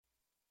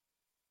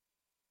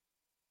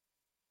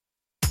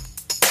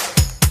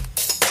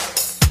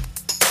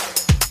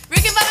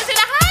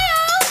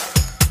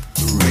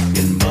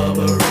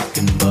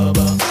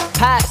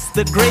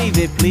the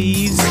gravy,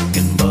 please. Rick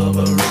and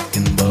Bubba, Rick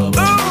and Bubba.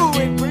 Oh,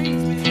 it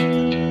brings me.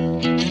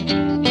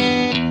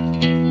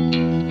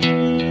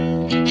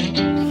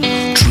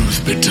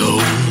 Truth be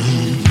told,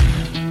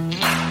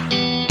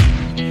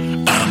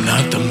 I'm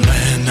not the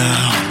man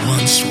I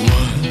once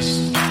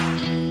was.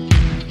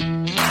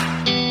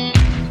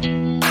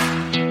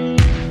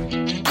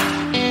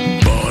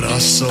 Bought our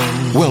soul.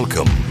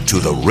 Welcome to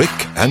the Rick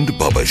and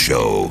Bubba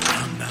Show.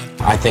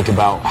 I think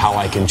about how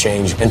I can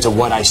change into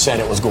what I said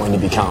it was going to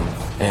become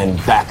and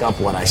back up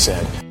what I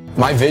said.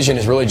 My vision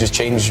is really just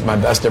change my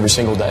best every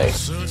single day.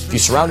 If you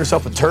surround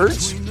yourself with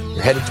turds,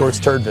 you're headed towards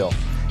Turdville.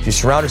 If you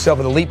surround yourself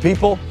with elite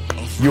people,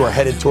 you are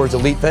headed towards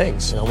elite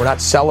things. You know, we're not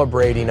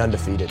celebrating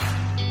undefeated.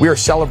 We are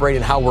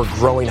celebrating how we're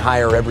growing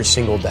higher every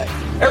single day.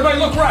 Everybody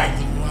look right.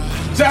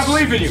 Say, I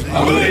believe in you.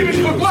 I believe in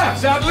you. Look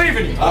left. Say, I believe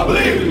in you. I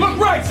believe in you. Look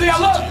right. Say, I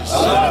love you. I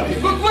love you.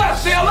 Look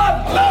left. Say, I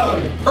love you. I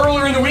love you.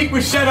 Earlier in the week, we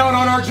set out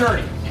on our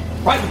journey.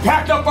 Right, we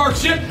packed up our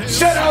ship,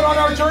 set out on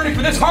our journey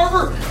for this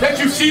harbor that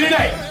you see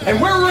today. And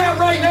where we're at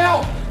right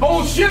now,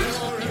 both ships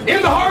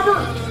in the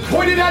harbor,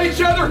 pointed at each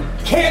other,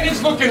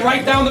 cannons looking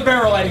right down the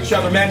barrel at each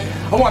other, man.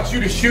 I want you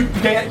to shoot the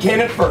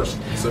cannon first.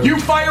 You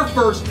fire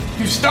first,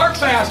 you start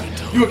fast,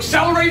 you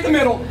accelerate in the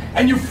middle,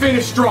 and you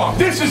finish strong.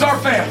 This is our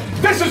family.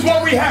 This is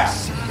what we have.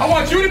 I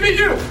want you to be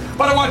you,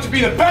 but I want you to be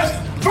the best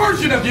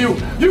version of you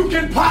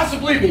can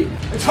possibly be.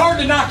 It's hard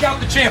to knock out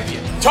the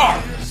champion. It's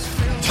hard.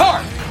 It's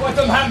hard. Well, it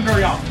doesn't happen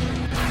very often.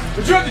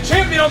 But you have the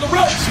champion on the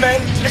ropes,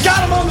 man. You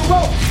got him on the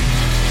ropes.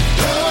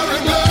 Glory,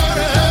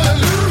 glory,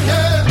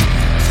 hallelujah.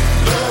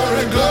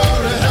 Glory,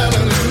 glory,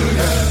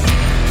 hallelujah.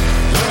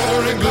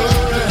 Glory,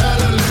 glory,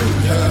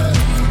 hallelujah.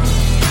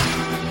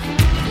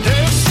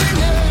 They're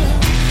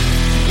singing.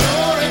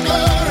 Glory,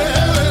 glory,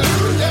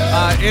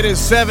 hallelujah. It is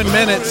 7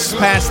 minutes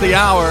past the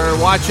hour.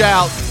 Watch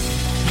out.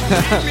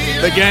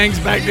 The gang's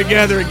back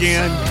together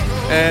again.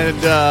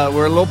 And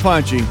we're a little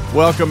punchy.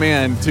 Welcome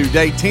in to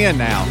day 10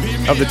 now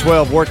of the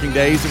 12 working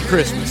days of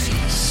Christmas.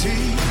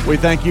 We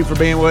thank you for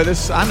being with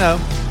us. I know.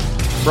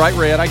 Bright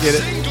red, I get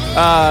it.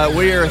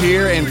 We are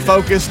here and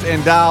focused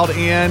and dialed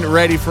in,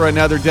 ready for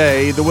another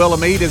day. The wheel of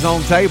meat is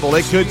on table.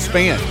 It could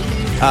spin.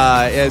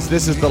 As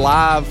this is the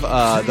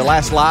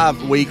last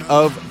live week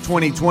of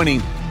 2020.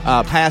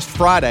 Past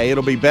Friday,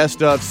 it'll be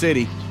Best of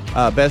City.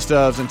 Best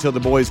ofs until the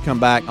boys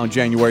come back on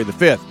January the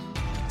 5th.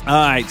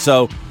 All right,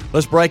 so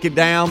let's break it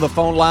down. The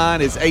phone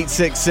line is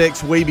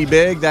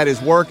 866-WE-BE-BIG. That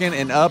is working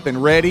and up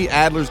and ready.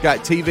 Adler's got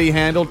TV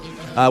handled.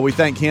 We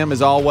thank him,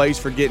 as always,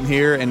 for getting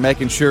here and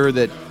making sure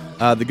that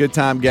the Good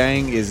Time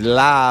Gang is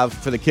live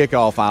for the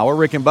kickoff hour.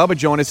 Rick and Bubba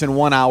join us in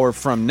 1 hour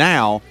from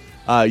now.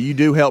 You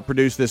do help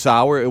produce this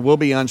hour. It will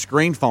be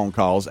unscreened phone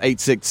calls,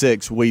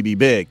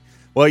 866-WE-BE-BIG.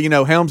 Well, you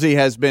know, Helmsy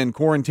has been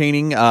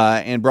quarantining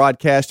and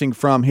broadcasting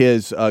from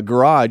his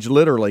garage,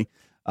 literally,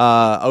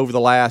 over the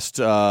last,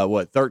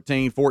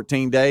 13,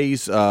 14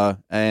 days,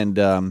 and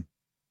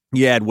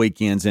you add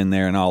weekends in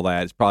there and all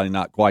that. It's probably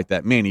not quite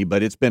that many,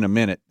 but it's been a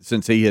minute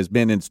since he has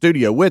been in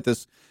studio with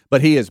us,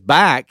 but he is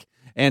back,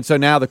 and so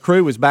now the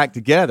crew is back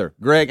together.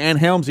 Greg and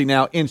Helmsy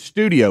now in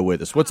studio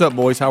with us. What's up,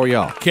 boys? How are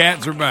y'all?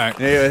 Cats are back.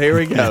 Yeah, here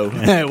we go.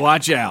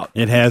 Watch out.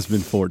 It has been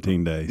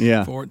 14 days.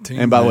 Yeah. 14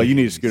 And by the way, you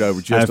need to scoot over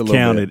just a little bit. I've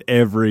counted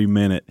every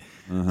minute.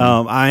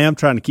 I am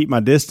trying to keep my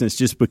distance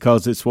just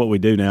because it's what we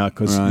do now,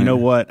 because you know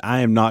what?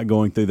 I am not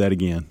going through that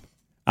again.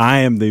 I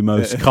am the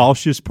most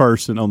cautious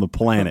person on the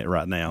planet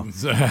right now.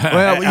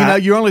 Well, you know,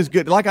 you're only as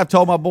good. Like I've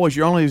told my boys,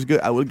 you're only as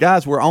good.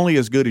 Guys, we're only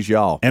as good as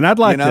y'all. And I'd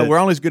like to. We're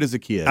only as good as the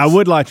kids. I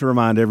would like to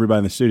remind everybody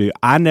in the studio,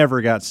 I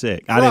never got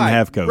sick. I didn't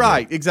have COVID.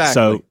 Right, exactly.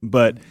 So,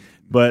 but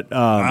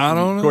I don't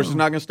know. Of course, it's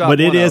not going to stop. But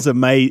it is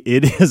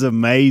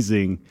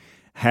amazing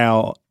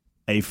how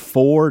a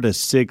 4 to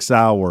 6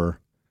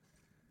 hour,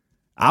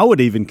 I would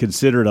even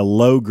consider it a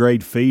low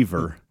grade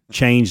fever,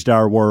 changed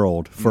our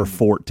world for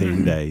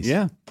 14 days.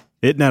 Yeah.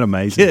 Isn't that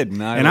amazing?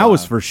 And I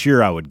was for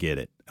sure I would get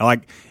it.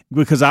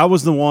 Because I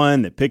was the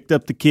one that picked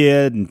up the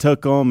kid and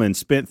took them and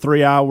spent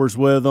 3 hours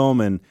with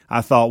them. And I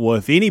thought, well,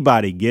 if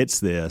anybody gets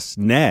this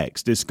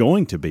next, it's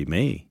going to be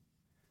me.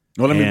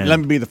 Well, let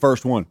me be the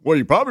first one. Well,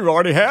 you probably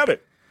already had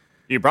it.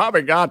 You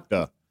probably got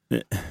the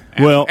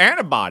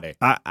antibody.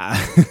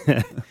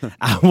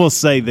 I will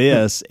say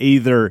this: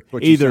 either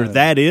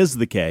that is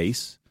the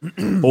case,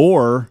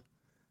 or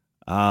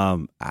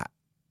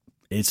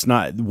it's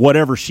not.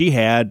 Whatever she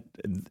had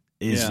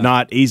is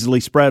not easily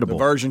spreadable. The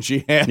version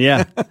she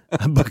had,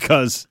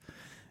 because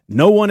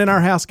no one in our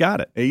house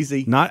got it.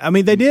 Easy.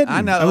 They didn't.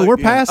 I know. We're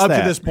past up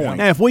that to this point.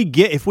 Now, if we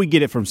get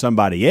it from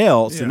somebody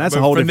else, and that's a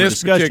whole different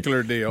discussion.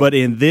 Particular deal. But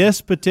in this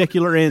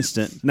particular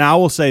instant, now I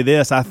will say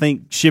this: I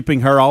think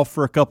shipping her off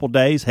for a couple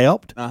days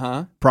helped.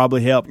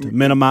 Probably helped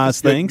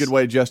minimize things. Good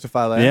way to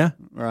justify that. Yeah.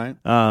 Right.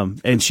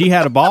 And she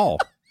had a ball.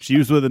 She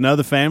was with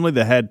another family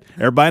that had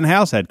everybody in the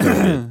house had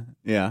COVID.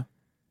 Yeah.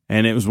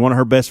 And it was one of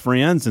her best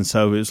friends, and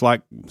so it was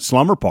like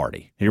slumber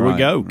party. Here we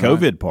go,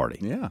 COVID party.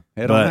 Yeah,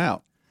 head on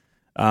out.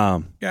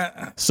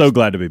 So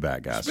glad to be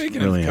back, guys.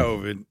 Speaking really of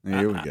COVID,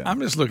 here we go. I'm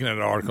just looking at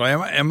an article.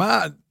 Am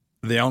I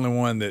the only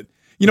one that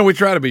You know, we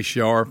try to be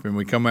sharp, and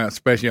we come out,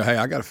 especially, hey,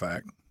 I got a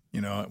fact. You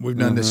know, we've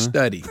done this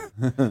study.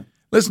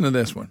 Listen to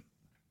this one.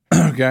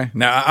 Okay.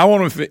 Now, I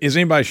want to. Is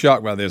anybody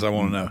shocked by this? I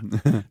want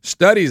to know.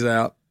 Studies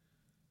out.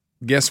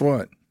 Guess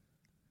what?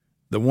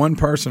 The one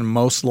person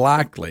most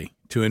likely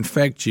to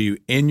infect you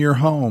in your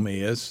home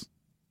is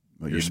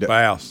your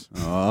spouse.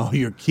 Oh,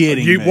 you're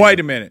kidding me. Wait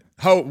a minute.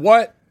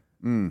 What?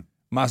 You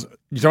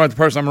talking about the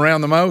person I'm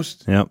around the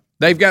most? Yep.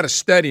 They've got a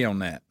study on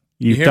that.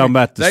 You talking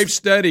about They've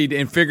studied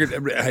and figured,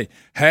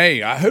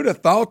 hey, who'd have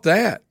thought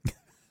that?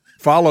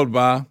 Followed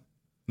by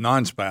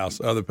non-spouse,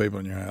 other people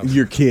in your house.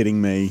 You're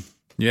kidding me.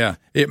 Yeah.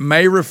 It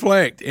may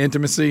reflect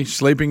intimacy,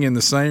 sleeping in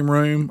the same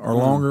room, or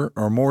longer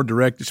or more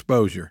direct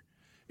exposure.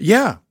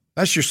 Yeah,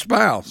 that's your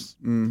spouse.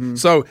 Mm-hmm.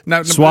 So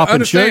now,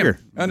 swapping sugar.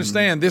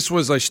 Understand, this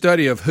was a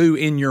study of who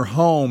in your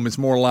home is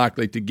more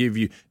likely to give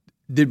you.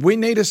 Did we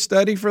need a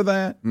study for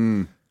that?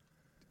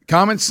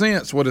 Common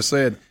sense would have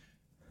said,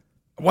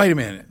 wait a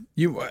minute.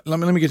 Let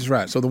me get this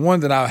right. So the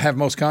one that I have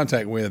most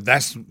contact with,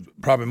 that's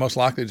probably most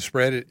likely to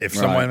spread it if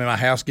someone in my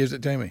house gives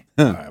it to me.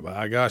 All right,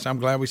 my gosh, I'm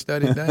glad we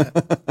studied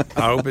that.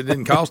 I hope it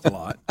didn't cost a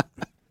lot.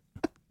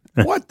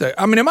 What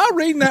the? I mean, am I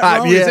reading that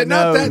wrong? Is it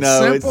not that simple?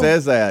 No, it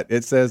says that.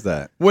 It says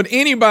that. Would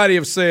anybody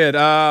have said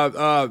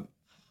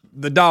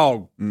the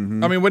dog? I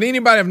mean, would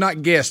anybody have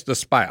not guessed the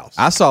spouse?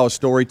 I saw a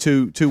story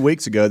two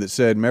weeks ago that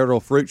said marital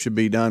fruit should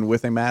be done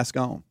with a mask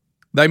on.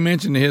 They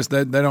mentioned this.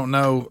 They don't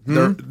know.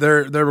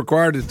 They're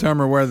required to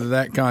determine whether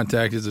that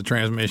contact is a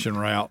transmission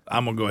route.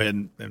 I'm gonna go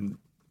ahead and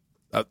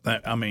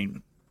I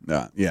mean,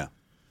 yeah.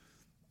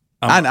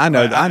 I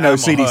know.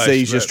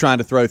 CDC is just trying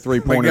to throw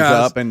 3-pointers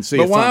up and see.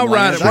 But why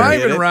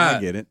I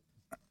get it.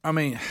 I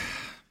mean,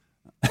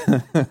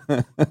 who'd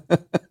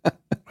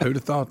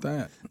have thought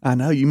that? I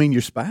know. You mean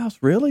your spouse?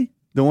 Really?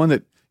 The one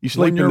that you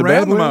sleep in the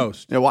bed with?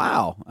 Most? Yeah,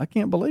 wow, I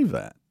can't believe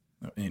that.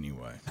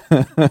 Anyway,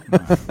 my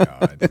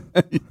God.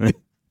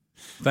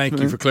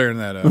 Thank you for clearing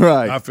that up.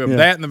 Right. I feel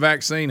that and the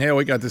vaccine. Hell,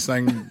 we got this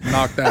thing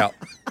knocked out.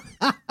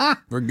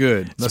 We're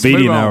good.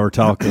 Speedy and I were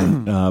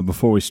talking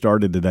before we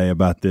started today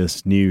about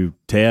this new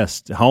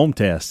home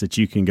test that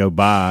you can go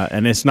buy,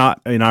 and it's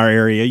not in our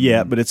area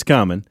yet, but it's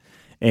coming.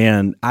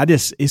 And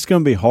it's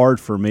going to be hard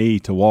for me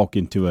to walk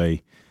into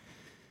a,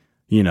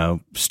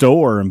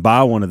 store and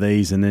buy one of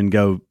these and then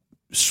go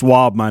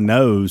swab my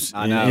nose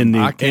in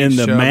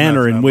the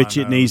manner in which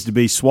it needs to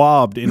be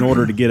swabbed in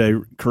order to get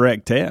a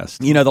correct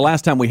test. The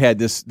last time we had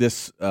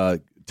this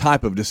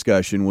type of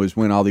discussion was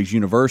when all these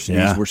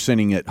universities were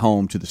sending it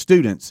home to the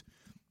students.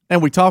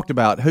 And we talked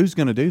about who's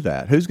going to do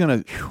that. Who's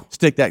going to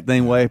stick that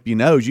thing way up your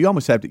nose? You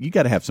almost have to. You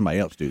got to have somebody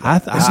else do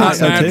that. It's not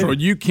natural.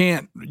 You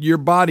can't. Your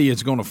body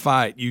is going to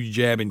fight you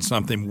jabbing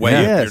something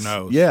way up your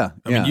nose. Yeah.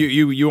 I mean,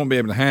 you won't be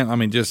able to handle. I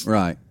mean,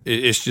 right.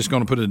 It's just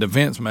going to put a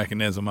defense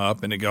mechanism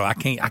up, and it go. I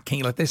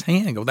can't let this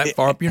hand go that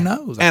far up your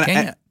nose. I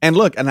can't. And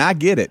look, and I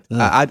get it.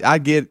 I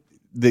get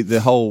the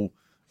whole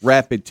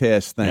rapid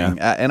test thing,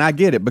 and I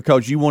get it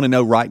because you want to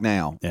know right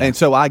now, and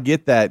so I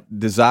get that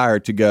desire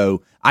to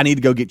go. I need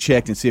to go get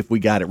checked and see if we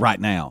got it right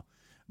now.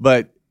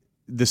 But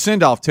the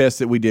send-off test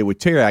that we did with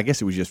Terry, I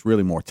guess it was just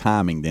really more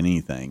timing than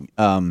anything.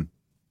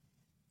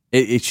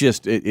 It's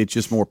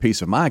just more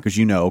peace of mind because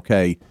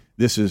okay,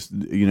 this is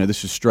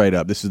straight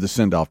up. This is the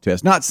send-off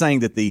test. Not saying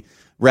that the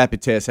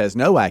rapid test has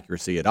no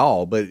accuracy at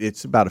all, but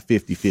it's about a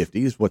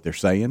 50-50 is what they're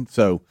saying.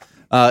 So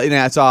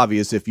it's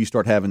obvious if you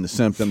start having the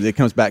symptoms, it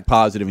comes back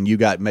positive and you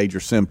got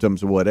major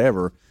symptoms or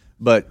whatever.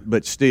 But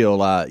still,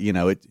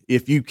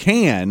 if you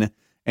can.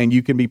 And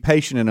you can be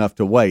patient enough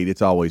to wait.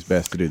 It's always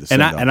best to do the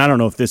send-off. And I don't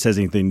know if this has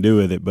anything to do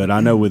with it, but I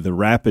know with the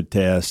rapid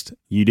test,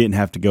 you didn't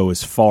have to go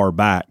as far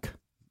back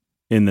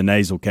in the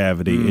nasal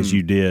cavity as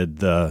you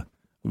did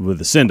with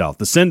the send-off.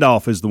 The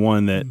send-off is the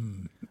one that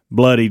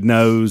bloodied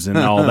nose and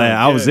all that.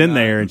 I was in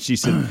there, and she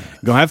said,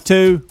 "Going to have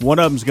two. One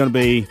of them's going to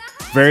be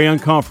very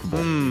uncomfortable,"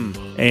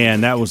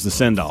 and that was the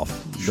send-off.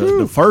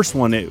 The first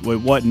one, it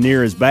wasn't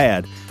near as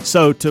bad.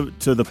 So to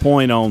the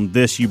point on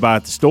this you buy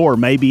at the store,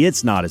 maybe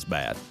it's not as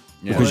bad.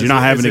 Yeah. Because you're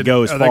not having to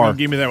go as far. They're going to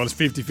give me that one as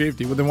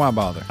 50-50. Well, then why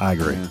bother? I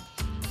agree. Yeah.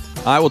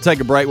 All right, we'll take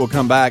a break. We'll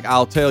come back.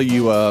 I'll tell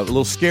you a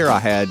little scare I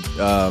had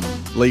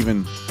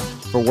leaving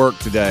for work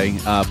today,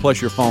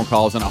 plus your phone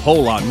calls and a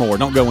whole lot more.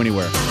 Don't go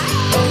anywhere.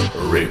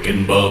 Rick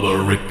and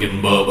Bubba, Rick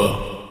and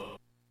Bubba.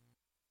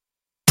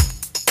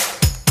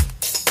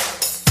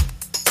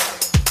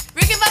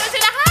 Rick and Bubba's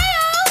in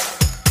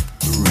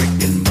Ohio.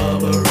 Rick and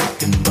Bubba,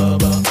 Rick and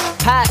Bubba.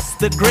 Pass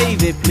the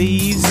gravy,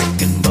 please.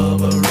 Rick and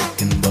Bubba,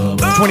 Rick and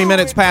Bubba. 20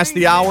 minutes past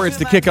the hour. It's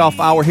the kickoff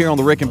hour here on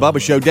the Rick and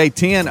Bubba Show, day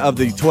 10 of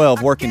the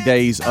 12 working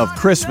days of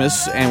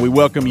Christmas, and we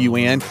welcome you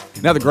in.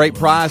 Another great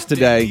prize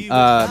today.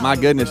 My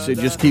goodness, it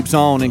just keeps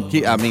on. And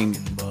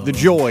the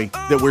joy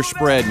that we're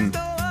spreading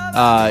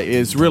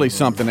is really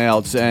something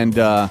else. And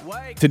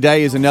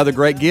today is another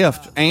great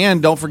gift.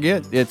 And don't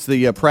forget, it's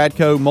the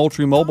Pradco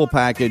Moultrie Mobile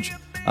package.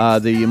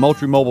 The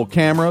Moultrie Mobile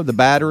camera, the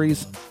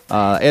batteries,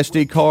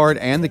 SD card,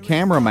 and the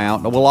camera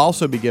mount will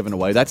also be given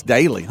away. That's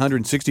daily,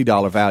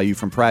 $160 value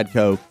from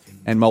Pradco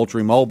and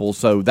Moultrie Mobile,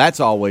 so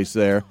that's always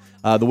there.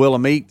 The Wheel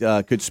of Meat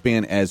could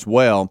spin as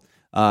well.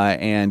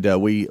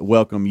 and we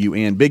welcome you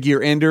in. Big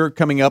Year Ender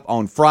coming up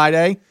on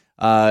Friday.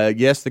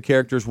 Yes, the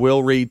characters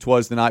will read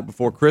 "'Twas the Night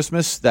Before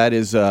Christmas." That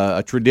is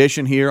a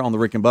tradition here on the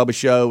Rick and Bubba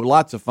Show.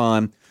 Lots of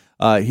fun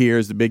here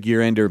as the Big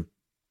Year Ender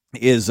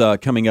is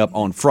coming up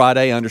on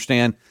Friday. I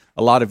understand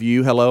a lot of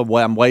you, hello,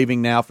 I'm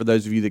waving now for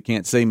those of you that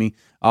can't see me.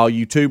 All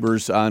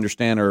YouTubers, I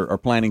understand, are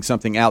planning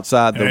something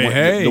outside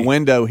the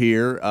window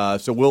here,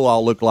 so we'll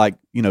all look like,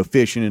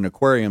 fish in an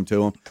aquarium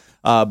to them.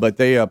 But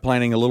they are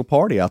planning a little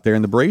party out there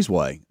in the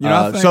breezeway.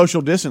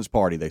 Social distance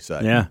party, they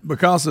say. Yeah.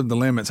 Because of the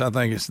limits, I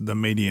think it's the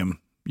medium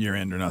year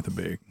ender, not the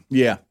big.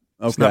 Yeah.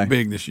 Okay. It's not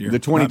big this year. The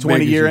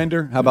 2020 year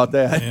ender? How about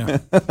that? Yeah.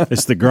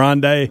 It's the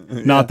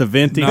grande, not the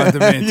venti. Not the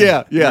venti.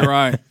 Yeah. You're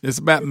right. It's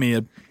about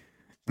mid.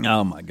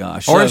 Oh, my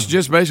gosh. Or it's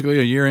just basically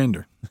a year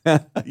ender.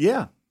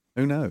 Yeah.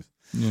 Who knows?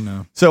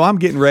 So I'm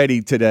getting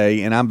ready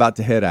today, and I'm about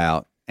to head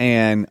out,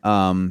 and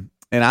I'm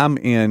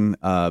in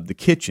the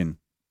kitchen,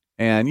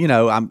 and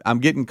I'm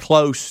getting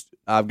close.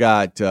 I've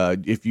got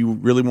if you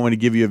really want me to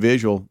give you a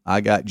visual,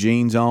 I got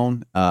jeans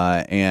on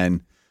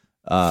and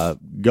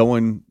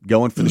going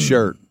for the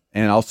shirt,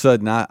 and all of a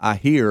sudden I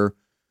hear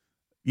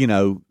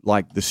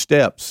like the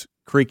steps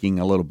creaking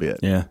a little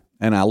bit. Yeah,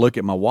 and I look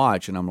at my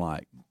watch, and I'm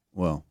like,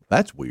 well,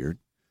 that's weird,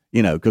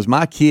 because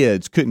my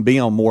kids couldn't be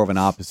on more of an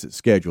opposite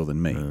schedule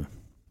than me.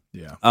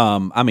 Yeah.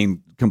 I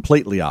mean,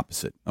 completely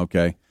opposite.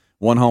 Okay.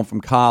 One home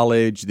from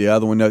college, the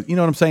other one, you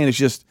know what I'm saying? It's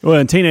just. Well,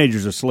 and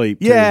teenagers are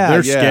asleep, too. Yeah.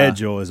 Their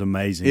schedule is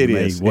amazing. It to me,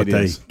 is. what it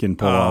they is. can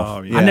pull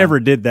off. Yeah. I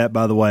never did that,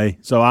 by the way.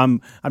 So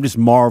I'm just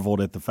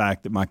marveled at the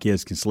fact that my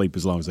kids can sleep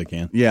as long as they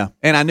can. Yeah.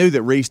 And I knew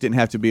that Reese didn't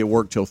have to be at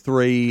work till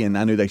 3, and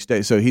I knew they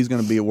stay. So he's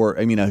going to be at work,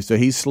 so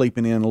he's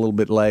sleeping in a little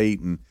bit late.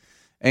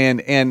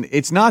 And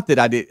it's not that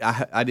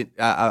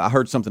I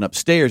heard something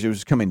upstairs. It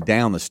was coming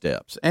down the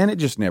steps, and it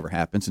just never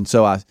happens. And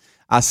so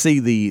I see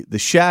the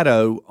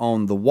shadow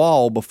on the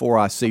wall before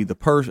I see the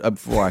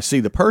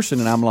person,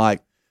 and I'm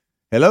like,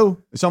 "Hello."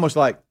 It's almost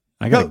like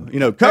I got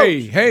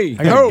Coach. Hey,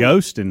 I got a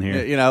ghost in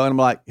here. And I'm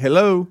like,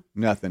 "Hello,"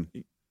 nothing.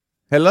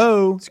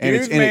 Hello,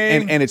 Excuse me.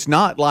 and it's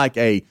not like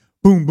a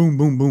boom, boom,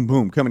 boom, boom,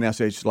 boom coming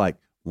downstairs. It's just like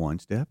one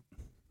step,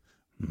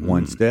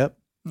 one step,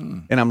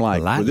 and I'm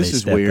like, well, this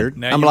is weird.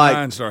 Now I'm your like,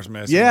 mind starts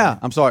messing. yeah,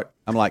 I'm sorry.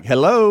 I'm like,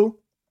 hello,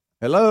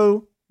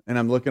 and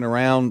I'm looking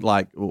around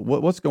like,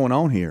 what's going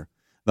on here?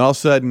 Then all of a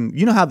sudden,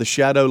 you know how the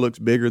shadow looks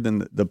bigger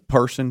than the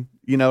person?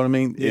 You know what I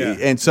mean? Yeah.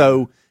 And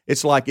so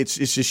it's like it's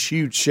this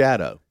huge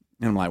shadow.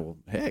 And I'm like, well,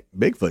 heck,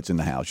 Bigfoot's in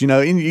the house.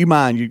 In your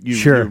mind,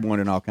 you're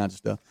wondering all kinds of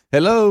stuff.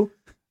 Hello.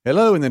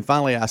 And then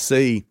finally I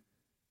see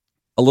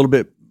a little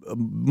bit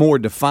more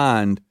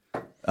defined,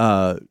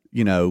 I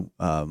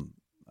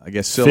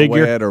guess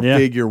silhouette or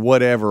figure,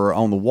 whatever,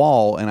 on the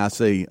wall. And I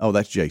see, oh,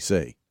 that's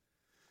JC.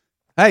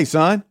 Hey,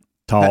 son.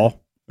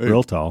 Tall. Hey.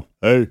 Real tall.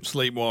 Hey.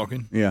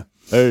 Sleepwalking. Yeah.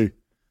 Hey.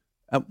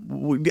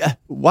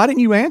 Why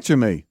didn't you answer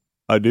me?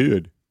 I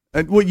did.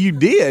 Well, you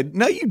did.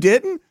 No, you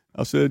didn't.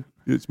 I said,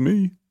 it's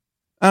me.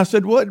 I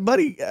said, what,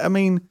 buddy? I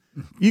mean,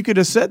 you could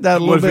have said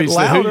that a little bit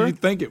louder. Who did you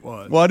think it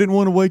was? Well, I didn't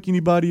want to wake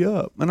anybody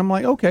up. And I'm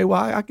like, okay,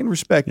 well, I can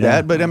respect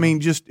that. But I mean,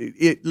 just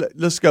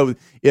let's go.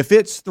 If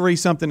it's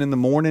 3-something in the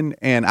morning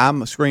and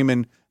I'm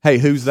screaming, hey,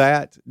 who's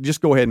that?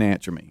 Just go ahead and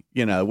answer me.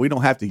 We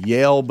don't have to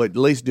yell, but at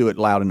least do it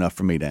loud enough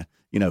for me to,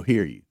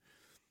 hear you.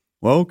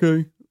 Well,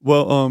 okay.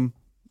 Well,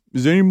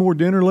 is there any more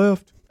dinner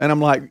left? And I'm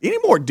like, any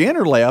more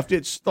dinner left?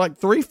 It's like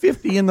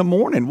 3:50 in the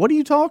morning. What are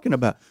you talking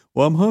about?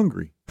 Well, I'm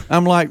hungry.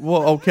 I'm like,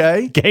 well,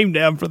 okay. Came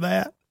down for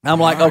that. I'm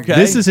like, okay.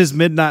 This is his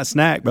midnight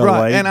snack, by the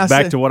way. And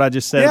back to what I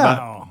just said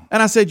about.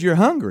 And I said, you're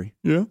hungry.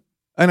 Yeah.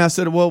 And I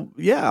said, well,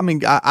 yeah. I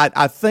mean,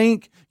 I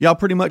think y'all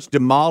pretty much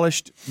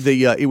demolished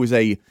the. It was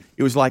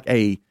like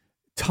a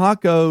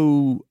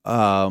taco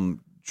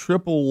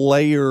triple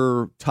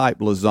layer type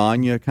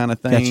lasagna kind of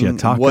thing. Got you a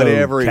taco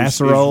whatever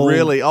casserole.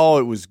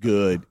 It was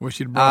good. Wish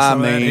you'd brought some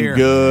of that here.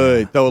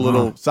 Good. Throw a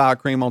little sour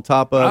cream on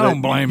top of it. I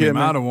don't blame him.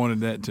 I'd have wanted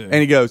that too. And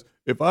he goes,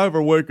 if I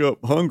ever wake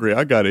up hungry,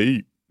 I got to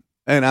eat.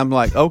 And I'm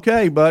like,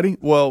 okay, buddy.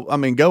 Well, I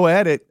mean, go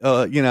at it.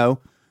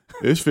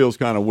 This feels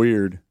kind of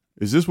weird.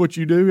 Is this what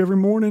you do every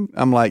morning?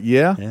 I'm like,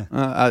 yeah.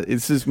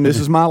 This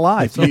is my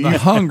life. The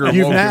hunger.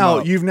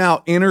 You've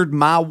now entered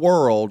my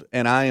world,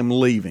 and I am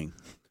leaving.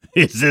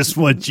 Is this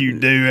what you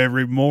do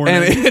every morning?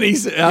 And he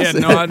said, I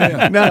said, no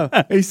idea. No.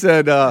 He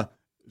said,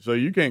 so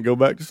you can't go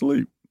back to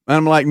sleep. And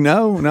I'm like,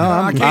 no,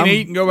 I can't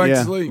eat and go back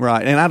to sleep.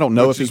 Right. And I don't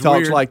know if he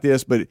talks weird. like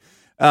this, but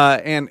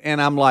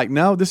and I'm like,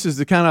 no, this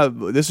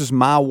is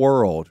my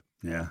world.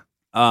 Yeah.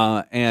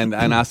 And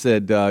I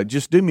said,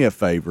 just do me a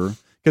favor,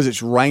 because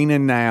it's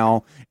raining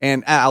now,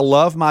 and I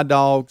love my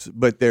dogs,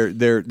 but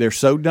they're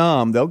so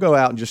dumb they'll go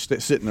out and just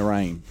sit in the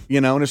rain,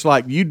 And it's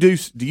like, do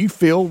you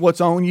feel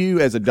what's on you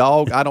as a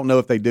dog? I don't know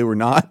if they do or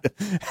not.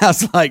 I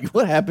was like,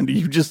 what happened to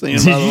you just then?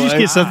 Did you just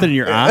get something in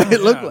your eye?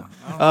 It looked like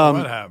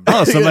what happened?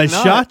 Oh, somebody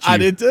shot you. I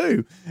did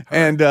too.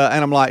 And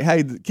I'm like,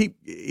 hey,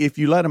 if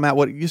you let them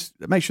out, just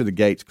make sure the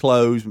gate's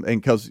closed,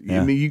 and because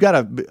I mean, you got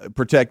to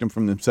protect them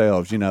from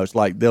themselves. It's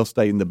like they'll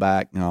stay in the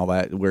back and all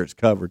that where it's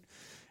covered.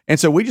 And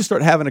so we just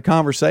start having a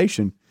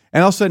conversation,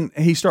 And all of a sudden,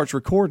 he starts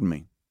recording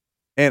me.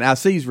 And I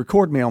see he's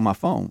recording me on my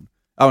phone,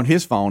 on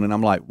his phone. And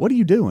I'm like, what are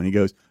you doing? He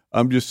goes,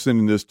 I'm just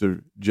sending this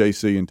to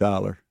JC and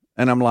Tyler.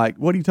 And I'm like,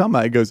 what are you talking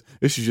about? He goes,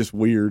 this is just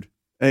weird.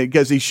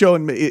 Because he's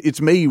showing me, it's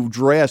me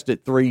dressed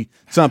at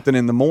 3-something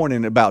in the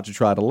morning about to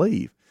try to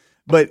leave.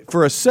 But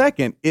for a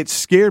second, it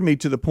scared me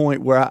to the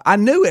point where I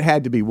knew it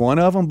had to be one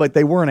of them, but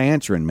they weren't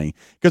answering me.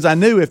 Because I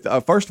knew if,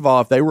 first of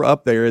all, if they were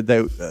up there,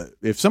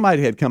 if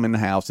somebody had come in the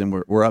house and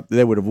were up,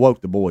 they would have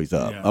woke the boys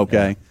up,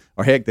 okay? Yeah.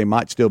 Or heck, they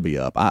might still be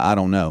up. I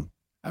don't know.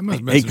 That must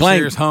have been some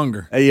serious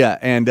hunger. Yeah,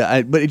 and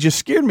but it just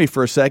scared me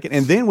for a second.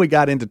 And then we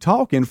got into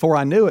talking. Before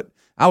I knew it,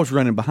 I was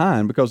running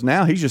behind because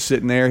now he's just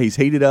sitting there. He's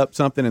heated up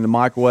something in the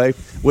microwave,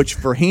 which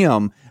for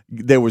him,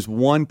 there was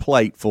one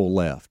plate full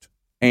left.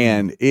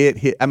 And it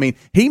hit, I mean,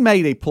 he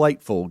made a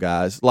plate full,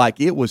 guys, like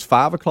it was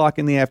 5 o'clock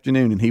in the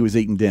afternoon and he was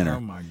eating dinner. Oh,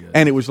 my goodness.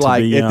 And it was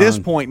like, at this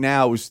point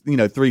now, it was,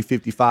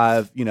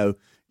 3:55,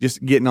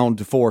 just getting on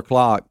to 4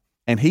 o'clock.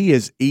 And he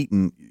is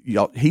eating,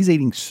 he's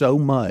eating so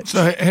much.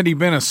 So had he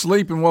been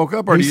asleep and woke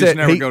up, or did he just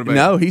never go to bed?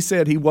 No, he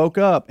said he woke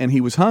up and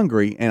he was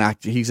hungry, and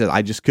he said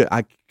I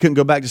couldn't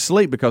go back to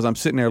sleep because I'm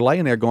sitting there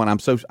laying there going,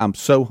 I'm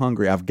so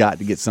hungry, I've got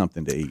to get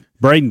something to eat.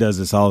 Braden does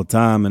this all the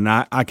time, and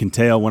I can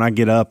tell when I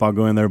get up, I'll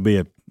go in there,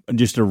 be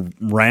just a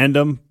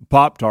random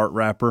Pop-Tart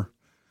wrapper.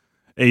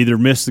 Either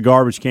missed the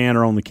garbage can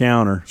or on the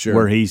counter,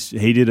 where he's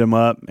heated him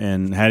up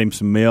and had him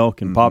some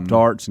milk and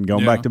Pop-Tarts and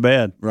gone back to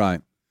bed.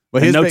 Right.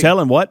 Well, no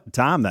telling what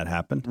time that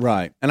happened.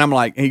 Right. And I'm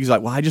like, he's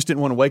like, well, I just didn't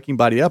want to wake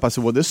anybody up. I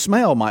said, well, this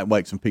smell might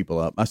wake some people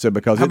up. I said,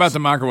 because how about the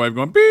microwave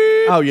going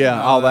beep? Oh,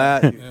 yeah, all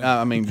that.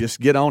 I mean, just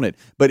get on it.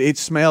 But it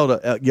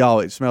smelled, y'all,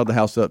 it smelled the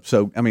house up.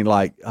 So, I mean,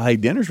 like, hey,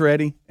 dinner's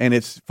ready, and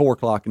it's 4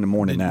 o'clock in the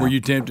morning now. Were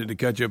you tempted to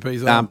cut your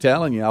piece off? I'm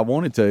telling you, I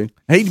wanted to.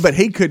 But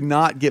he could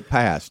not get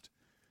past.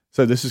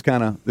 So this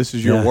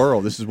is your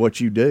world. This is what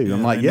you do. Yeah,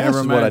 I'm like, this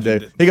is what I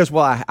do. He goes,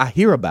 well, I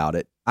hear about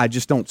it. I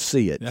just don't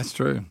see it. That's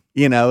true.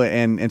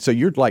 And so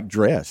you're like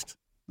dressed.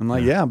 I'm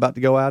like, I'm about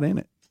to go out in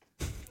it.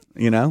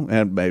 And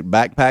a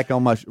backpack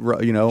on my,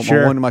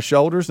 on one of my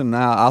shoulders, and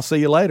I'll see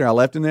you later. I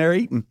left him there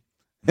eating.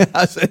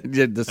 I said,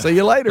 to see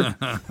you later.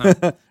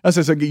 I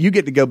said, so you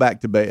get to go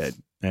back to bed.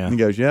 Yeah. And he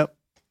goes, yep.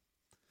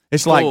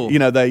 It's Full.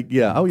 Like,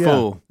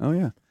 Full. Oh,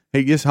 yeah.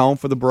 He gets home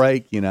for the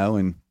break,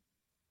 and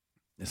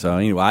so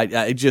anyway,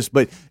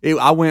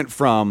 I went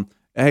from,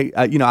 hey,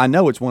 I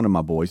know it's one of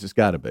my boys. It's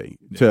got to be.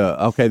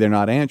 To, okay, they're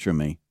not answering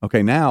me.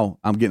 Okay, now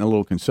I'm getting a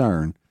little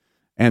concerned.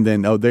 And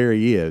then, there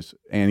he is,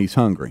 and he's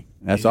hungry.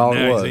 That's all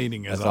it was. He's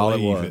eating That's all it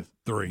was. At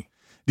 3.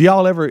 Do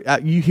y'all ever?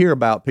 You hear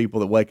about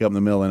people that wake up in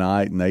the middle of the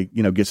night and they,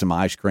 get some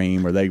ice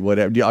cream or they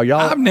whatever.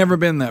 I've never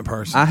been that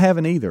person. I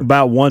haven't either.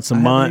 About once a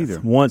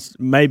month,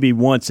 maybe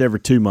once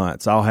every 2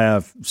 months, I'll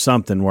have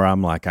something where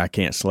I'm like, I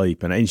can't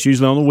sleep, and it's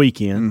usually on the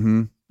weekend.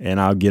 Mm-hmm. And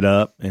I'll get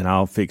up and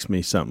I'll fix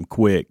me something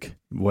quick,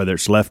 whether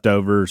it's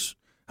leftovers.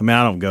 I mean,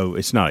 I don't go,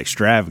 it's not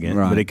extravagant,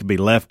 but it could be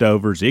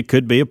leftovers. It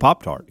could be a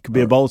Pop-Tart. It could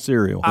be a bowl of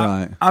cereal.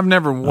 I've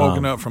never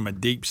woken up from a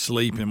deep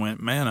sleep and went,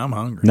 man, I'm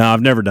hungry. No,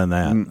 I've never done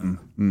that.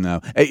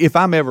 No. If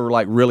I'm ever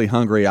like really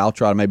hungry, I'll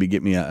try to maybe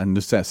get me and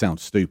that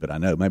sounds stupid, I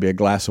know, maybe a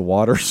glass of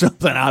water or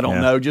something. I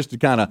don't know, just to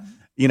kind of,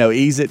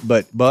 ease it.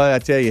 But I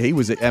tell you,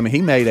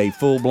 he made a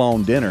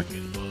full-blown dinner.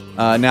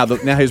 Now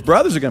his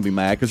brothers are going to be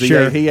mad because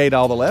he ate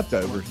all the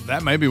leftovers.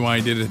 That may be why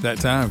he did it at that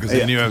time, because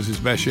he knew it was his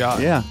best shot.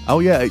 Yeah. Oh,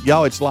 yeah.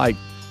 Y'all, it's like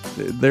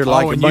they're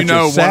like a bunch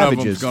of savages. One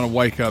of them's going to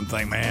wake up and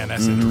think, man,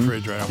 that's in the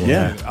refrigerator.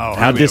 Yeah.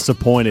 How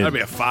disappointed that'd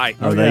be a fight.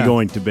 Are they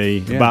going to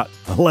be about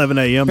 11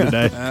 a.m.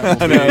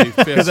 today?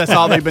 Because that's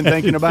all they've been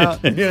thinking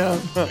about. Yeah.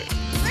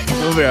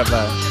 We'll be right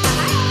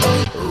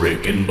back.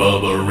 Rick and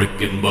Bubba,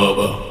 Rick and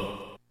Bubba.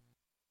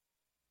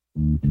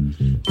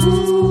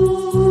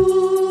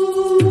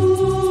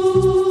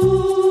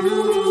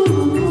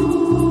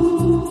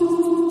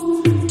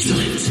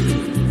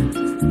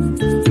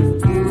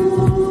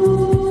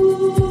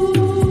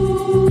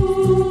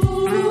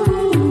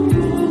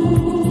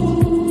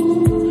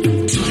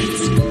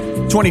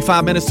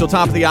 25 minutes till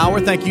top of the hour.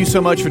 Thank you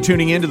so much for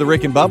tuning in to the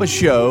Rick and Bubba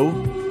Show.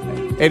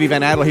 Eddie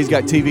Van Adler, he's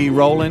got TV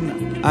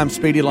rolling. I'm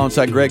Speedy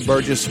alongside Greg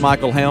Burgess,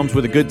 Michael Helms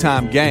with a Good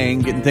Time Gang,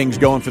 getting things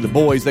going for the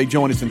boys. They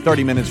join us in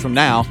 30 minutes from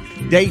now.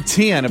 Day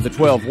 10 of the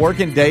 12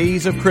 working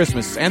days of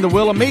Christmas. And the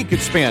Wheel of Meat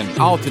could spin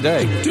all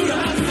today.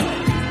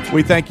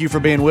 We thank you for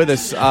being with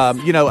us.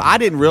 I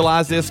didn't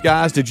realize this,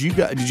 guys. Did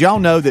y'all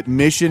know that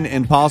Mission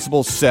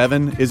Impossible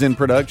 7 is in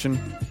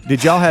production?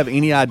 Did y'all have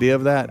any idea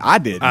of that? I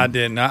didn't. I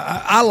didn't.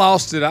 I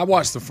lost it. I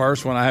watched the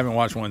first one. I haven't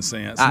watched one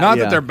since. Not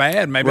that they're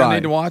bad. Maybe I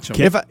need to watch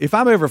them. If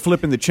I'm ever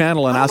flipping the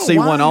channel and I see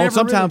one on,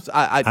 sometimes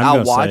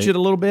I'll watch it a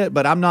little bit,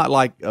 but I'm not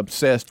like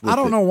obsessed with it. I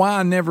don't know why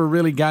I never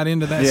really got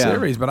into that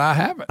series, but I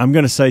haven't. I'm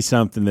going to say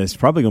something that's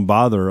probably going to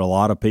bother a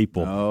lot of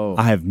people. Oh.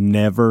 I have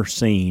never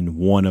seen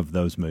one of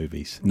those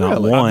movies. Not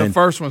Really? one. The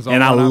first one's on.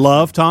 And I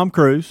love Tom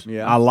Cruise.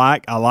 Yeah. I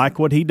like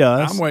what he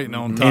does. I'm waiting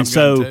on Tom Gunn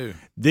too.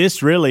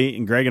 this really,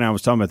 and Greg and I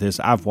was talking about this,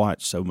 I've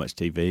watched so much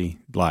TV,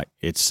 like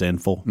it's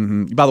sinful.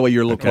 Mm-hmm. By the way,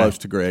 you're a little close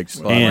to Greg's.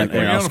 And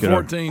We're on a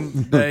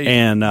 14-day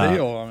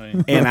deal. I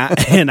mean.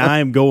 and I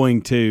am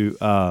going to,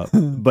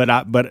 but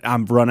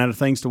I'm run out of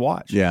things to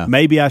watch. Yeah.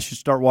 Maybe I should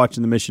start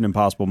watching the Mission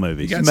Impossible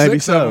movies. You got Maybe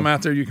 6 of them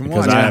out there you can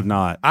watch. Because I have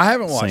not. I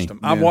haven't watched seen. them.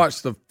 I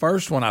watched the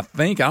first one, I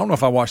think. I don't know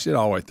if I watched it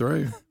all the way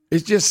through.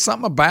 It's just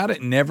something about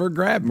it never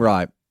grabbed me.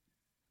 Right.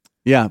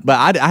 Yeah,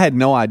 but I had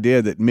no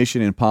idea that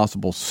Mission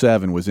Impossible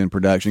 7 was in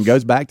production. It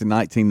goes back to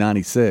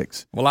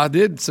 1996 Well, I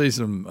did see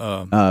some.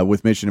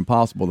 with Mission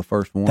Impossible, the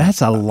first one.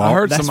 That's a lot. I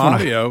heard that's some when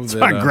audio. That's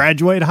when I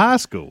graduated high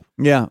school.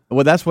 Yeah,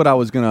 well, that's what I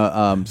was going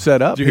to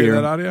set up Did you here.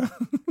 hear that audio?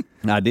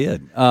 I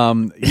did.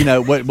 You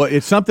know, what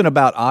it's something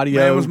about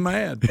audio. Man was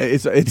mad.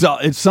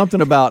 It's something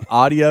about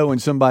audio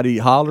and somebody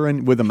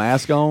hollering with a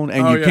mask on,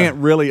 and you can't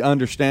really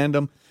understand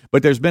them.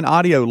 But there's been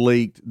audio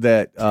leaked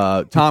that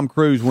Tom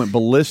Cruise went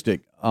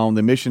ballistic on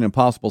the Mission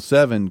Impossible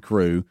 7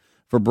 crew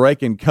for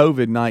breaking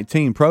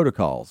COVID-19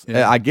 protocols.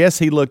 Yeah. I guess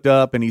he looked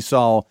up and he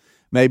saw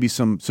maybe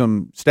some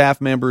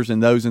staff members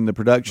and those in the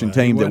production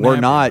team that were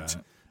not,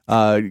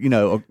 have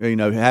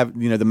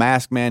the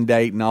mask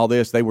mandate and all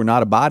this. They were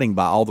not abiding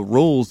by all the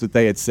rules that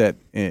they had set,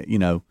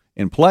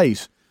 in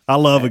place. I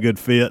love a good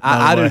fit.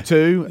 I do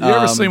too. You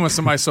ever seen when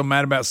somebody's so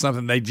mad about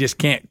something they just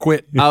can't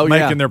quit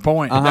making their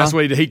point? Uh-huh. That's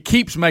what he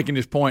keeps making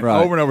his point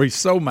over and over. He's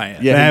so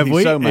mad. Yeah,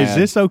 he's so mad. Is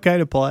this okay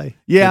to play?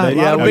 Yeah.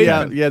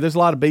 There's a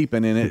lot of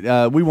beeping in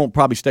it. We won't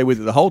probably stay with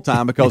it the whole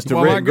time because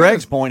to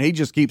Greg's point, he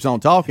just keeps on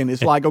talking.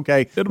 It's like,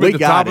 okay, it'll be the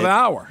top of the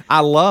hour.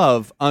 I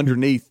love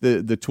underneath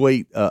the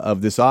tweet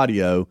of this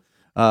audio.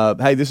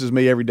 Hey, this is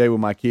me every day with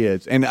my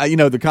kids, and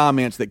the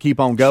comments that keep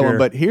on going. Sure.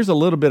 But here's a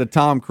little bit of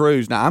Tom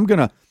Cruise. Now I'm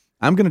gonna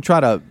try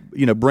to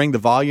bring the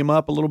volume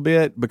up a little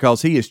bit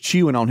because he is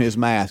chewing on his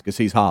mask as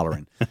he's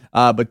hollering.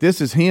 But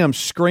this is him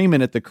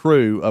screaming at the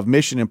crew of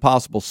Mission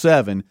Impossible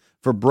 7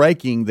 for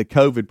breaking the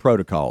COVID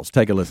protocols.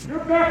 Take a listen. You're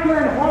back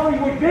there in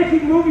Hollywood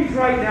making movies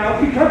right now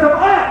because of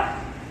us.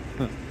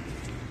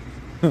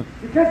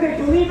 Because they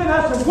believe in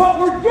us and what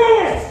we're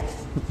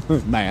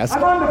doing. Mask.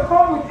 I'm on the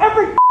phone with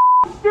every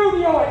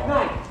studio at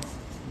night.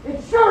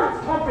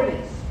 Insurance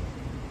companies.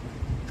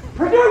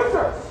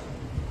 Producers.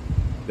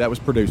 That was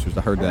producers.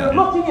 I heard And that. they're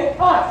looking at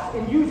us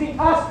and using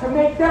us to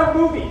make their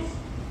movies.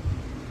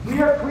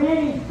 We are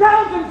creating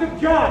thousands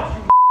of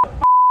jobs.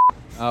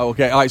 Oh,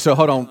 okay. All right. So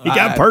hold on. He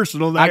got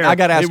personal there. I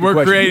got to ask a We're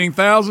question. creating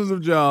thousands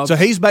of jobs. So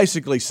he's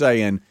basically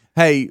saying,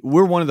 "Hey,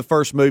 we're one of the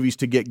first movies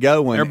to get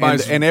going, and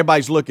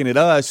everybody's looking at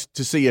us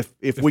to see if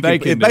we they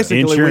can. can do it. Basically,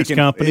 Insurance we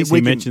can, companies, we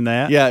he can- mentioned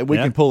that. Yeah, we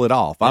Yeah. can pull it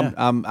off. Yeah.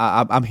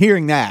 I'm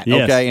hearing that.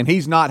 Yes. Okay, and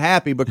he's not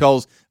happy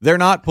because they're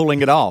not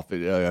pulling it off,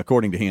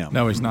 according to him.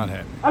 No, he's not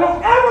happy. I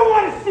don't ever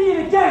want to see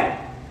it again.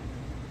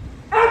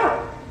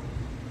 Ever.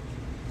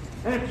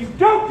 And if you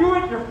don't do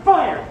it, you're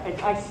fired. And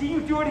I see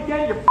you do it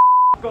again, you're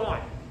gone.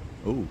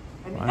 Ooh.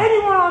 And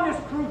anyone on this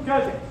crew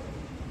does it.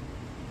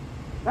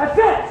 That's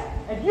it.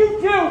 And you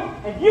too,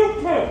 and you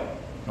too.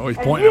 Oh, he's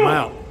And pointing you. them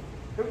out.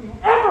 Don't you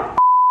ever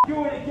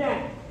do it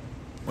again.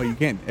 Well, you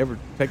can't ever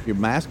take your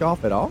mask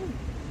off at all.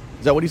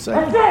 Is that what he's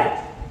saying? That's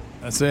it.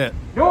 That's it.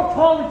 No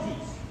apologies.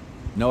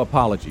 No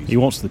apologies. He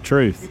wants the You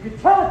truth. can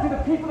tell it to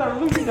the people that are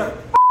losing their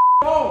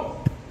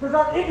homes because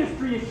our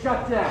industry is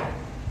shut down.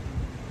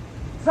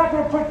 It's not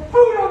going to put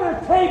food on their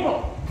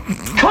table.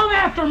 Come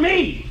after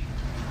me.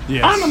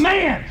 Yes. I'm a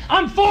man.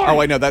 I'm 40. Oh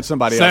wait, no, that's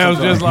somebody Sounds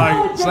else. I'm just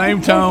sorry. like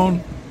same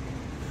tone.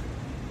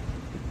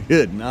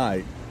 Good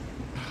night.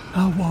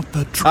 I want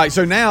the truth. All right,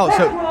 so now,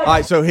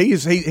 so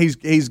he's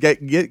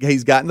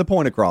gotten the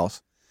point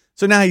across.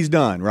 So now he's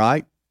done,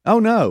 right? Oh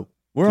no,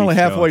 we're only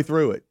halfway going.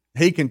 through it.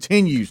 He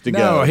continues to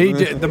go. No,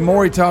 the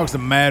more he talks, the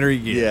madder he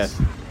gets.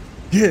 Yes.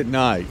 Good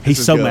night. He's This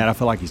is so good. mad. I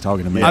feel like he's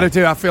talking to me. I do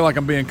too. I feel like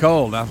I'm being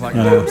cold. I was like,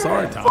 I'm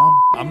sorry, Tom.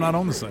 I'm not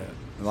on the set.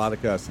 A lot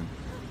of cussing.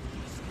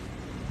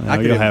 No,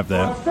 you'll have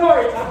that. I'm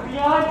sorry. I'm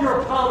beyond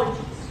your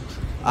apologies.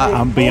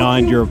 I'm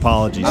beyond your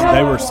apologies.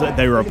 They were If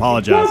you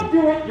apologizing. don't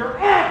do it, you're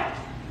out.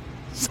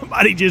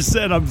 Somebody just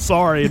said I'm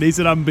sorry, and he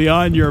said I'm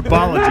beyond your You're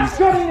not apologies.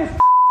 shutting this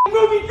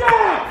movie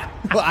down.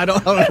 Well, I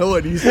don't know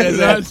what he says.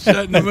 Not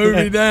shutting the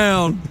movie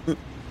down.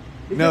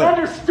 Is No. it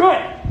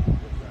understood?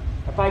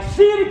 If I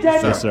see it again,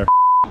 Yes, you're sir.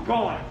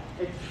 gone.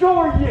 And so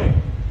are you.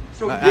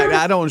 So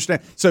I don't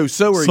understand. So are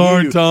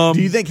Sorry, you. Tom.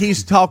 Do you think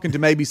he's talking to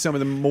maybe some of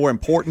the more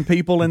important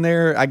people in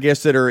there? I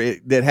guess that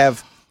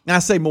have. And I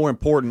say more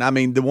important. I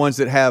mean the ones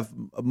that have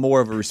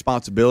more of a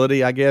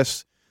responsibility. I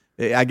guess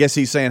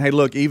he's saying, hey,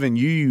 look, even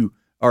you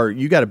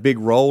got a big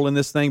role in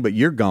this thing, but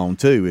you're gone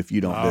too if you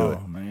don't do it.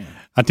 Oh man,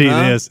 I tell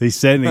you this: he's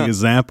setting an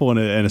example and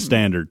a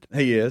standard.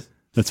 He is.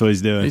 That's what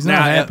he's doing. he's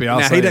not happy. I'll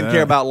now say he doesn't that.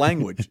 care about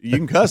language. You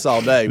can cuss all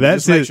day. But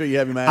That's just make it. sure you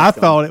have your mask I on.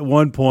 thought at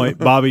one point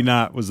Bobby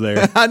Knight was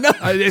there. I know.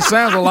 It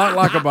sounds a lot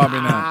like a Bobby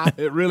Knight.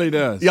 It really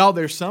does. Y'all,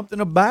 there's something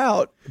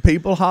about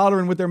people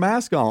hollering with their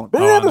mask on.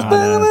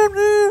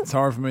 It's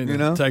hard for me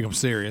to take them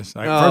serious.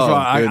 First of all,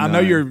 I know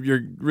night.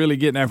 you're really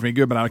getting after me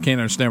good, but I can't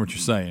understand what you're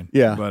saying.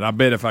 Yeah. But I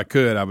bet if I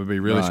could, I would be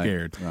really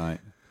scared. Right.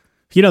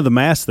 You know, the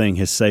mask thing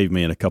has saved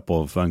me in a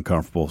couple of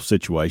uncomfortable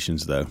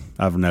situations, though,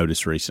 I've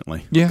noticed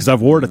recently. Yeah. Because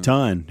I've worn a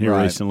ton here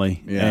Right.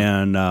 recently.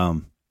 Yeah.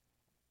 And,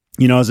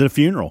 you know, I was at a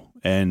funeral,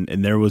 and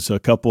there was a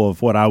couple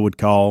of what I would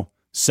call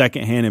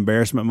secondhand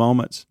embarrassment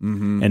moments,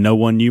 and no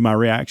one knew my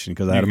reaction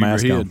because I had a You keep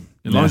mask your on. head.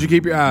 As long as you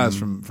keep your eyes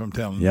from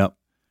telling. Yep.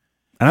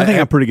 And I think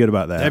I'm pretty good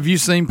about that. Have you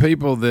seen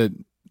people that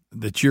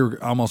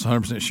you're almost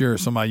 100% sure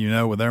is somebody you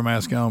know with their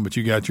mask on, but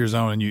you got yours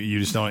on and you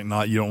just don't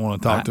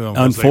want to talk to them?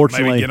 'cause they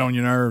Unfortunately, maybe get on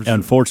your nerves.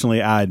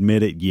 Unfortunately, I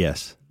admit it.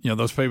 Yes. You know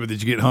those people that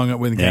you get hung up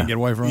with and can't get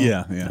away from.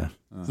 Yeah.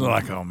 They're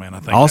like, oh man, I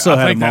think Also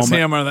had a that's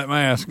moment- him under that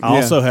mask. I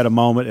also had a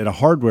moment at a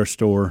hardware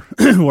store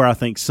where I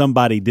think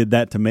somebody did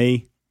that to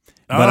me.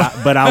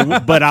 But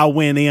I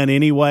went in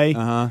anyway,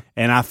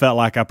 and I felt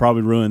like I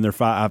probably ruined their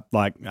fight.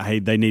 Hey,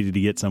 they needed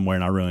to get somewhere,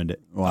 and I ruined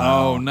it.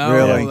 Wow. Oh no,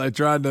 Really? they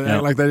tried to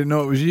act like they didn't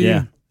know it was you.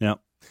 Yeah,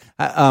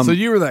 yeah. So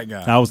you were that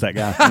guy. I was that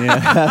guy.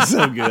 Yeah, that's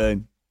so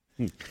good.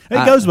 It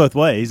goes both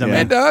ways. I mean,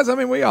 It does. I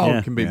mean, we all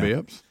Yeah. can be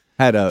bips.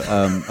 Had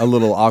a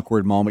little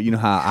awkward moment. You know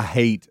how I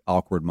hate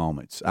awkward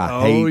moments.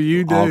 I hate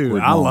You do.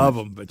 awkward I love moments.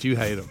 them, but you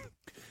hate them.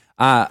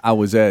 I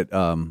was at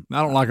I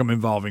don't like them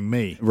involving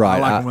me. Right, I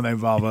like I- them when they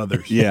involve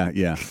others. yeah.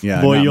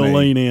 boy, not you'll me.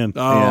 lean in.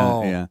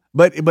 Oh. Yeah.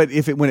 But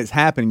when it's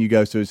happening, you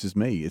go, so this is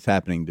me. It's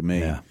happening to me.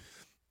 Yeah.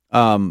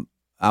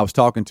 I was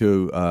talking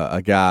to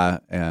a guy,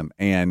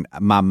 and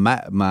my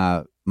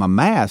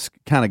mask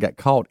kind of got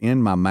caught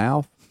in my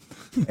mouth,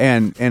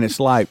 and it's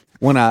like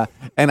when I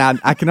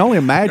can only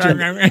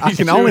imagine. I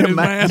can only Chewing his imagine.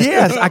 mask.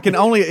 Yes, I can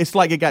only. It's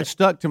like it got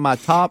stuck to my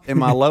top and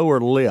my lower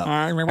lip,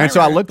 and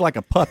so I looked like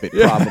a puppet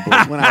probably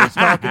when I was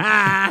talking.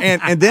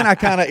 And then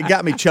it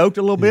got me choked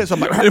a little bit. So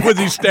I'm like, Was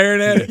he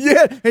staring at it?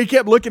 yeah, he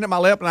kept looking at my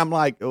lip, and I'm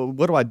like, oh,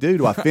 what do I do?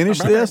 Do I finish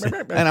this?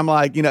 And I'm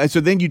like, and so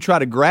then you try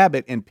to grab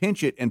it and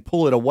pinch it and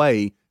pull it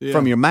away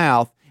from your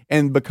mouth.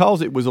 And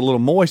because it was a little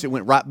moist, it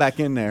went right back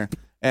in there.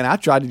 And I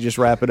tried to just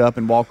wrap it up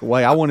and walk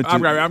away. I wanted to.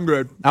 I'm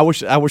good. I wish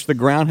the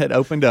ground had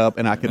opened up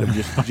and I could have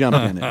just jumped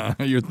in it.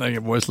 You're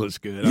thinking, voice looks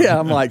good. Yeah,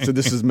 I'm like, so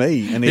this is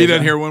me. And He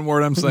doesn't hear one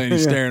word I'm saying.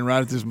 He's staring right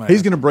at this mask.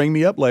 He's going to bring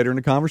me up later in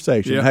the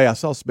conversation. Yeah. Hey, I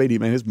saw Speedy,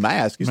 man. His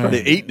mask. He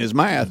started eating his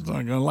mask.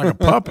 like a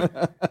puppet.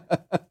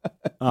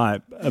 All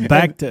right,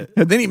 back to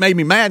And then he made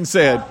me mad and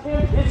said,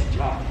 His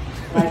job.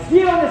 When I see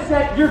it on the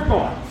set, you're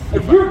going.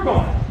 If you're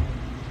going.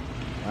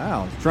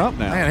 wow, it's Trump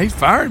now. Man, he's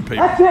firing people.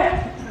 That's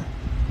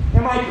it.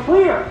 Am I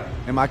clear?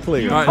 Am I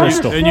clear? All right,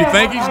 Crystal. And you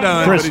think he's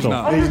done, Crystal.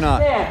 but he's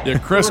not. He's not. Yeah,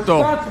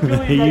 Crystal.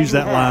 he used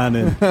that line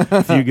in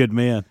A Few Good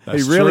Men.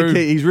 That's True. true.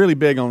 He's really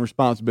big on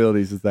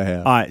responsibilities that they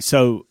have. All right,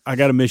 so I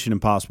got a Mission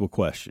Impossible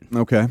question.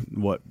 Okay.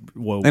 What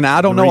And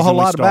I don't the know a whole reason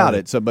we lot about started.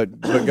 it, so but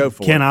go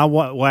for Can it.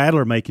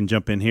 Adler may can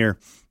jump in here.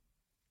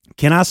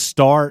 Can I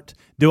start?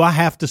 Do I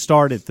have to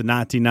start at the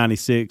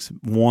 1996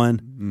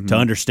 one to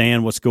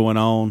understand what's going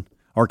on,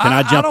 or can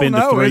I jump don't into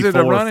know. 3, Is it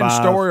 4, a running 5?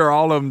 story or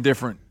all of them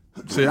different?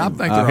 See, I think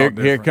they're all Here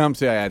different.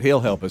 comes Ad. He'll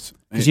help us.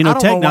 Because you I know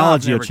don't know why I've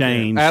technology will never cared.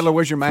 change. Adler,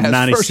 where's your mask? From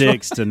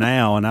 96 to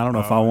now, and I don't know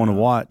if I want to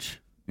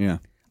watch. Yeah.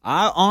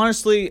 I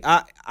honestly,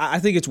 I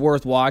think it's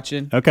worth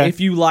watching. Okay. If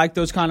you like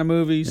those kind of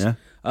movies. Yeah.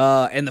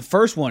 And the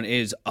first one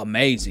is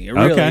amazing. It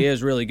really Okay.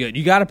 is really good.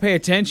 You got to pay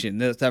attention.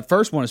 That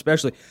first one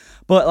especially.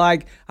 But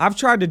like I've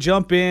tried to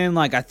jump in.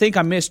 Like I think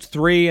I missed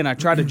 3, and I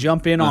tried to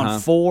jump in on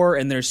 4.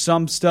 And there's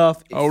some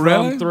stuff from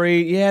really?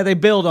 3. Yeah, they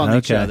build on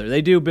each Okay. other.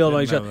 They do build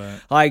on each know other.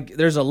 that. Like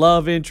there's a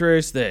love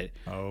interest that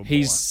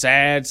he's boy.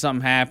 sad.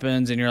 Something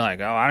happens, and you're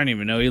like, oh, I didn't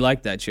even know he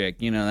liked that chick.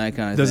 You know that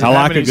kind of Does thing. it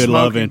I have like a any good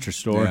love smoking? interest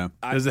story.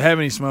 Yeah. Does it have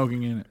any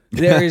smoking in it?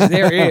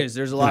 There is.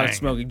 There's a lot of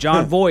smoking.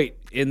 John Voight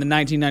in the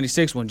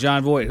 1996 one.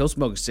 John Voight, he'll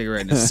smoke a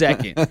cigarette in a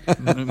second.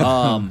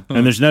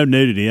 And there's no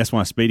nudity. That's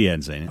why Speedy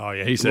hadn't seen it. Oh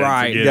yeah, he said,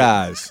 Right. forget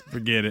Guys, it.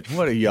 Forget it.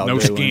 what are y'all No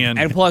doing? skin.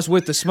 And plus,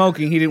 with the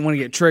smoking, he didn't want to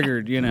get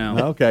triggered. You know.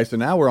 Okay, so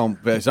now we're on.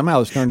 Somehow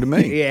it's turned to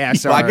me. Yeah, Well, I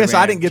sorry, guess I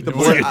man. didn't get the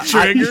Wanna blue. get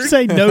triggered? You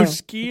say no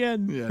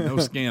skin? Yeah, no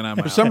skin. I'm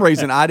out. For some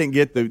reason, I didn't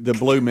get the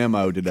blue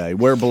memo today.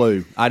 We're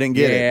blue. I didn't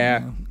get Yeah.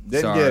 it.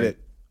 Didn't Sorry. get it.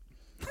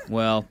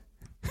 Well,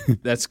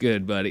 that's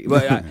good, buddy.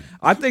 But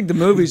I think the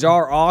movies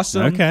are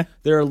awesome. Okay.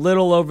 They're a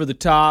little over the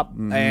top,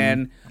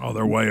 and Oh,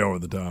 they're way over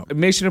the top.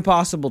 Mission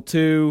Impossible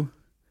 2.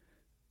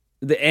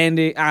 The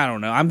ending, I don't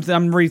know. I'm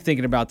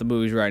rethinking about the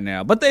movies right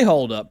now, but they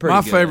hold up pretty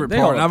My good. favorite They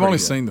part, hold and up I've only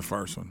pretty good. seen the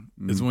first one,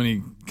 is when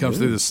he comes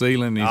through the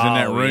ceiling and he's in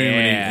that Oh, room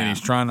yeah. and he's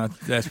trying to.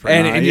 That's pretty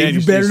And, nice. and Yeah, you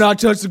he's- better he's- not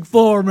touch the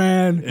floor,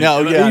 man. No,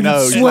 yeah, Even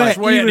no. sweat,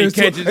 Sweat, and he even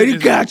catches and he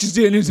it. catches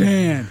it in his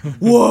hand.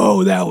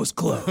 Whoa, that was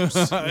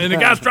close. And the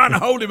guy's trying to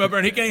hold him up there,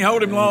 and he can't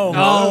hold him long.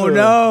 Oh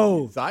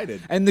no!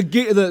 Excited. And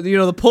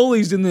the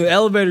pulleys in the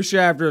elevator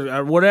shaft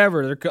or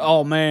whatever.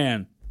 Oh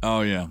man!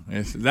 Oh yeah,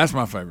 that's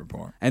my favorite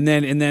part. And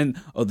then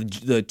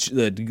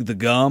the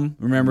gum.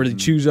 Remember he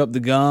chews up the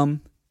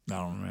gum. I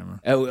don't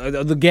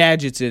remember. The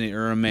gadgets in it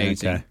are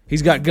amazing. Okay.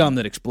 He's got gum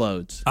that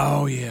explodes.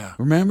 Oh yeah,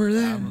 Remember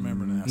that? I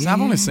remember now. See,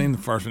 I've only seen the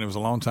first one. It was a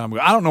long time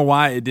ago. I don't know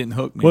why it didn't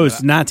hook me. Well, it was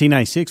but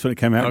 1996 when it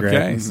came out. okay,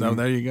 Greg. so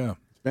there you go.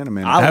 It's been a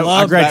minute. I I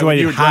love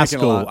graduated You were high drinking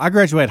a school. lot. I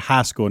graduated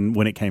high school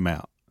when it came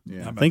out.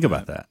 Yeah. Think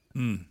about that.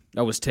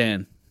 I was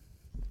 10.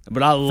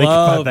 But I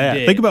loved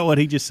it. Think about what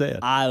he just said.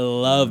 I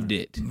loved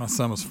it. My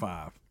son was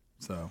 5,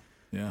 so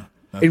yeah.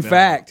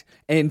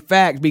 In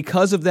fact,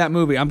 because of that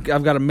movie, I've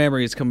got a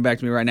memory that's coming back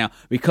to me right now.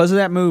 Because of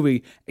that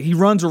movie, he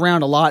runs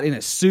around a lot in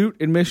a suit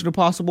in Mission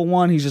Impossible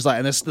 1. He's just like,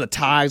 and the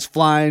tie's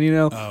flying,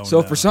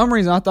 For some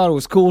reason, I thought it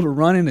was cool to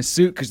run in a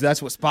suit because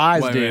that's what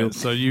spies do.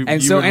 So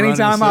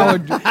anytime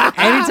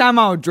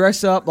I would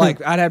dress up,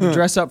 like I'd have to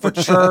dress up for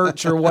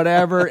church or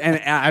whatever,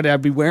 and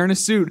I'd be wearing a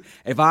suit.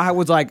 If I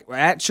was like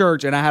at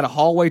church and I had a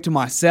hallway to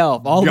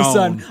myself, all of a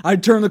sudden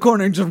I'd turn the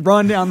corner and just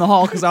run down the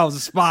hall because I was a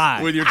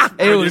spy.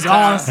 It was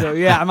awesome.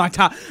 Yeah, my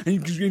tie.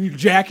 And your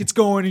jacket's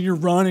going and you're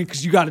running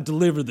because you got to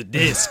deliver the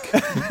disc.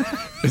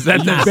 You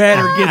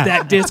better get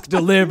that disc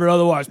delivered,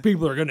 otherwise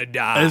people are gonna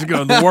die. It's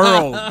going. The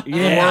world is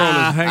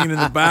hanging in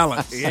the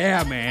balance.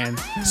 Yeah, man.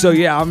 So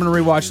yeah, I'm gonna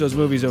rewatch those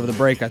movies over the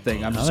break. I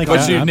think.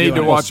 But you need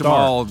to watch them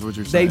all. Is what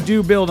you're saying. They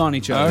do build on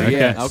each other. Okay.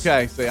 Yeah.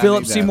 Okay.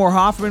 Philip Seymour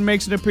Hoffman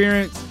makes an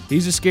appearance.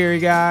 He's a scary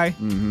guy.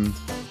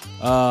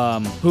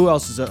 Mm-hmm. Who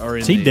else are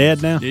in? Is he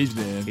dead now? He's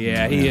dead.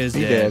 Yeah, he is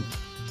dead.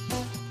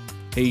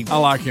 I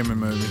like him in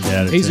movies.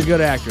 Yeah, he's a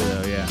good actor,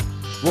 though. Yeah.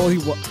 Well, he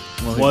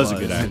was a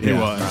good actor. He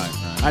was. Right.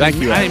 I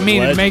didn't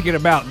mean to make it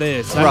about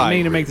this. I didn't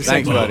mean to make the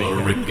same. Thanks, buddy.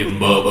 Rick and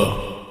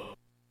Bubba.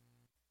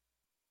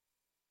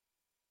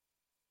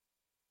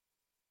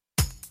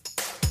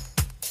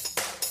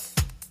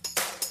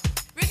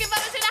 Rick and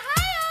Bubba's in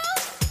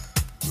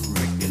Ohio.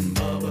 Rick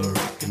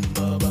and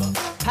Bubba.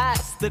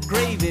 Pass the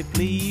gravy,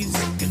 please.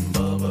 Rick and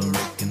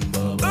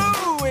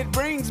Bubba. Ooh, it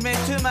brings me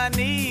to my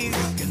knees.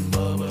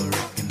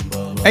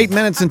 8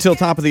 minutes until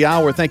top of the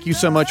hour. Thank you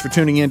so much for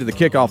tuning in to the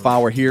kickoff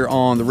hour here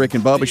on the Rick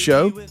and Bubba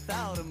Show.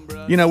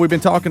 We've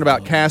been talking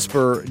about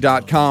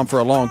Casper.com for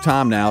a long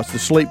time now. It's the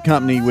sleep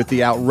company with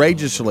the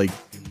outrageously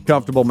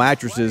comfortable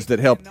mattresses that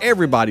help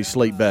everybody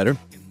sleep better,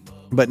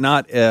 but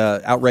not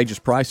outrageous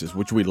prices,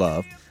 which we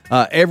love.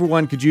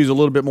 Everyone could use a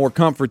little bit more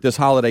comfort this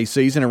holiday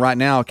season, and right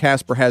now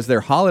Casper has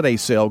their holiday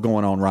sale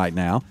going on right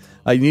now.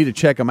 You need to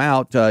check them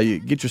out. You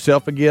get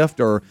yourself a gift,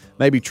 or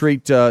maybe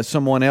treat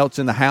someone else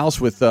in the house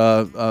with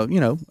a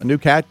new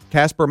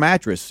Casper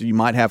mattress. You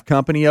might have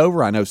company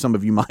over. I know some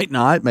of you might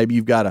not. Maybe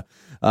you've got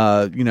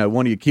one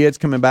of your kids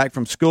coming back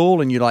from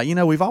school, and you're like,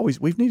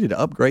 we've needed to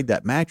upgrade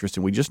that mattress,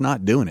 and we're just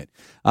not doing it.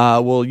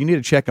 Well, you need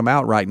to check them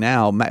out right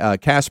now.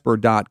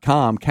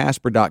 Casper.com.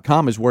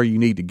 Casper.com is where you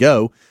need to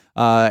go.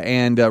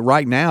 And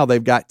right now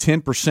they've got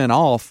 10%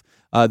 off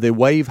the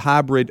Wave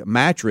Hybrid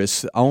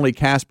mattress. Only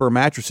Casper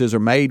mattresses are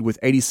made with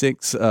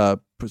 86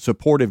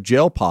 supportive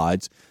gel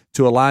pods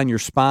to align your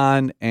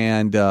spine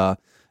and help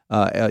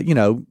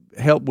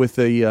with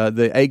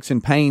the aches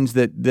and pains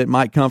that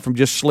might come from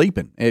just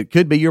sleeping. It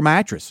could be your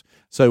mattress.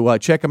 So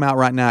check them out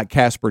right now at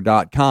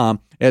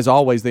Casper.com. As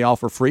always, they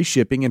offer free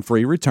shipping and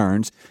free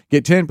returns.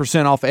 Get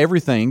 10% off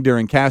everything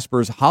during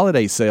Casper's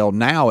holiday sale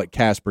now at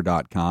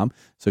Casper.com.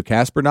 So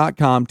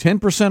Casper.com,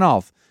 10%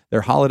 off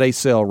their holiday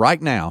sale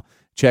right now.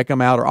 Check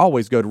them out, or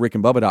always go to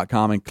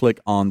rickandbubba.com and click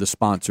on the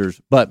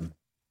sponsors button.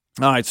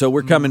 All right, so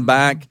we're coming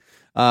back.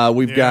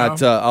 We've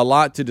got a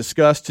lot to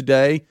discuss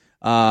today.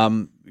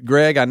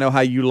 Greg, I know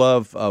how you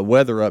love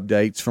weather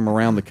updates from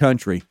around the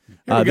country.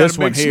 This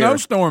one here,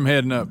 snowstorm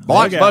heading up.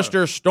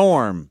 Blockbuster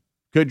storm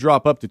could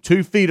drop up to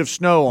 2 feet of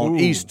snow on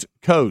East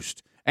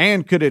Coast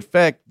and could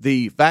affect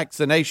the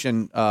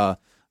vaccination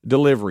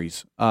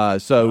deliveries.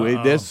 It's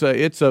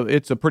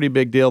a pretty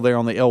big deal there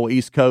on the old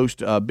East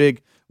Coast.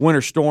 Big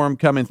winter storm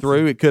coming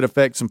through. It could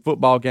affect some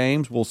football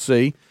games. We'll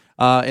see.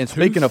 And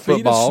speaking of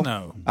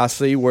football, I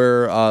see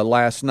where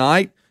last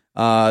night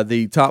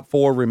the top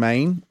 4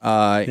 remain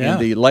in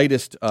the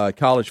latest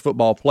college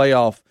football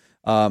playoff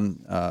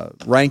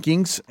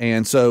rankings.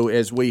 And so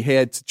as we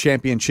head to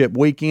championship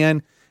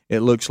weekend, it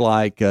looks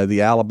like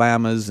the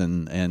Alabamas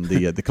and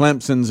the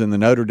Clemsons and the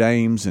Notre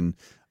Dames and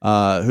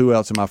who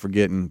else am I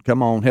forgetting?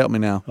 Come on, help me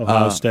now.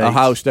 Ohio State.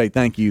 Ohio State,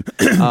 thank you.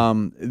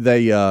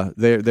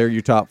 They're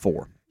your top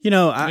 4.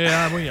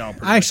 I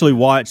actually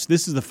watched.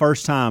 This is the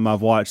first time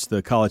I've watched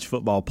the college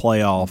football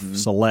playoff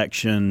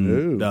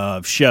selection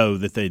show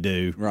that they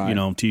do. Right.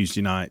 On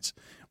Tuesday nights.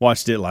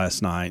 Watched it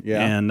last night,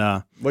 and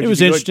it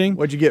was interesting.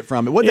 What'd you get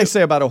from it? What did they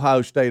say about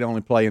Ohio State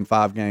only playing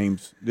 5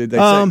 games? Did they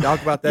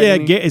talk about that?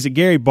 Yeah, is it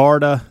Gary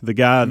Barta, the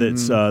guy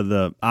that's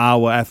the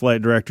Iowa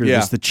athletic director?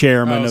 That's the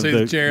chairman of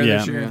the chair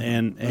this year.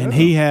 And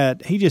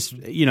he just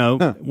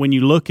when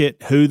you look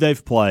at who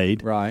they've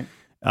played, right,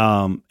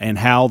 and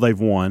how they've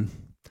won,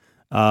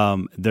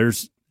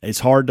 it's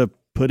hard to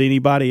put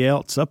anybody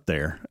else up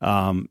there.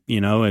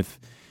 If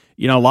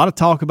a lot of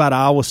talk about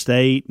Iowa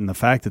State and the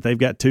fact that they've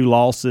got 2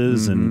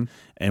 losses and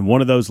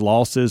one of those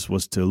losses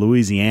was to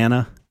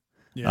Louisiana.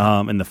 Yeah.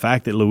 And the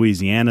fact that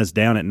Louisiana's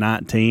down at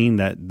 19,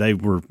 that they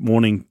were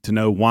wanting to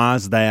know why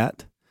is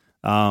that.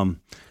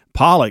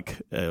 Pollock,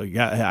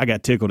 I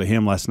got tickled at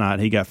him last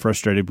night. He got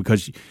frustrated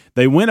because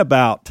they went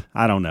about,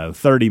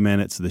 30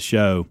 minutes of the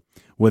show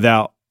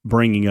without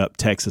bringing up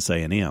Texas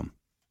A&M.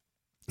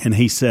 And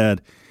he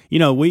said,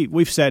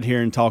 we've sat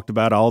here and talked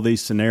about all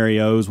these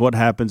scenarios. What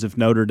happens if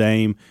Notre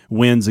Dame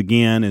wins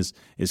again? Is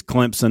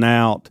Clemson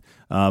out?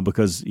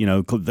 Because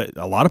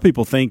a lot of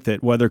people think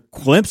that whether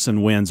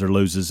Clemson wins or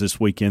loses this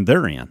weekend,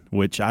 they're in.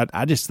 Which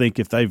I just think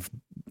if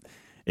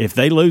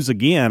they lose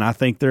again, I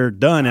think they're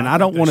done. And I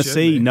don't want to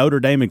see Notre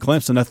Dame and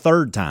Clemson a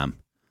third time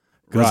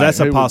because that's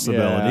a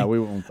possibility. We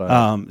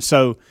won't.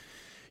 So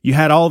you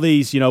had all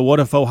these. What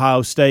if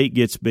Ohio State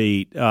gets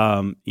beat?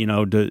 Are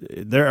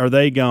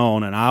they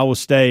gone? And Iowa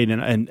State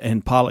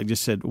and Pollock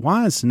just said,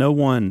 why is no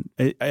one?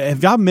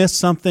 Have y'all missed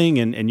something?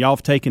 And y'all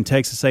have taken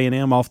Texas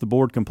A&M off the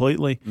board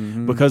completely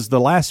because the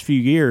last few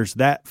years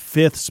that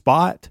fifth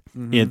spot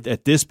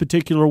at this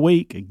particular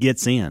week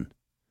gets in.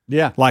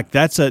 Yeah, like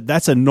that's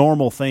a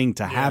normal thing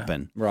to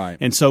happen, right?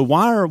 And so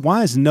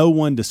why is no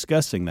one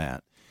discussing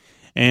that?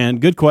 And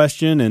good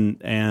question,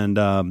 and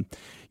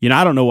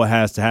I don't know what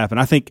has to happen.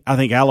 I think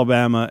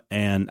Alabama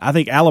and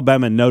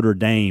Notre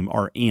Dame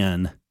are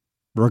in,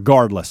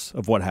 regardless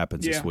of what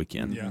happens this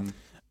weekend.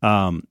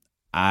 Yeah.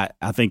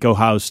 I think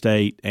Ohio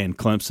State and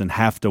Clemson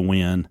have to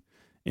win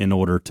in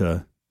order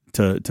to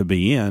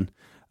be in.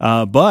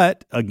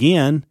 But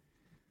again,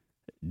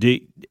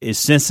 is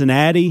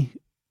Cincinnati?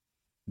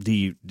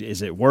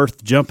 Is it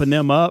worth jumping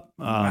them up?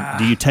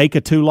 Do you take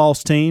a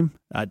 2-loss team?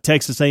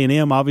 Texas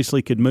A&M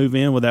obviously could move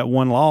in with that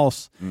 1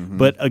 loss,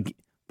 but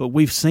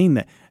we've seen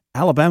that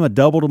Alabama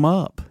doubled them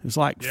up. It was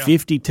like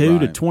 52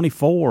 to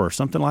 24 or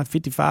something like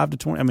 55 to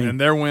 20. I mean,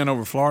 and their win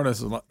over Florida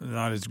is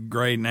not as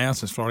great now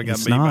since Florida got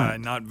beat by a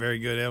not very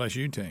good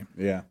LSU team.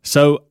 Yeah.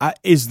 So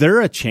is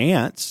there a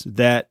chance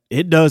that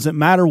it doesn't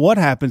matter what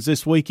happens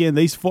this weekend?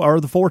 These are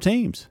the 4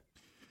 teams.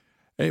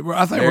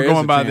 I think we're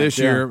going by this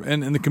year,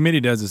 and the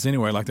committee does this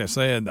anyway. Like they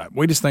said,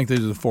 we just think these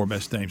are the 4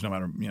 best teams, no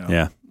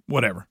matter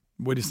whatever.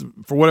 We just,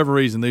 for whatever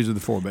reason, these are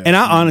the 4 best. And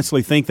I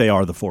honestly think they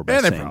are the 4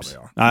 best teams. They probably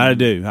are. I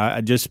do.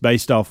 I just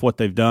based off what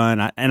they've done,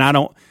 I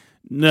don't.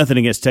 Nothing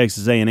against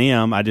Texas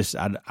A&M. I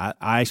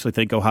actually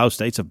think Ohio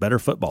State's a better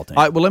football team.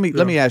 All right. Well, let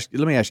me ask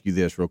you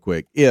this real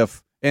quick.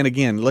 And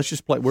again, let's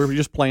just play. We're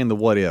just playing the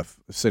what if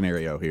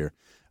scenario here.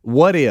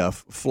 What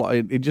if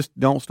just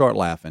don't start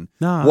laughing?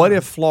 No. What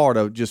if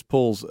Florida just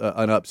pulls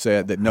an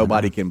upset that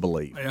nobody can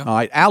believe? Yeah. All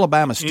right,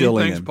 Alabama's still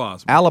Anything's in.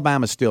 possible.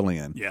 Alabama's still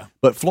in. Yeah.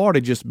 But Florida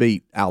just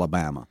beat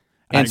Alabama,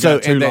 and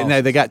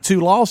they got 2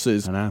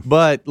 losses. I know.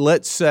 But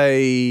let's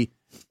say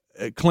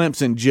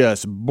Clemson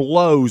just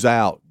blows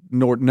out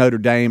Notre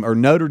Dame, or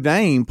Notre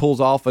Dame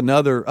pulls off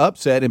another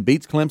upset and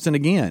beats Clemson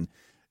again.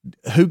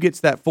 Who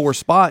gets that 4th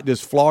spot?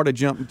 Does Florida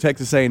jump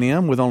Texas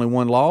A&M with only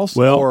 1 loss?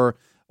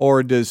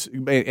 Or does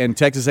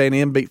Texas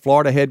A&M beat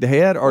Florida head to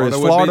head, or is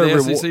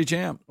Florida the SEC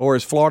champ? Or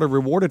is Florida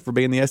rewarded for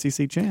being the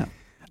SEC champ?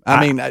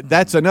 I mean,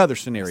 that's another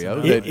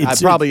scenario.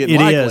 It's probably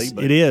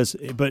unlikely. It is.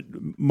 But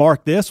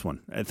mark this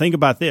one. Think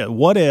about this.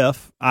 What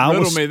if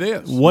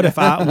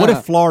What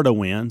if Florida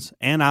wins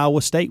and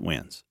Iowa State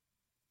wins?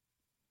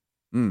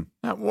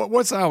 Now,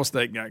 what's Iowa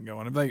State got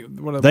going?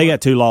 They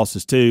got 2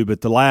 losses too,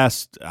 but the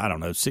last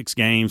 5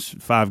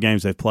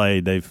 games they've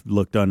played, they've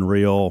looked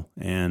unreal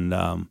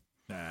and.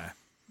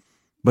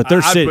 But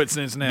they're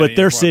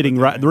sitting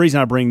right. The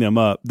reason I bring them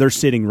up, they're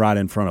sitting right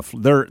in front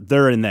of.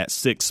 They're in that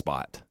 6th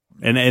spot,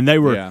 and they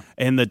were,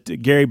 and the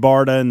Gary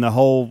Barta and the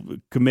whole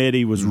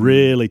committee was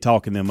really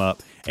talking them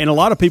up. And a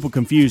lot of people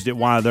confused at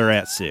why they're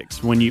at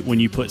 6 when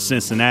you put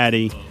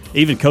Cincinnati,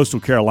 even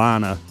Coastal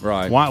Carolina.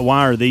 Right?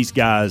 Why are these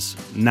guys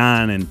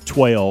 9 and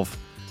 12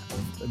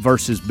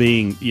 versus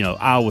being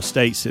Iowa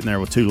State sitting there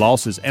with 2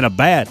 losses and a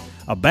bad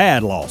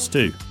loss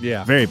too?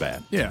 Yeah, very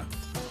bad. Yeah.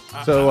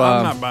 So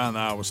I'm not buying the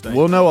Iowa State.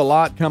 We'll know a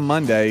lot come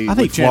Monday. I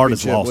think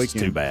Florida's loss weekend.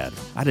 is too bad.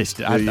 I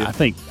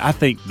think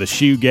the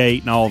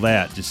Shoegate and all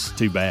that just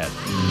too bad.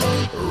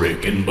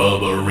 Rick and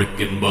Bubba, Rick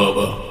and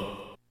Bubba.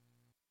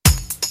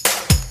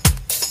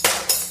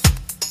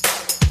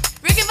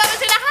 Rick and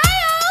Bubba's in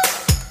Ohio.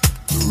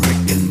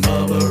 Rick and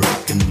Bubba,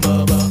 Rick and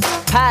Bubba.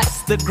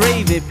 Pass the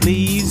gravy,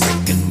 please.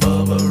 Rick and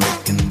Bubba,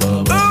 Rick and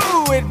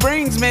Bubba. Ooh, it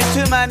brings me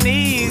to my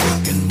knees.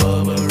 Rick and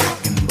Bubba,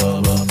 Rick and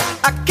Bubba.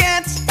 I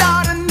can't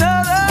start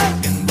another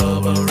Rick and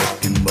Bubba,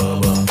 Rick and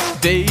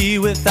Bubba. day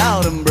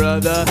without him,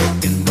 brother.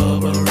 Rick and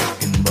Bubba,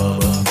 Rick and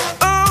Bubba.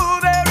 Oh,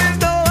 there is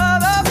no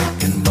other.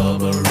 Rick and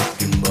Bubba,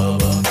 Rick and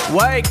Bubba.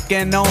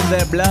 Waking on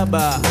their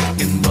blubber.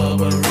 Rick and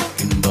Bubba,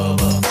 Rick and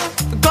Bubba.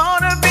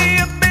 Gonna be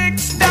a big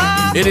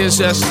star. It is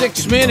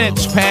 6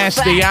 minutes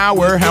past the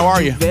hour. How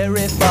are you?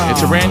 Very far.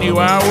 It's a brand new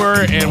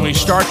hour, and we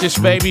start this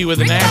baby with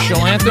the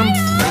national anthem.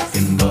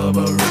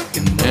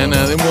 And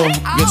then we'll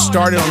get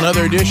started on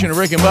another edition of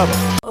Rick and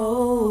Bubba.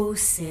 Oh,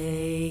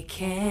 say,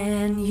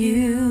 can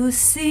you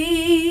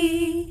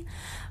see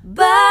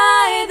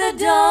by the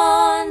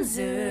dawn's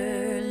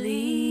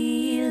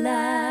early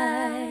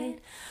light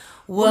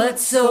what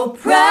so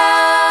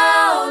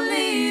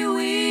proudly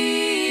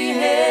we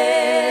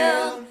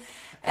hailed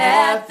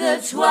at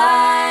the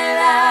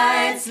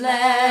twilight's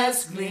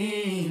last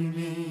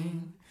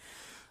gleaming,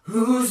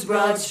 whose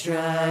broad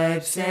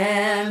stripes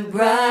and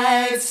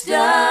bright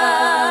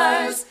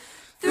stars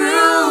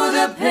through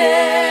the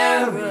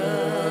perilous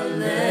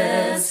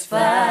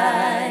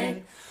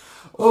fight.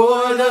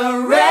 O'er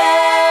the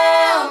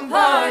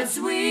ramparts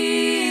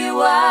we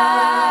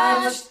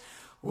watched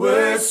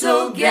were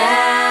so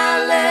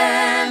gallantly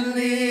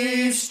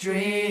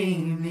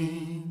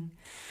streaming,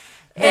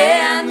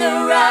 and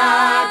the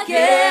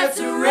rockets'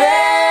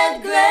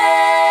 red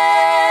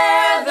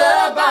glare,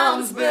 the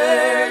bombs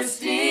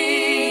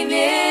bursting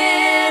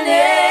in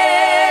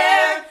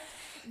air,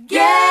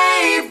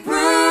 gave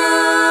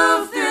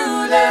proof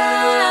through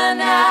the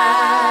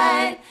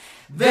night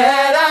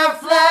that our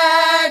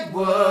flag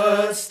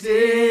was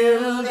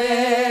still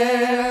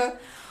there.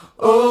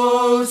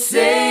 Oh,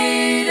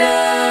 say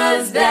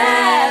does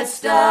that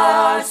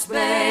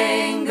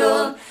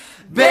star-spangled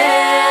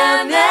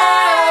banner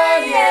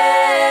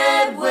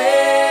yet wave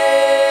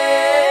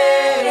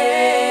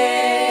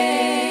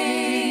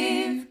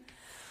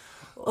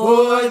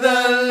o'er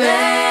the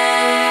land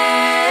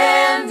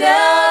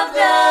of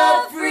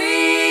the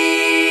free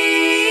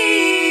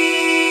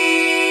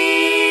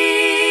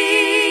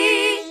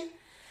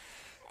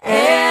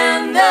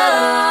and the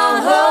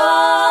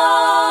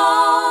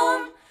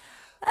home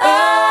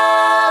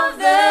of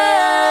the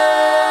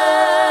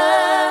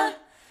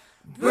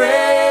brave.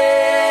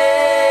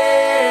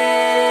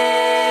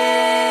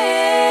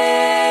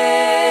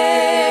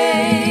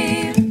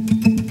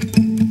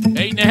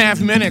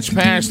 8.5 minutes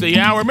past the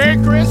hour.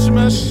 Merry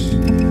Christmas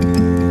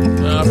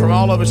from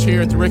all of us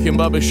here at the Rick and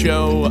Bubba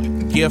Show.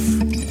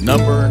 Gift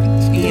number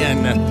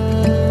 10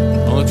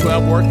 on the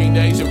 12 working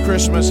days of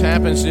Christmas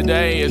happens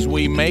today as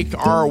we make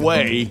our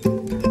way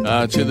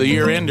to the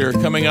year-ender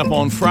coming up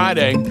on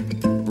Friday,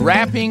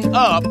 wrapping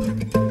up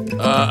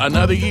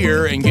another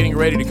year and getting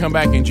ready to come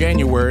back in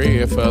January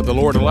if the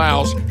Lord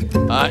allows.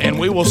 And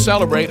we will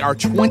celebrate our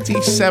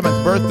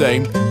 27th birthday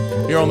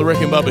here on the Rick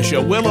and Bubba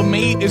Show. Will of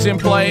Meat is in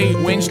play.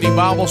 Wednesday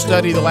Bible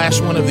study, the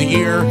last one of the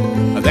year.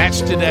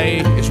 That's today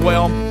as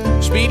well.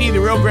 Speedy, the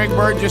real Greg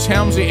Burgess,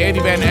 Helmsy, Eddie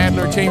Van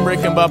Adler, Team Rick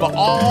and Bubba,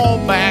 all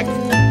back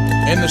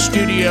in the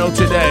studio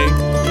today.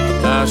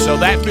 So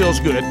that feels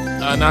good,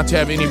 not to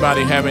have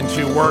anybody having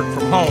to work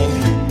from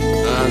home.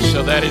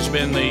 So that has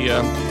been the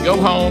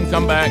go home,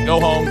 come back, go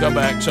home, come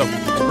back. So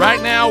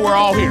right now we're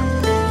all here.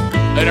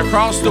 And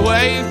across the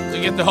way,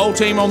 to get the whole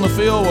team on the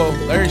field, well,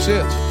 there he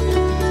sits.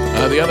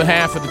 The other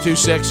half of the two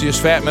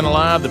sexiest fat men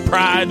alive, the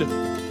pride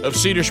of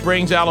Cedar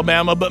Springs,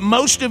 Alabama. But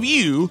most of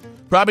you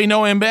probably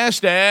know him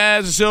best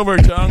as the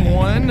Silver-Tongued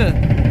One,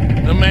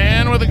 the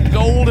man with a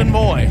golden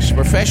voice,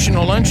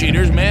 professional lunch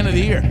eaters, man of the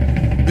year,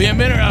 the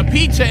inventor of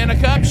pizza in a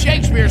cup,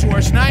 Shakespeare's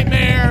worst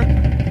nightmare,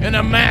 and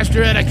the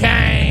master of the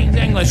King's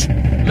English.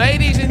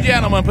 Ladies and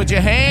gentlemen, put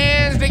your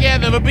hands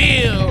together for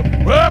Bill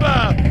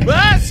Bubba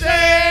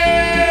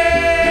Bussey!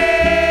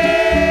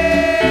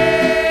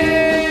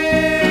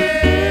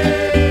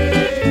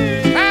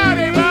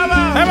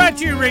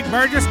 You, Rick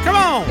Burgess. Come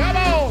on. Come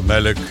on.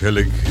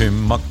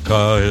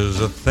 Melikalikimaka is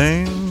a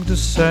thing to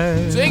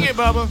say. Sing it,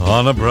 Bubba.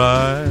 On a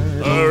bright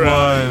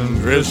Hawaiian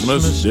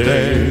Christmas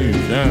day.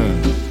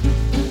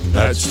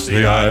 That's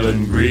the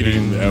island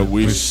greeting that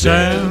we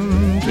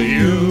send to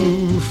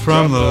you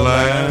from the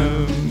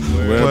land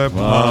where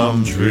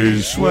palm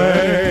trees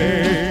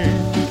sway.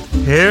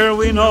 Here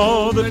we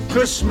know that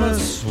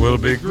Christmas will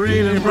be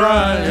green and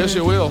bright. Yes,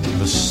 it will.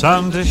 The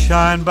sun to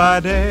shine by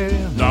day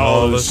and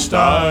all the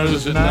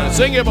stars at night.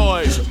 Sing it,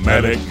 boys.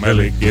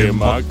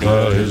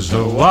 Melikalikimaka is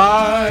a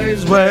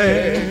wise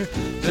way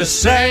to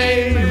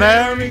say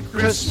Merry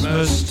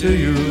Christmas to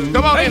you.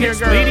 Come on in here,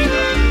 girl.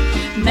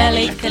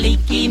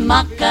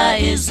 Melikalikimaka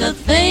is a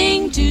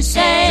thing to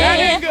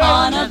say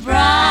on a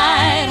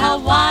bright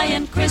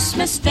Hawaiian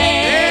Christmas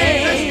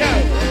day.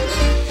 Let's go.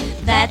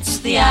 That's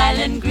the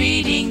island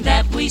greeting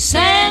that we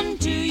send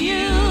to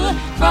you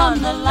from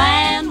the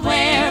land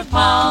where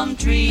palm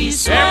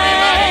trees sway.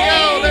 Everybody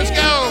go, let's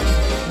go.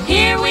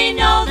 Here we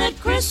know that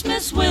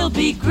Christmas will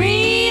be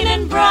green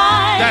and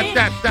bright.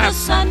 The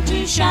sun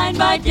to shine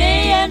by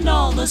day and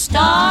all the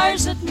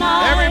stars at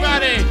night.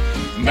 Everybody.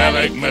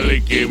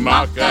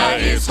 Melikalikimaka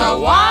is a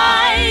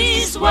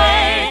wise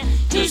way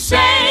to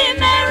say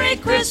Merry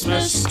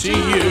Christmas to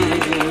you.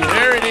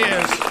 There it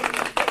is.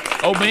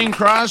 Oh, Bing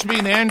Crosby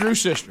and the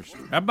Andrews Sisters.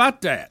 How about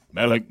that?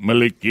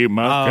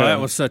 Melikalikimaka. Oh, that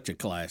was such a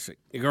classic.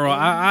 Girl,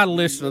 I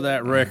listened to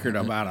that record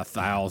about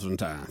 1,000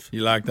 times.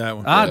 You like that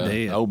one? I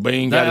did. Oh,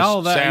 Bing got his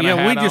Santa yeah,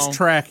 we hat just on.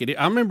 tracked it.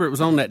 I remember it was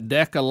on that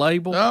Decca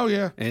label. Oh,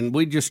 yeah. And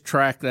we just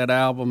tracked that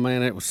album,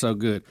 man. It was so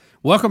good.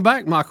 Welcome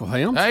back, Michael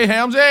Helms. Hey,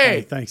 Helmsy.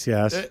 Hey, thanks,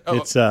 guys.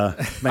 It's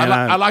man,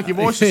 I like your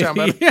voice to sound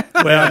better.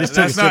 Well, I just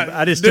took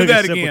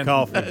a sip of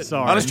coffee.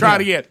 Sorry. Let's try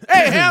it again.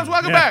 Hey, Helms,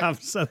 welcome back. I'm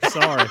so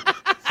sorry.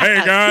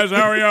 Hey, guys,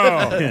 how are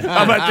y'all?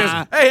 How about this?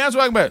 Hey, Helms,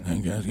 welcome back. Hey,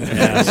 guys.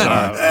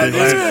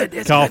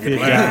 Sorry. Coffee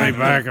got me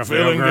back. I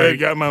feel Feeling great.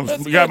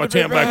 good. Got my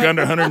temp back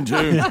under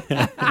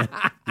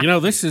 102.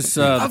 This is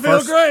I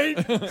feel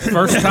great.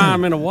 First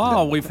time in a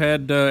while we've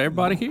had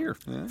everybody here.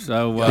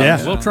 So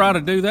we'll try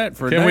to do that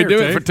for a day. Can we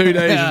do it for 2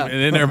 days Yeah. and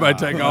then everybody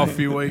take off a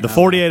few weeks? The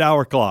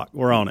 48-hour clock.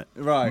 We're on it.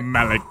 Right.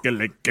 Look.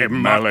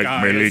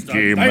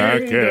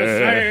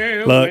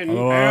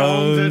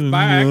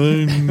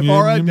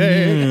 For a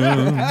day.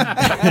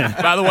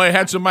 By the way, I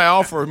had somebody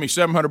offer me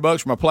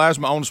 $700 for my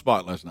plasma on the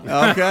spot last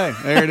night. Okay,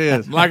 there it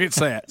is. Like it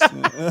sat.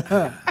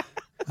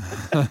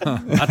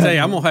 I tell you,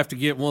 I'm gonna have to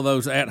get one of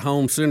those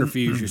at-home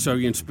centrifuges so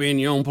you can spin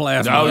your own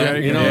plasma. Oh yeah,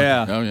 you know?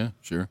 Yeah. Oh yeah,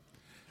 sure.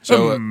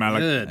 So,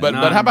 but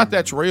how about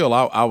that's real?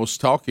 I was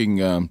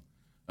talking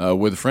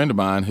with a friend of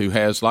mine who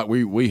has like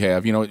we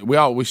have. We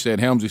always said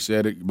Helmsy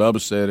said it, Bubba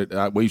said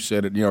it, we've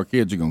said it. Our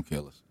kids are gonna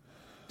kill us,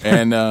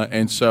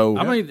 and so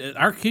I mean,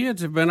 our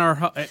kids have been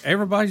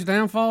everybody's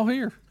downfall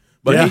here.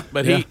 But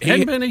he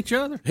hadn't been each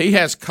other. He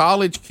has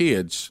college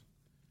kids.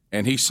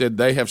 And he said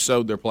they have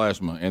sold their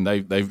plasma, and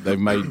they've made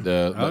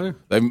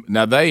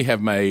they have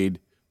made,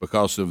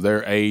 because of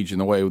their age and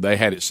the way they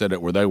had it set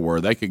up where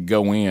they could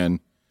go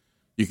in,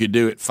 you could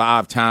do it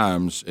 5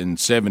 times and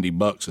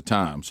 $70 a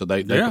time. So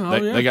they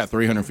got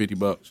 $350 in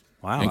college.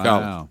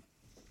 Wow.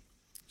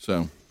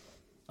 So,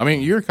 I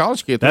mean, you're a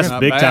college kid. That's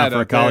big time for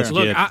a college kid.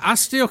 Look, I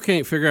still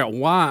can't figure out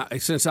why,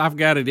 since I've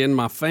got it in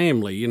my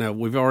family,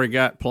 we've already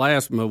got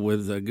plasma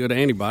with good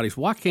antibodies.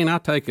 Why can't I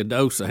take a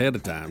dose ahead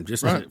of time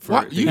just to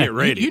get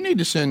ready? You need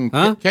to send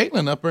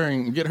Caitlin up there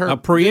and get her a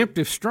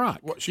preemptive strike.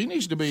 Well, she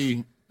needs to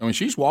be. I mean,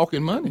 she's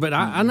walking money. But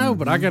I know,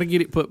 but I got to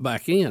get it put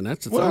back in.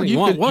 That's the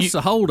thing. What's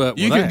the holdup?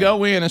 You can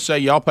go in and say,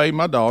 y'all paid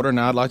my daughter, and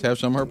I'd like to have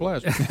some of her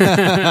plasma.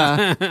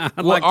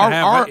 I'd like to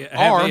have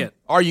it.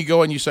 Or you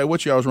go and you say,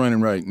 what's y'all's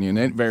running rate? And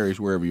it varies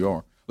wherever you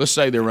are. Let's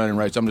say they're running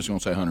rates. I'm just going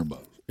to say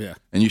 $100. Yeah.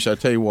 And you say, I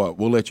tell you what,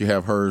 we'll let you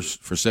have hers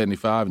for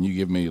 $75, and you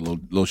give me a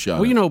little shot.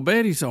 Well,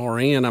 Betty's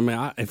RN. I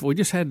mean, if we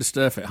just had the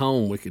stuff at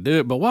home, we could do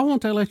it. But why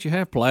won't they let you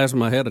have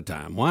plasma ahead of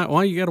time?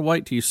 Why you got to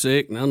wait till you're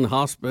sick and in the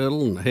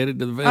hospital and headed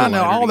to the ventilator? I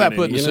know all that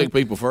putting the sick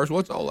people first.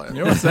 What's all that?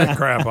 What's that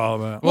crap all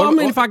about? Well, I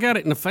mean, if I got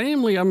it in the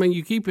family, I mean,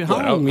 you keep it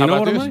home. You know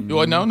what I mean?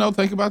 Well, no.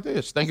 Think about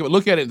this.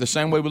 Look at it the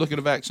same way we look at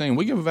a vaccine.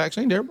 We give a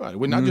vaccine to everybody.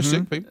 We're not just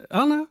sick people.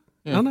 I know.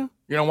 Yeah. I know.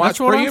 That's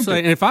what I'm saying.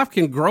 And if I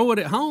can grow it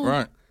at home,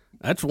 right?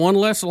 That's one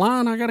less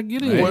line I got to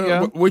get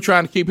in. We're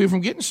trying to keep people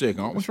from getting sick,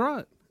 aren't we? That's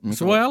right. That's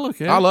the way I look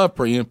at it. I love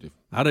preemptive.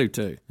 I do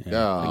too.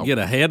 Yeah. Get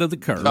ahead of the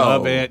curve.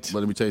 Love it.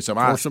 But let me tell you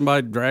something. Or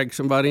somebody drag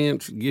somebody in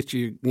to get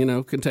you,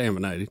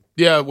 contaminated.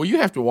 Yeah, well,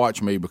 you have to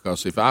watch me,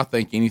 because if I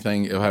think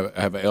anything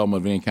have an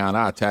element of any kind,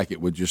 I attack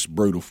it with just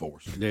brutal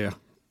force. Yeah.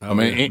 I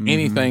mean,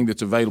 anything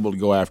that's available to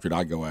go after it,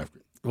 I go after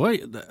it. Well,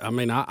 I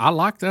mean, I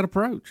like that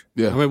approach.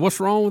 Yeah. I mean, what's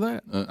wrong with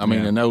that? I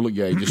mean, Enola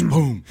Gay, just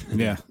boom.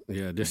 Yeah.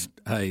 Just,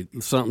 hey,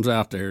 something's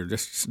out there.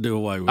 Just do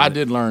away with it. I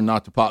did learn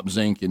not to pop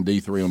zinc and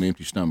D3 on the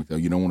empty stomach, though.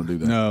 You don't want to do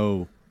that.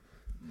 No.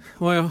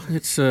 Well,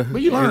 it's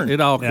but you learn.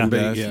 It all can be.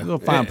 A little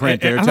fine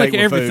print there. I think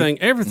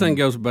everything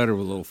goes better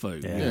with a little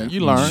food. Yeah, you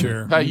learn.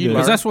 Sure. Hey, you learn.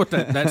 Because that's what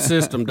that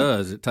system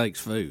does. It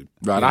takes food.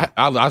 Right. Yeah.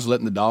 I was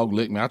letting the dog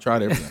lick me. I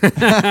tried everything.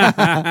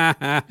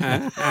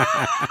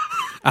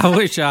 I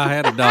wish I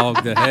had a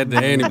dog that had the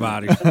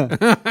antibodies.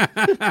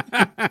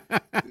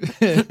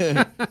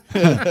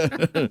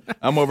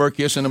 I'm over here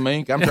kissing a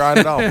mink. I'm trying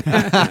it all.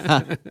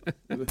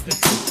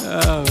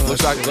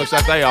 Looks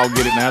like they all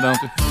get it now, don't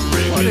they?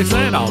 What is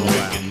that all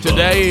about?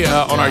 Today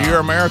on our Your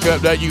America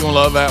update, you're gonna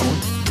love that one.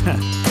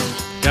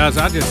 Guys,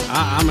 I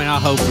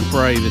hope and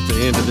pray that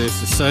the end of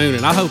this is soon,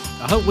 and I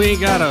hope we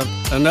ain't got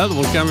another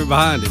one coming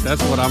behind it.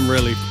 That's what I'm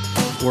really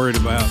worried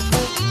about.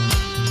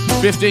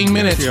 15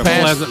 minutes a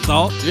past. Pleasant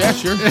thought. Yeah,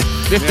 sure.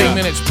 15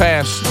 minutes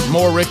past.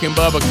 More Rick and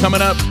Bubba coming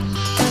up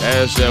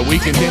as we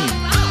continue.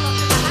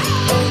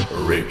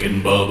 Rick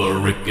and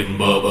Bubba, Rick and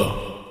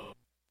Bubba.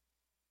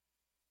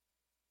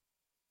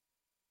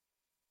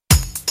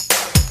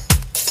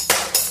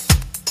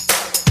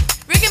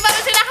 Rick and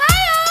Bubba's in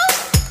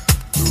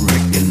Ohio.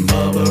 Rick and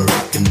Bubba,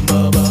 Rick and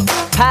Bubba.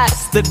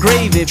 Pass the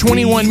gravy.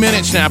 21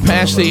 minutes now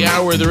past the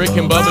hour of the Rick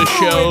and Bubba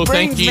Show.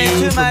 Thank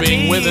you for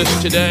being with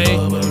us today.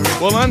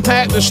 We'll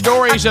unpack the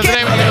stories of the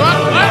day.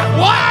 What?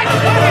 What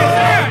is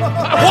that?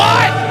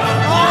 What?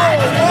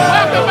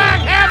 Welcome back,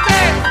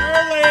 Hampton.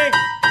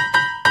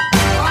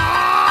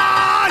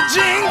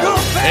 Jingle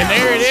bells. And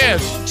there it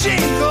is.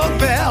 Jingle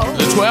bells.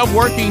 The 12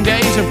 working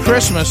days of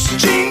Christmas.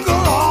 Jingle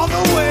all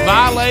the way.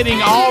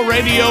 Violating all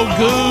radio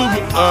goob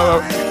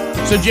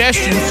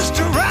suggestions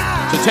to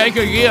take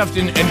a gift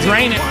and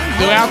drain it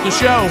throughout the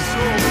show.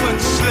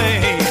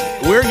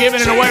 We're giving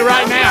it away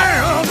right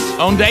now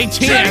on day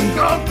 10.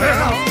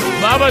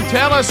 Bubba,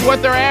 tell us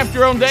what they're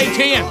after on day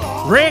 10.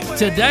 Rick,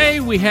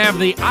 today we have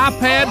the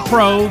iPad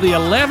Pro, the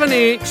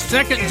 11-inch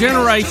second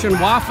generation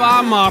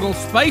Wi-Fi model,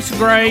 space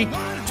gray,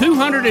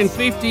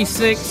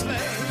 256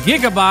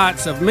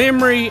 gigabytes of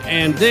memory,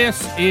 and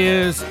this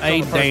is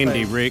a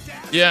dandy, Rick.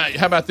 Yeah,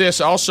 how about this?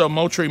 Also,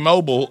 Moultrie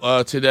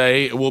Mobile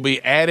today will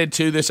be added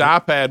to this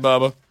iPad,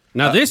 Bubba.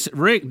 Now,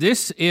 Rick,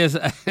 this is...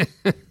 Look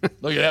at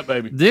that,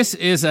 baby. This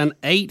is an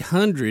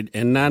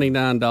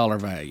 $899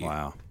 value.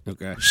 Wow.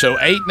 Okay. So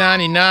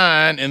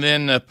 $8.99, and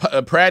then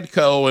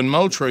Pradco and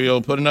Moultrie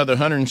will put another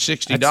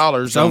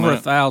 $160. It's over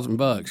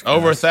 $1,000.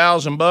 Over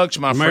 $1,000,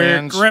 my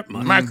friends.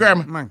 Merry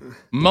Christmas.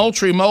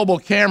 Moultrie mobile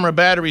camera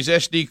batteries,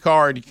 SD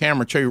card,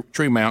 camera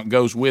tree mount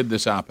goes with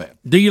this iPad.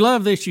 Do you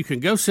love this? You can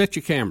go set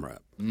your camera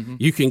up. Mm-hmm.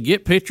 You can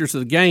get pictures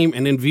of the game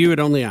and then view it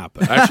on the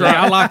iPad. That's right.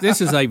 I like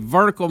this is a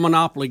vertical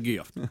monopoly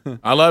gift.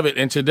 I love it.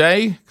 And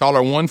today,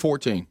 caller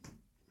 114.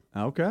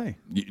 Okay.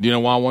 Do you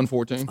know why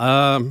 114?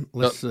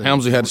 Let's see.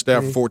 Helmsley had to stay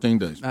out for 14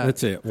 days.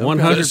 That's it.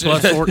 100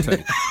 plus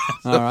 14.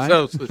 All right.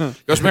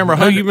 Just remember,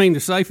 who you mean the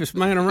safest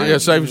man around? Yeah,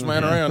 safest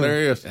man around. There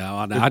he is.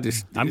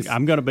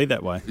 I'm going to be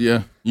that way.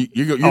 Yeah.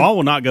 I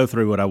will not go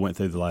through what I went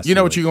through the last. You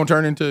know what you're going to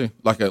turn into?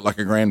 Like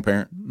a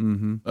grandparent,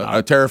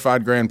 a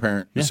terrified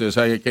grandparent who says,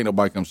 "Hey, can't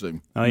nobody come see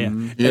me." Oh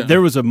yeah. There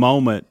was a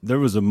moment.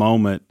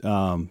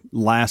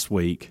 Last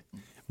week.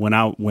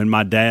 When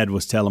my dad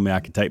was telling me I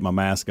could take my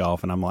mask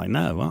off, and I'm like,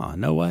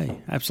 no way,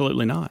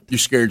 absolutely not. You're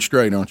scared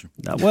straight, aren't you?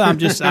 Well,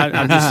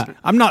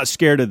 I'm not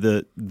scared of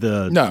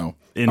the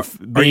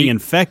being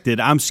infected.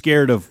 I'm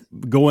scared of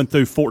going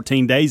through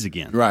 14 days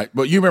again. Right,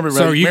 but you remember?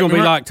 So are you going to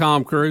be like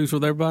Tom Cruise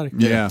with everybody?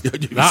 Yeah,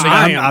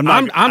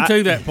 I'm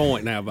to that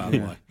point now. By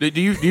the way,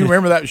 do you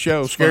remember that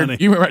show? Scared?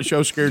 You remember that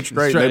show, Scared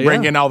Straight? They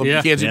bring in all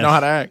the kids that know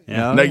how to act.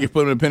 Yeah. And they get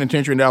put in a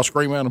penitentiary and they all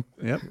scream at them.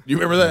 Yep. Do you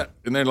remember that?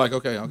 And they're like,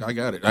 "Okay, I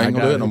got it. I ain't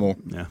gonna do it no more."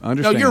 Yeah.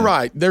 No, you're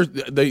right. There's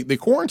the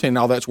quarantine and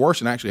all that's worse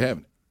than actually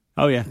having it.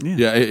 Oh yeah.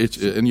 It's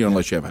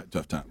unless you have a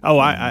tough time. Oh,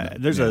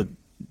 there's a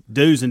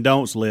do's and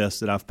don'ts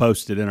list that I've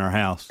posted in our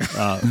house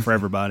for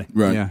everybody.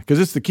 Right. Yeah, because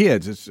it's the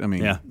kids.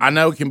 I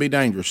know it can be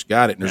dangerous.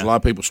 Got it. And there's a lot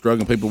of people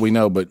struggling, people we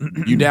know, but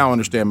you now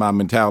understand my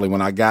mentality.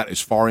 When I got as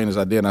far in as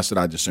I did, I said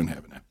I'd just soon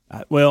have it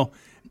now.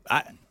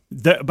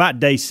 About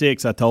day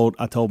 6, I told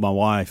my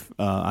wife,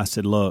 I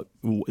said, look,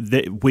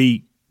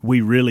 we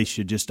really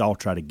should just all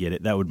try to get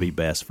it. That would be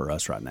best for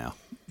us right now.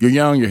 You're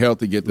young, you're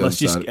healthy, get the Let's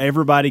just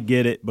everybody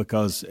get it,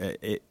 because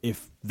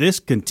if this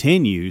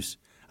continues,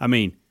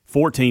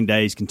 14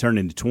 days can turn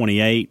into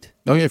 28.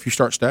 Oh, yeah, if you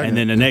start staggering. And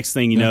then the next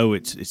thing you know,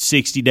 it's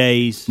 60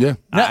 days. Yeah.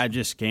 I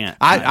just can't.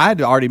 I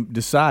had already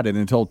decided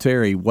and told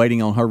Terry,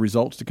 waiting on her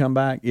results to come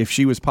back, if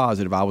she was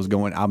positive,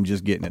 I'm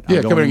just getting it.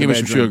 Yeah, come here and give me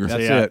some sugar.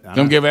 That's it.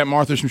 Come give Aunt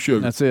Martha some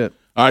sugar. That's it.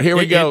 All right, here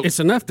we go. It's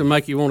enough to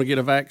make you want to get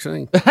a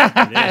vaccine. You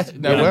got to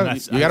weigh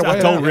it out. I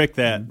told Rick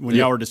that when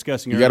y'all were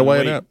discussing it. You got to weigh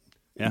it out.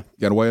 Yeah.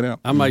 Got to weigh it out.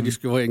 I may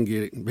just go ahead and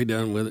get it and be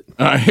done with it.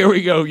 All right, here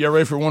we go. Y'all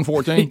ready for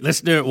 114?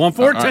 Let's do it.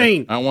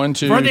 114. All right. 1,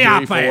 2,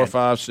 3, 4,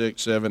 5,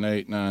 6, 7,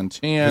 8, 9,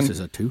 10. This is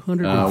a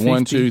 256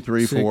 1, 2,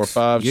 3, 4,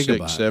 5,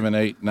 6, 7,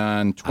 8,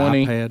 9,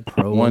 20. iPad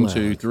Pro 1,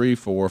 2, 3,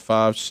 4,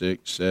 5,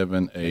 6,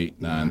 7,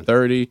 8, 9,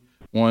 30.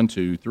 1,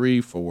 2, 3,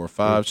 4,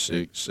 5,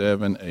 6,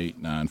 7, 8,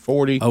 9,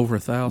 40. Over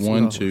 $1,000.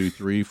 1, 2,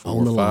 3,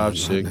 4, 5,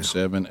 6,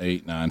 7,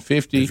 8, 9,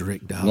 50.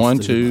 1,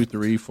 2,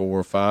 3,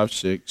 4, 5,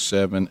 6,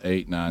 7,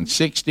 8, 9,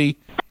 60.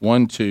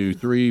 1, 2,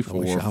 3,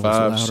 4,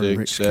 5,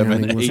 6,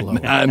 7, 8,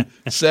 9,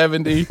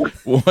 70.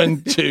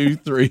 1, 2,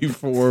 3,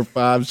 4,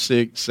 5,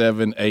 6,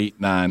 7,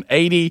 8, 9,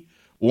 80.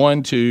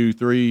 1, 2,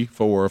 3,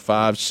 4,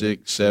 5,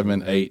 6,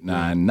 7, 8,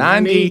 9,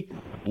 90.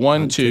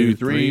 1, 2,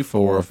 3,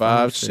 4,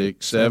 5,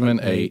 6, 7,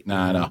 8,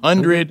 9,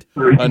 100.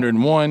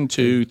 101,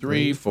 2,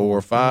 3,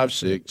 4, 5,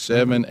 6,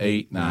 7,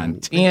 8, 9,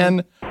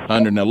 10.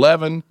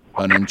 111,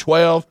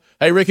 112.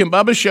 Hey, Rick and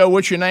Bubba Show,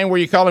 what's your name? Where are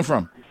you calling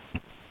from?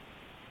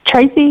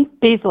 Tracy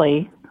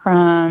Beasley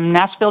from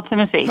Nashville,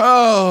 Tennessee.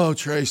 Oh,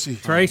 Tracy.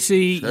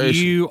 Tracy,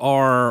 you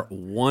are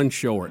one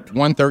short.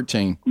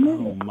 113.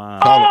 Oh, my.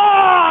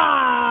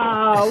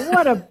 Oh,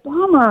 what a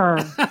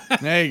bummer.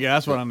 There you go.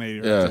 That's what I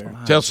needed right there.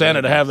 Tell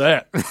Santa to have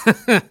that.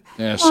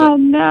 Oh,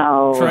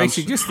 no.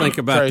 Tracy, just think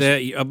about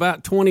that.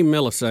 About 20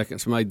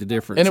 milliseconds made the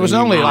difference. And it was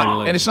only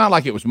and it's not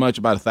like it was much,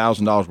 about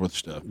 $1,000 worth of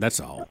stuff. That's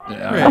all.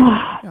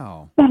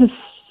 Yeah. That is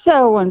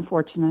so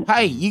unfortunate.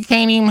 Hey, you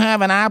can't even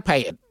have an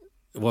iPad.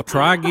 Well,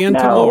 try again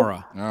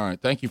tomorrow. All right.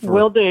 Thank you for.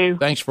 Will do.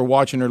 Thanks for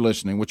watching or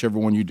listening, whichever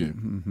one you do.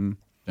 Mm-hmm.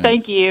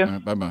 Thank you. All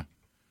right, bye-bye.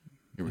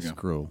 Here we go.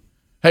 Cruel.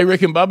 Hey,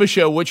 Rick and Bubba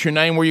Show, what's your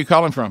name? Where are you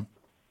calling from?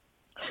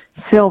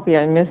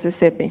 Sylvia in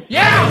Mississippi.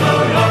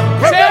 Yeah!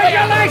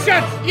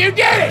 Congratulations! You did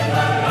it!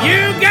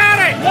 You got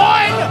it!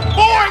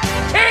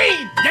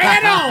 114!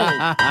 Dead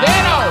on!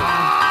 Dead on!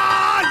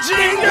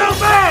 Jingle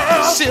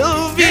bells!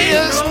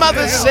 Sylvia's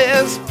mother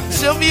says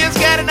Sylvia's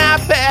got an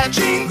iPad.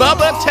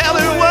 Bubba, tell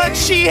her what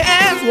she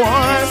has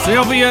won.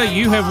 Sylvia,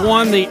 you have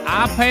won the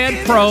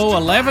iPad Pro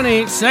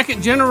 11-inch,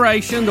 second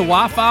generation, the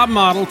Wi-Fi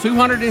model,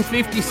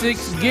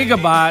 256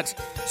 gigabytes,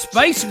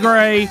 space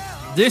gray.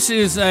 This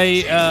is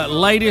a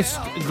latest,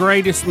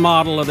 greatest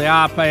model of the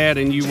iPad,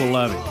 and you will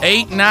love it.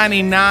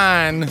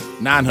 $899,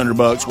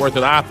 $900 worth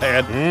of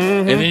iPad,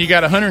 and then you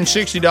got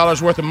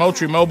 $160 worth of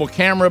Moultrie mobile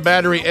camera,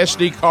 battery,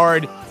 SD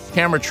card,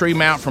 camera tree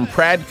mount from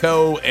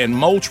Pradco and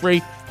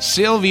Moultrie.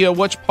 Sylvia,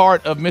 which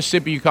part of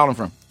Mississippi you calling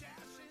from?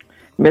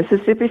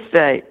 Mississippi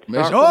State.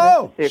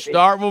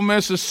 Starkville,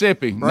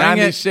 Mississippi.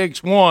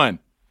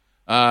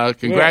 96.1.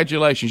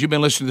 Congratulations. You've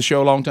been listening to the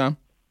show a long time?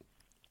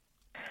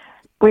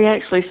 We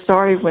actually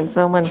started when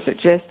someone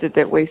suggested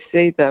that we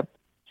see the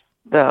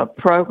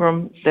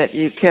program that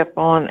you kept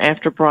on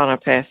after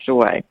Bronna passed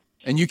away.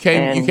 And you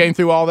came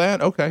through all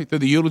that? Okay, through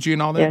the eulogy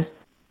and all that? Yes.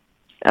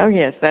 Oh,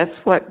 yes. That's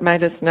what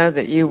made us know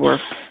that you were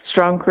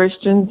strong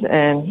Christians,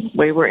 and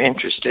we were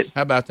interested.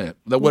 How about that?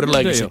 What a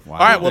legacy. Wow. All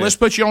right, well, let's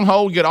put you on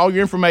hold, get all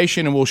your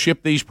information, and we'll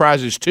ship these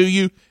prizes to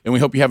you. And we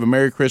hope you have a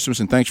Merry Christmas,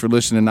 and thanks for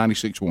listening to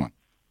 96.1.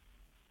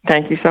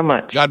 Thank you so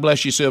much. God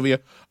bless you, Sylvia.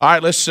 All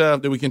right, let's.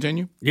 Do we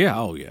continue? Yeah.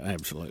 Oh, yeah.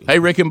 Absolutely. Hey,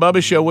 Rick and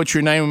Bubba Show. What's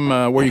your name?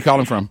 Where are you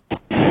calling from?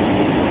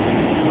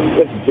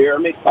 This is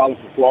Jeremy calling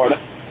from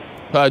Florida.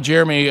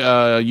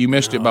 Jeremy, you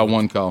missed it by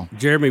one call.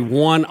 Jeremy,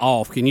 one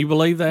off. Can you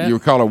believe that? You were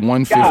calling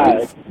 150.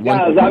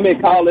 Guys, I've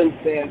been calling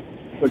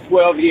for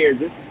 12 years.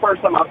 This is the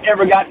first time I've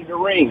ever gotten to the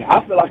ring.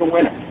 I feel like a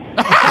winner.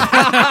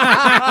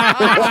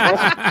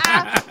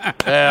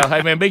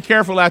 Hey, man, be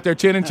careful out there,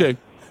 10-2.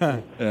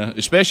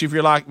 Especially if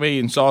you're like me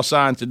and saw a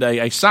sign today,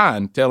 a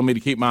sign telling me to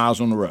keep my eyes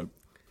on the road.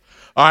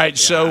 All right,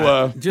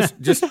 so just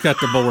cut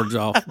the boards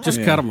off.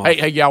 Just cut them off.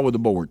 Hey, y'all with the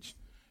boards.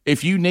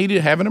 If you need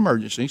to have an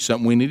emergency,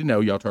 something we need to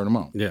know, y'all turn them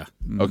on. Yeah.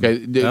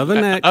 Okay. Other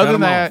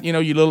than that, you know,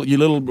 your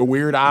little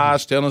weird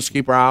eyes telling us to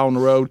keep our eye on the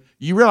road.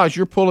 You realize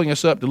you're pulling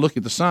us up to look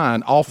at the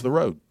sign off the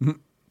road.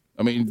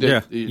 I mean,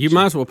 yeah. You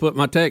might as well put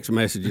my text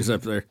messages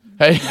up there.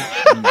 Hey,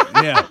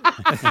 yeah.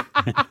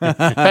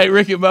 Hey,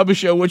 Ricky and Bubba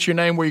Show. What's your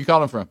name? Where you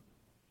calling from?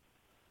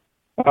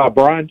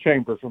 Brian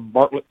Chambers from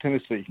Bartlett,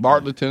 Tennessee.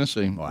 Bartlett,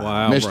 Tennessee.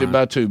 Wow, Missed Brian. it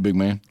by 2, big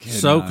man.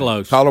 So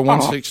close. Caller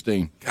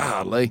 116.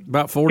 Golly.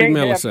 About 40 Can't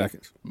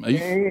milliseconds.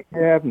 Can't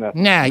have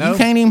nothing. Nah, you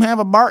can't even have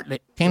a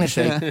Bartlett,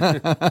 Tennessee.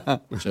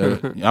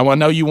 So I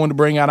know you wanted to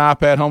bring out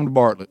iPad home to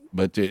Bartlett,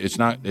 but it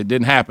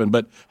didn't happen.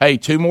 But hey,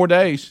 2 more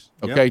days.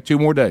 Okay, Yep. 2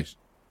 more days.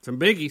 Some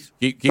biggies.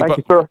 Keep Thank up.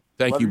 you, sir.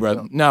 Thank Love you, your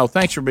brother. show. No,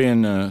 thanks for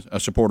being a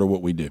supporter of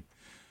what we do.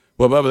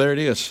 Well, Bubba, there it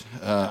is.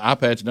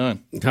 iPad's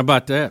done. How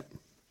about that?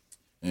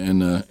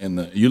 And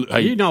you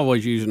can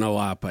always use no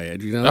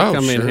iPad. You know, they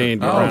come in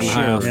handy around the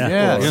house.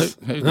 Yeah.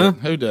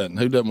 Who doesn't?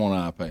 Who doesn't want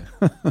an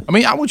iPad? I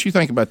mean, I want you to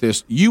think about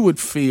this. You would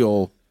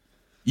feel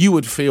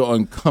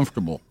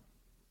uncomfortable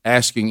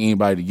asking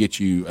anybody to get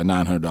you a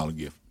 $900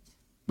 gift,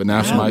 but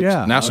now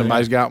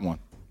somebody's got one.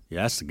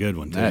 Yeah, that's a good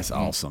one, too. That's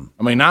awesome.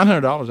 I mean,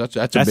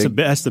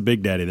 $900. That's the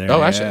big daddy there. Oh,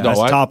 that's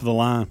top of the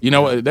line. You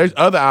know, there's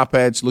other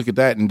iPads. Look at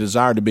that and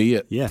desire to be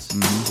it. Yes,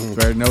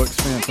 Spared no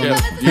expense. On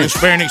this one. You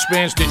sparing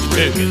expense, did you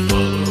do?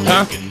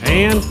 Huh?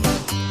 And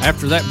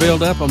after that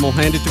build up, I'm gonna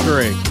hand it to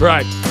Greg.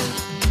 Right.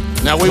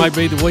 Now we might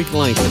be the weak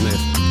link in this.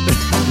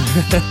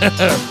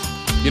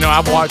 You know,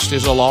 I've watched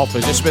his little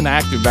office. It's been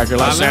active back there,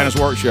 like Santa's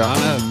workshop. I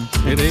know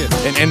it is.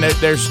 And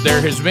there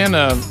has been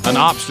an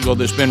obstacle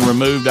that's been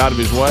removed out of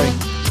his way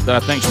that I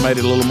think's made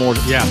it a little more.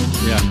 Yeah.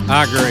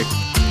 I agree.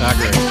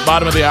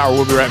 Bottom of the hour.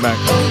 We'll be right back.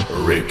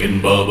 Rick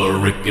and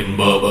Bubba, Rick and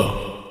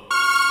Bubba.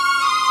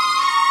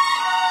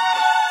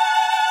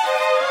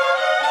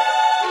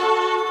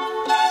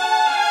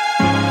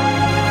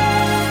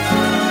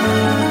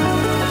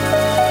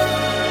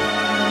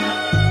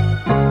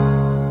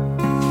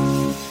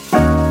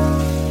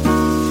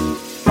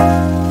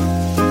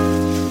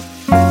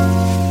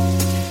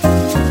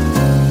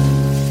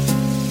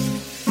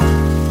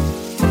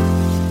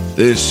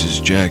 This is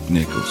Jack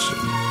Nicholson.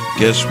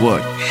 Guess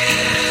what?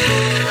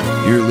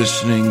 You're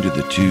listening to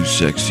the 2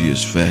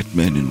 sexiest fat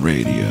men in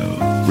radio,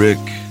 Rick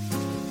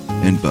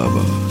and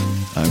Bubba.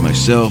 I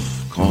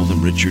myself call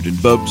them Richard and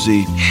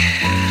Bubsy,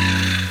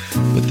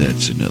 but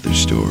that's another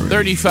story.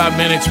 35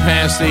 minutes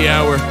past the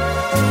hour.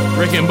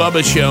 Rick and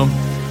Bubba Show.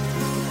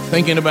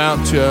 Thinking about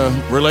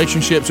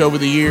relationships over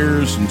the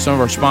years and some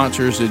of our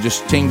sponsors that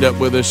just teamed up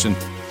with us. And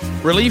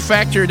Relief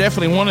Factor,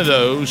 definitely one of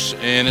those.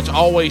 And it's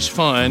always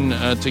fun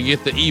to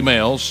get the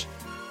emails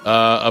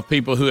of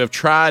people who have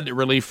tried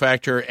Relief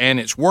Factor and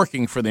it's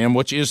working for them,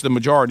 which is the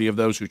majority of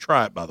those who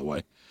try it, by the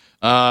way.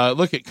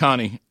 Look at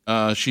Connie.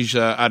 She's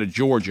out of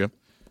Georgia.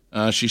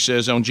 She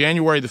says, on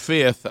January the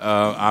 5th,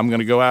 I'm going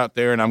to go out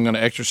there and I'm going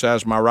to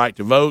exercise my right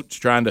to vote,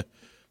 trying to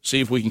see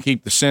if we can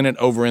keep the Senate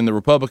over in the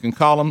Republican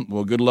column.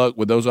 Well, good luck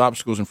with those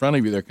obstacles in front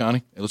of you there,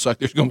 Connie. It looks like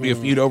there's going to be a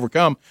few to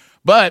overcome.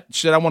 But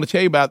she said, I want to tell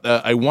you about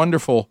a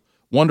wonderful,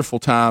 wonderful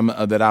time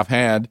that I've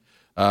had,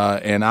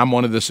 and I'm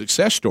one of the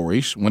success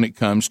stories when it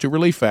comes to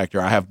Relief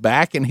Factor. I have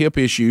back and hip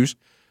issues.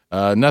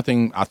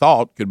 Nothing I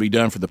thought could be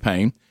done for the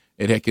pain.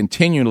 It had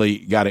continually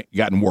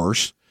gotten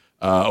worse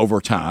over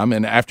time.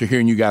 And after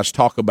hearing you guys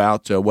talk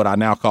about what I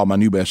now call my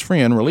new best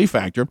friend, Relief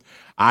Factor,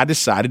 I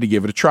decided to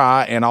give it a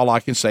try, and all I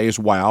can say is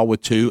wow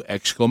with 2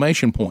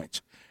 exclamation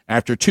points.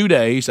 After 2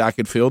 days, I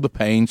could feel the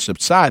pain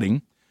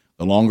subsiding.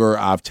 The longer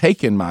I've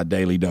taken my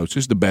daily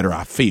doses, the better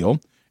I feel,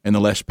 and the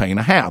less pain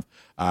I have.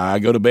 I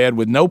go to bed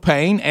with no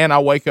pain, and I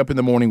wake up in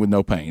the morning with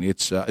no pain.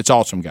 It's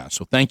awesome, guys.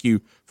 So thank you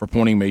for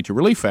pointing me to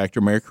Relief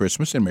Factor. Merry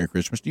Christmas, and Merry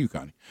Christmas to you,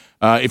 Connie.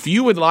 If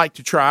you would like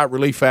to try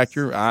Relief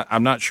Factor,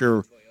 I'm not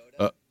sure.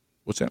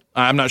 What's that?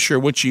 I'm not sure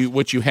what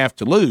you have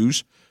to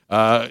lose.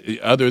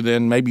 other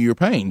than maybe your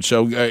pain.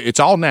 So it's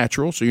all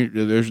natural, so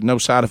there's no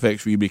side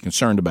effects for you to be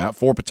concerned about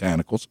for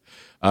botanicals.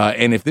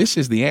 And if this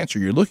is the answer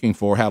you're looking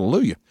for,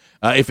 hallelujah.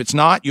 If it's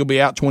not, you'll be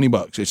out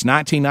 $20. It's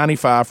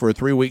 $19.95 for a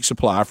 3-week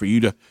supply for you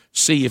to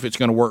see if it's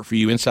going to work for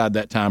you inside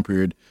that time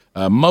period.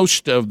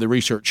 Most of the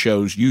research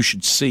shows you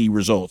should see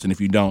results, and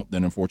if you don't,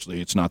 then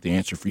unfortunately it's not the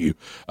answer for you.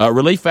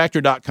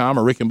 ReliefFactor.com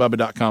or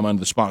rickandbubba.com under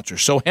the sponsor.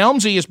 So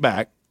Helmsy is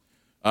back.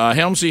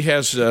 Helmsy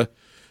has,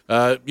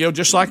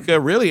 just like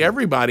really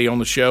everybody on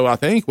the show, I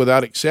think,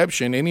 without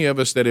exception, any of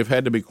us that have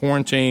had to be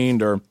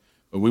quarantined or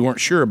we weren't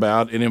sure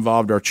about, it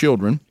involved our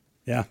children.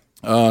 Yeah.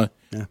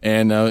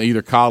 And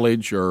either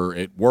college or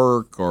at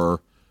work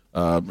or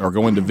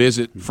going to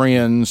visit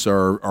friends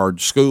or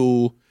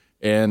school.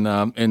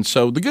 And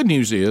so the good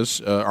news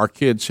is our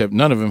kids have,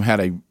 none of them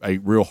had a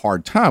real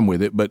hard time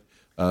with it, but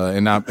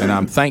and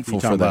I'm thankful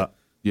for that.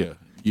 You're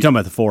talking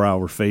about the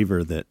 4-hour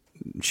fever that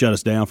shut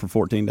us down for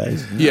 14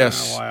 days?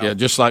 Yes. Wow. Yeah,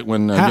 just like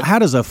when... how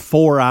does a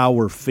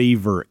 4-hour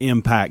fever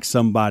impact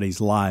somebody's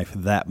life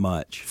that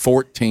much?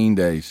 14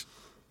 days.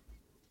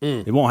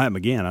 It won't happen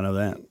again, I know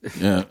that.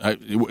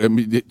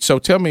 Yeah. So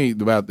tell me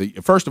about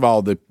first of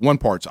all, the one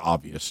part's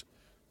obvious.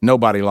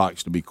 Nobody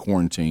likes to be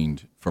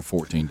quarantined for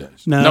 14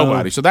 days. No.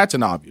 Nobody. So that's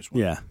an obvious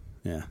one.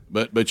 Yeah.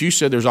 But you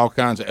said there's all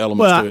kinds of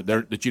elements to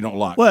it that you don't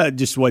like. Well,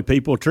 just the way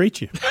people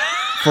treat you.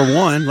 For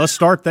one, let's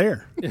start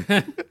there.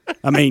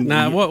 I mean,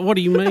 now what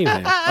do you mean?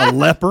 A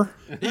leper?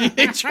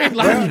 It's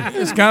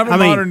kind of a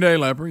modern day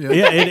leper.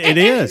 Yeah, it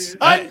is.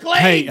 Unclean.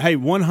 Hey,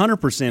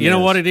 100%. You know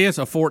what it is?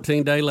 A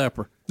 14-day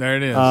leper. There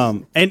it is.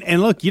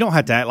 And look, you don't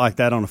have to act like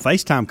that on a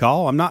FaceTime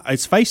call.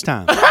 It's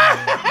FaceTime.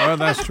 Well,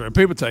 that's true.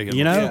 People take it.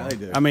 You know, yeah, they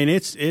do. I mean,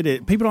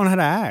 it. People don't know how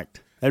to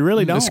act. They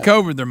really don't. It's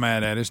COVID they're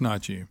mad at. It's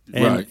not you.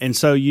 Right. And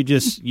so you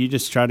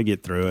just try to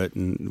get through it,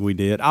 and we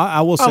did.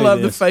 I will say I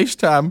love this. the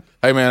FaceTime.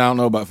 Hey, man, I don't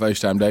know about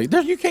FaceTime Day.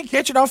 You can't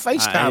catch it off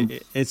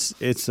FaceTime.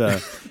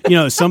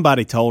 It's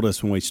somebody told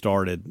us when we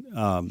started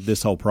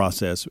this whole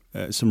process,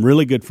 some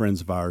really good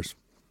friends of ours,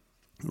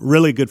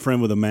 really good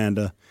friend with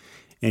Amanda,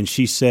 and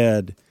she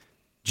said,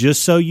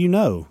 just so you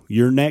know,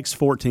 your next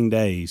 14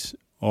 days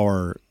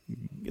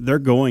they're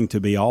going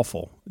to be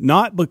awful.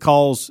 Not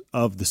because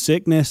of the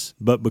sickness,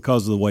 but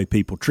because of the way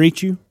people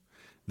treat you,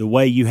 the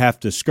way you have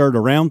to skirt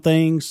around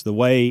things,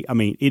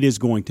 it is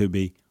going to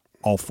be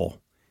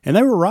awful. And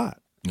they were right.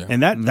 Yeah.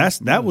 And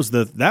that was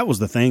the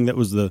thing that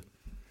was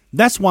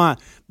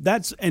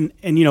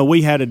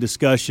we had a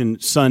discussion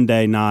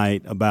Sunday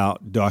night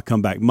about, do I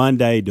come back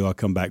Monday? Do I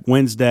come back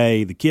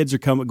Wednesday? The kids are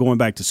going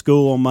back to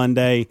school on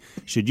Monday.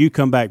 Should you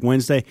come back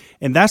Wednesday?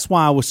 And that's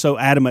why I was so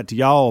adamant to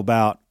y'all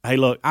about, hey,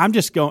 look, I'm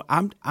just going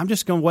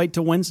to wait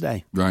till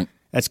Wednesday. Right.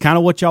 That's kind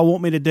of what y'all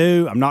want me to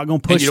do. I'm not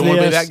going to push this. You don't want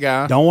to be that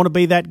guy. Don't want to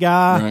be that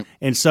guy. Right.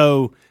 And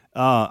so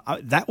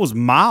that was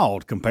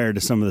mild compared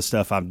to some of the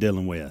stuff I'm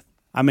dealing with.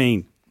 I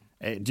mean,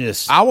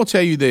 I will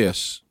tell you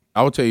this.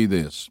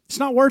 It's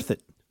not worth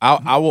it.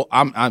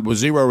 I was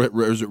zero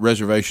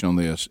reservation on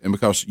this, and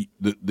because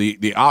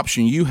the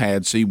option you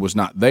had, was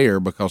not there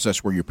because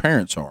that's where your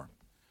parents are.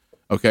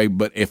 Okay,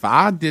 but if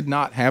I did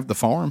not have the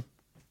farm,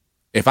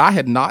 if I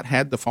had not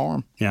had the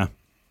farm, yeah,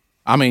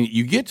 I mean,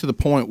 you get to the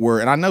point where,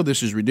 and I know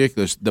this is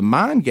ridiculous, the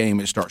mind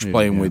game it starts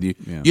playing with you.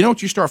 Yeah. You know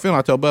what you start feeling?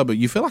 I told Bubba,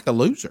 you feel like a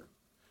loser.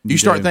 You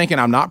start thinking,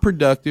 I'm not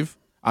productive.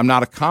 I'm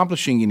not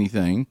accomplishing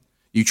anything.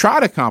 You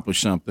try to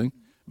accomplish something.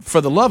 For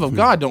the love of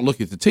God, don't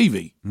look at the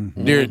TV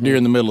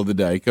during the middle of the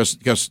day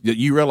because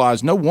you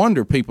realize no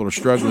wonder people are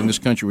struggling in this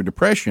country with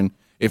depression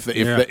if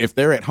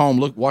they're at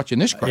home watching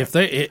this crap.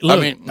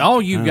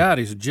 All you got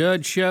is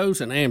judge shows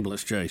and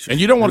ambulance chasers, and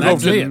you don't want to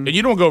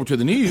go over to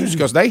the news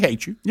because they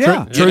hate you.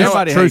 Yeah,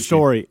 true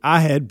story. I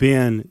had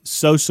been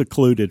so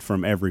secluded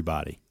from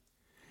everybody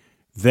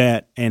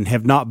and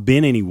have not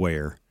been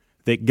anywhere.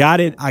 I got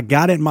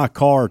in my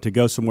car to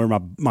go somewhere.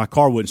 My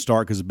car wouldn't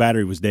start because the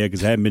battery was dead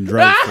because it hadn't been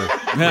drove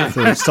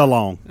for so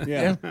long.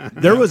 Yeah.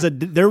 There was a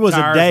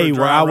day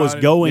where I was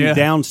going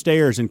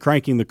downstairs and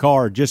cranking the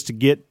car just to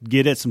get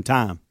it some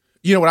time.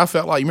 You know what I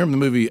felt like? You remember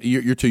the movie?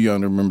 You're too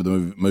young to remember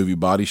the movie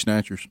Body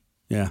Snatchers.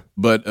 Yeah,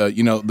 but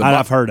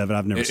I've heard of it.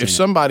 I've never seen it. If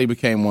somebody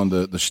became one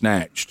of the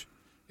snatched,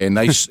 and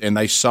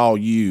they saw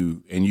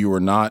you and you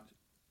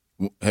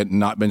had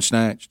not been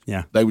snatched,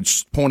 they would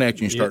point at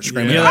you and start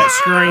screaming. Yeah, that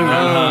scream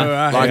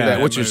like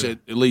that, which it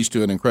leads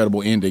to an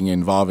incredible ending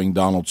involving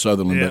Donald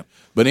Sutherland. Yeah.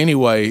 But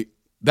anyway,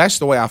 that's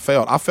the way I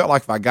felt. I felt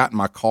like if I got in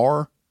my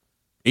car,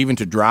 even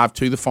to drive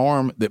to the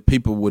farm, that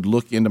people would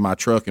look into my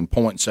truck and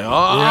point and say,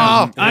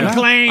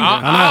 unclean.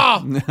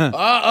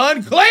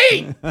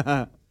 Unclean.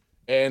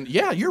 And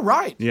you're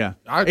right. Yeah,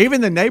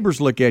 even the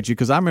neighbors look at you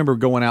because I remember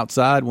going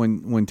outside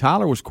when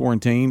Tyler was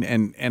quarantined,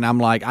 and I'm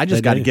like, I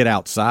just got to get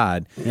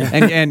outside,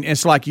 and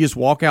it's like you just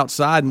walk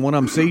outside, and one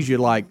of them sees you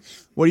like,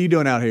 what are you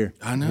doing out here?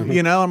 I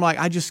know. I'm like,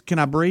 can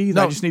I breathe?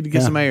 I just need to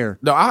get some air.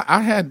 No,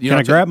 I had. Can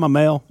I grab my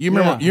mail? You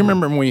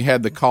remember when we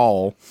had the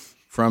call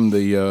from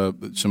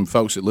some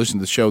folks that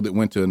listened to the show that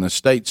went to an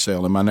estate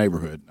sale in my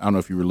neighborhood. I don't know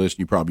if you were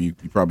listening.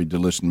 You probably did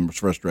listen. It was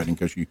frustrating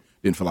because you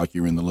didn't feel like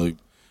you were in the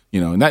loop.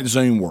 In that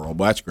Zoom world,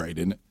 well, that's great,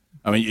 isn't it?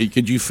 I mean,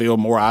 could you feel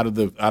more out of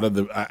the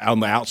on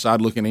the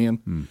outside looking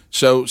in?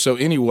 So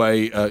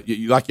anyway,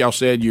 like y'all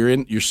said,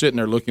 you're sitting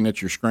there looking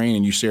at your screen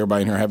and you see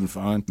everybody in here having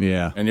fun.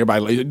 Yeah, and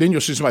everybody. Then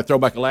you'll see somebody throw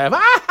back a laugh.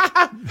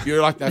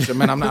 You're like, I said,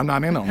 man, I'm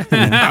not in on it.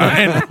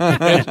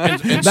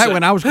 Back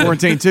when I was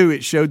quarantined too,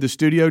 it showed the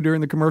studio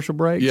during the commercial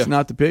breaks,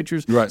 not the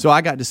pictures. Right. So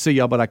I got to see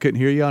y'all, but I couldn't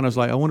hear y'all, and I was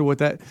like, I wonder what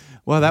that.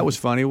 Well, that was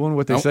funny. I wonder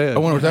what they said. I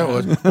wonder what that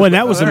was. Well,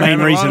 that was the main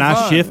reason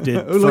I shifted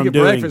look from at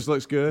doing breakfast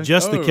looks good.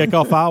 just the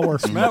kickoff hour.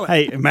 Smell it.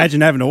 Hey,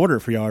 imagine having to order it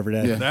for y'all every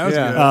day. Yeah, that was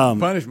good.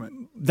 Punishment.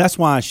 That's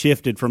why I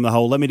shifted from the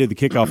whole let me do the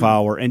kickoff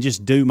hour and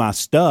just do my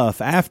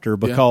stuff after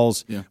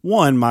because,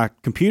 one, my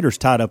computer's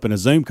tied up in a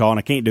Zoom call and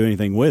I can't do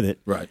anything with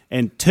it. Right.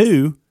 And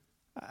two,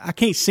 I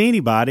can't see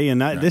anybody,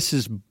 and this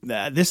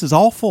is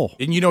awful.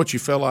 And you know what you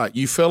feel like?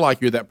 You feel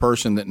like you're that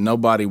person that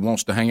nobody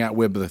wants to hang out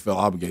with, but they feel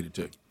obligated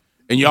to.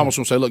 And you almost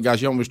want to say, look,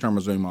 guys, you don't want me to turn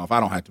my Zoom off.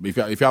 I don't have to be.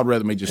 If y'all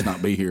rather me just not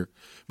be here.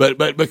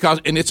 But because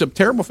 – and it's a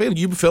terrible feeling.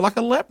 You feel like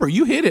a leper.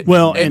 You hit it.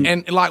 Well,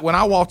 and like when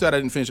I walked out, I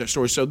didn't finish that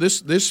story. So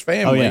this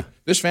family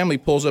this family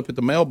pulls up at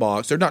the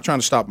mailbox. They're not trying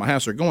to stop my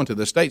house. They're going to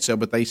the estate sale,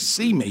 but they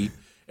see me,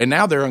 and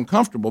now they're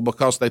uncomfortable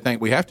because they think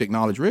we have to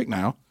acknowledge Rick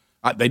now.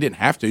 They didn't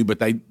have to, but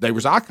there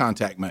was eye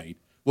contact made.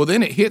 Well,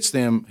 then it hits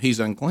them, he's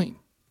unclean.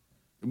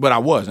 But I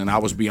wasn't. I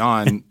was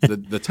beyond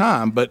the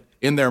time. But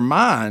in their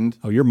mind,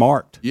 you're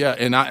marked. Yeah,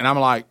 and I'm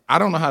like, I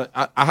don't know how.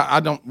 I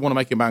don't want to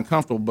make anybody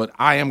uncomfortable, but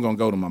I am going to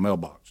go to my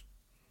mailbox,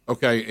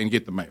 okay, and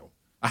get the mail.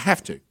 I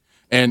have to.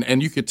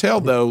 And you could tell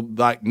though,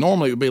 like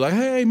normally it would be like,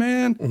 hey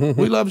man,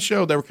 we love the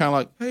show. They were kind of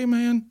like, hey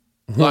man,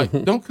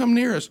 like don't come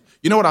near us.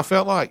 You know what I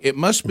felt like? It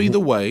must be the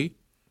way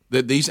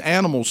that these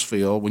animals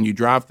feel when you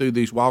drive through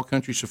these wild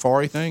country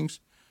safari things.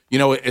 You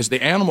know, as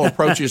the animal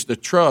approaches the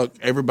truck,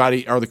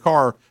 everybody or the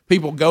car,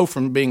 people go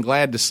from being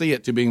glad to see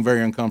it to being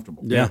very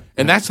uncomfortable. Yeah.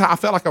 And that's how I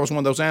felt like I was one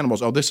of those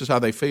animals. Oh, this is how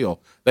they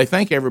feel. They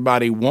think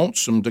everybody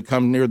wants them to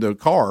come near the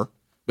car,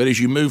 but as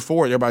you move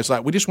forward, everybody's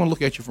like, we just want to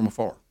look at you from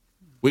afar.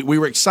 We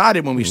were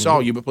excited when we saw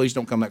you, but please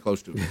don't come that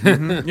close to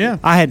us. Yeah.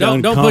 I had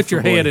to don't put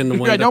your head in the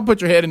window. Don't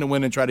put your head in the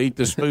window and try to eat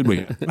this food we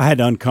have. I had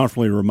to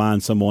uncomfortably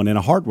remind someone in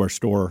a hardware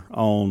store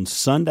on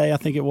Sunday, I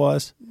think it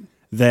was,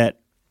 that,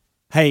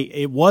 hey,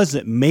 it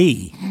wasn't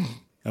me.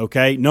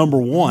 Okay, number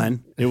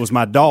one, it was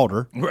my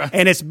daughter,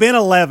 and it's been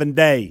 11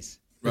 days.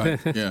 Right,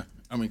 yeah.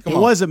 I mean, come it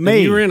on. It wasn't me.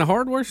 And you were in a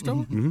hardware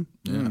store? Mm-hmm.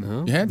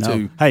 Yeah. You had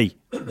to. Hey,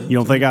 you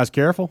don't think I was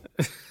careful?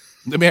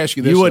 Let me ask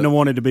you this. You wouldn't have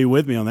wanted to be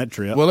with me on that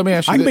trip. Well, let me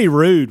ask you I can be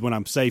rude when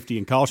I'm safety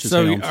and cautious.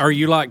 So are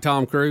you like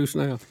Tom Cruise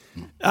now?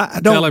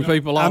 I don't, telling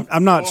people off?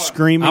 I'm not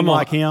screaming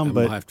like him,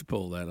 but I'll have to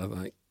pull that, I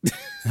think.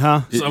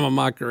 Huh? Some of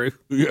my crew.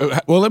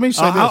 Well, let me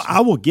say this.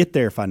 I will get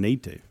there if I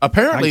need to.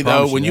 Apparently,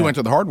 though, when you went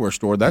to the hardware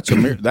store, that's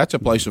a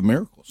place of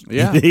miracles.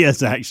 Yeah, it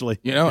is actually.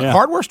 You know,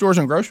 hardware stores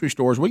and grocery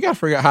stores, we got to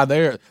figure out how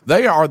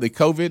they are the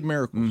COVID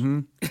miracles. Mm-hmm.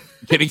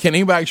 Can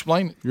anybody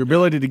explain it? Your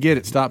ability to get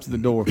it stops at the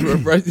door.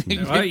 Look, can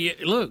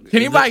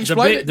anybody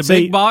explain it? The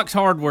big box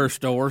hardware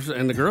stores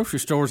and the grocery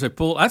stores have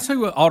pulled. That's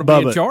who ought to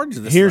be in charge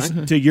of this. Here's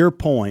thing. to your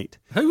point.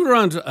 Who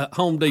runs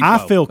Home Depot?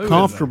 I feel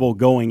comfortable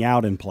going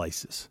out in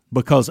places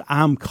because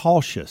I'm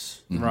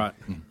cautious. Mm-hmm. Right.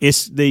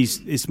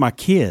 It's my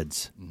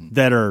kids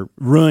that are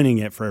ruining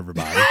it for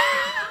everybody.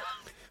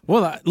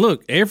 Well,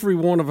 look, every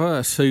one of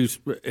us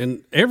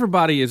and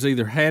everybody has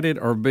either had it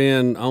or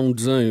been on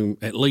Zoom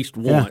at least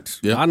once.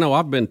 Yeah. I know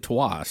I've been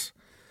twice.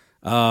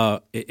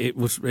 It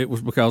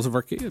was because of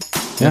our kids.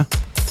 Yeah.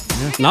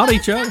 Not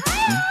each other.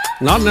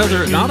 Not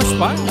a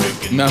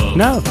spouse.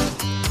 No.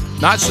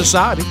 Not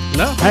society.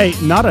 No. Hey,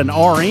 not an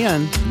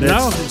RN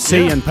that's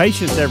seeing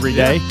patients every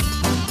day.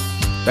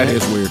 That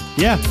is weird.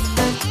 Yeah.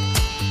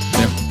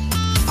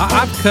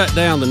 I've cut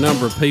down the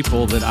number of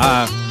people that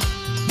I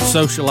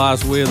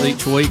socialize with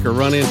each week or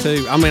run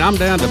into. I mean, I'm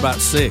down to about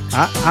 6.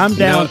 I'm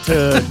down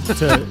to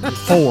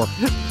 4.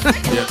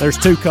 Yeah. There's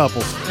 2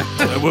 couples.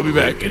 We'll be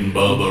back. Rick and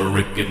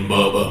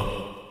Bubba.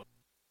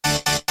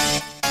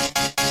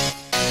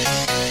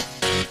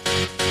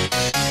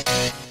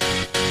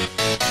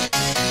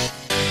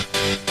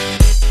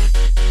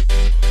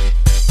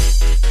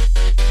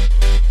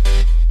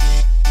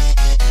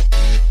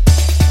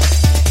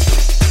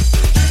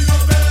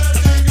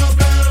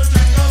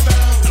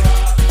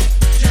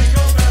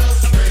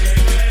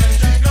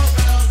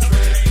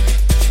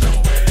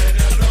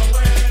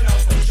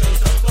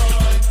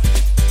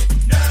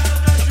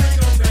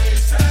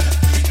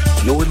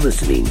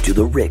 Listening to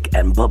the Rick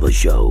and Bubba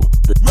Show.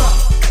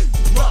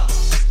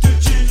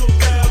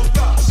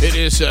 It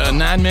is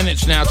 9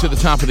 minutes now to the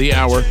top of the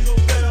hour.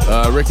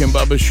 Rick and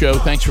Bubba Show.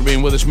 Thanks for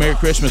being with us. Merry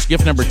Christmas.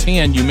 Gift number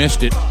 10. You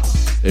missed it.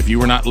 If you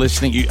were not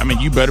listening,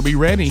 you better be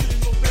ready.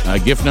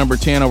 Gift number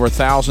 10, over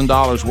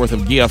 $1,000 worth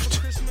of gift.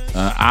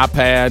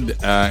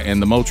 iPad and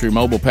the Moultrie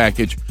mobile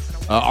package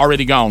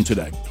already gone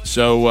today.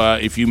 So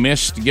if you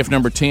missed gift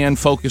number 10,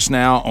 focus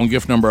now on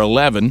gift number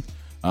 11.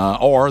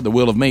 Or the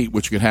Wheel of Meat,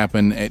 which could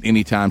happen at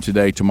any time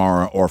today,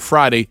 tomorrow, or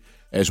Friday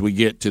as we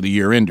get to the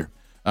year-ender.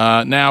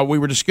 Now, we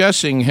were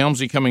discussing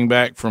Helmsy coming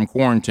back from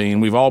quarantine.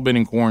 We've all been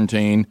in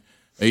quarantine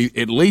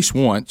at least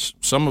once,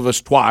 some of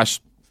us twice.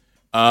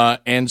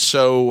 And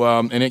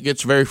it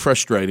gets very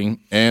frustrating.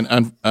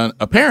 And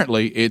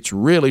apparently, it's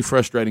really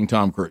frustrating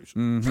Tom Cruise.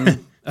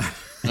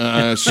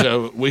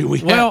 So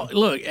well,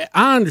 look,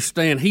 I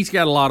understand he's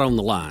got a lot on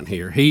the line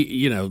here.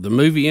 The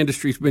movie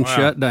industry's been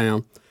shut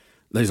down.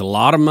 There's a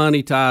lot of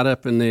money tied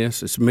up in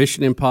this. It's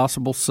Mission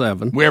Impossible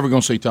 7. We're ever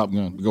going to see Top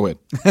Gun? Go ahead.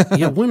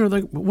 Yeah, when are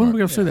we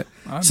going to see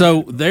that?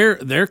 So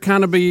they're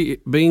kind of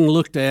being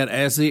looked at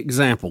as the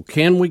example.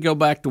 Can we go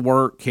back to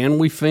work? Can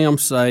we film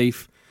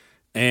safe?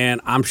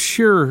 And I'm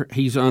sure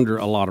he's under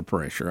a lot of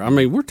pressure. I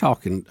mean, we're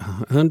talking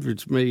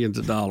hundreds of millions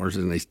of dollars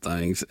in these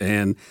things,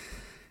 and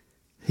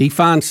he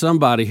finds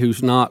somebody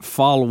who's not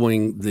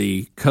following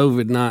the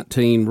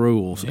COVID-19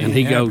 rules, and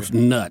he goes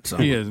nuts.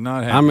 He is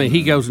not happy. I mean,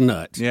 he goes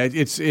nuts. Yeah,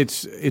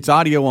 it's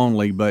audio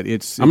only, but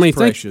it's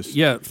precious.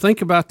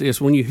 Think about this.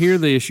 When you hear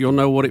this, you'll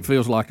know what it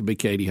feels like to be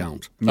Katie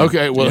Holmes.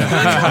 Okay, well,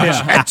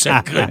 that's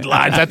a good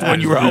line. That's the one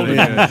you were holding.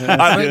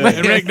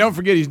 And Rick, don't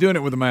forget he's doing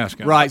it with a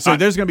mask on. Right, so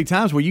there's going to be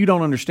times where you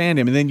don't understand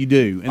him, and then you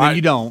do, and then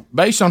you don't.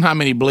 Based on how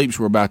many bleeps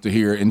we're about to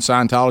hear, in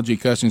Scientology,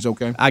 cussing's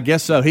okay? I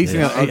guess so. He's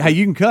hey,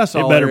 you can cuss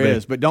all there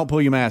is, but don't pull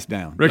your mask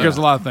down. Rick, there's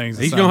a lot of things.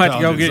 He's going to have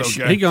to go get. He's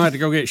going to have to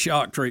go get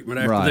shock treatment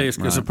after this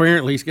because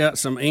apparently he's got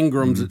some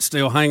Ingrams that's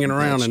still hanging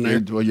around in there.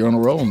 Well, you're on a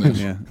roll on this.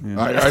 Yeah.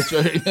 All right,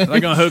 so, they're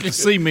going to hook the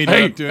C meter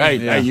up to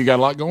him. Hey, you got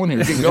a lot going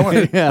here. Keep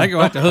going. They're going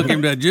to have to hook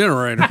him to a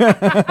generator.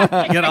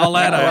 Get all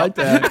that out. I like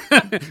that.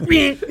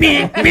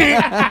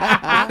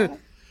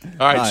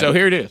 All right, so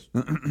here it is.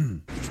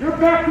 You're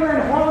back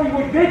there in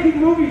Hollywood making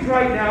movies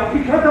right now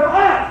because of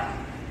us.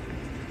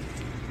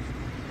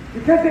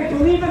 Because they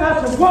believe in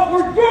us and what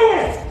we're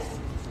doing.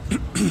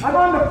 I'm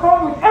on the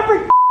phone with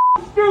every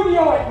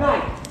studio at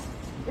night.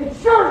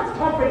 Insurance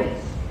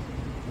companies.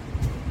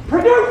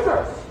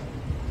 Producers.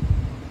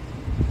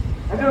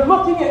 And they're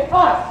looking at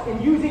us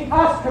and using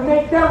us to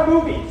make their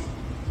movies.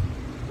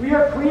 We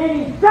are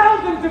creating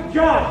thousands of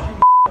jobs,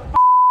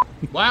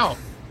 you Wow.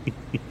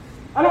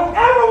 I don't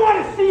ever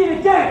want to see it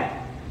again.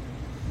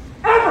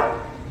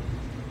 Ever.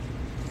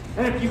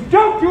 And if you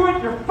don't do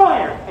it, you're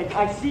fired. And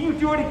I see you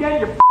do it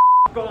again, you're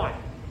gone.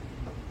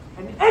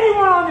 And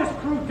anyone on this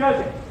crew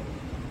does it.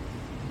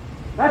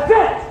 That's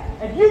it.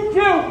 And you too.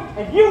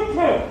 And you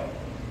too.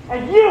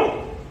 And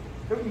you.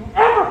 Don't you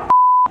ever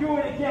do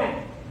it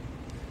again.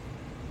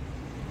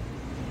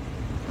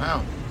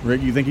 Wow.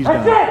 Rick, you think he's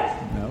That's done?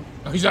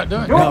 it. No, he's not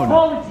done. No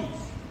apologies.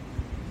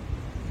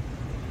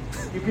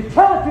 You can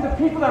tell it to the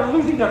people that are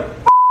losing their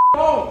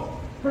homes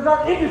because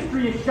our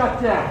industry is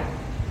shut down.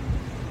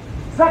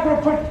 It's not going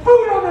to put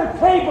food on their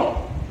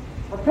table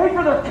or pay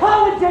for their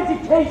college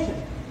education.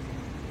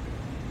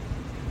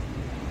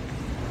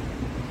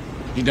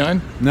 You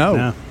done?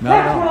 No.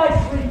 That's what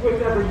I sleep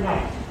with every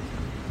night.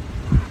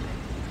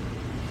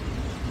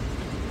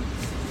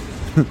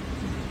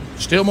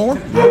 Still more?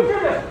 You're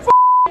this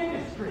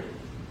industry.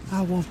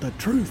 I want the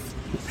truth.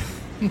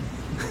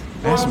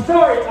 Well, I'm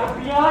sorry,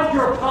 I'm beyond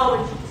your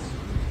apologies.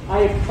 I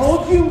have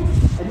told you,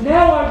 and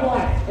now I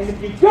want it. And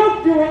if you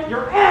don't do it,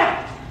 you're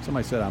out.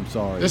 Somebody said I'm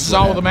sorry. This is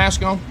all with the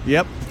mask on?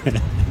 Yep.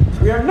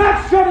 We are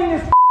not shutting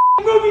this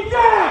movie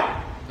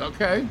down.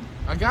 Okay,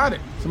 I got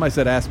it. Somebody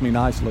said ask me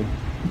nicely.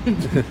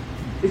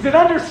 Is it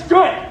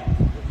understood?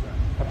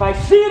 If I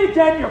see it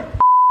again, you're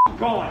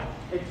gone.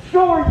 And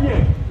so are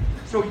you.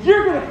 So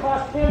you're going to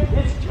cost him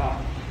his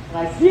job. And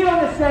I see it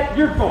on the set,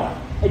 you're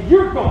gone. And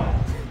you're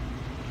gone.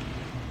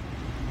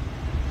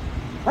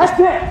 That's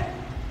it.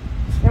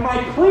 Am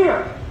I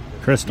clear?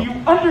 Crystal. Do you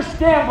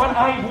understand what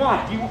I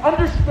want? Do you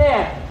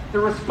understand the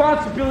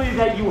responsibility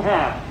that you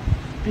have?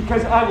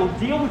 Because I will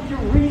deal with your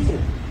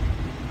reason.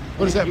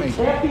 What does that mean? You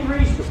can't be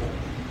reasonable.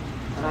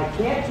 And I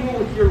can't deal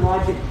with your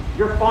logic.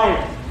 You're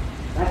fired.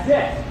 That's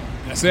it.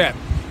 That's it.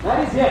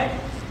 That is it.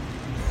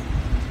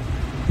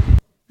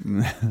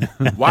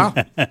 Wow.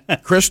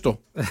 Crystal.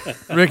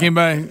 Rick,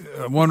 anybody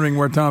wondering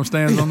where Tom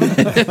stands on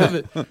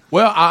that?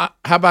 Well, how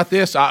about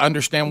this? I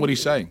understand what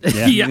he's saying.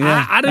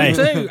 Yeah. I do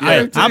too.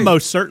 I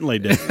most certainly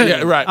do.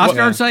 Yeah, right. I was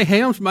going to say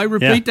Helms may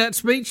repeat that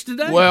speech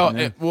today. Well,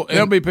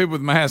 there'll be people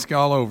with masks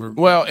all over.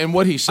 Well, and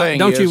what he's saying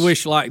don't is, you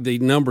wish like the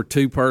number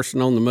 2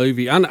 person on the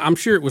movie? I'm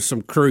sure it was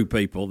some crew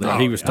people that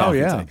he was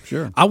talking to.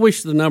 Sure. I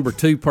wish the number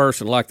 2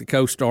 person, like the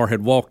co-star,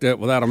 had walked up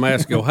without a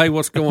mask. Go, hey,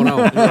 what's going on?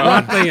 Right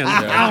then,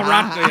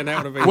 right then, that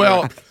would have been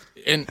well. great.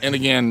 And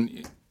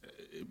again,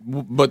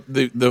 but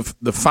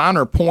the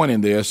finer point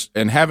in this,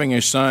 and having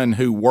a son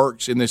who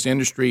works in this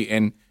industry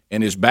and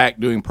is back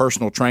doing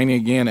personal training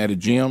again at a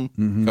gym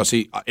because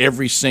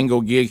every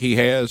single gig he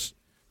has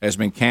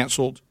been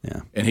canceled,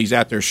 and he's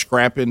out there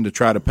scrapping to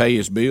try to pay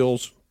his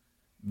bills.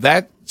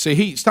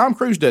 Tom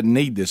Cruise doesn't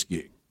need this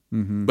gig,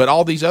 but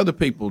all these other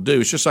people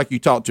do. It's just like you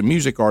talk to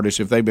music artists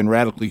if they've been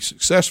radically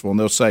successful, and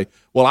they'll say,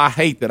 "Well, I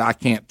hate that I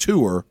can't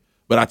tour,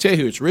 but I tell you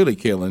who it's really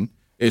killing."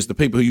 Is the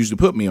people who used to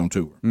put me on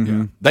tour.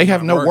 They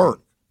have no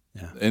work,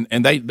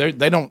 and they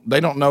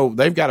don't know.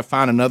 They've got to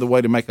find another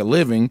way to make a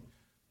living,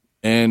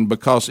 and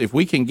because if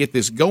we can get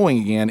this going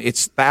again,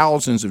 it's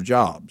thousands of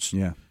jobs.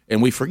 Yeah,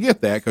 and we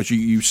forget that because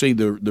you see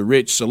the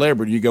rich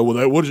celebrity, you go,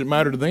 well, what does it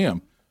matter to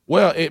them?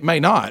 Well, it may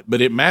not,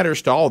 but it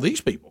matters to all these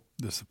people.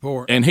 The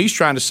support. And he's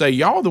trying to say,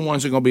 y'all are the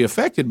ones that are going to be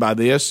affected by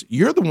this.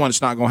 You're the one that's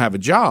not going to have a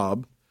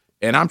job.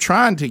 And I'm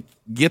trying to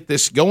get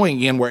this going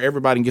again where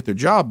everybody can get their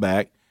job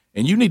back.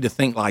 And you need to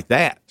think like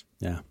that.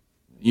 Yeah.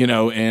 You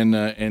know, and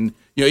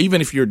you know, even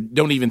if you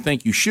don't even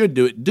think you should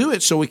do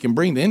it so we can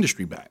bring the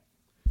industry back.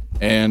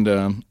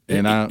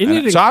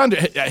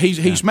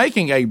 He's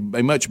making a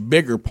much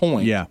bigger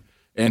point. Yeah.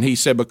 And he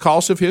said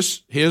because of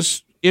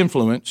his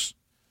influence,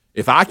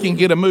 if I can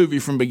get a movie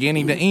from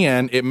beginning to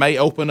end, it may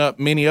open up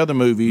many other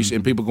movies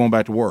and people going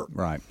back to work.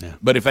 Right. Yeah.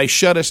 But if they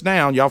shut us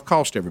down, y'all have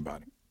cost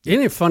everybody.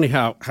 Isn't it funny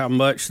how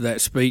much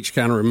that speech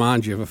kind of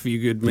reminds you of A Few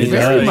Good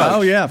Men?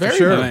 Oh, yeah, for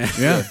sure.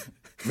 Yeah.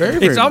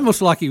 It's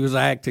almost like he was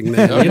acting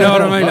there. You know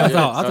what I mean? I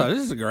thought this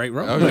is a great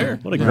role there.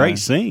 What a great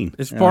scene.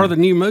 It's part of the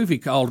new movie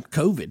called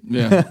COVID.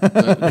 Yeah.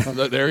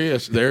 There he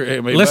is. There.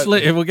 Have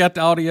we got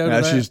the audio to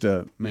That's that? just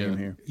a man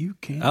here. You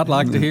can't. I'd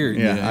like to hear it.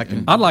 Yeah, I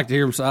can. I'd like to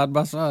hear them side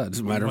by side, as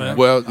a matter of fact.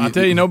 Well, I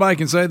tell you, nobody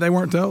can say they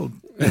weren't told.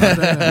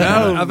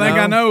 I think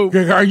I know.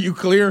 Are you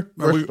clear?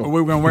 Are we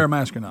going to wear a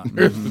mask or not?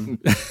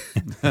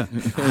 I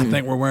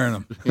think we're wearing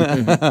them.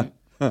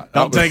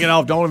 Don't take it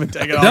off. Don't even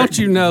take it off. Don't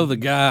you know the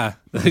guy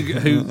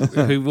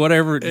who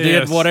whatever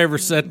did whatever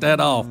set that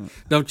off?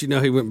 Don't you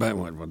know he went back and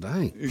went, well,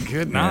 dang.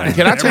 Good night.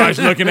 Can I tell Everybody's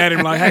looking at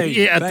him like, hey,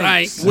 yeah,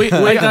 thanks. He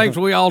thinks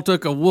we all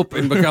took a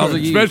whooping because of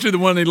you. Especially the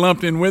one they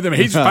lumped in with him.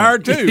 He's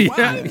fired too.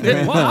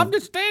 Yeah. Well, I'm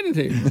just standing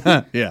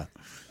here. Yeah.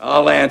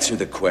 I'll answer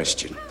the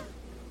question.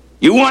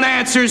 You want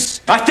answers?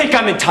 I think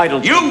I'm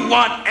entitled. You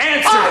want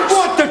answers? I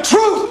want the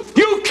truth.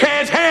 You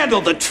can't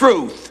handle the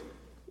truth.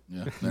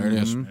 Yeah, there it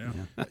is.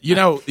 Yeah. You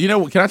know.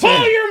 Can I tell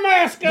Pull you? your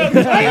mask up,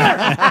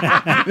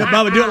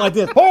 Bubba, do it like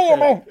this. Pull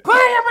your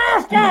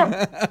mask up.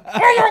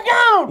 There you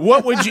go.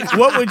 What would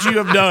you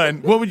have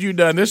done? What would you have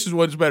done? This is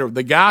what's better.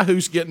 The guy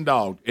who's getting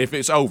dogged, if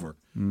it's over,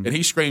 and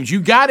he screams,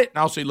 "You got it!" and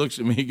also he looks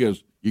at me, he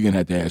goes, "You're gonna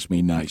have to ask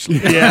me nicely."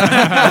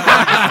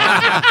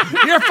 Yeah.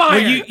 You're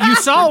fired. Well, you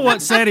saw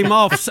what set him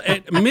off.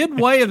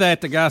 Midway of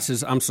that, the guy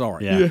says, "I'm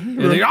sorry." Yeah.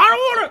 And he goes, I don't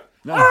want it.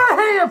 No.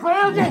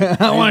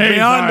 I want to hear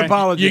beyond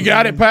apology. You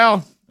got it,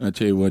 pal. I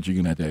tell you what, you're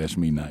gonna have to ask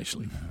me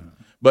nicely.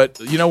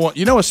 But you know what?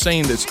 You know a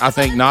scene that's I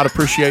think not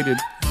appreciated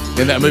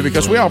in that movie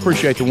because we all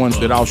appreciate the ones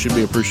that all should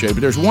be appreciated.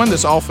 But there's one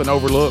that's often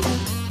overlooked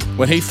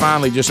when he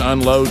finally just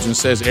unloads and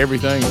says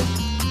everything,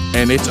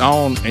 and it's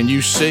on, and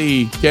you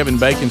see Kevin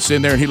Bacon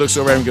sitting there, and he looks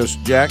over and goes,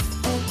 "Jack."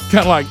 Kind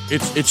of like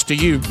it's to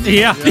you.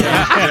 Yeah.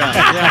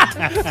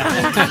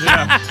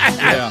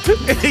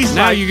 He's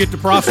now like, you get to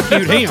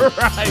prosecute him.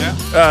 Right.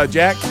 Yeah.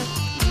 Jack,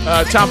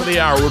 top of the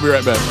hour. We'll be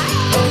right back.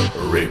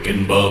 Rick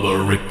and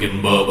Bubba, Rick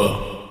and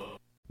Bubba.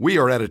 We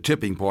are at a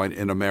tipping point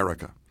in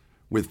America.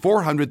 With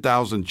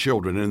 400,000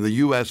 children in the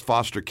U.S.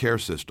 foster care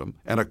system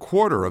and a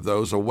quarter of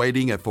those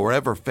awaiting a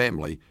forever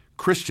family,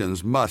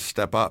 Christians must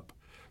step up.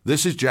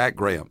 This is Jack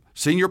Graham,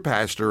 Senior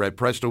Pastor at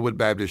Prestonwood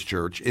Baptist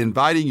Church,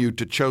 inviting you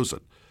to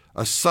Chosen,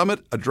 a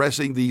summit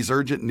addressing these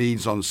urgent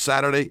needs on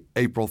Saturday,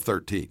 April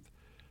 13th.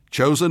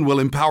 Chosen will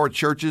empower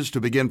churches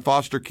to begin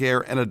foster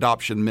care and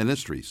adoption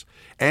ministries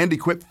and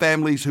equip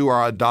families who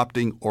are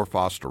adopting or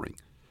fostering.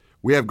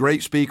 We have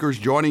great speakers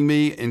joining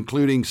me,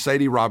 including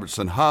Sadie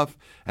Robertson Huff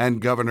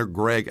and Governor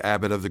Greg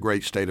Abbott of the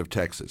great state of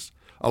Texas,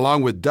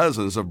 along with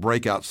dozens of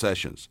breakout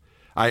sessions.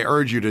 I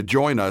urge you to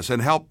join us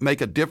and help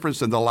make a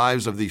difference in the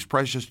lives of these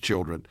precious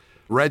children.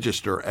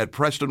 Register at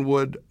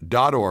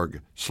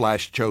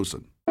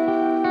prestonwood.org/chosen.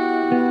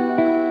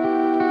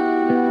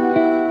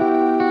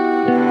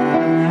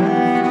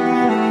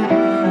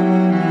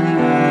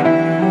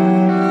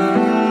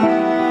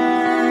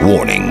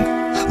 Warning.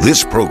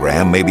 This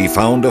program may be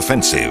found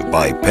offensive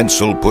by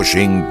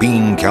pencil-pushing,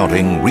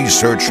 bean-counting,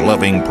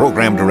 research-loving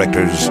program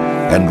directors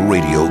and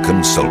radio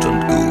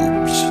consultant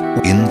goobs.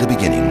 In the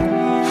beginning,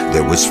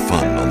 there was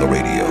fun on the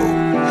radio.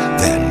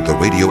 Then the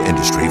radio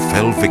industry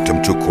fell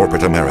victim to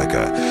corporate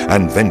America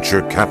and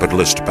venture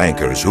capitalist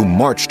bankers who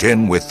marched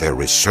in with their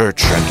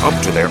research and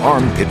up to their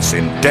armpits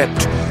in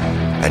debt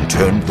and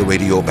turned the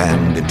radio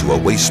band into a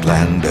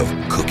wasteland of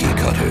cookie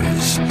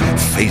cutters,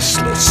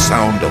 faceless,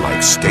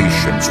 sound-alike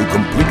stations who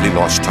completely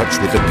lost touch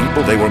with the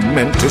people they were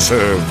meant to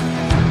serve.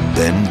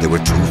 Then there were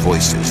two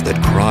voices that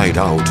cried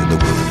out in the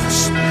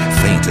wilderness,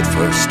 faint at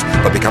first,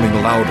 but becoming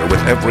louder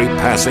with every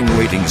passing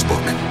ratings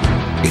book.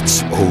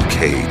 It's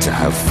okay to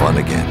have fun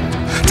again,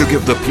 to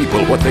give the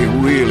people what they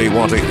really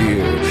want to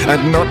hear,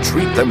 and not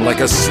treat them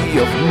like a sea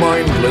of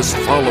mindless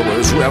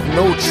followers who have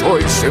no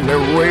choice in their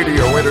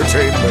radio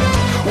entertainment.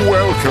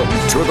 Welcome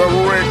to the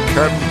Rick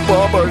and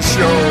Bubba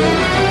Show.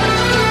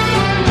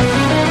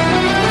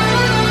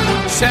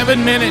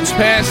 7 minutes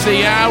past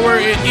the hour,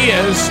 it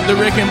is the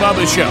Rick and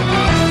Bubba Show.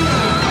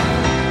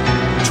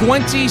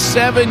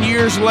 27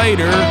 years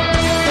later,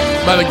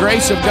 by the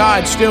grace of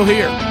God, still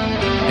here.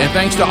 And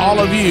thanks to all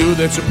of you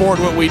that support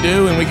what we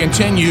do, and we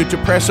continue to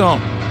press on.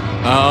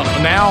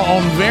 Now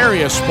on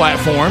various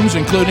platforms,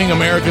 including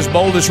America's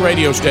boldest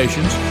radio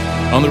stations,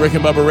 on the Rick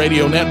and Bubba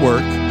Radio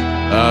Network,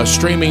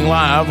 streaming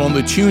live on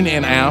the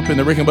TuneIn app and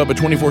the Rick and Bubba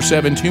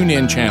 24/7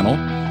 TuneIn channel.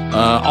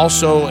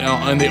 Also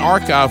in the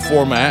archive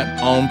format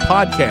on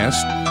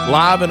podcast,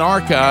 live and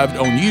archived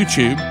on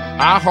YouTube,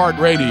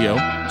 iHeartRadio,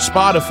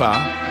 Spotify,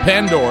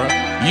 Pandora,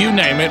 you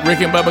name it.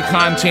 Rick and Bubba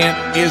content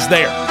is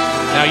there.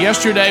 Now,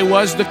 yesterday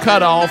was the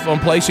cutoff on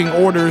placing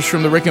orders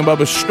from the Rick and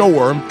Bubba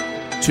store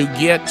to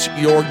get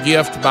your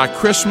gift by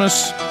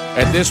Christmas.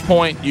 At this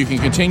point, you can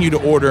continue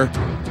to order,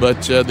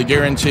 but the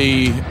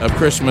guarantee of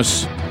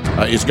Christmas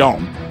is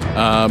gone.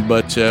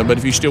 But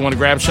if you still want to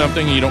grab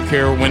something and you don't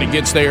care when it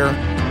gets there,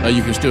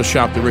 you can still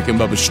shop the Rick and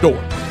Bubba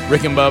store.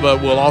 Rick and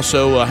Bubba will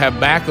also have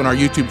back on our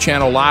YouTube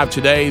channel live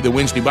today the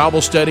Wednesday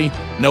Bible study,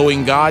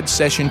 Knowing God,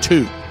 Session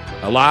 2.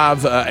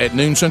 Live at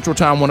noon Central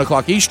Time, 1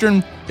 o'clock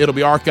Eastern. It'll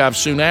be archived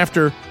soon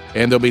after,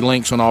 and there'll be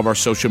links on all of our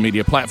social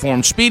media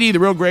platforms. Speedy, the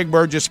real Greg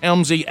Burgess,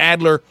 Helmsy,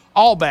 Adler,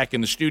 all back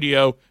in the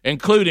studio,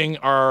 including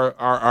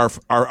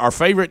our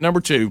favorite number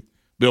 2,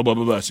 Bill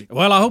Bubba Bussey.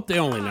 Well, I hope the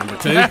only number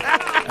 2.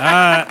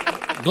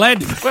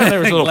 Glad to, well, there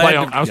was a little play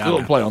on. I was a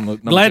little play on the.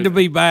 Glad to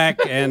be back,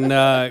 and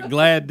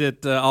glad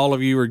that all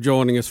of you are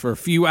joining us for a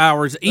few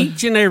hours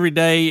each and every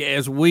day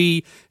as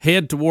we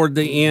head toward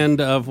the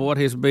end of what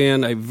has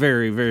been a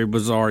very, very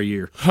bizarre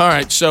year. All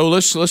right, so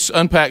let's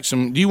unpack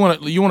some. Do you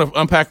want to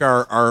unpack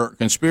our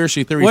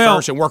conspiracy theory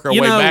first and work our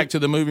way back to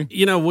the movie?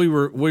 You know, we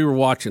were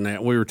watching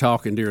that. We were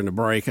talking during the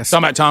break. Talking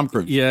about Tom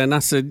Cruise. Yeah, and I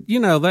said,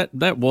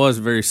 that was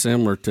very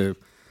similar to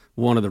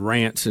one of the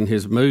rants in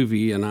his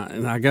movie, and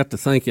I got to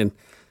thinking,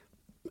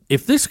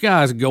 if this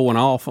guy's going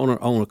off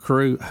on a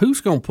crew, who's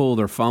going to pull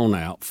their phone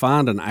out,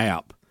 find an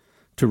app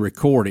to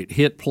record it,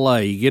 hit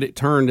play, get it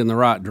turned in the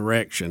right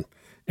direction,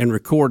 and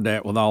record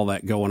that with all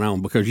that going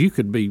on? Because you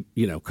could be,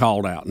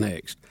 called out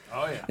next.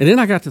 Oh, yeah. And then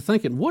I got to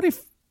thinking, what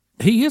if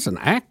he is an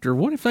actor?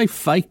 What if they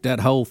faked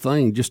that whole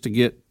thing just to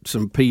get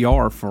some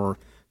PR for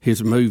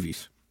his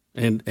movies?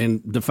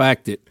 And the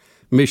fact that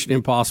Mission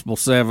Impossible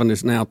 7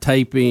 is now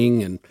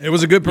taping, and it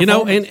was a good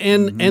performance.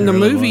 And the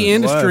movie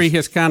industry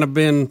has kind of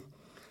been,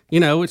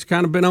 it's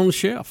kind of been on the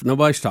shelf.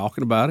 Nobody's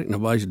talking about it.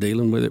 Nobody's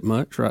dealing with it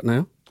much right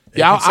now.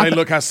 Yeah, I say,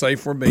 look how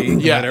safe we're being.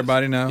 Yeah, let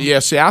everybody know. Yeah,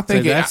 see, I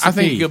think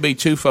it'll be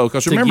twofold.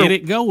 Because remember, get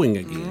it going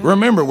again.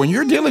 Remember, when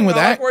you're dealing with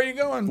where are you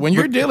going? When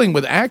you're dealing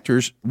with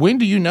actors, when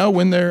do you know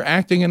when they're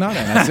acting and not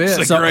acting?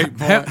 That's a great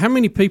point. How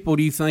many people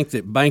do you think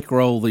that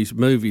bankroll these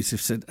movies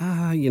have said,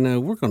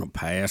 we're going to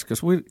pass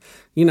because a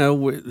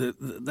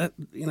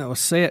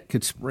set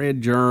could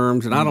spread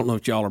germs, and I don't know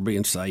if y'all are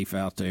being safe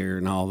out there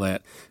and all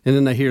that. And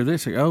then they hear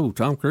this,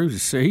 Tom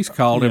Cruise he's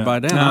called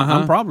everybody down.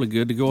 I'm probably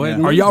good to go ahead.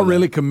 And are y'all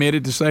really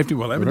committed to safety?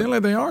 Well, evidently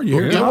they are.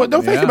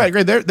 Don't think about it,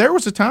 Greg. There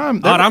was a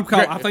time.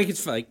 I think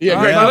it's fake. Yeah,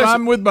 Greg,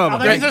 I'm with Bubba.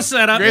 I think it's a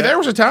setup. Greg, there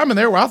was a time in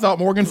there where I thought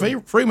Morgan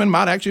Freeman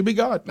might actually be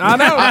God. I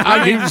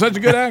know. He was such a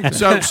good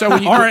actor. So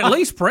when or at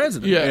least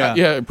president.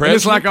 Yeah. President.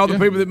 It's like all the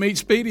people that meet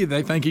Speedy,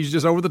 they think he's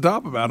just over the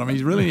top about him.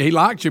 He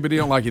likes you, but he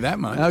don't like you that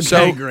much. Okay,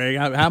 so, Greg,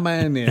 how am I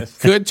in this?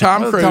 Could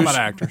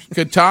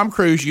Tom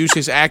Cruise use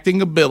his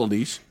acting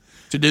abilities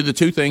to do the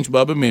two things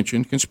Bubba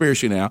mentioned,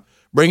 conspiracy now,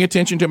 bring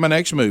attention to my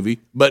next movie,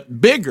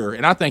 but bigger,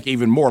 and I think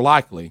even more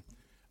likely,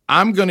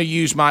 I'm going to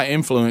use my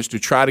influence to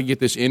try to get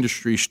this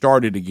industry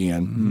started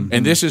again. Mm-hmm.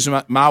 And this is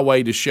my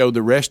way to show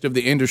the rest of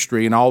the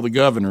industry and all the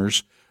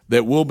governors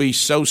that we'll be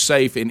so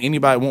safe, and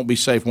anybody won't be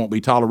safe, won't be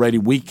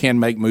tolerated. We can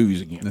make movies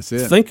again. That's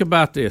it. Think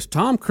about this.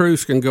 Tom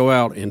Cruise can go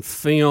out and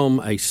film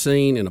a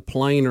scene in a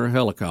plane or a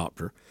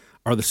helicopter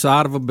or the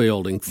side of a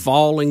building,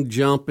 falling,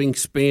 jumping,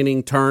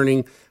 spinning,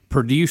 turning,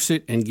 produce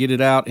it, and get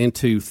it out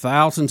into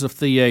thousands of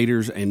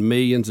theaters and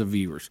millions of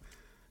viewers.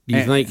 Do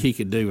you think he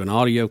could do an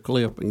audio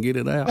clip and get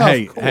it out?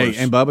 Hey,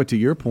 and Bubba, to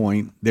your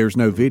point, there's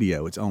no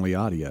video; it's only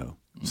audio.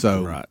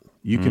 So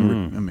you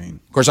can.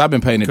 Of course, I've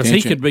been paying attention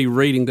because he could be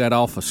reading that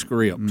off a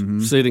script,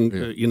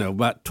 sitting,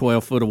 about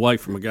 12 foot away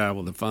from a guy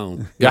with a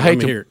phone. Yeah,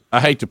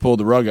 I hate to pull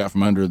the rug out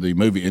from under the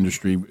movie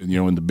industry,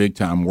 in the big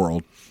time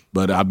world,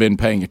 but I've been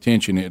paying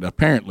attention.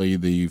 Apparently,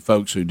 the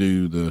folks who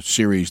do the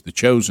series The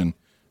Chosen,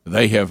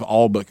 they have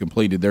all but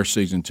completed their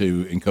season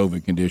 2 in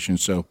COVID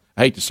conditions. So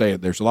I hate to say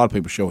it, there's a lot of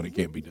people showing it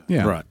can't be done.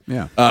 Yeah, right.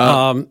 Yeah.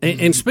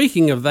 And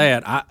speaking of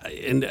that,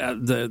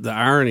 the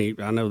irony,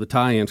 I know the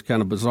tie-in's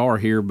kind of bizarre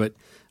here, but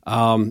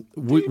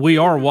we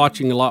are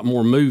watching a lot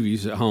more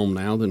movies at home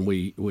now than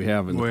we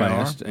have in the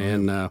past.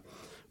 And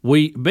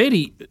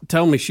Betty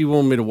told me she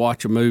wanted me to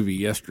watch a movie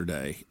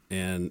yesterday,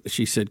 and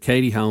she said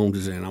Katie Holmes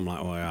is in. I'm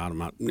like, well, I'm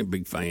not a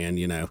big fan,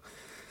 You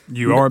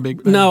are a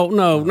big fan?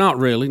 No, not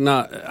really.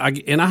 I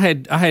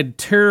had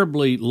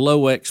terribly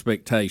low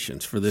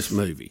expectations for this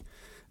movie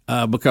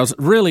because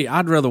really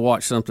I'd rather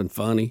watch something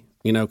funny,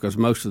 because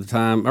most of the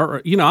time,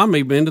 I'm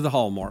even into the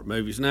Hallmark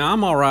movies. Now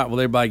I'm all right with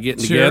everybody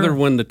getting together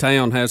when the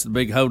town has the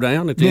big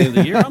hoedown at the end of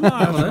the year. I'm all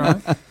right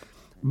with that.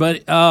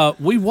 But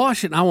we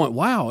watched it, and I went,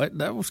 wow,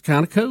 that was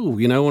kind of cool,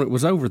 when it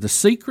was over. The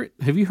Secret.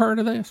 Have you heard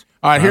of this?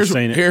 All right,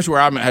 here's where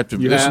I'm going to have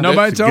to...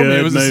 Nobody told me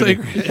it was a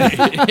secret.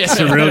 It's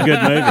a real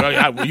good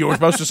movie. You were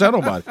supposed to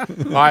settle by it.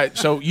 All right,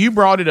 so you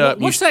brought it up.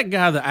 What's that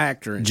guy, the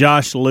actor?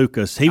 Josh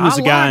Lucas. He was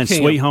the guy in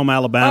Sweet Home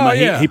Alabama. Oh,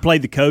 yeah. He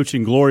played the coach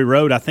in Glory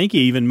Road. I think he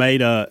even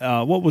made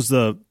what was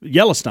the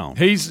Yellowstone?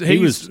 He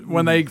was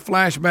when they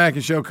flash back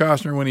and show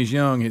Costner when he's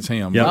young, it's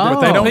him. Yep. But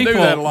they don't do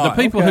that a lot.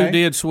 The people who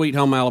did Sweet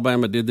Home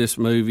Alabama did this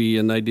movie,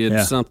 and they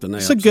did something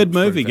else. It's a good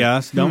movie,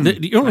 guys. You want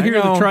to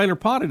hear the trailer?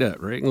 Pot it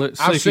up, Rick. Let's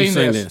see I've if you've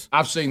seen this.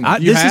 I've seen this.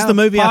 This is the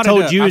movie I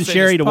told you and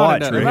Sherry to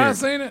watch. Have I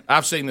seen it?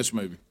 I've seen this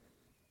movie.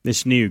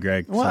 It's new,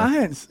 Greg.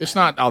 Well, It's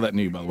not all that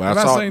new, by the way. I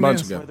saw it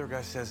months ago. The other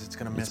guy says it's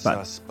going to miss about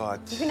us, but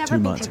You can never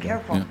be too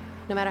careful. Yeah.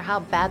 No matter how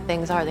bad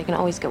things are, they can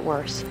always get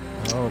worse.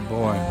 Oh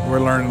boy, we're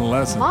learning a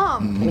lesson.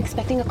 Mom, I'm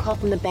expecting a call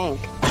from the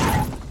bank.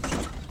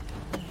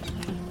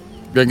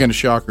 They're going to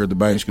shock her. The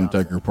bank's going to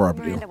take her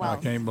property. I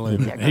can't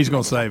believe it. He's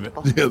going to save it.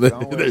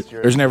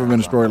 There's never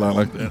been a storyline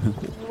like that.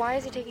 Why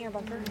is he taking your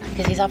bumper?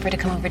 Because he's offered to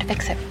come over to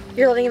fix it.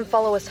 You're letting him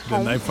follow us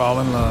home. Then they fall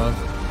in love.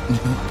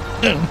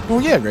 Well,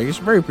 yeah, Greg, it's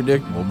very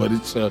predictable, but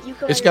it's got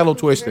a little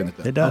twist in it.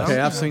 Though. It does. Okay,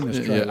 I've seen this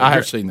trailer. Yeah, I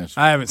have seen this.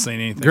 I haven't seen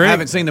anything. I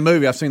haven't seen the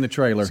movie. I've seen the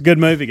trailer. It's a good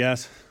movie,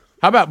 guys.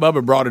 How about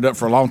Bubba brought it up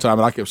for a long time,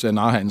 and I kept saying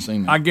I hadn't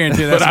seen it. I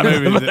guarantee that's a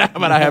movie.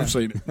 But I have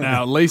seen it.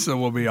 Now, Lisa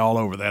will be all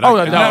over that.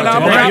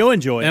 You'll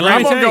enjoy it. And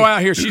I'm going to go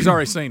out here. She's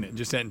already seen it.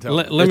 Just hadn't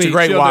told me. It's a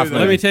great wife.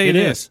 Let me tell you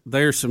this.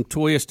 There's some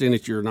twist in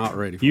it you're not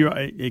ready for.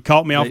 It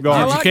caught me off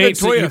guard.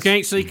 You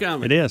can't see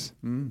coming. It is.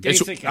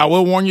 I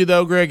will warn you,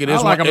 though, Greg. It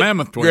is like a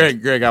mammoth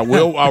twist. Greg, I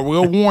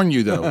will warn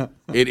you, though.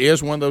 It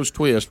is one of those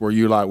twists where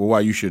you're like, well,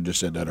 why you should have just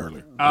said that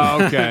earlier.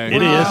 Oh, okay.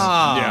 It is.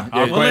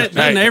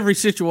 Yeah. In every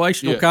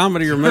situational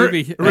comedy or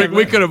movie, Rick,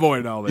 we could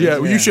avoid all this. Yeah,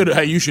 well, you should have.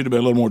 Hey, you should have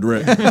been a little more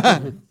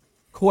direct.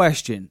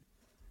 Question.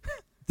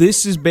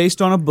 This is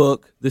based on a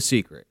book, The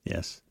Secret.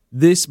 Yes.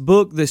 This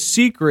book, The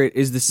Secret,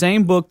 is the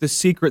same book, The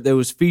Secret, that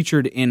was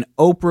featured in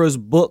Oprah's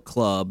book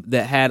club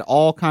that had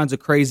all kinds of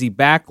crazy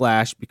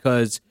backlash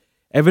because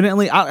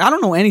evidently, I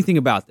don't know anything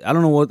about it. I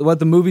don't know what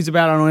the movie's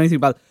about. I don't know anything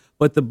about it.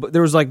 But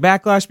there was like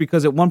backlash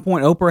because at one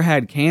point Oprah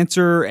had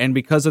cancer, and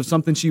because of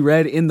something she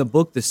read in the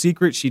book, The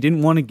Secret, she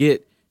didn't want to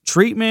get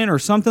treatment or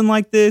something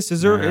like this.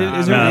 Is there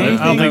anything?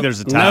 I don't think there's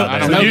a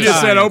tie. You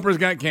just said Oprah's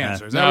got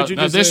cancer. Is that what you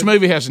just said? This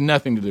movie has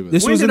nothing to do with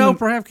it. When did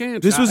Oprah have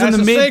cancer? This was in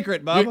the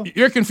secret, Bubba.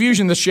 You're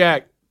confusing The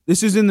Shack.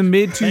 This is in the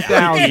mid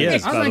 2000s.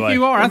 Yes, I think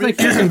you are. I think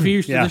you're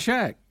confused to Yeah. The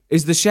Shack.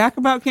 Is The Shack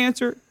about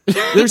cancer?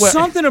 There's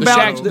something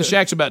about The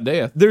Shack's about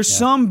death. There's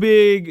some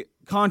big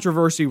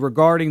controversy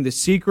regarding The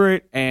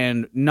Secret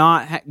and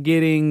not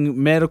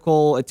getting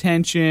medical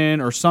attention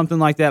or something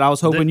like that. I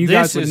was hoping you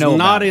guys would know. This is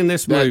not about in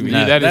this movie.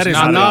 That is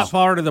not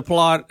part of the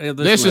plot of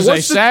This is movie.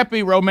 a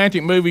sappy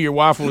romantic movie your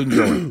wife will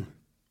enjoy.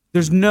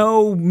 There's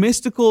no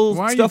mystical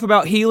stuff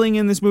about healing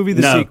in this movie,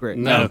 The Secret.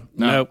 No.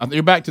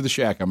 You're back to The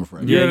Shack, I'm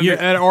afraid.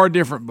 Yeah, or a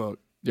different book.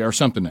 Yeah, or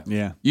something else.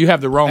 Yeah. You have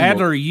the wrong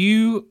Adler, book.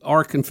 you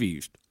are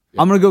confused.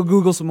 I'm going to go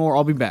Google some more.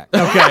 I'll be back.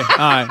 Okay, all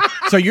right.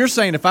 So you're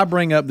saying if I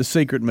bring up The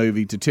Secret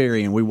movie to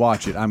Terry and we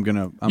watch it, I'm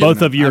gonna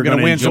Both of you are going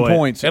to win some enjoy it.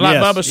 points. And like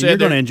Yes, Bubba you're said,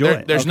 gonna enjoy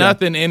it. there's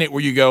nothing in it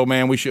where you go,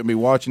 man, we shouldn't be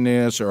watching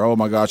this, or oh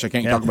my gosh, I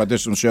can't talk about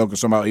this on the show because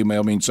somebody will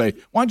email me and say,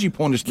 why'd you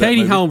point us to that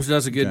Katie movie? Holmes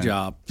does a good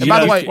job. And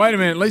by the way, Wait a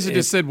minute. Lisa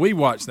just said we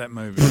watched that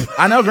movie.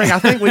 I know, Greg. I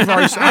think we've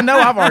already. I know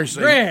I've already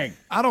seen it. Greg,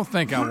 I don't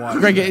think I watched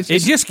Greg, it. it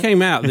just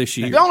came out this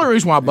year. The only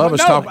reason why Bubba's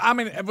No, talking. I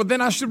mean, but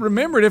then I should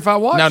remember it if I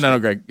watched No,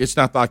 Greg. It's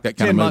not like that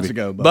kind 10 of movie. months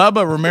ago,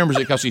 Bubba remembers it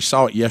because he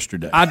saw it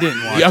yesterday. I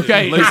didn't watch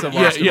Okay, it. Lisa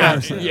watched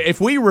it. yeah.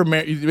 If we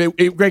remember,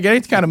 Greg, it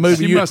ain't the kind of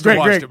movie She you. must have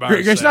watched Greg, it by Greg,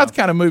 it's herself. not the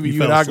kind of movie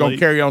you and I are going to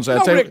carry on. So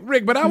No,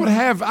 Rick, but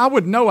I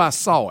would know I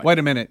saw it. Wait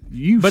a minute.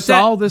 You But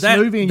saw that- this that-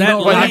 movie and you that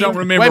don't lead- like I don't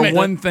remember Wait a minute,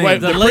 one thing. wait,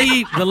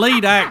 The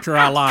lead actor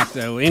I like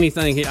though.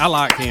 I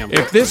like him.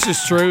 If this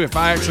is true, if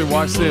I actually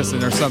watch this, then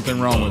there's something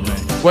wrong with me.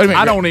 Wait a minute,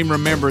 I Greg. don't even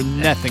remember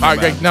nothing. All right,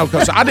 about Greg, no,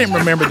 because I didn't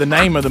remember the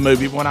name of the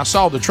movie. When I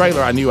saw the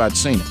trailer, I knew I'd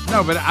seen it. it.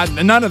 No, but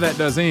none of that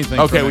does anything.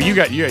 Okay, for well,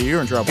 me.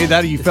 you're in trouble. Either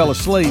that or you fell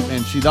asleep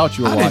and she thought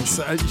you were I didn't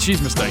watching. say-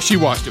 she's mistaken. She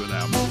watched it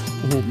without me.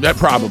 That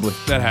probably.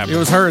 That happened. It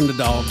was her and the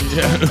dog.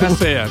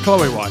 Yeah,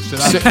 Chloe watched it.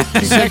 She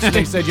texted me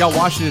and said y'all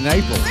watched it in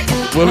April.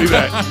 We'll be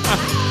back.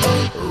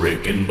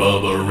 Rick and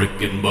Bubba,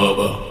 Rick and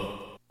Bubba.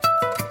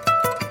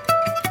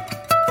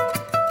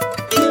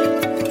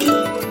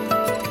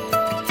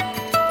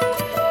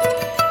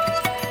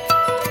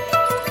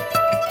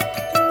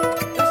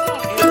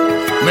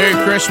 Merry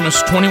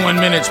Christmas, 21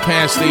 minutes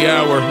past the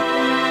hour.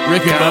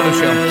 Rick and Bubba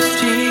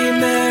Show. Ye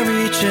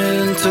merry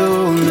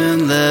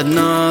gentlemen, let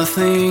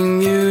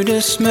nothing you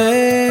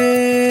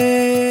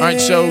dismay. All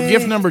right, so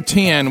gift number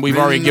 10 we've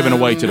already given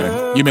away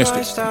today. You missed it.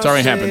 It's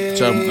already happened.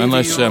 So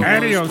unless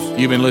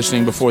you've been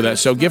listening before that.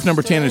 So gift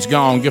number 10 is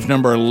gone. Gift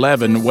number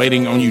 11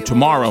 waiting on you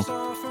tomorrow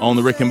on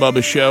the Rick and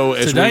Bubba Show.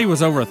 Today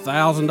was over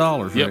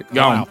 $1,000. Yep, Rick.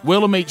 gone. Wow.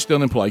 Wheel of Meat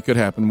still in play. Could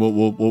happen.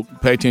 We'll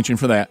pay attention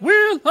for that.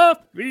 Wheel of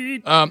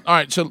Meat. All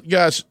right, so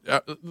guys,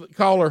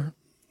 caller,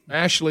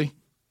 Ashley,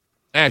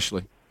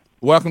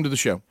 welcome to the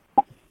show.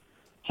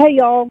 Hey,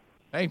 y'all.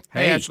 Hey,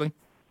 Ashley.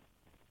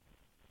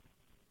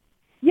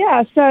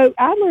 Yeah, so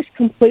Adler's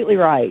completely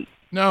right.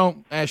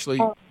 No, Ashley,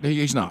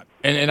 he's not.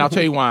 And I'll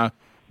tell you why.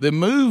 The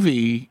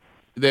movie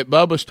that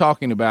Bubba's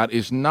talking about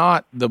is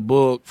not the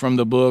book from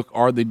the book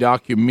or the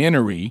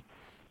documentary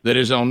that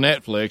is on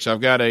Netflix.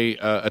 I've got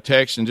a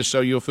text, and just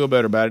so you'll feel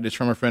better about it, it's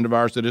from a friend of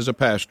ours that is a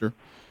pastor.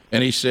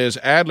 And he says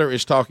Adler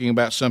is talking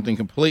about something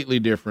completely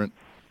different.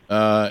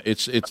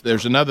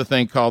 There's another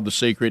thing called The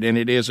Secret, and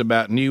it is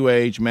about New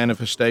Age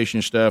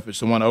manifestation stuff.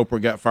 It's the one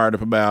Oprah got fired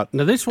up about.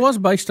 Now, this was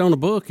based on a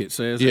book, it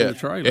says in the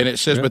trailer. And it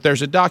says, but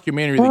there's a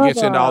documentary that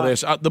gets into all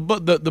this.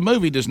 The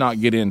movie does not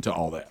get into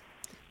all that.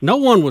 No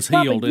one was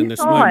healed in this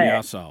movie I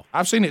saw.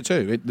 I've seen it,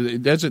 too.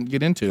 It doesn't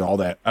get into all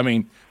that. I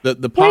mean,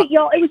 Wait,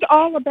 y'all, it was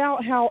all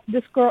about how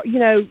this girl,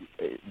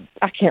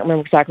 I can't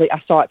remember exactly.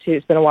 I saw it, too.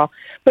 It's been a while.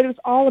 But it was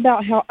all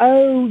about how,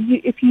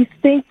 if you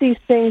think these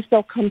things,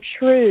 they'll come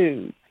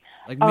true.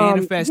 Like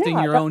manifesting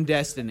your own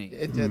destiny.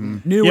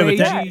 New age,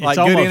 like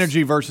good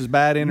energy versus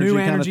bad energy. New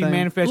kind energy of thing.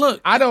 manifest.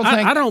 Look, I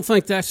don't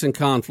think that's in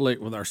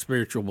conflict with our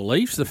spiritual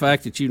beliefs. The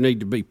fact that you need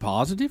to be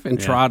positive and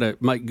try to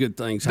make good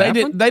things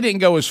happen. They didn't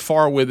go as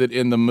far with it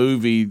in the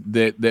movie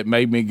that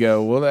made me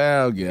go, well,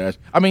 I guess.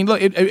 I mean,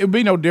 look, it'd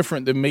be no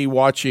different than me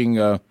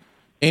watching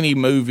any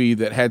movie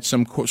that had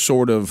some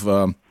sort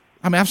of.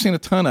 I've seen a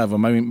ton of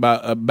them. I mean,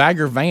 by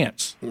Bagger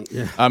Vance.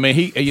 Yeah. I mean,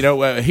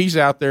 he's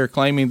out there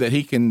claiming that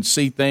he can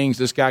see things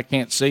this guy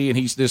can't see, and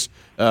he's this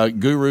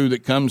guru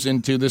that comes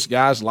into this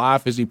guy's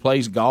life as he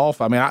plays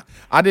golf. I mean,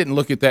 I didn't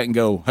look at that and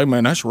go, "Hey,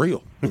 man, that's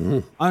real."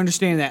 I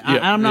understand that.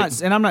 Yeah. I'm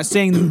not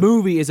saying the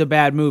movie is a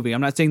bad movie.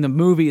 I'm not saying the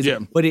movie is,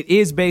 but it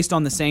is based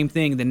on the same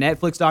thing. The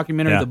Netflix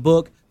documentary, the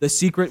book, The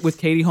Secret with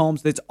Katie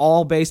Holmes. That's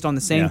all based on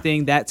the same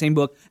thing. That same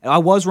book. I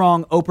was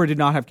wrong. Oprah did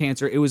not have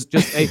cancer. It was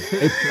just a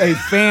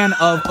fan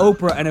of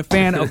Oprah and a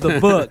fan of the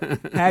book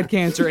had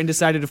cancer and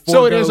decided to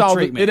forego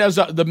treatment. It is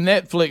the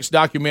Netflix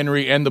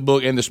documentary and the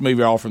book and this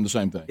movie are all from the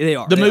same thing. They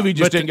are. The movie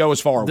just didn't go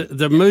as far.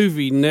 The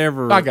movie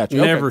never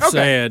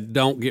said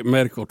don't get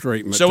medical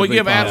treatment. So we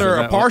give Adler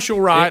a partial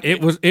right.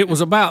 It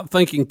was about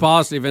thinking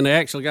positive, and they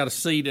actually got a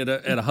seat at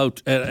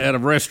a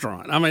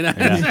restaurant. I mean,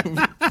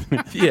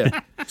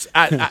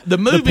 the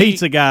movie. The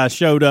pizza guy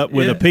showed up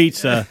with a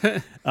pizza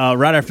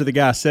right after the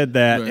guy said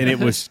that, and it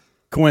was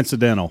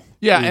coincidental.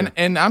 Yeah,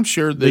 and I'm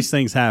sure these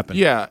things happen.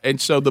 Yeah,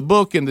 and so the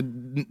book and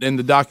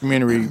the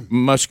documentary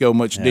must go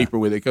much deeper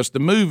with it, because the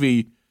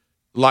movie,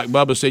 like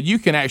Bubba said, you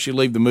can actually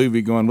leave the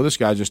movie going, well, this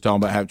guy's just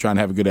talking about trying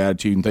to have a good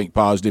attitude and think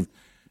positive.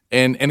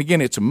 And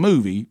again, it's a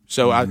movie.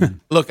 So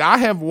I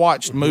have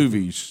watched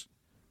movies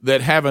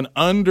that have an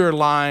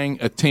underlying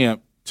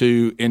attempt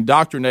to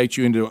indoctrinate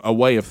you into a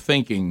way of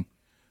thinking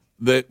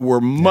that were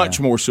much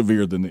more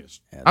severe than this.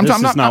 Yeah, I'm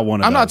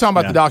not talking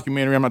about the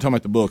documentary. I'm not talking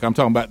about the book. I'm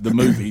talking about the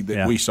movie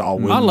that we saw.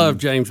 I love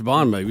James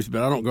Bond movies,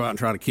 but I don't go out and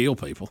try to kill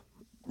people.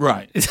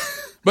 Right.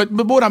 But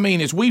what I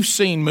mean is, we've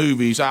seen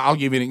movies. I'll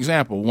give you an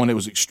example. One that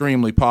was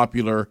extremely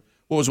popular.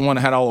 What was the one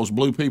that had all those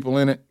blue people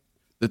in it?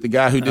 That the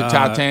guy who did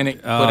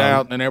Titanic put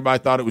out, and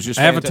everybody thought it was just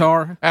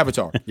Avatar.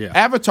 Avatar. Yeah.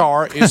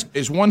 Avatar is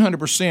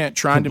 100%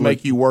 trying to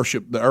make you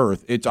worship the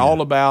earth. It's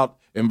all about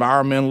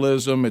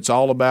environmentalism. It's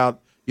all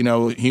about,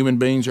 human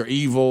beings are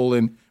evil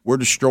and we're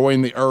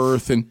destroying the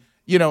earth, and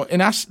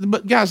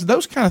but guys,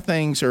 those kind of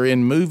things are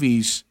in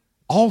movies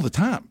all the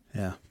time.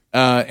 Yeah.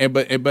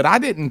 But I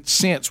didn't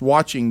sense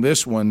watching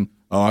this one.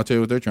 Oh, I'll tell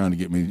you what, they're trying to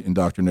get me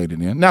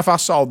indoctrinated in. Now,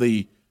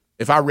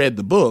 if I read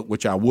the book,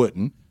 which I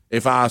wouldn't.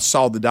 If I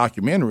saw the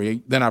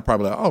documentary, then I'd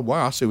probably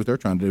I see what they're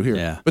trying to do here.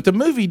 Yeah. But the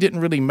movie didn't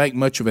really make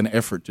much of an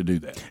effort to do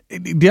that.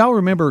 Do y'all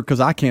remember, because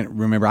I can't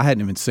remember, I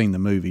hadn't even seen the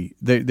movie,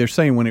 they're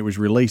saying when it was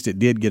released it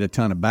did get a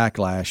ton of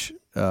backlash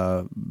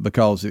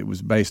because it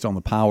was based on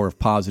the power of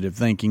positive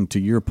thinking, to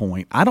your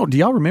point. Do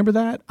y'all remember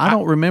that? I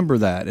don't remember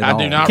that at all.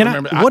 I do not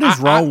remember. What is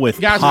wrong with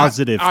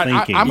positive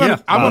thinking?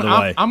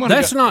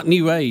 That's not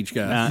New Age,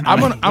 guys. I'm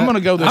going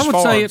to go this far. I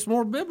would say it's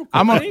more biblical.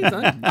 I'm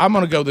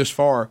going to go this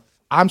far.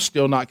 I'm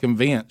still not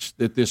convinced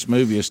that this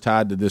movie is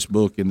tied to this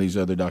book and these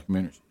other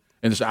documentaries.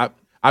 And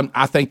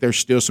I think there's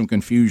still some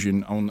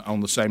confusion on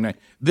the same name.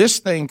 This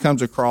thing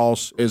comes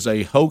across as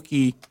a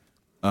hokey,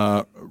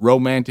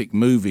 romantic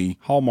movie,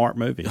 Hallmark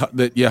movie.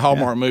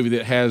 Hallmark movie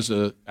that has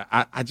a.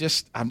 I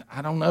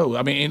don't know.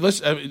 I mean,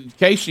 listen,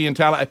 Casey and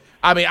Tyler.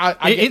 I mean,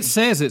 it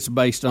says it's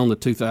based on the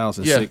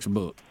 2006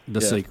 book, The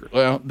Secret.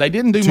 Well, they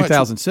didn't do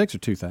 2006 or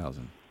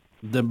 2000.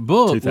 The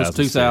book was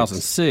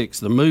 2006.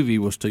 The movie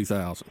was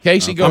 2000.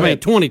 Casey, go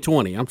ahead.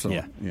 2020. I'm sorry.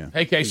 Yeah.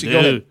 Hey, Casey, go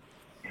ahead.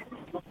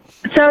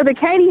 So the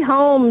Katie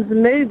Holmes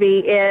movie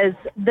is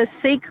The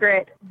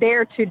Secret,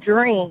 Dare to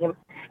Dream.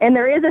 And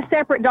there is a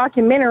separate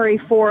documentary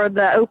for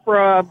the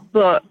Oprah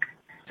book.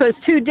 So it's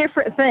two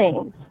different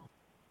things.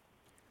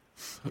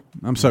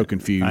 I'm so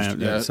confused.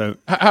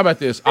 How about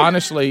this?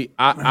 Honestly,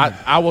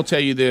 I will tell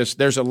you this.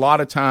 There's a lot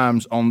of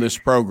times on this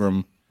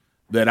program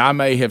that I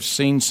may have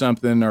seen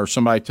something or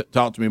somebody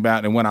talked to me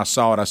about, and when I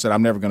saw it, I said,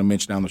 I'm never going to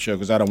mention it on the show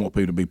because I don't want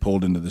people to be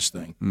pulled into this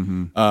thing.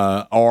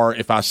 Or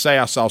if I say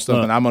I saw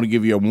something, I'm going to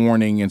give you a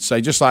warning and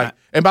say, just like,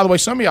 and by the way,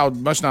 some of y'all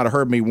must not have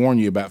heard me warn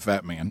you about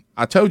Fat Man.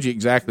 I told you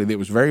exactly that it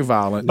was very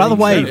violent. By the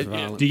way,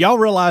 do y'all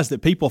realize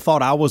that people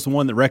thought I was the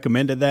one that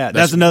recommended that?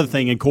 That's another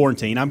thing in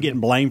quarantine. I'm getting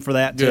blamed for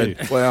that, too.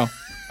 Good. Well,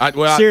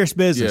 serious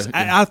business.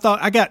 Yeah. I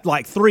thought I got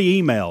like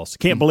 3 emails.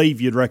 Can't believe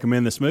you'd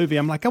recommend this movie.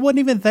 I'm like, I wasn't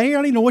even there. I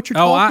don't even know what you're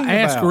talking about. I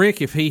asked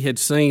Rick if he had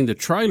seen the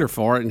trailer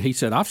for it, and he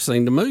said, I've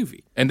seen the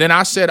movie. And then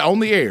I said on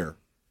the air,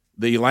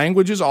 the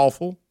language is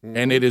awful,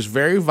 and it is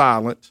very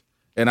violent.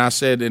 And I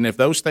said, and if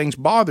those things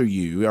bother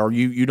you or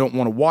you don't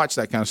want to watch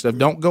that kind of stuff,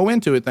 don't go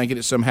into it thinking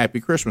it's some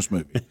happy Christmas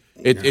movie.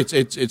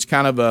 It's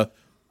kind of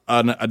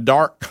a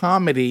dark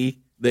comedy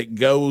that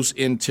goes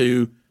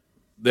into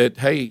that,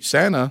 hey,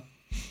 Santa,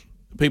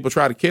 people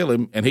try to kill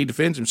him, and he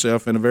defends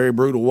himself in a very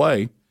brutal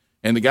way.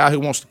 And the guy who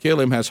wants to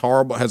kill him has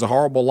a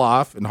horrible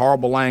life and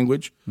horrible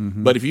language.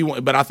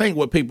 But I think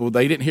what people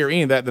they didn't hear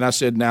any of that. Then I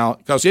said now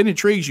because it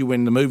intrigues you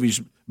when the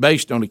movie's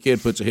based on a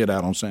kid puts a hit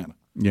out on Santa.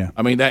 Yeah,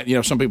 I mean that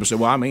some people say,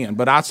 well, I'm in,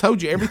 but I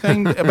told you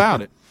everything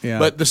about it. Yeah.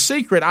 But The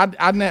Secret, I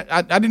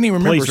didn't even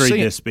remember. Please read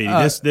seeing this, Speedy.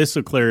 This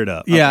will clear it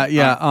up.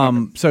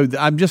 So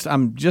I'm just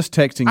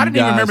texting you guys. I didn't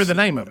even remember the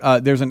name of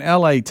it. There's an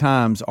L.A.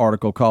 Times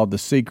article called "The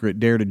Secret: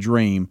 Dare to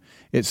Dream."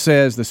 It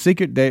says The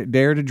Secret: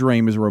 Dare to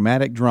Dream is a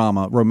romantic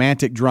drama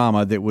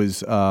that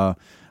was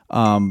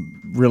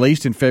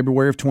released in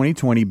February of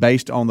 2020,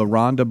 based on the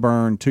Rhonda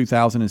Byrne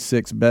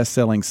 2006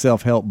 best-selling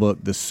self-help book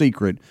 "The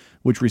Secret,"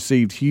 which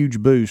received huge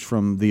boost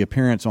from the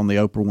appearance on the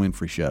Oprah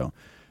Winfrey Show.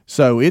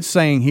 So it's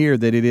saying here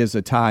that it is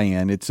a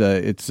tie-in. It's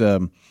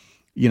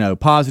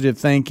positive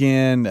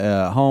thinking.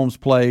 Holmes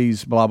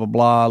plays blah blah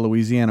blah.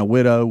 Louisiana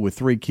widow with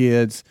 3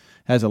 kids,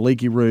 has a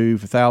leaky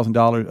roof,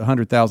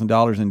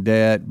 $100,000 in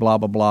debt, blah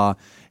blah blah,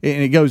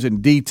 and it goes in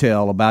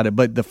detail about it.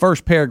 But the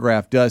first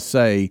paragraph does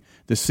say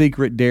The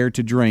Secret: Dare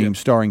to Dream,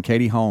 starring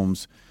Katie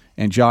Holmes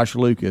and Josh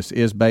Lucas,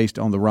 is based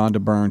on the Rhonda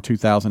Byrne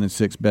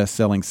 2006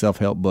 best-selling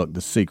self-help book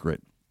 "The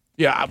Secret."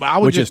 Yeah, I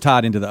would which is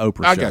tied into the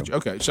Oprah show. I got you.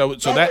 Okay, so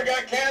that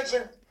got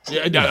cancer.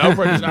 Yeah, no,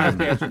 Oprah does not have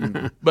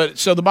cancer. But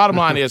so the bottom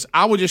line is,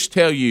 I would just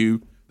tell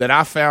you that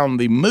I found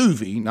the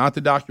movie, not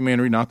the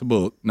documentary, not the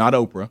book, not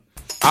Oprah.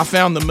 I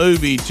found the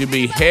movie to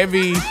be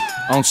heavy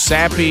on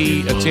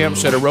sappy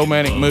attempts at a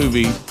romantic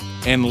movie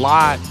and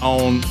light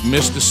on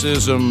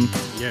mysticism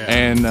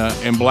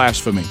and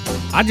blasphemy.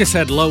 I just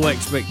had low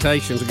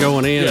expectations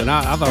going in, and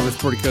I thought it was a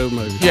pretty cool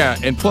movie. Yeah,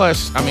 and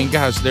plus, I mean,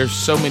 guys, there's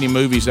so many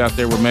movies out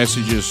there with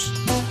messages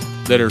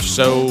that are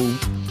so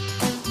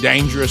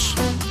dangerous.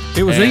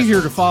 It was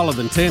easier to follow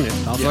than Tenet,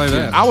 I'll say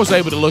that. I was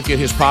able to look at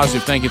his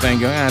positive thinking thing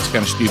and go, that's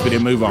kind of stupid,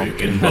 and move on.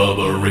 Rick and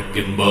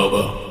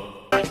Bubba.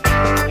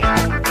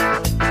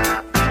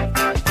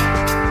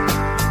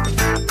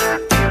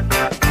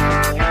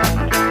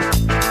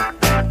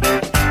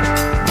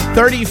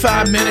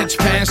 35 minutes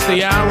past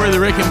the hour of the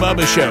Rick and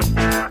Bubba Show.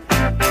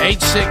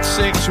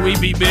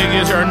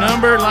 866-WE-BE-BIG is our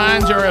number.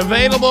 Lines are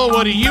available.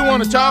 What do you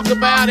want to talk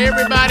about?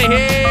 Everybody,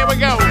 here we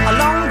go. A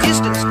long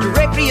distance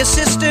directory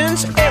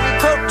assistance. Area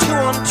code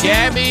 212.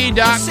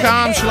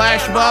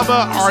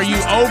 Gabby.com/Bubba. Are you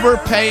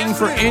overpaying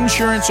for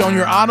insurance on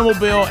your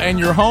automobile and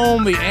your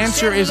home? The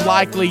answer is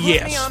likely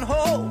yes.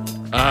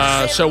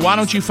 So why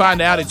don't you find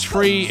out? It's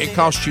free. It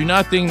costs you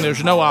nothing.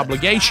 There's no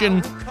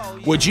obligation.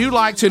 Would you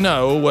like to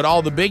know what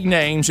all the big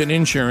names in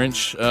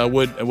insurance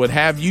would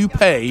have you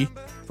pay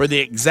for the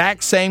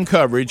exact same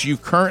coverage you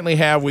currently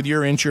have with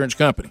your insurance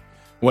company?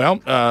 Well,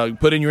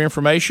 put in your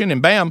information,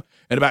 and bam,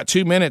 in about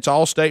 2 minutes,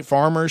 all State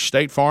Farmers,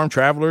 State Farm,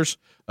 Travelers,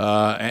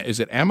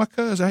 is it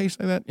Amica? Is that how you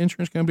say that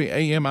insurance company?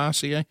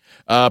 AMICA?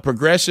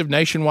 Progressive,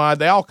 Nationwide,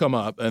 they all come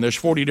up, and there's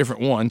 40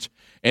 different ones.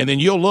 And then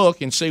you'll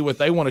look and see what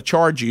they want to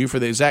charge you for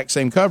the exact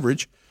same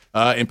coverage,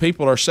 and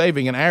people are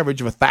saving an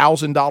average of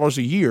 $1,000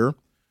 a year.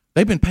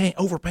 They've been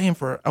overpaying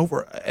for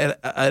at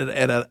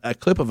a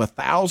clip of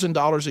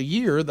 $1,000 a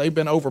year. They've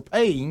been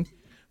overpaying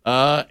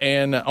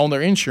and on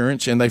their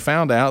insurance, and they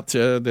found out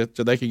that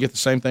they could get the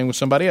same thing with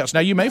somebody else.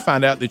 Now, you may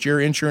find out that your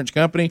insurance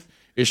company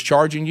is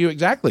charging you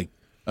exactly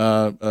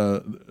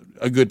a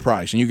good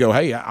price, and you go,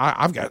 "Hey,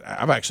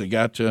 I've actually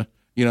got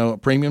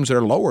premiums that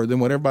are lower than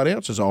what everybody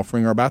else is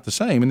offering, or about the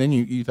same." And then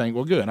you think,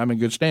 well, good, I'm in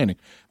good standing.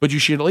 But you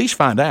should at least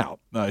find out,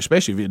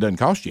 especially if it doesn't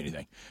cost you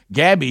anything.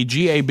 Gabby,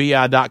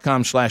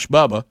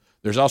 GABI.com/Bubba.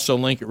 There's also a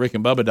link at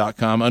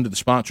rickandbubba.com under the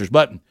sponsors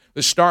button.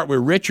 Let's start with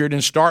Richard in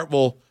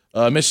Starkville,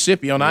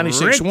 Mississippi on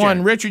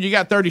 96.1. Richard, you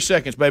got 30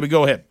 seconds, baby.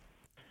 Go ahead.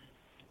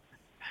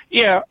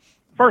 Yeah,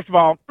 first of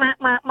all,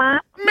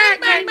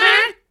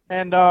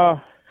 and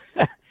on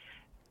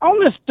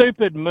this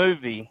stupid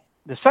movie,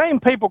 the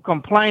same people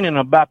complaining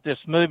about this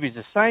movie is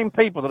the same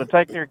people that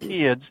take their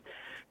kids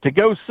to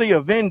go see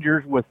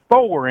Avengers with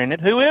Thor in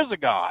it, who is a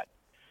god.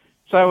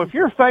 So if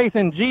your faith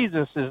in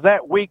Jesus is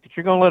that weak that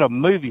you're going to let a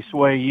movie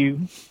sway you,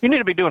 you need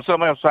to be doing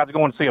something else besides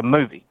going to see a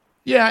movie.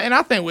 Yeah, and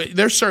I think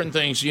there's certain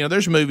things,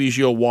 there's movies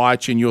you'll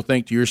watch and you'll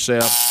think to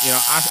yourself,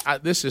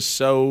 this is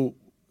so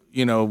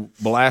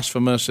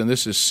blasphemous and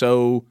this is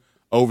so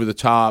over the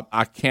top.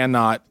 I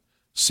cannot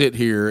sit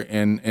here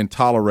and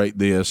tolerate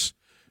this.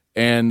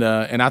 And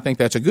I think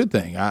that's a good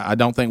thing. I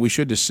don't think we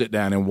should just sit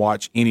down and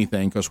watch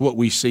anything, because what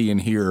we see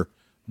and hear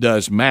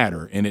does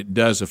matter, and it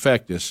does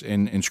affect us,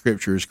 and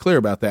Scripture is clear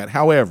about that.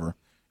 However,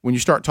 when you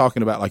start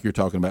talking about, like you're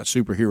talking about,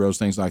 superheroes,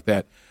 things like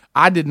that,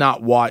 I did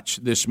not watch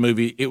this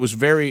movie. It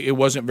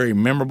wasn't very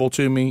memorable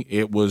to me.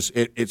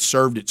 It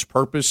served its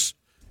purpose.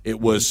 It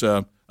was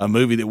a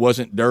movie that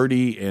wasn't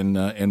dirty and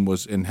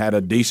had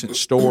a decent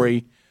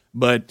story.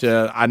 But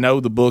I know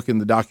the book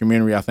and the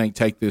documentary, I think,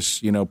 take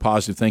this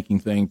positive thinking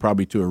thing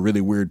probably to a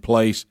really weird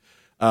place.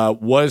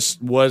 Was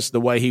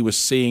the way he was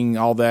seeing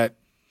all that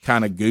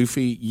kind of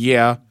goofy?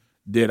 Yeah.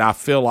 Did I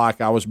feel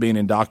like I was being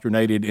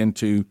indoctrinated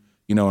into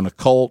an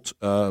occult?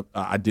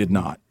 I did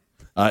not.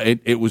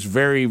 It was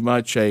very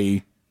much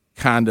a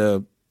kind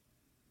of.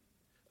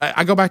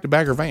 I go back to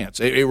Bagger Vance.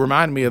 It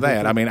reminded me of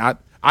that. I mean,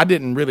 I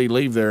didn't really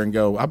leave there and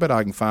go, I bet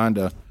I can find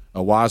a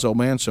wise old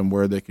man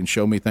somewhere that can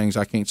show me things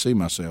I can't see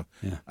myself.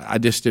 Yeah. I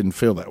just didn't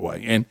feel that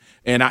way.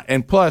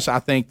 And plus, I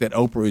think that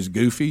Oprah is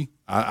goofy.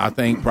 I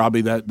think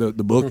probably that the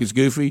book is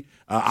goofy.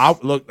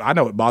 I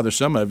know it bothers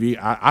some of you.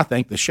 I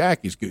think The Shack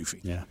is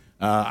goofy. Yeah.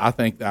 I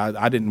think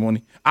I didn't want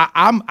to.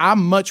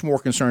 I'm much more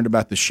concerned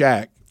about The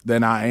Shack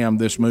than I am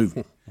this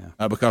movie,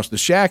 because The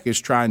Shack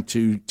is trying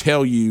to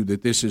tell you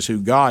that this is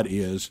who God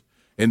is,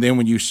 and then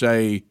when you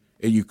say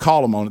and you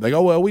call them on it, they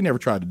go, "Well, we never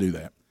tried to do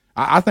that."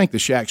 I think The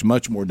Shack's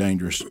much more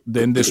dangerous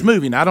than this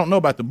movie. Now, I don't know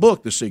about the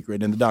book, The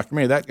Secret, and the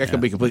documentary. That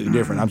could be completely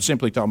different. I'm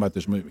simply talking about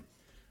this movie.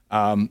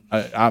 I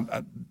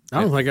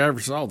don't think I ever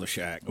saw The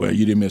Shack. Well,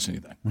 you didn't miss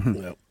anything.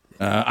 Nope.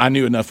 I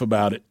knew enough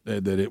about it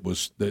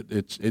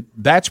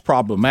that's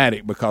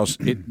problematic, because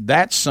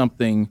that's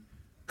something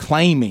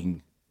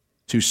claiming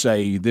to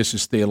say this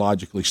is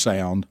theologically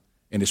sound,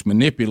 and it's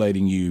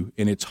manipulating you,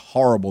 and it's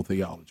horrible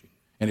theology,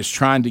 and it's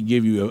trying to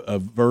give you a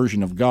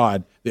version of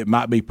God that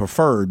might be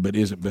preferred but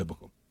isn't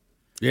biblical.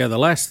 Yeah, the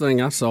last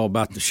thing I saw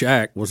about The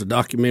Shack was a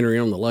documentary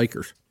on the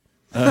Lakers.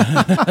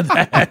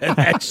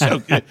 That's so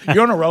good.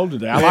 You're on a roll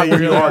today. I like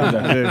where you are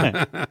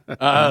today.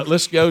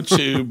 Let's go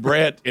to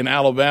Brett in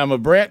Alabama.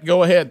 Brett,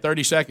 go ahead.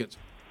 30 seconds.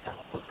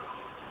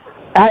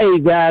 Hey,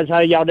 guys. How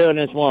y'all doing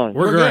this morning?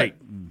 We're great.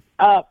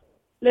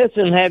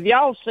 Listen, have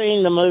y'all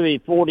seen the movie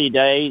 40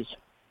 Days?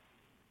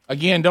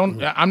 Again,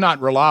 I'm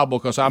not reliable,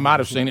 because I might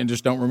have seen it and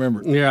just don't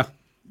remember it. Yeah.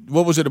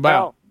 What was it about?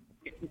 Well,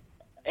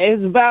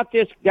 it's about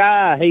this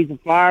guy. He's a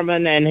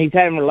fireman, and he's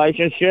having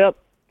relationship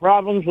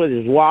problems with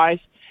his wife.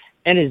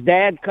 And his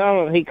dad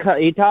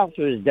he talks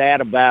to his dad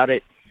about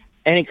it,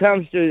 and he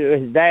comes to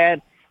his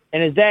dad,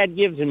 and his dad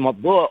gives him a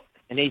book,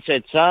 and he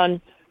said, "Son,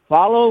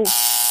 follow."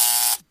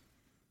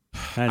 I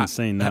hadn't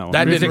seen that one.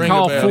 That is it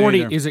called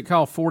 40? Is it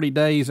called 40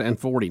 Days and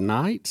 40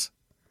 Nights?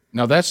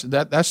 No, that's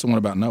the one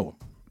about Noah.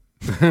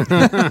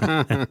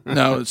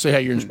 No, see how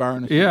you're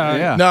inspiring us?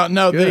 Yeah.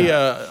 No.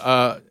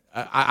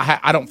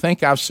 I don't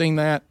think I've seen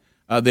that.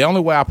 The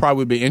only way I probably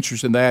would be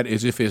interested in that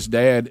is if his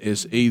dad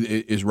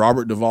is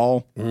Robert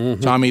Duvall,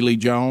 Tommy Lee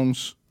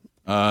Jones.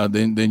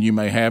 Then you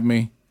may have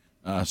me.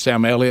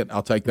 Sam Elliott,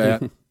 I'll take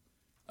that.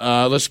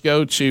 Let's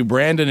go to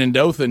Brandon in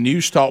Dothan,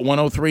 News Talk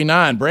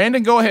 103.9.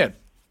 Brandon, go ahead.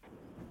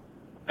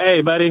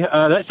 Hey, buddy.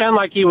 That sounded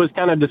like he was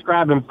kind of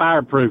describing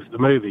Fireproof, the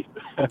movie.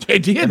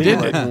 It did,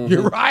 didn't it?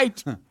 You're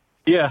right.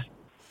 Yeah.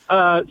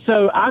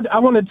 So I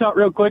want to talk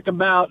real quick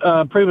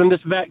about proving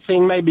this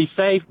vaccine may be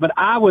safe, but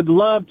I would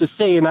love to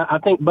see, and I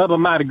think Bubba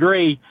might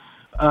agree,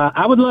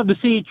 I would love to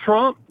see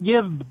Trump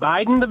give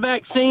Biden the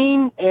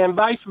vaccine and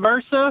vice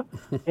versa,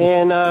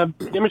 and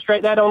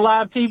demonstrate that on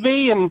live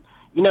TV, and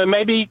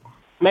maybe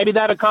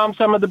that'll calm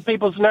some of the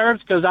people's nerves,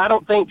 because I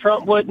don't think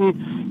Trump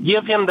wouldn't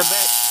give him the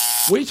vaccine.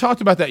 We talked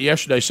about that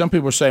yesterday. Some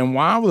people were saying,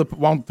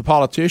 won't the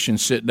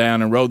politicians sit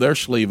down and roll their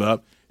sleeve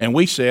up? And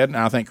we said, and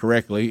I think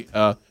correctly,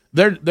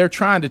 they're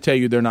trying to tell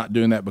you they're not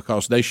doing that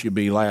because they should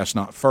be last,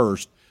 not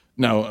first.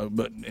 No,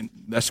 but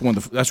that's one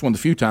of the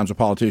few times a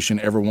politician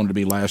ever wanted to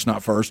be last,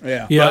 not first.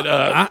 Yeah.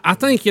 But I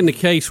think in the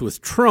case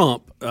with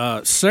Trump,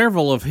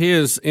 several of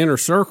his inner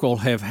circle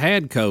have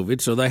had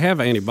COVID, so they have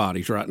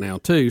antibodies right now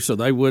too, so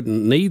they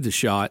wouldn't need the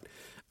shot.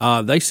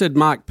 They said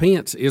Mike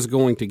Pence is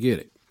going to get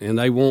it, and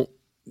they won't.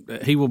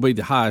 He will be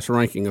the highest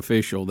ranking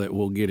official that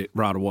will get it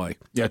right away.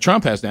 Yeah,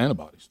 Trump has the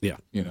antibodies. Yeah,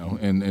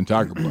 and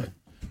tiger blood.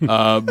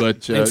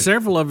 But and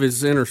several of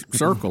his inner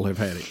circle have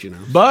had it,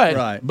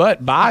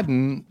 But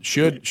Biden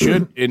should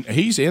and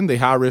he's in the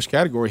high risk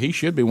category. He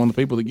should be one of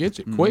the people that gets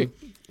it quick.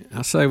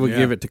 I say we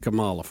give it to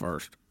Kamala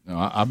first. No,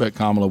 I bet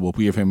Kamala will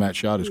give him that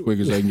shot as quick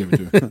as they can give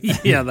it to him.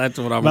 Yeah, that's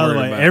what I'm By the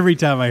worried way, about. every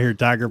time I hear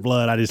Tiger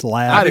Blood, I just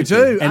laugh. I do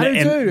too.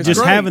 And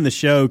just having the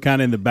show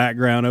kind of in the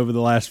background over the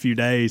last few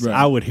days,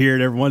 I would hear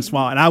it every once in a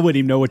while, and I wouldn't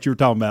even know what you were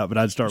talking about, but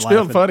I'd start laughing.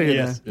 Still funny.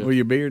 Yeah. Well,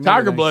 your beard.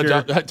 Tiger Blood's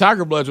going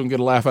to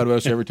get a laugh out of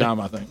us every time,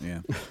 I think.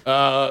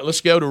 Yeah.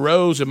 Let's go to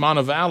Rose in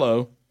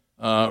Montevallo.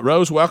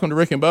 Rose, welcome to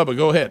Rick and Bubba.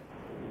 Go ahead.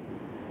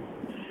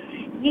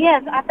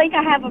 Yes, I think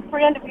I have a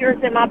friend of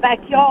yours in my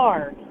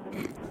backyard.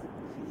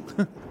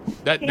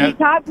 Can you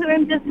talk to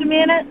him just a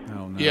minute?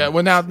 Oh, Yeah,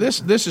 well, now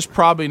this is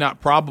probably not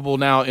probable.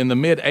 Now, in the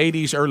mid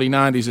 '80s, early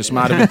 '90s, this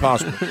might have been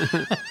possible,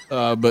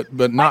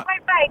 but not.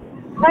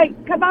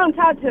 Wait, come on,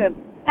 talk to him.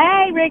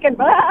 Hey, Rick and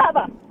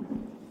Bubba,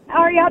 how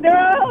are y'all doing?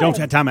 Don't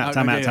time out.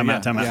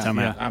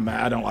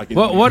 I don't like it.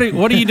 What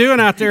are you doing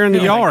out there in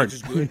the yard?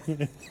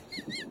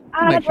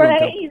 I'm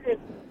crazy.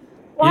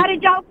 Why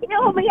did y'all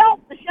kill me off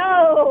the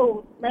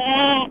show,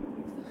 man?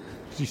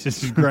 She says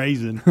she's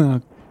grazing.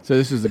 So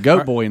this is the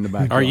goat boy in the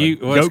back. Are you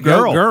goat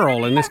girl?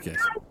 Girl in this case.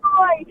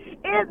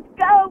 It's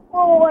Go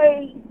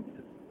Boy.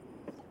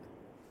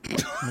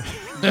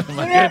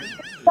 Yes,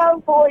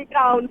 Go Boy's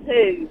on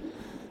too.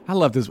 I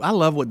love this. I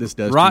love what this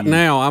does. Right to you.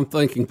 now, I'm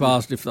thinking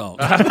positive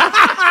thoughts.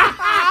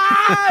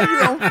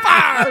 You're on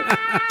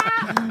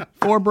fire.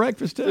 For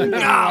breakfast too.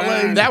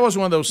 Golly. That was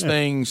one of those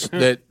things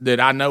that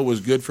I know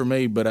was good for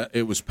me, but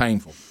it was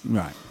painful.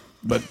 Right.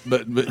 But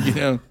you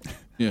know.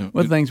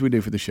 What things we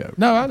do for the show?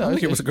 No, I know.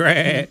 It was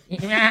great.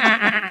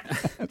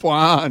 That's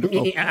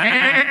wonderful.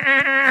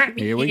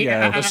 Here we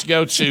go. Let's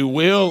go to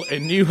Will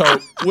and New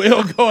Hope.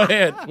 Will, go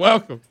ahead.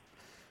 Welcome.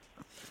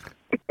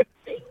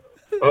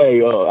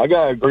 Hey, I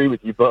gotta agree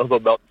with you, Bubba,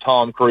 about the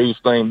Tom Cruise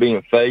thing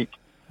being fake.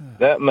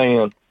 That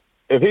man,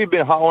 if he'd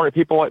been hollering at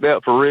people like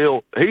that for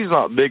real, he's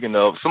not big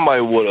enough.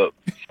 Somebody would have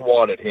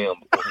swatted him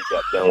before he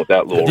got done with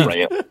that little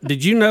rant.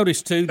 Did you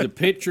notice too the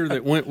picture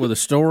that went with the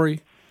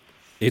story?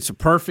 It's a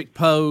perfect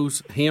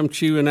pose, him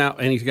chewing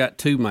out, and he's got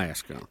 2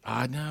 masks on.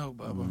 I know,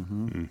 Bubba.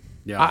 Mm-hmm.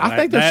 Yeah, I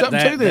think there's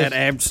something to this. That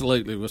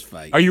absolutely was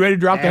fake. Are you ready to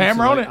drop the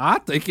hammer on it? I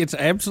think it's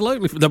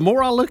absolutely. The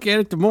more I look at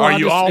it, the more Are I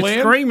you just all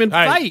in? screaming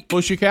Hey, fake.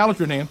 Push your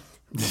calendar in.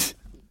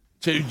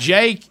 To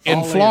Jake in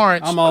All in.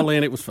 Florence. I'm all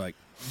in. It was fake.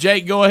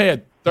 Jake, go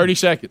ahead. 30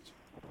 seconds.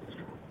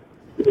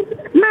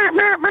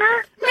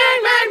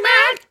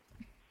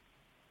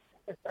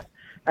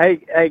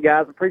 Hey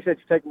guys, appreciate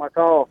you taking my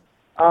call.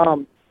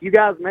 You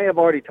guys may have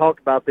already talked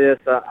about this.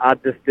 I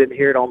just didn't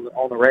hear it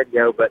on the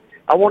radio, but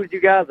I wanted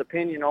you guys'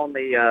 opinion on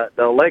the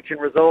election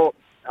results,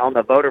 on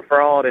the voter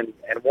fraud, and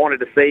wanted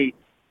to see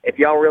if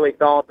y'all really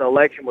thought the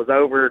election was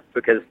over,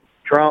 because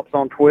Trump's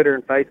on Twitter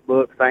and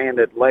Facebook saying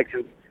that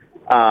election's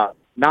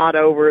not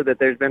over, that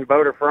there's been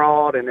voter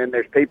fraud, and then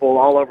there's people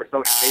all over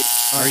social media.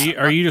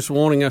 Are you just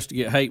wanting us to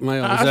get hate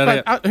mail? Is that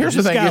it? Here's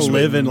the thing. This guy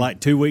living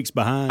like 2 weeks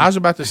behind. I was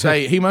about to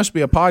say, he must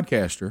be a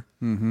podcaster.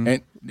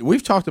 And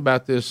we've talked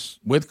about this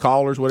with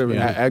callers, whatever,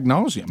 ad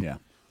nauseum. Yeah.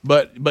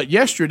 But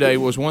yesterday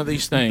was one of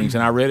these things,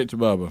 and I read it to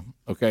Bubba,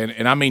 okay?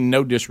 And I mean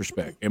no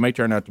disrespect. It may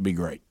turn out to be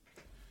great.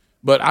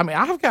 But, I mean,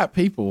 I've got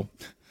people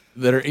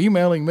that are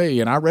emailing me,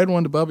 and I read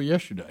one to Bubba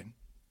yesterday,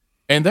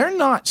 and they're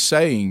not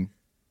saying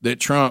that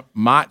Trump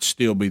might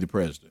still be the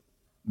president.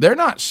 They're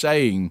not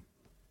saying –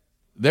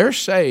 they're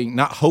saying,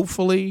 not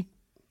hopefully,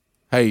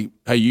 hey,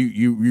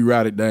 you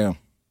write it down.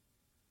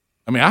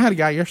 I mean, I had a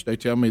guy yesterday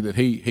tell me that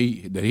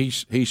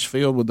he's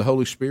filled with the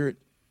Holy Spirit,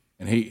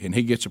 and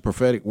he gets a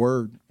prophetic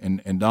word,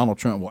 and Donald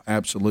Trump will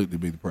absolutely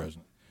be the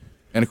president.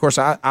 And of course,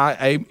 I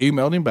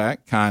emailed him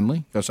back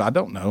kindly, because I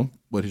don't know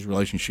what his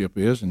relationship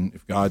is and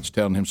if God's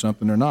telling him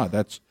something or not.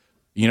 That's,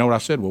 you know what I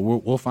said?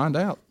 Well, we'll find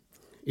out.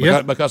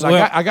 Because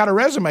I got a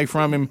resume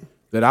from him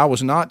that I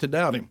was not to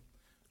doubt him,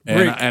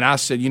 and I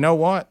said, you know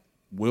what?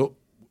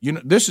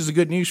 This is the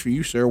good news for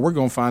you, sir. We're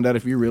going to find out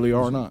if you really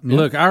are or not.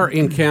 Look, our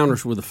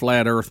encounters with the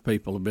flat Earth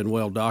people have been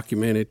well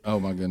documented.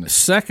 Oh my goodness!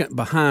 Second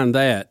behind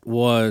that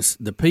was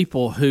the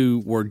people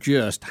who were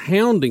just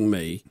hounding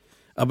me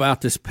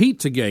about this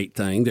Pizzagate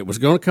thing that was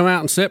going to come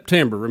out in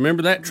September.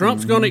 Remember that?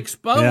 Trump's going to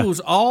expose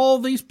all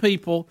these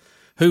people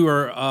who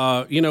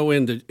are,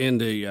 in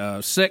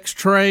the sex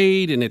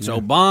trade, and it's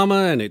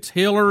Obama, and it's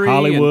Hillary,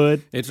 Hollywood.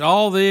 and it's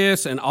all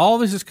this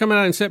is coming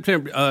out in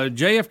September.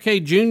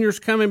 JFK Jr.'s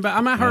coming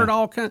back. I heard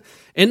all kinds,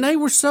 and they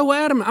were so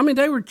adamant. I mean,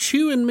 they were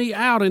chewing me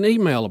out in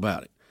email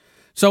about it.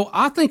 So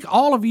I think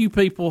all of you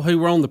people who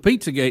were on the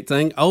Pizzagate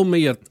thing owe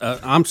me a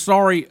I'm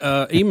sorry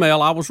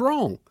email. I was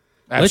wrong.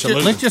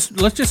 Absolutely.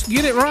 Let's just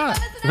get it right.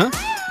 Huh?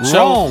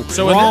 Wrong.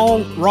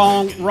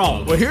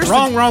 Well, here's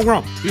wrong.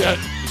 Yeah.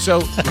 So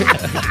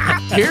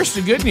here's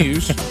the good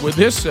news with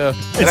this.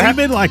 Has he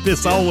been like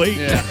this all week?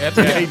 Yeah.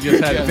 He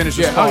just had to finish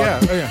the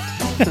spark. Oh yeah.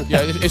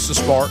 It's the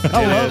spark.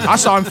 I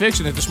saw him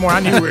fixing it this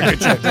morning. I knew we were in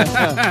good shape.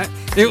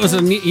 It was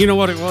you know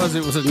what it was?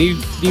 It was a new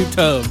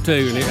tub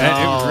too, and it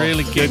was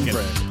really kicking.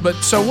 But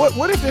so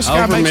what if this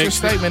guy makes a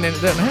statement and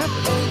it doesn't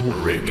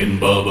happen? Rick and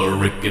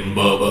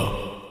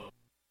Bubba.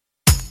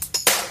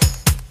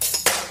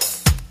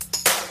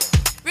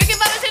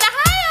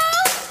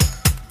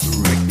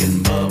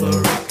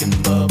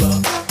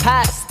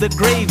 Pass the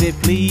gravy,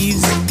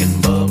 please. Rick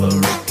and Bubba.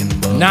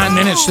 9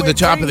 minutes to the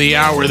top of the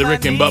hour of the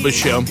Rick and Bubba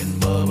Show.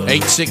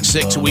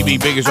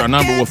 866-WE-BE-BIG is our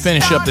number. We'll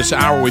finish up this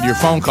hour with your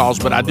phone calls,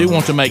 but I do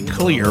want to make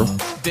clear,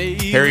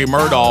 Harry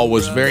Murdahl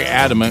was very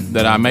adamant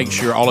that I make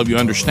sure all of you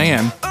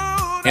understand.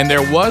 And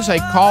there was a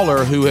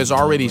caller who has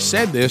already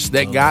said this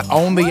that got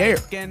on the air,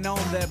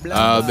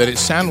 that it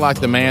sounded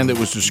like the man that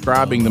was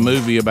describing the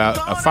movie about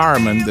a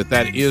fireman,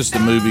 that is the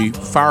movie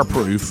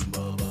Fireproof.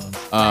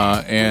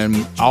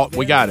 and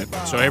we got it.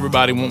 So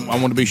everybody, I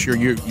want to be sure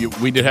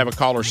we did have a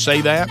caller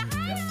say that,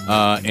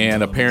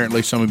 and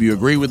apparently some of you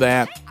agree with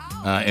that,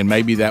 and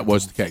maybe that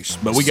was the case.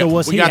 But we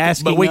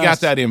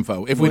got that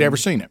info if we'd ever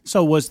seen it.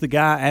 So was the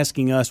guy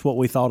asking us what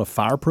we thought of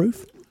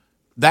Fireproof?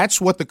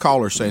 That's what the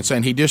caller's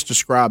saying he just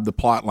described the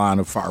plot line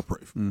of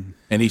Fireproof,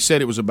 and he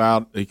said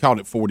he called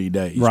it 40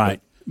 days,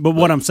 right? But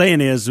what I'm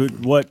saying is,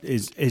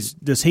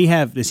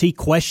 is he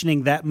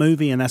questioning that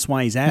movie, and that's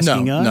why he's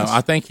asking us? No,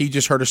 I think he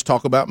just heard us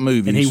talk about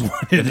movies, and he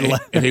wanted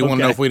to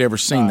know if we'd ever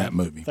seen that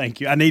movie.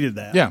 Thank you, I needed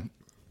that. Yeah.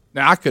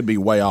 Now I could be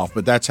way off,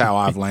 but that's how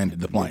I've landed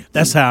the plane.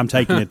 That's how I'm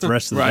taking it the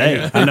rest of the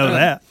day. I know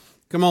that.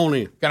 Come on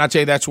in. Can I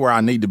tell you that's where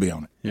I need to be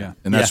on it? Yeah,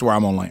 and that's where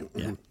I'm gonna land.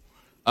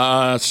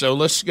 Yeah. So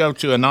let's go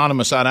to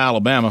Anonymous out of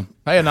Alabama.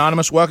 Hey,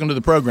 Anonymous, welcome to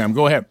the program.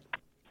 Go ahead.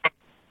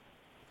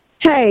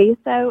 Hey,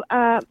 so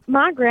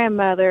my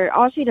grandmother,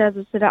 all she does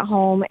is sit at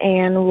home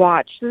and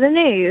watch the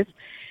news.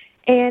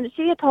 And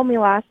she had told me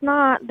last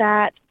night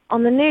that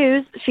on the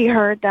news she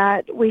heard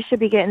that we should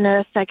be getting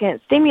a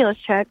second stimulus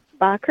check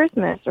by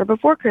Christmas or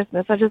before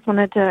Christmas. I just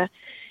wanted to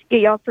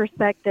get y'all's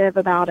perspective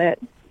about it.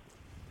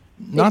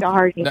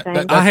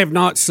 I have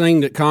not seen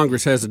that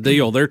Congress has a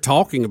deal. They're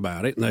talking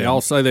about it, and they all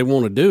say they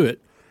want to do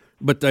it.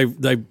 But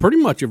they pretty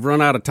much have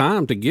run out of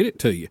time to get it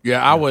to you.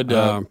 Yeah, I would.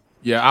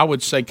 I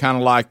would say kind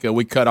of like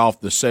we cut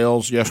off the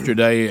sales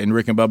yesterday in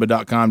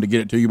rickandbubba.com to get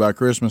it to you by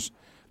Christmas.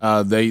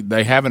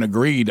 They haven't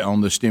agreed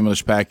on the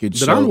stimulus package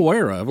that I'm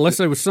aware of, unless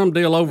there was some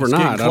deal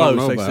overnight. Close, I don't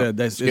know they about.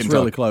 said it's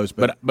really close.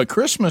 But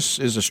Christmas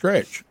is a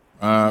stretch.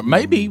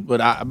 Maybe,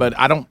 but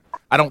I don't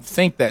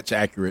think that's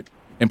accurate.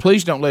 And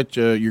please don't let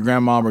your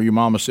grandma or your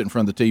mama sit in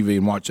front of the TV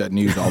and watch that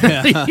news all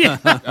day.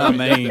 I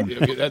mean,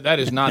 that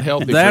is not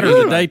healthy. That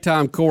or the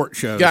daytime court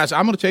show. Guys,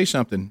 I'm going to tell you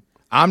something.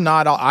 I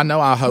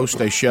know I host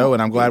a show,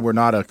 and I'm glad we're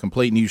not a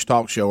complete news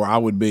talk show, or I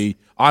would be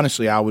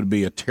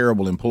a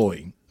terrible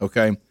employee,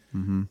 okay?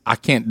 Mm-hmm. I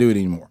can't do it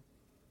anymore.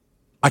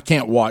 I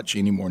can't watch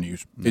any more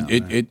news. No,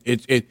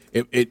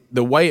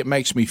 the way it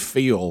makes me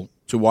feel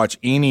to watch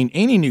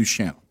any news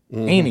channel,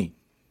 any,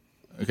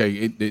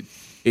 okay,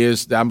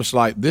 is I'm just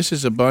like, this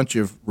is a bunch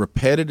of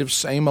repetitive,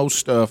 same old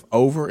stuff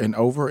over and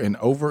over and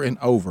over and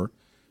over.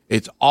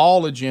 It's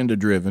all agenda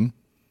driven,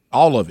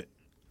 all of it.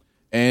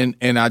 And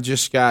I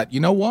just got, you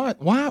know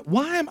what?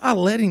 Why am I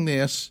letting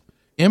this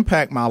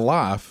impact my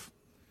life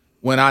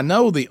when I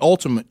know the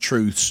ultimate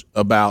truths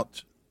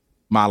about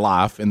my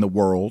life and the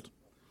world,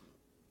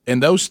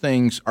 and those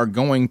things are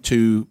going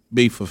to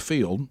be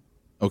fulfilled,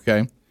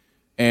 okay?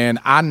 And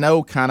I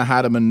know kind of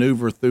how to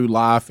maneuver through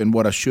life and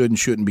what I should and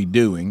shouldn't be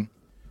doing.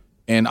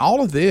 And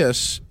all of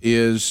this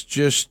is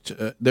just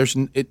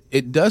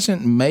it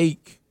doesn't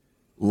make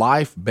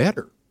life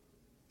better.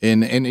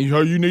 And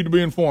you need to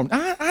be informed.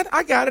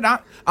 I got it.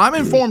 I'm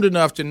informed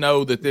enough to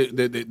know that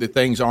the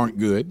things aren't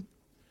good,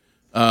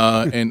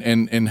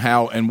 and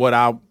how and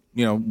what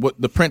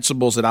the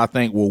principles that I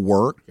think will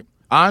work.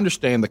 I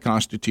understand the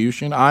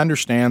Constitution. I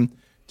understand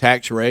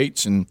tax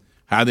rates and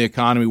how the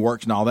economy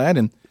works and all that.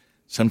 And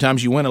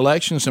sometimes you win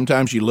elections,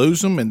 sometimes you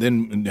lose them, and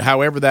then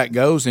however that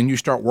goes, then you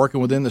start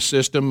working within the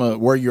system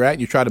where you're at.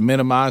 And you try to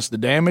minimize the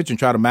damage and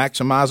try to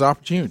maximize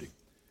opportunity.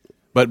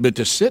 But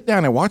to sit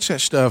down and watch that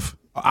stuff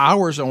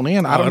hours on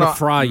end, I don't know.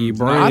 Fry you,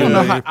 bro. I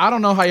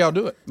don't know how y'all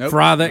do it. Nope,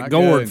 fry that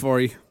gourd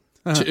for you.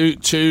 Put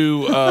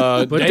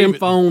David, them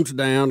phones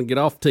down and get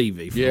off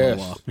TV for a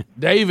while.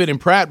 David in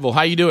Prattville,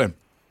 how you doing?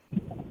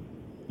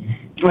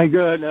 Hey,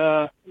 good.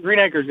 Green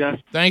Acres, guys.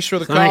 Thanks for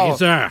the call. Thank you,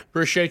 sir.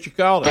 Appreciate you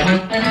calling.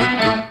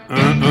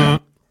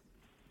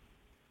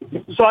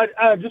 So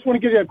I just want to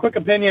give you a quick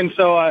opinion.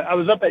 So I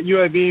was up at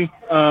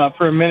UAB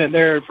for a minute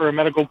there for a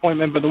medical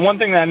appointment, but the one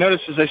thing that I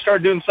noticed is they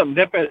started doing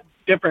something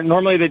different.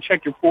 Normally they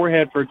check your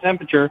forehead for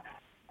temperature,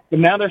 but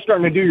now they're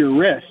starting to do your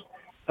wrist.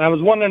 And I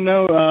was wanting to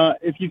know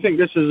if you think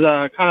this is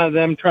kind of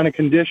them trying to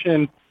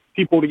condition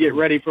people to get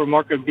ready for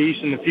market of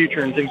beast in the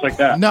future and things like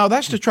that. No,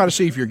 that's to try to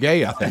see if you're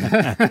gay, I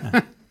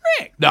think.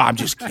 No, I'm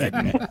just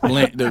kidding.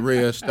 The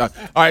wrist. All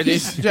right,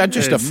 it's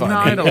just a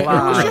funny. It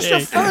was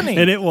just a funny.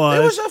 And it was.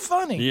 It was a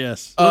funny.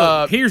 Yes.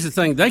 Look, here's the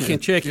thing. They can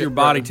check your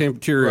body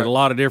temperature at a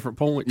lot of different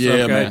points. Yeah,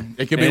 okay? man.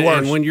 It can be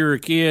worse. And when you're a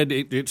kid,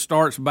 it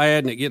starts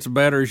bad and it gets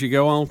better as you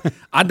go on.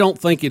 I don't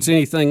think it's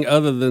anything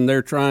other than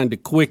they're trying to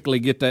quickly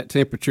get that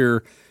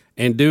temperature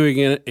and doing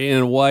it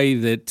in a way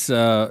that's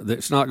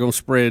not going to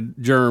spread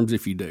germs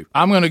if you do.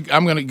 I'm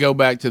gonna go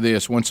back to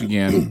this once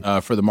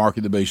again for the Mark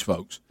of the Beast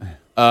folks.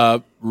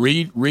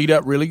 Read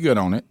up really good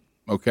on it,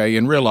 okay,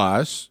 and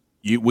realize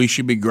we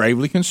should be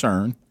gravely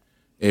concerned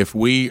if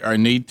we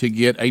need to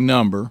get a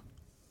number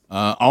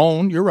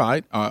on, you're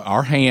right,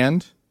 our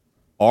hand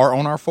or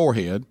on our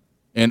forehead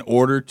in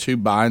order to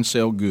buy and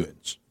sell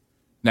goods.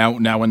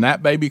 Now, when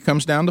that baby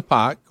comes down the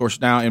pike, of course,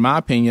 now, in my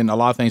opinion, a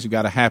lot of things have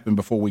got to happen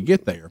before we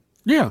get there.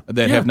 Yeah.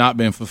 That have not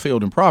been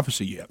fulfilled in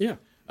prophecy yet.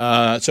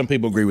 Yeah. Some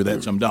people agree with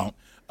that, some don't.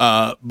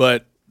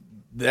 But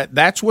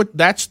that's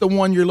the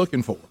one you're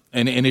looking for.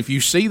 And if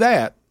you see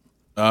that,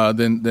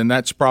 then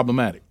that's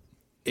problematic.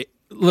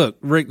 look,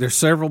 Rick, there's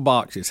several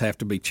boxes have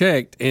to be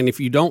checked, and if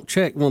you don't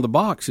check one of the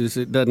boxes,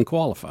 it doesn't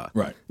qualify.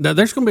 Right. Now,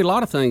 there's going to be a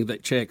lot of things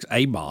that checks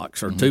a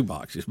box or two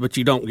boxes, but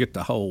you don't get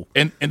the whole.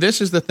 And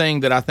this is the thing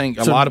that I think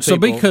a lot of people.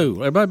 So be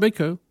cool. Everybody be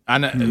cool. I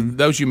know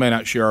those of you may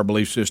not share our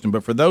belief system,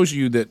 but for those of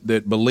you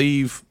that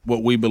believe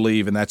what we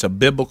believe, and that's a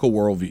biblical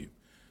worldview.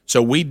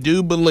 So we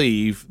do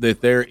believe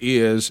that there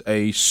is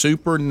a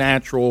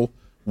supernatural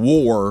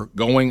war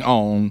going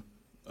on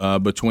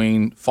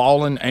between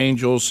fallen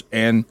angels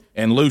and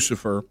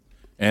Lucifer,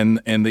 and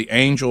the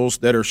angels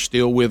that are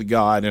still with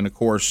God, and of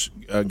course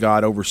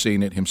God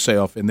overseeing it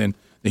Himself, and then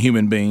the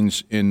human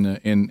beings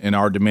in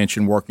our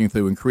dimension working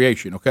through in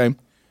creation. Okay,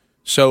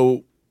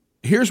 so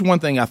here's one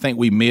thing I think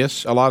we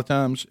miss a lot of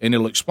times, and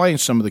it'll explain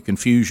some of the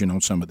confusion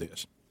on some of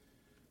this.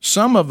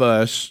 Some of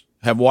us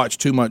have watched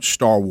too much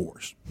Star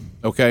Wars,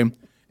 okay,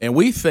 and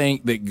we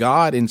think that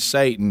God and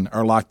Satan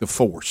are like the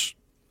Force.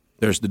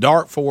 There's the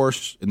dark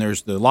force and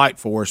there's the light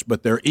force,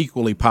 but they're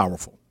equally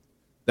powerful.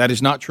 That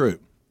is not true.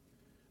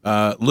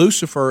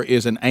 Lucifer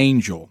is an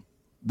angel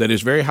that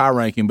is very high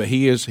ranking, but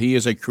he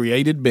is a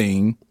created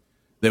being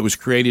that was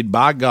created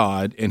by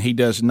God, and he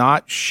does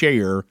not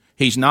share.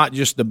 He's not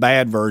just the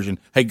bad version.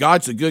 Hey,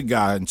 God's the good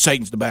guy and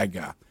Satan's the bad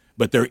guy,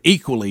 but they're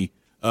equally.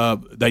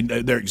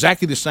 They're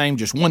exactly the same,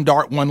 just one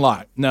dark, one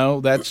light.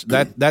 No,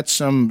 that's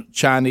some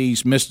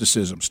Chinese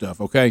mysticism stuff.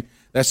 Okay.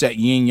 That's that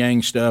yin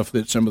yang stuff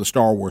that some of the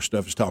Star Wars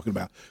stuff is talking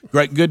about.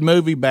 Great, good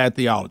movie, bad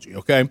theology.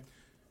 Okay,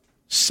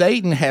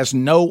 Satan has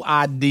no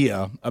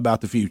idea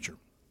about the future.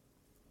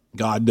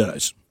 God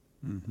does.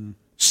 Mm-hmm.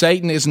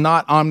 Satan is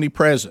not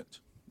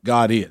omnipresent.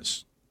 God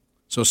is.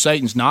 So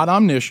Satan's not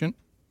omniscient.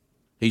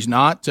 He's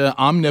not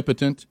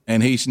omnipotent,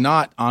 and he's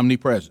not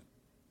omnipresent.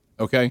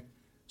 Okay,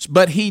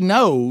 but he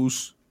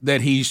knows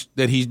that he's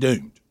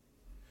doomed.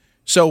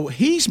 So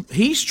he's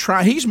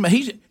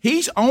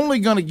only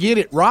going to get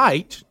it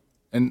right.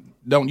 And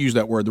don't use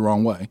that word the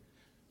wrong way,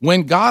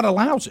 when God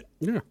allows it.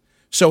 Yeah.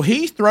 So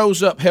he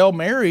throws up Hail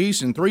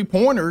Marys and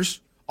three-pointers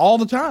all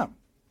the time,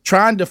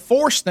 trying to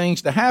force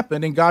things to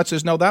happen, and God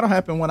says, no, that'll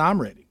happen when I'm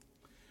ready.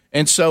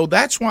 And so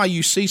that's why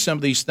you see some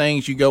of these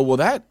things, you go,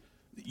 well,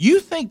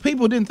 you think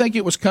people didn't think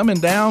it was coming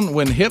down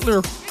when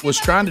Hitler was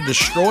trying to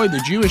destroy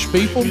the Jewish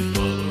people,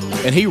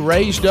 and he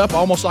raised up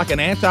almost like an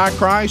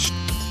antichrist,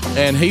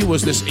 and he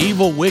was this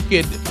evil,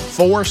 wicked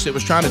force that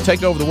was trying to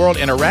take over the world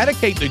and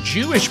eradicate the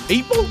Jewish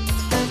people?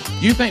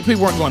 You think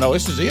people weren't going, oh,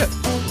 this is it.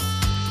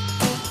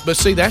 But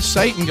see, that's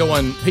Satan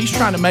going, he's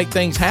trying to make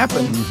things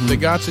happen that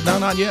God said, no,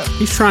 not yet.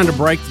 He's trying to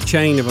break the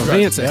chain of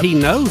events that he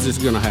knows is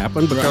going to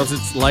happen because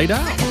it's laid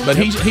out. But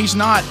he's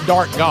not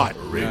dark God.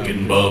 Rick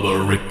and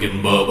Bubba, Rick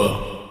and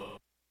Bubba.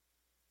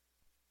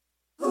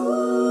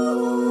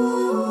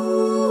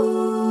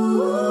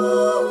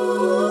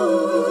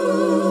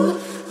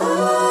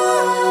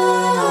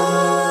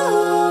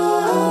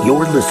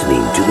 You're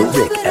listening to The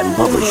Rick and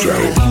Bubba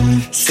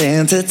Show.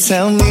 Santa,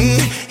 tell me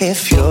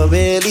if you're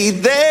really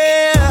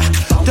there.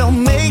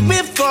 Don't make me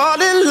fall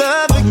in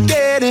love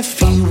again if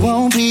he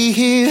won't be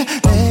here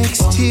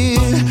next year.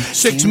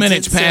 6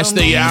 minutes past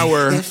the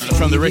hour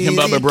from the Rick and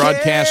Bubba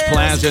Broadcast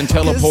Plaza and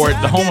Teleport,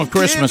 the home of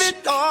Christmas.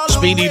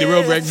 Speedy, the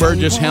real Greg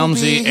Burgess,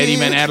 Helmsy, Eddie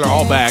Van Adler,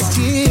 all back.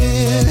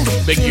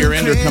 Big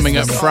year-ender coming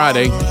up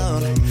Friday.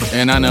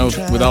 And I know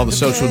with all the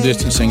social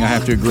distancing, I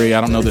have to agree,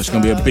 I don't know that it's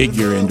going to be a big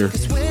year-ender.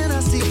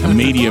 A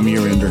medium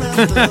year-ender.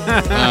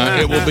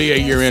 It will be a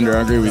year-ender.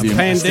 I agree with you.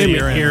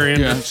 Pandemic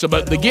year-ender. Yeah. So,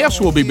 but the gifts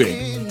will be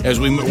big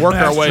as we work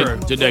our way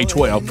to day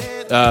 12.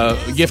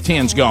 Gift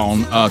 10's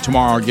gone.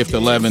 Tomorrow, gift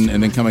 11,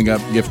 and then coming up,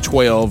 gift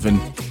 12,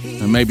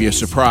 and maybe a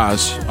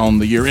surprise on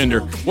the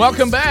year-ender.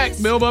 Welcome back,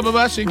 Bill Bubba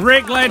Bussy.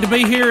 Rick, glad to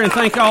be here, and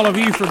thank all of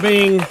you for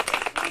being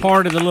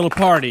part of the little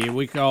party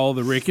we call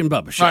the Rick and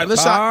Bubba Show. All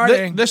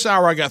right, this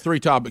hour I got three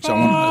topics I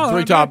want.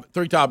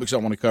 Three topics I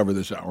want to cover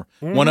this hour.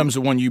 One of them's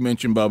the one you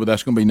mentioned, Bubba.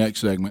 That's going to be next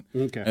segment.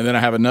 Okay. And then I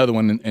have another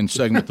one in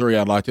segment 3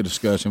 I'd like to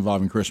discuss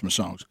involving Christmas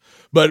songs.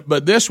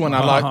 But this one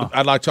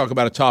I'd like to talk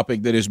about a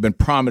topic that has been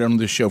prominent on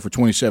this show for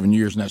 27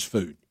 years, and that's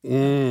food.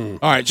 All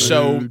right,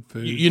 food.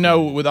 You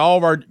know, with all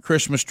of our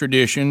Christmas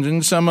traditions,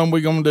 and some of them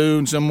we're going to do,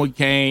 and some we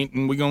can't,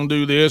 and we're going to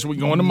do this, we're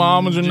going to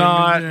Mama's or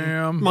not.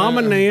 Mom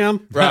and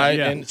them. Right,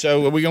 Yeah. and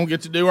so we're going to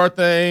get to do our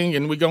thing,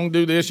 and we're going to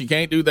do this. You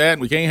can't do that,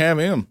 and we can't have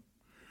him.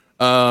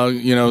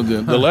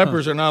 The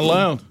lepers are not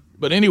allowed.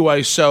 But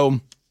anyway,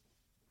 so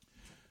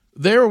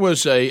there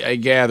was a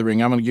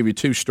gathering. I'm going to give you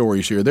 2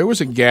 stories here. There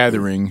was a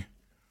gathering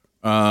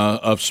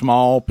of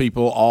small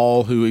people,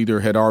 all who either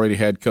had already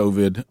had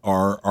COVID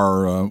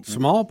or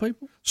small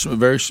people. So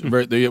very.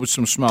 It was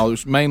some small. It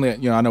was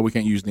mainly, I know we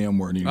can't use the M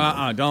word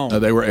anymore.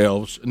 Don't. They were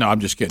elves. No, I'm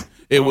just kidding.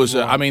 It was.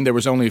 There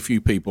was only a few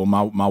people.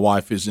 My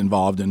wife is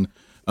involved in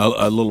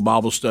a little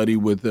Bible study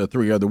with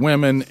 3 other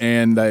women,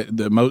 and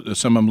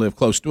some of them live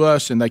close to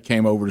us, and they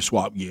came over to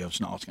swap gifts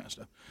and all this kind of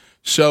stuff.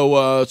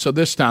 So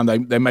this time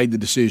they made the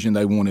decision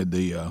they wanted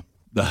the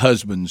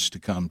husbands to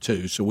come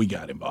too, so we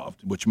got involved,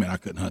 which meant I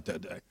couldn't hunt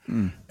that day.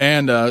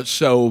 And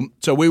so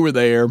we were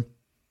there,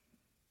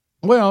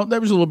 Well, there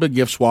was a little bit of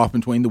gift swap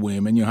between the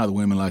women. You know how the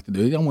women like to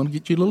do. They want to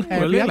get you a little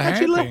happy. little I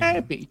got you a little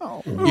happy.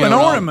 happy. An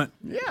ornament.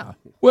 Yeah.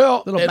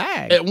 Well, Little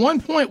bag. at one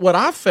point, what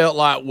I felt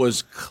like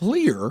was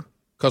clear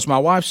because my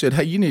wife said,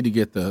 "Hey, you need to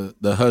get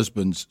the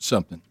husbands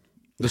something.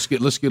 Let's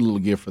get a little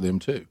gift for them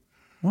too."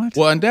 What?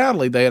 Well,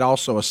 undoubtedly, they had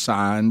also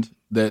assigned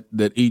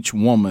that each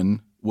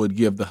woman would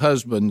give the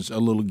husbands a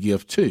little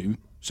gift too,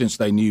 since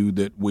they knew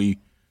that we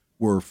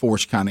were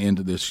forced kind of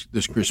into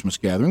this Christmas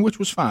gathering, which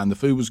was fine. The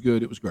food was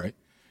good. It was great.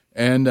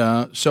 And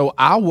so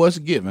I was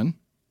given,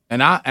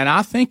 and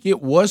I think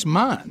it was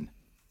mine,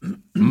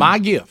 my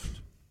gift,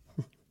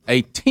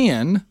 a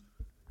tin,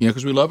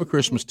 because we love a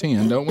Christmas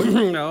tin, don't we?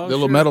 No, the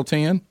little metal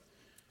tin.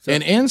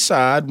 And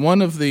inside,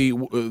 one of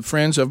the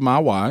friends of my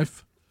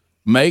wife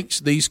makes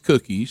these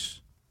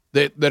cookies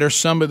that are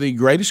some of the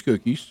greatest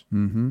cookies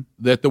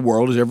that the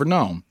world has ever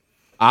known.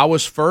 I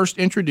was first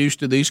introduced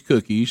to these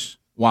cookies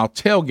while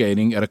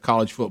tailgating at a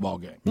college football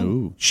game.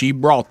 Ooh. She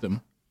brought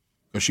them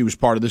because she was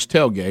part of this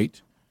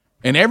tailgate.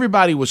 And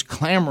everybody was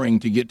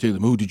clamoring to get to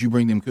them. Ooh, did you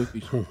bring them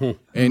cookies?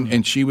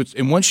 and she would.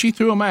 And once she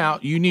threw them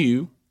out, you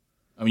knew.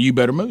 I mean, you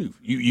better move.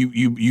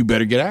 You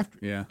better get after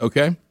it. Yeah.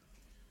 Okay.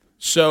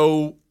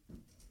 So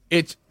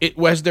it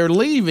was they're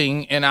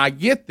leaving, and I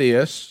get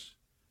this.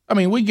 I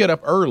mean, we get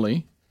up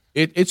early.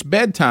 It's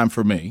bedtime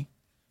for me.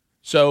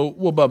 So,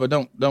 well, Bubba,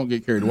 don't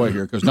get carried away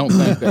here because don't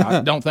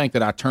think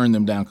that I turned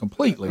them down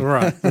completely.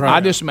 Right. I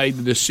just made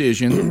the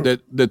decision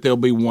that there'll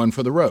be one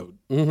for the road.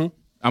 Mm-hmm.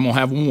 I'm gonna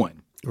have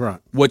one.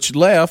 Right. Which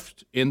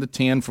left in the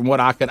tin from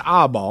what I could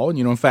eyeball,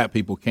 and fat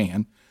people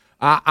can,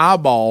 I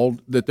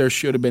eyeballed that there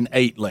should have been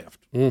 8 left.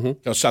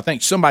 Because I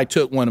think somebody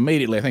took one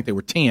immediately. I think there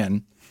were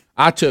 10.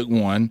 I took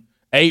one.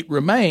 8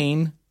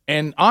 remain,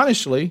 and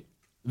honestly,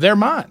 they're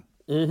mine.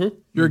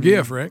 Your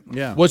gift, Rick.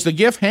 Yeah. Was the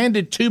gift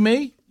handed to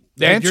me?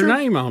 The Had answer, your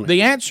name on it.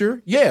 The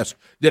answer, yes.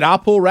 Did I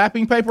pull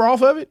wrapping paper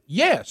off of it?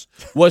 Yes.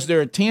 Was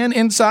there a tin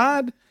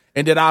inside?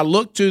 And did I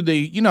look to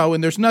the,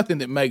 and there's nothing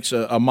that makes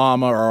a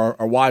mama or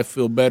a wife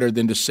feel better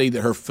than to see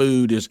that her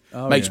food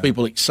makes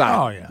people excited.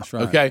 Oh, yeah. That's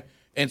right. Okay?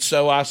 And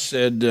so I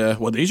said,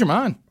 well, these are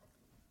mine.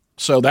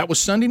 So that was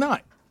Sunday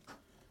night.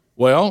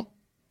 Well,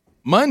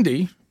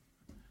 Monday,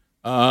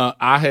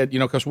 I had,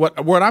 because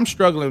what I'm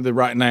struggling with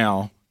right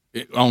now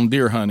on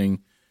deer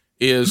hunting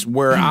is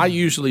where I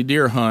usually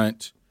deer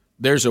hunt.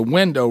 There's a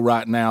window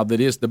right now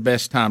that is the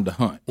best time to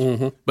hunt.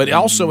 But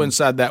also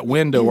inside that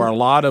window are a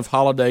lot of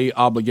holiday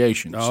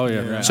obligations. Oh,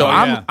 yeah. Right. So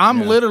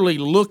I'm literally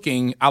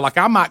looking,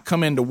 I might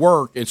come into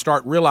work and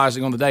start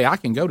realizing on the day I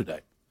can go today.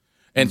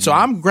 And so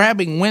I'm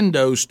grabbing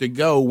windows to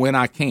go when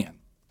I can.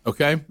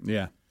 Okay?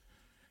 Yeah.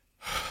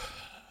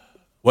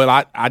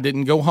 Well, I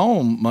didn't go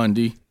home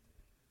Monday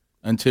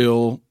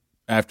until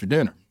after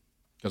dinner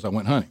because I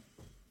went hunting.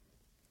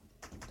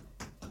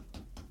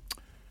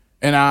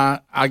 And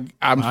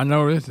I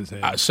know this is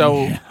heavy.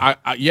 So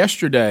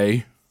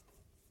yesterday,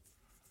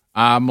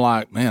 I'm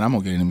like, man, I'm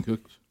gonna get them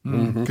cookies.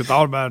 Because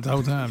thought about it the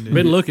whole time. Didn't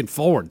Been you? looking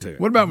forward to it.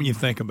 What about when you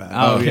think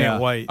about it?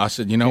 Can't wait. I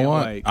said, you know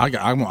what? wait.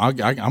 I'm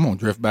gonna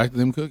drift back to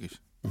them cookies.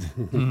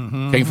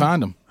 Can't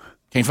find them.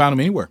 Can't find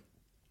them anywhere.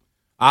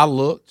 I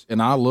looked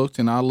and I looked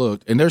and I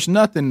looked, and there's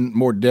nothing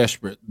more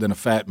desperate than a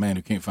fat man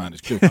who can't find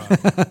his cookies.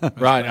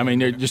 Right? I mean,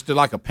 they're just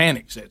like a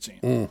panic sets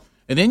in.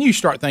 And then you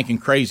start thinking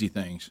crazy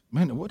things.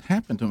 Man, what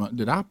happened to my?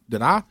 Did I?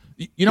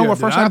 What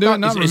first I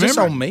thought is this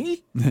on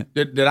me?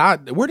 Where did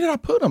I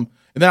put them?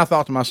 And then I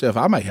thought to myself,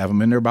 I may have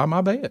them in there by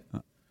my bed.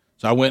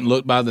 So I went and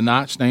looked by the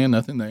nightstand,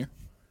 nothing there.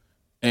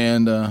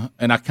 And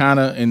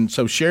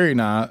so Sherry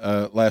and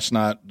I last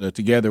night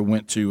together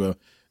went to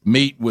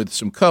meet with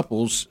some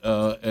couples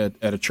at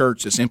a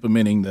church that's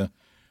implementing the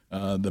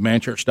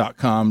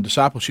manchurch.com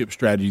discipleship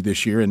strategy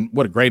this year. And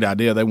what a great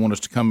idea! They want us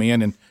to come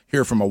in and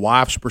hear from a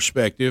wife's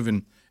perspective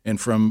and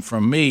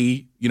from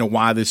me,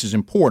 why this is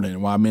important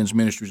and why men's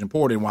ministry is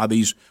important and why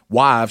these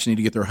wives need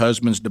to get their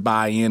husbands to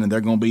buy in and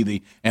they're going to be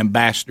the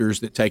ambassadors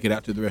that take it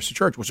out to the rest of the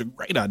church. It was a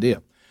great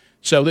idea.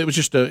 So it was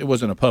it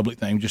wasn't a public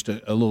thing, just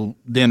a little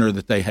dinner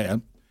that they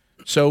had.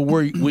 So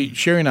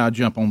Sherry and I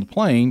jump on the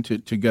plane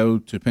to go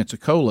to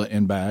Pensacola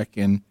and back,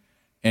 and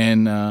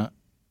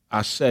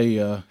I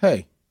say,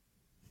 hey,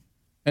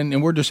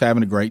 and we're just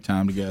having a great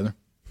time together.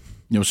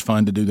 It was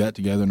fun to do that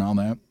together and all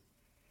that.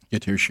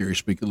 Get to hear Sherry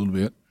speak a little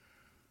bit.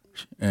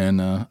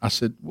 And I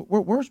said,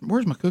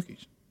 where's my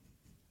cookies?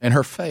 And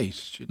her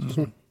face,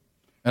 and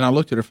I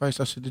looked at her face.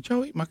 I said, did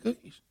y'all eat my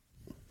cookies?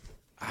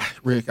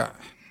 Rick,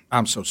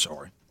 I'm so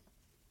sorry.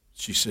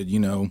 She said,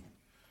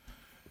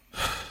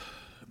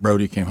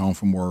 Brody came home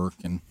from work,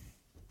 and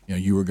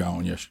you were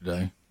gone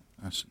yesterday.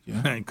 I said,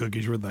 yeah. And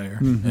cookies were there.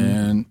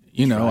 And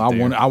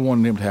I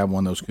wanted him to have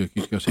one of those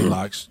cookies because he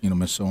likes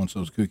Miss So and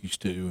So's cookies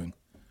too, and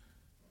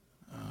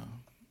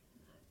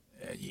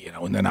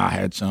and then I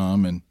had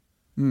some, and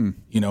and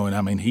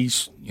I mean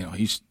he's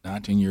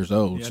 19 years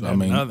old, Yeah, so I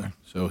mean another.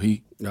 so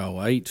he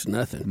eight's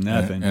nothing.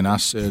 And I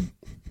said,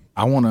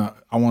 I want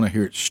to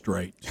hear it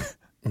straight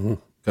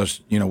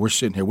because we're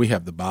sitting here, we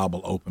have the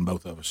Bible open,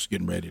 both of us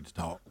getting ready to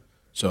talk.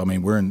 So I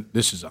mean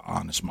this is an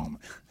honest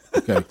moment.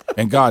 Okay.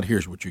 And God,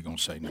 here's what you're going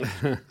to say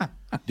now.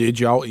 Did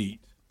y'all eat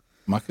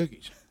my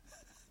cookies?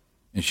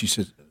 And she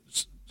said,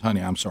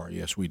 honey, I'm sorry.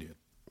 Yes, we did.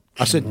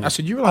 I said,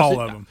 you realize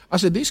all of them. I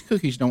said, these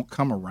cookies don't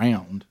come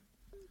around.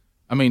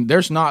 I mean,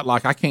 there's not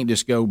like I can't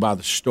just go by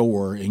the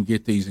store and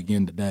get these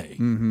again today.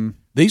 Mm-hmm.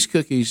 These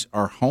cookies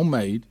are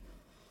homemade.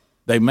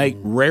 They make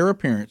rare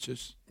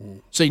appearances.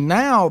 See,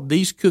 now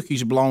these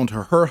cookies belong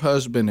to her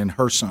husband and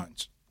her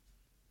sons.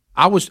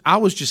 I was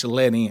just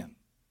let in.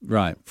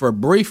 Right. For a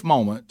brief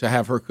moment to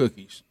have her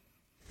cookies.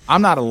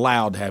 I'm not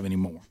allowed to have any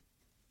more.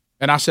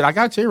 And I said, I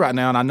got to tell you right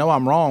now, and I know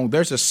I'm wrong,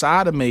 there's a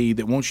side of me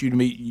that wants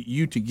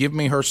you to give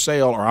me her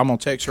cell, or I'm going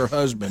to text her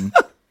husband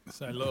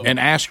and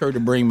ask her to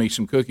bring me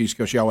some cookies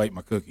because y'all ate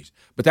my cookies.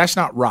 But that's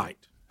not right.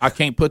 I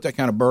can't put that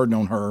kind of burden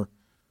on her,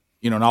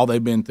 and all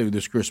they've been through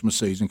this Christmas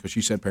season, because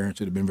she said parents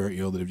that have been very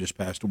ill that have just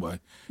passed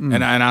away. Mm.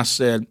 And I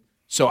said,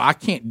 so I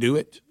can't do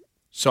it.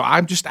 So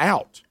I'm just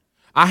out.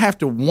 I have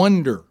to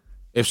wonder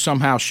if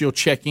somehow she'll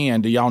check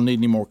in, do y'all need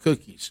any more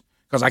cookies?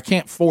 Because I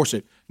can't force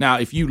it. Now,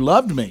 if you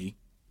loved me,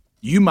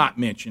 you might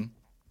mention,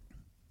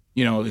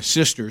 the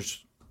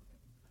sisters,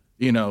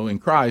 in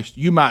Christ,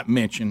 you might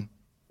mention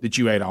that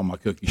you ate all my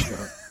cookies to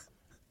her.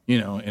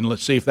 And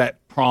let's see if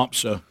that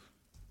prompts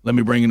let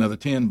me bring another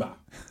 10 by.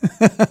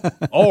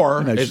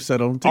 Or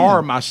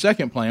my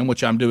second plan,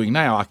 which I'm doing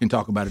now, I can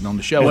talk about it on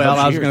the show. Well,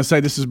 I was going to say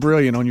this is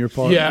brilliant on your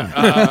part.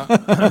 Yeah.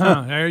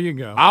 There you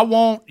go. I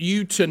want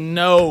you to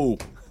know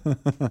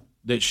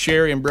that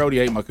Sherry and Brody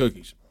ate my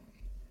cookies.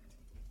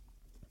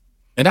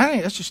 And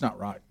that's just not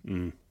right.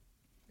 Mm.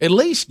 At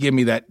least give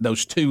me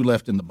those two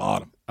left in the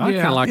bottom. I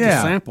kind of like to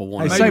sample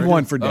one. Hey, save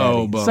one for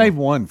Daddy. Bubba. Save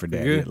one for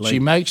Daddy. She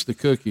makes the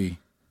cookie,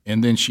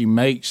 and then she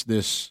makes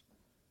this.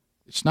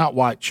 It's not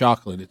white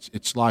chocolate.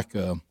 It's like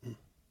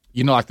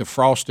like the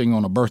frosting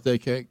on a birthday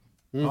cake.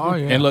 Mm-hmm. Oh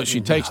yeah. And look, she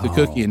takes the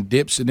cookie and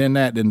dips it in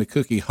that. Then the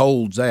cookie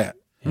holds that.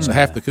 So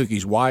half the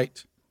cookie's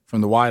white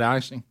from the white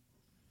icing.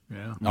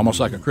 Yeah.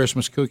 Almost like a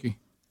Christmas cookie.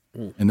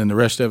 And then the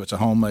rest of it's a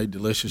homemade,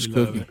 delicious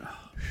cookie.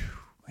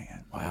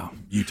 Wow.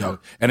 You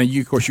talk, and then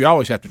of course, you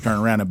always have to turn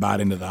around and bite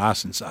into the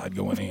icing side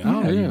going in.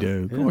 Oh, you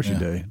do. Of course you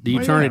do. Do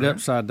you turn it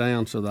upside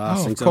down so the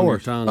icing's of on your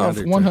course. tongue?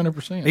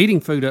 100%. Eating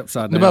food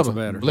upside down Now, is Bubba,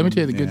 better. let me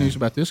tell you the good news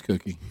about this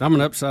cookie. I'm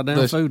an upside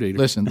down food eater.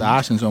 Listen, the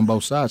icing's on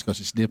both sides because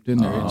it's dipped in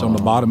there. It's on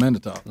the bottom and the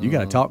top. You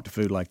got to talk to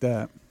food like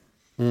that.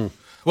 Well,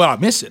 I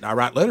miss it. I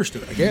write letters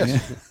to it, I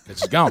guess.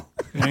 It's gone.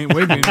 It ain't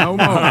with me no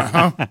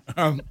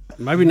more.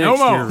 Maybe next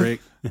year,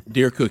 Rick.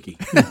 Dear Cookie.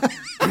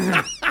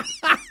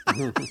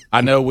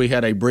 I know we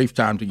had a brief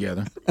time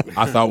together.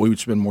 I thought we would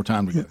spend more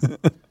time together.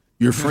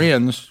 Your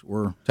friends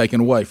were taken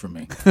away from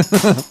me.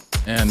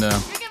 And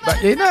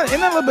but isn't that a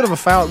little bit of a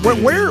foul?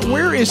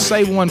 Where is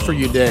Save One for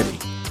Your Daddy?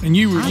 And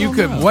you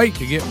couldn't wait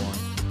to get one.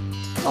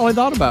 Oh, I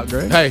thought about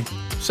Greg. Hey,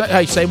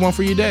 Save One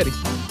for Your Daddy.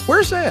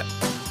 Where's that?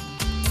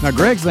 Now,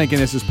 Greg's thinking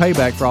this is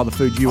payback for all the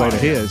food you ate of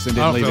his and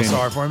I didn't don't leave feel any.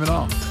 sorry for him at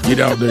all. You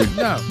don't, do.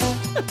 No.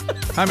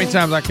 How many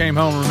times I came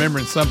home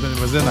remembering something that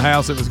was in the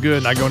house that was good,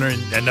 and I go in there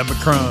and end up with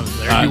crumbs.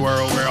 There you were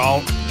over there all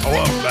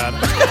up about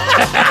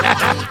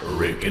it.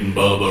 Rick and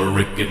Bubba,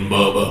 Rick and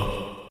Bubba.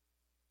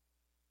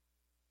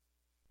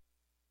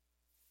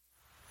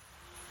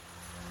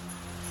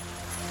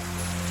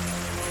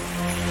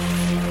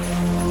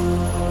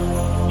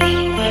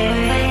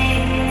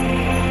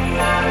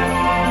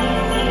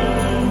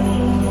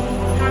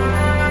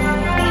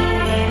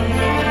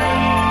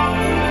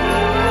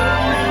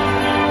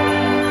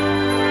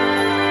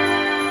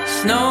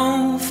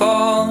 Snow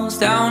falls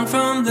down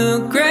from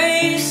the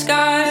gray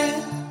sky.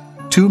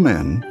 Two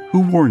men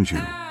who warned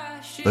you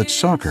that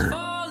soccer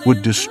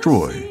would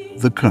destroy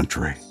the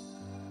country.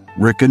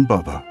 Rick and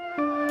Bubba.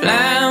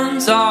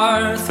 Plans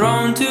are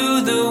thrown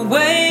to the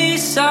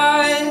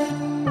wayside.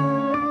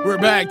 We're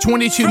back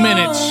 22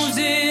 minutes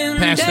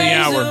past the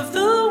hour.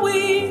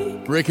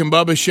 Rick and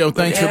Bubba Show.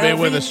 Thanks for being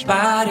with us.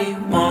 Everybody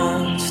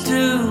wants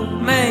to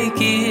make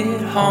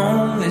it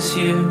home this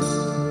year,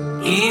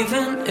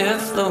 even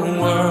if the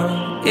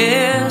world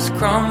is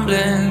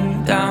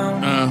crumbling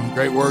down.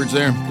 Great words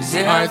there.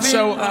 All right,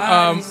 so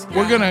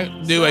we're going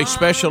to do a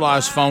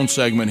specialized phone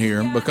segment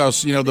here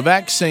because, the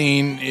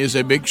vaccine is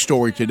a big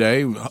story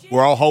today.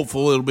 We're all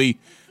hopeful it'll be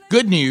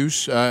good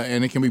news,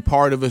 and it can be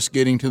part of us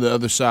getting to the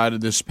other side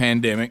of this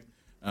pandemic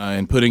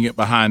and putting it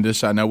behind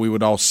us. I know we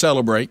would all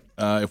celebrate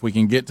if we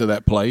can get to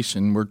that place,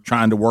 and we're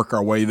trying to work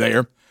our way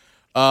there.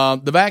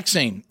 The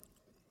vaccine.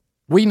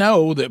 We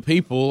know that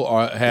people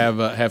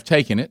have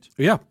taken it.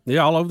 Yeah,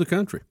 all over the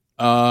country.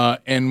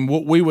 And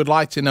what we would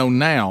like to know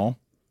now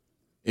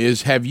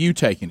is, have you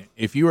taken it?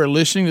 If you are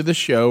listening to the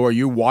show or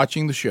you're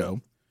watching the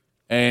show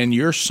and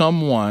you're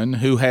someone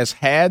who has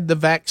had the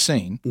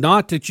vaccine.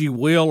 Not that you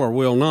will or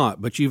will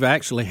not, but you've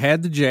actually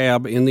had the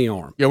jab in the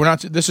arm. Yeah,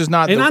 this is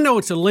not. And I know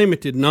it's a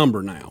limited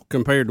number now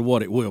compared to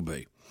what it will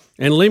be,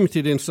 and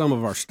limited in some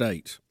of our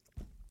states.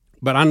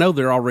 But I know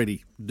they're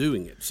already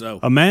doing it.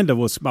 So Amanda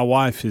my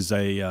wife is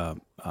a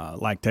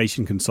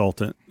lactation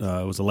consultant,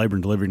 was a labor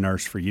and delivery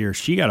nurse for years.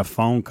 She got a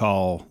phone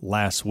call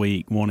last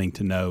week wanting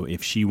to know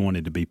if she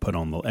wanted to be put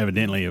on the.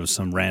 Evidently, it was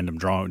some random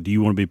drawing. Do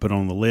you want to be put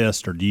on the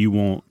list, or do you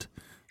want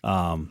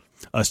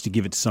us to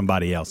give it to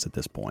somebody else at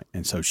this point?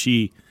 And so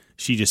she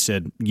just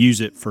said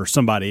use it for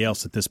somebody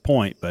else at this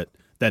point, but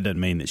that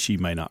doesn't mean that she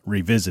may not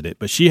revisit it.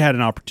 But she had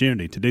an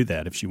opportunity to do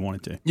that if she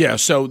wanted to. Yeah,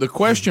 so the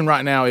question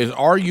right now is,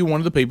 are you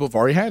one of the people who've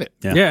already had it?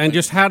 Yeah, and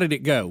just how did it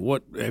go?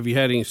 What have you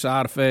had any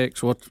side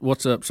effects?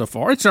 What's up so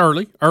far? It's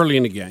early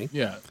in the game.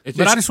 Yeah.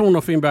 But I just want to know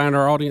if anybody in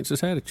our audience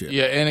has had it yet.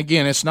 Yeah, and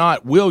again, it's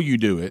not will you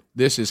do it.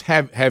 This is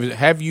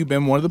have you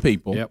been one of the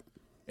people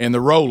in the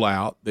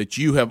rollout that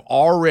you have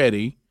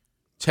already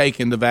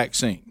taken the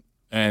vaccine?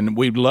 And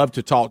we'd love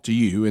to talk to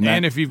you.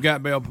 And if you've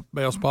got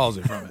Bell's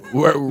palsy from it.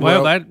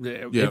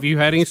 If you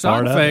had any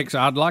side effects,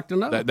 I'd like to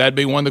know. That'd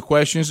be one of the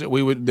questions that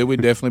we'd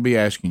definitely be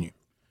asking you.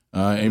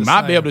 And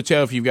might be able to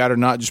tell if you've got it or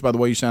not just by the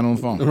way you sound on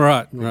the phone.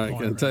 Right,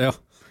 can tell.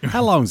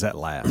 How long does that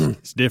last?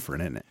 It's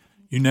different, isn't it?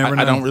 You never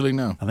know. I don't really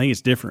know. I think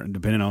it's different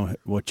depending on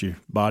what your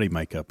body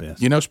makeup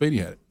is. You know Speedy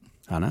had it.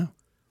 I know.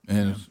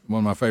 And it's one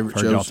of my favorite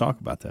Heard shows. y'all talk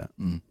about that.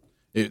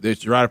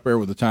 It's right up there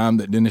with the time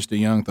that Dennis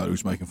DeYoung thought he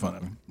was making fun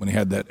of him when he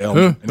had that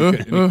element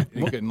and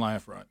he couldn't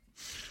laugh right.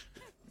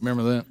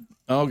 Remember that?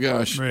 Oh,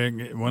 gosh.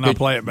 Greg, when I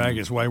play it back,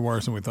 it's way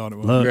worse than we thought it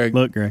was.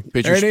 Look, Greg.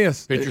 There it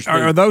is.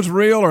 Are those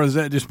real, or is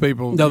that just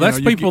people? No, that's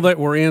people that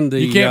were in the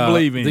you can't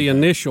believe the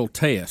initial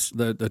test,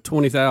 the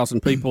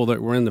 20,000 people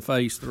that were in the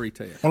phase 3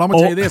 test. Well, I'm going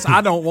to tell you this.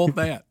 I don't want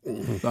that.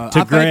 I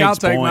think I'll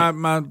take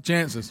my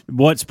chances.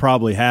 What's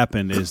probably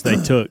happened is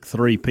they took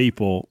 3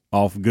 people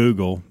off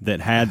Google that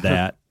had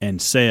that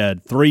and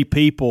said 3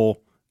 people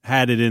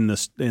had it in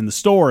the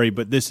story,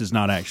 but this is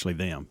not actually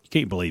them. You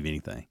can't believe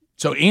anything.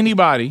 So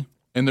anybody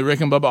in the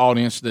Rick and Bubba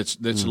audience that's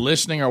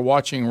listening or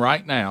watching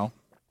right now,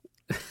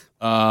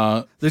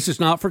 this is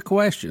not for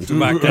questions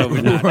about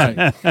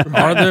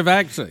COVID-19 or the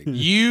vaccine.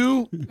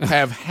 You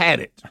have had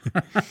it.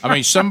 I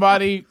mean,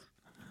 somebody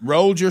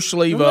rolled your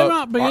sleeve There up. may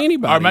not be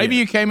anybody or maybe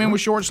yet. you came in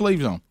with short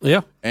sleeves on.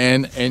 Yeah.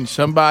 And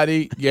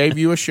somebody gave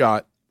you a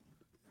shot.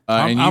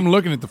 I'm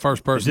looking at the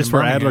first person. Is this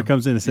where Adler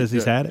comes in and says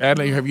he's had it?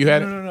 Adler, have you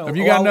had it? No. Have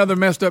you got another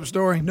messed up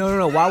story?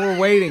 No. While we're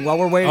waiting,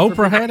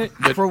 Oprah had it.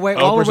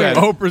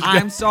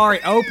 I'm sorry,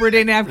 Oprah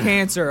didn't have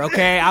cancer.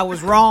 Okay, I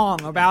was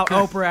wrong about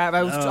Oprah.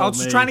 I was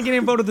just trying to get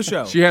info to the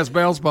show. She has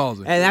Bell's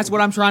palsy, and that's what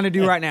I'm trying to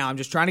do right now. I'm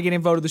just trying to get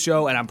info to the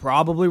show, and I'm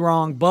probably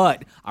wrong,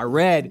 but I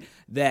read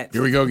that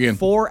here we go again.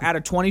 4 out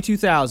of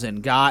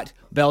 22,000 got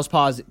Bell's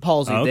palsy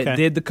that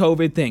did the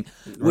COVID thing,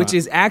 which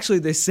is actually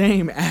the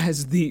same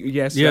as the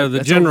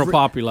the general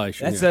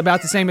population. That's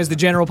about the same as the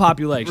general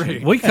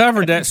population. We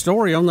covered that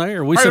story on the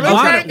air. We said,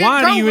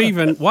 why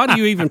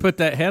do you even put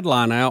that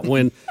headline out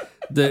when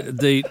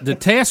the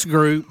test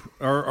group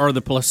or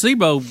the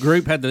placebo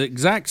group had the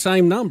exact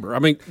same number? I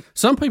mean,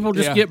 some people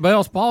just get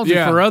Bell's palsy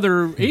for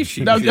other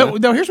issues. No,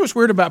 here's what's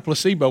weird about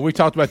placebo. We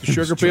talked about the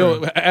sugar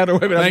pill. Adler,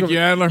 Thank you,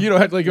 Adler. You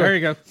don't have to there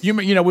you go.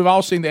 You know, we've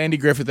all seen the Andy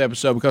Griffith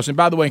episode because, and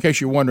by the way, in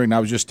case you're wondering, I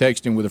was just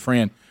texting with a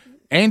friend.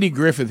 Andy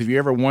Griffith, if you're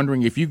ever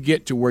wondering if you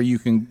get to where you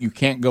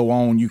can't go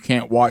on, you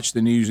can't watch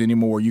the news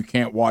anymore, you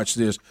can't watch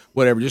this,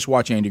 whatever, just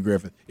watch Andy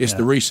Griffith. It's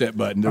the reset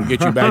button. They'll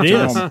get you back to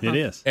normal. It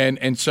is.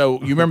 And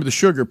so you remember the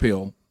sugar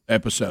pill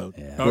episode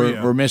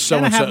where Miss So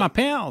and So. I have my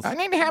pills. I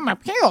need to have my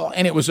pill,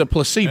 and it was a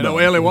placebo. No,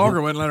 Ellie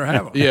Walker wouldn't let her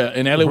have them. Yeah,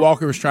 and Ellie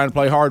Walker was trying to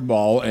play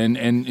hardball,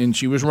 and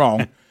she was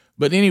wrong.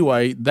 But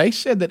anyway, they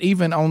said that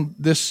even on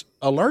this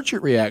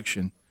allergic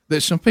reaction,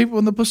 that some people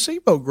in the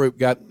placebo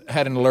group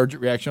had an allergic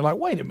reaction. Like,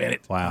 wait a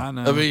minute, wow!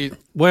 I mean,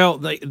 well,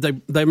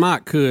 they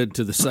might could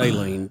to the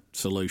saline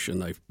solution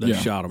they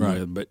shot them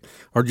with, but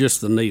or just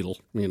the needle,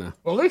 you know.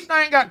 Well, at least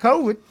I ain't got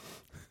COVID.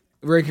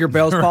 Rick, your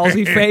Bell's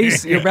palsy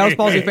face. Your Bell's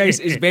palsy face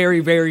is very,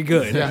 very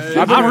good.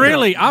 Yeah.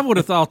 I would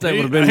have thought that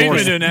would have been more.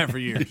 He's been doing that for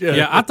years.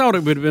 Yeah, I thought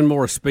it would have been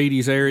more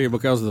Speedy's area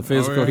because of the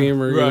physical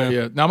humor. Right.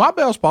 Yeah. Now my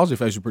Bell's palsy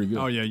face is pretty good.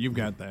 Oh yeah, you've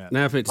got that.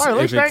 Now if it's at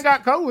least I ain't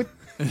got COVID.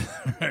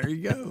 There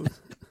you go.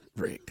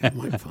 Rick,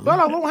 but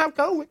I won't have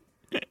COVID.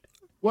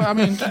 Well, I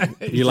mean,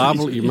 your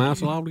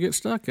mouth's liable to get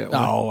stuck that way.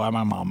 Oh,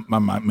 my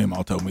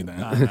mom told me that.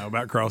 I know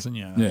about crossing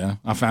you. Yeah,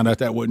 I found out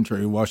that wasn't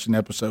true. Watched an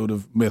episode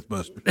of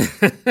Mythbusters.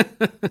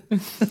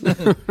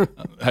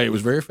 Hey, it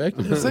was very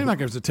effective. It seemed like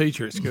there was a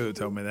teacher at school that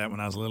told me that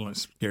when I was little. It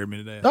scared me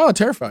to death. Oh, it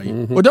terrified you.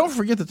 Mm-hmm. Well, don't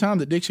forget the time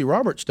that Dixie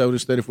Roberts told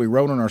us that if we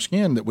wrote on our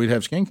skin that we'd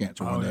have skin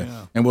cancer one day,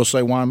 and we'll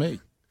say, "Why me?"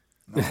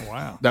 Oh,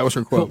 wow. That was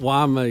her quote.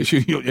 Why me? And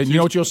you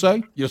know what you'll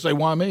say? You'll say,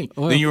 "Why me?"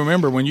 Well, then you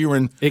remember when you were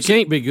in. It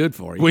can't be good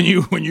for you. When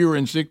you were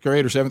in 6th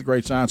grade or 7th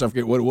grade science, I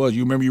forget what it was.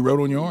 You remember you wrote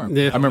on your arm.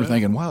 Yeah. I remember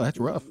thinking, "Wow, that's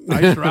rough."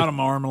 I used to write on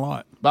my arm a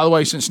lot. By the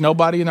way, since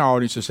nobody in our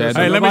audience has had,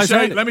 hey, let me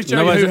show you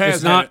who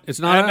has it. It's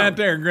not that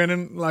there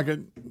grinning like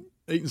a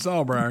eating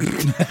sawbriar.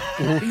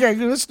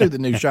 Yeah, let's do the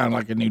new shine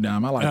like a new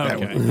dime. I like that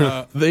one.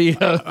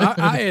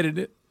 I edited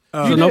it.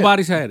 So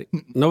nobody's had it.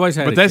 Nobody's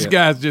had it. But this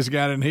guy's just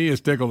got it, and he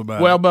is tickled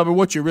about it. Well, Bubba,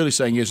 what you're really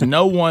saying is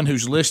no one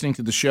who's listening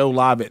to the show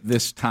live at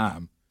this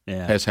time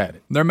has had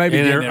it. There may be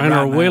and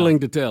are willing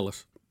to tell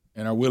us.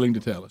 And are willing to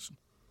tell us.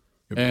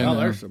 And, oh,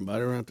 there's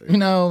somebody right there. You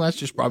know, that's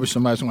just probably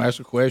somebody's going to ask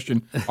a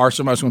question or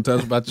somebody's going to tell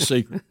us about the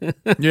secret.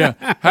 Yeah.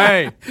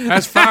 Hey,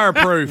 that's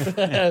Fireproof.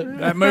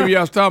 That movie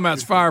I was talking about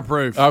is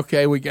Fireproof.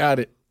 Okay, we got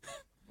it.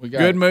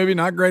 Good movie,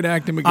 not great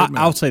acting, but good movie.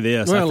 I'll say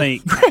this. Well,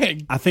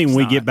 I think when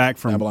we get back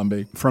from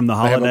the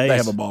holidays, they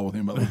have a ball with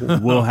him.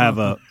 We'll have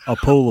a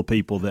pool of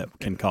people that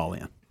can call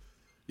in.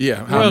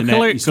 Yeah. Well,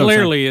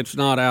 clearly it's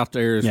not out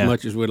there as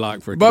much as we'd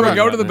like for it to Bubba, be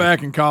go right to the now.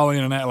 back and call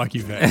in and act like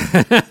you've had it.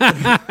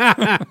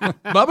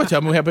 Bubba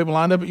told me we have people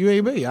lined up at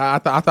UAB. I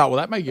thought, well,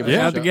 that may give us a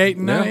Out the shot. gate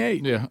in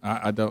 98. Yeah,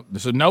 I don't.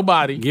 So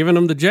nobody. Giving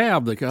them the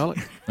jab, they call it.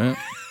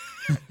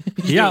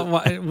 Yeah,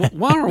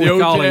 why are we The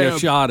old calling a jab.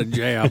 shot a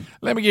jab?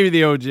 Let me give you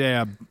the old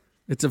jab.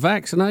 It's a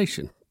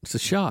vaccination. It's a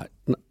shot.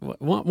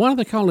 Why are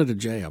they calling it a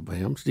jab,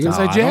 Hams? Because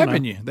they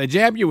jabbing you. They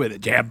jab you with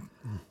it. Jab.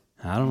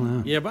 I don't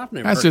know. Yeah, but I've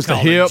never That's heard just a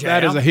called hip.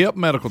 jab. That is a hip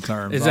medical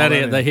term. Is that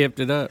it? They hipped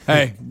it up.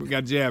 Hey, we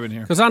got jab in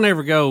here. Because I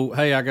never go,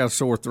 hey, I got a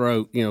sore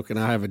throat. You know, can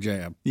I have a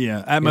jab?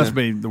 Yeah, that must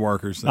be the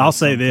workers. I'll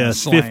say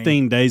this: Slang.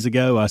 15 days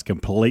ago, I was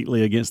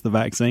completely against the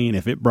vaccine.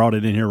 If it brought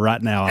it in here right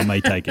now, I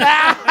may take it.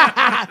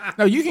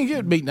 No, you can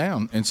get beat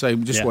down and say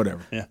just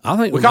whatever. Yeah. I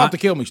think we call it the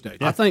kill me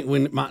stage. I think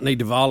we might need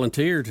to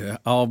volunteer to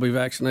all be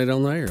vaccinated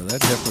on the air.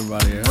 That's help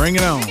everybody else. Bring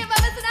it on.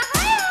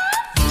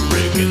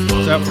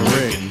 Except for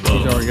Rick.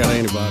 He's already got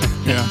antibodies.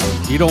 Yeah.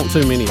 You don't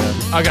too many of them.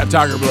 I got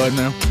tiger blood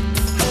now.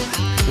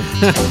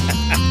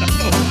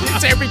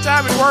 It's every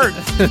time it works.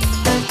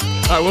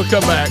 All right, we'll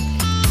come back.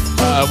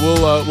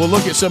 We'll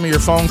look at some of your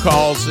phone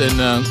calls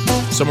and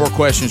some more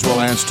questions we'll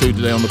answer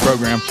today on the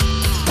program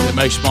that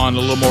may spawn a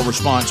little more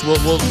response.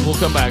 We'll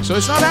come back. So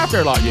it's not out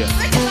there a lot yet.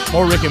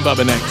 More Rick and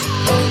Bubba next.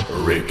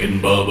 Rick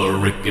and Bubba,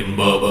 Rick and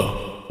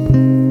Bubba.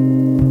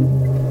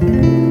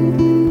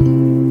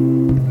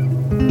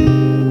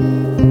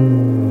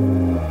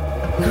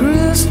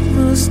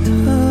 Christmas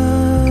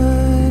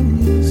time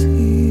is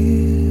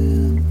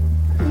here,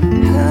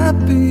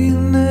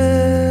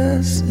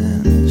 happiness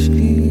and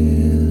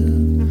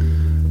cheer,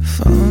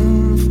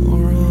 fun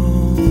for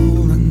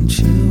all, and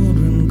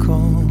children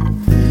call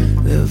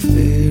their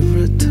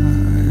favorite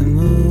time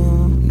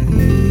of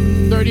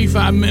year.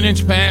 35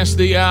 minutes past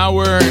the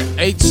hour.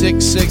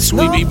 866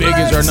 We Be Big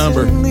is our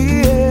number.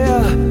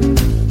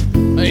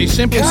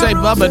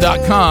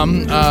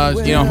 SimplySafeBubba.com.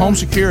 Home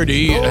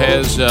security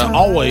has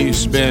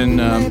always been,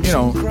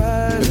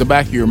 at the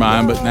back of your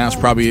mind, but now it's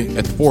probably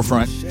at the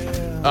forefront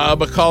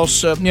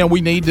because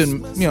we need to,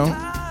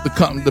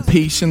 the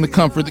peace and the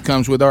comfort that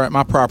comes with. All right,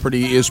 my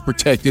property is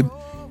protected,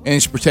 and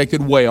it's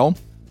protected well,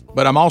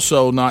 but I'm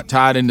also not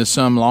tied into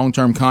some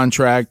long-term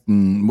contract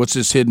and what's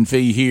this hidden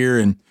fee here,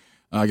 and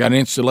I got an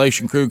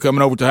installation crew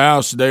coming over to the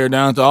house today or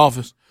down at the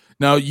office.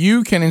 Now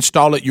you can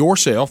install it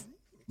yourself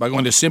by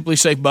going to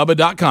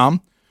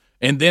simplysafebubba.com.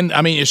 And then,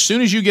 as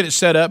soon as you get it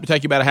set up, it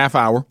takes you about a half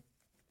hour.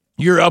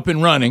 You're up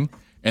and running,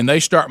 and they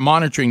start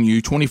monitoring you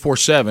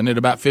 24/7 at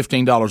about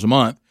 $15 a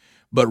month.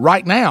 But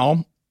right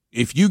now,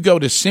 if you go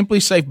to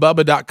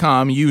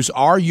simplysafebubba.com, use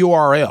our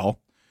URL,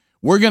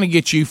 we're going to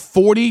get you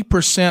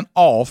 40%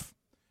 off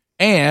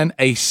and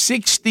a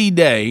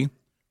 60-day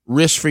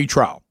risk-free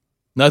trial.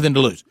 Nothing to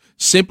lose.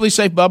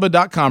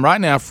 Simplysafebubba.com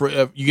right now,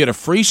 you get a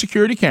free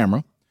security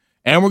camera,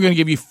 and we're going to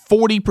give you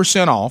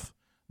 40% off.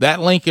 That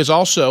link is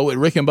also at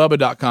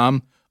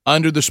rickandbubba.com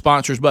under the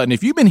sponsors button.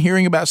 If you've been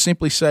hearing about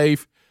Simply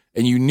Safe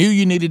and you knew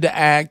you needed to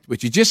act,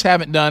 but you just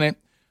haven't done it,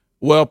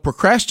 well,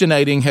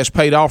 procrastinating has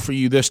paid off for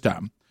you this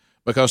time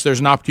because there's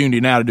an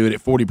opportunity now to do it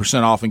at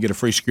 40% off and get a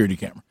free security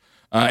camera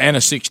and a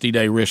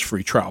 60-day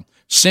risk-free trial.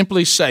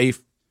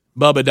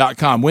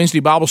 SimplySafeBubba.com. Wednesday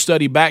Bible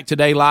study back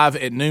today live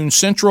at noon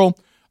Central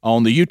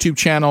on the YouTube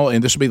channel,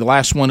 and this will be the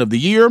last one of the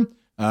year.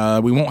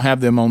 We won't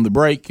have them on the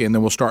break, and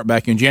then we'll start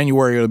back in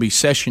January. It'll be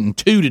session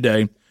 2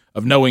 today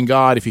of Knowing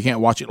God. If you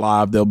can't watch it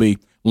live, there'll be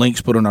links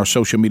put on our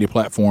social media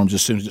platforms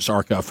as soon as it's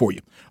archived for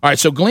you. All right,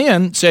 so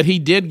Glenn said he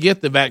did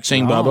get the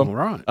vaccine, Bubba,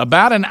 right.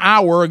 about an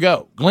hour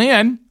ago.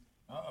 Glenn?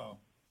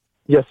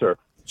 Yes, sir.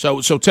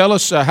 So tell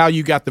us how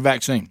you got the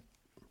vaccine.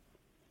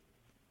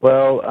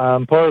 Well,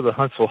 I'm part of the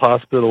Huntsville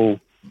Hospital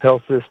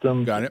health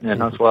system in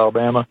Huntsville,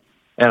 Alabama,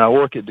 and I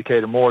work at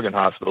Decatur Morgan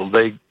Hospital.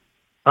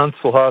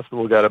 Huntsville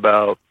Hospital got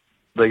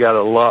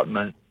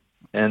allotment,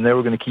 and they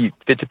were going to keep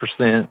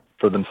 50%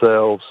 for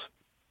themselves,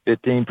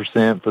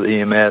 15% for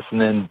the EMS, and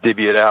then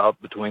divvy it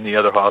out between the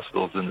other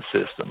hospitals in the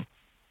system.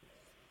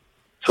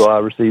 So I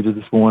received it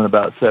this morning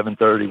about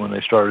 7:30 when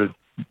they started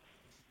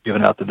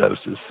giving out the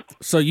doses.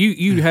 So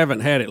you haven't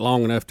had it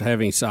long enough to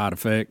have any side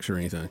effects or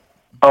anything?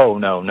 Oh,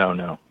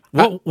 no.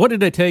 What did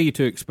they tell you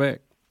to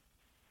expect?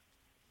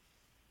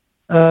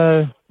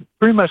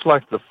 Pretty much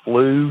like the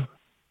flu.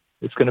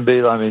 It's going to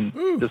be,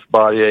 just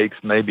body aches,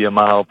 maybe a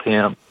mild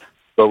temp,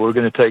 but we're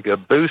going to take a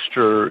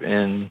booster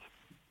in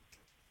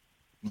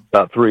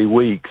about 3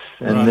 weeks,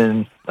 and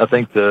then I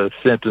think the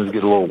symptoms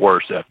get a little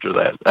worse after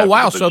that. Oh,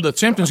 wow, so the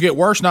symptoms get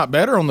worse, not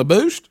better on the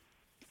boost?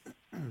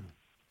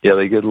 Yeah,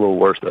 they get a little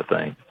worse, I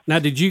think. Now,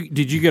 did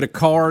you get a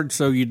card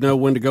so you'd know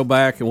when to go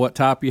back and what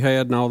type you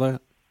had and all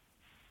that?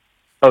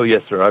 Oh,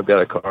 yes, sir, I've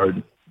got a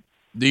card.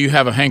 Do you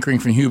have a hankering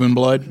for human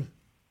blood?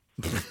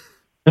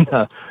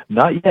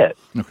 Not yet.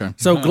 Okay.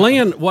 So,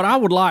 Glenn, what I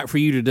would like for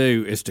you to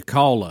do is to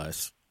call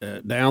us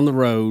down the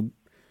road,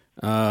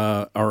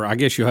 or I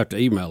guess you'll have to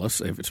email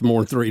us if it's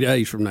more than 3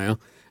 days from now,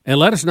 and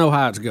let us know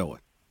how it's going.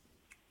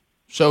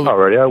 So,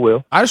 alrighty, I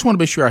will. I just want to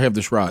be sure I have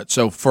this right.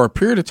 So, for a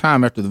period of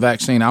time after the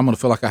vaccine, I'm going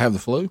to feel like I have the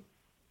flu?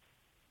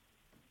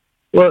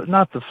 Well,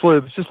 not the flu.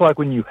 It's just like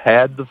when you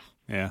had the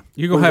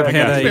You're going to have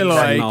headaches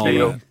and all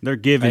deal. that. They're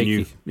giving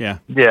you, Yeah.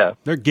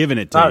 they're giving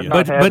it to you.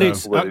 But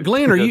it's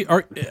Glenn.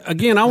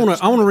 Again? I want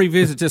to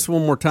revisit this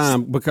one more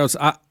time because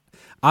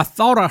I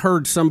thought I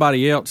heard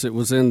somebody else that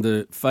was in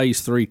the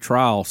phase 3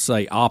 trial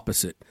say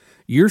opposite.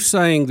 You're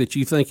saying that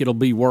you think it'll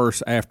be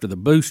worse after the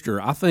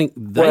booster. I think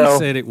they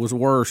said it was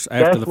worse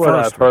after the first.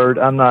 That's what I've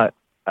heard.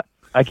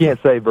 I can't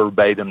say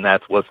verbatim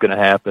that's what's going to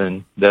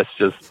happen. That's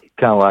just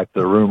kind of like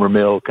the rumor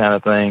mill kind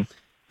of thing.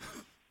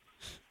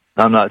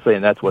 I'm not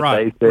saying that's what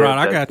they said. Right,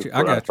 I got you.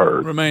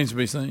 Heard. Remains to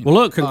be seen. Well,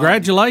 look,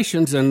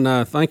 congratulations,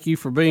 and thank you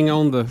for being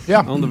on the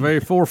very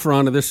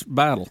forefront of this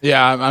battle.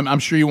 Yeah, I'm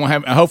sure you won't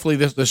have. Hopefully,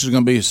 this is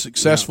going to be a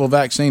successful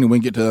vaccine, and we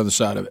can get to the other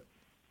side of it.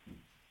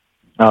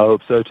 I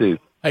hope so too.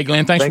 Hey,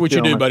 Glenn, thanks for what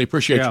you do, buddy.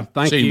 Appreciate you.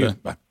 Thank See you.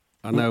 Bye.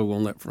 I know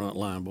on that front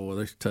line, boy,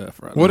 they're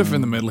tough right now. What if in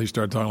the middle he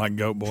started talking like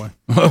Goat Boy?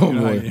 Oh,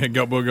 boy.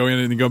 Goat Boy go in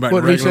and go back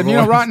What to he regular said,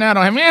 voice. right now I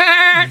don't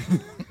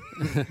have.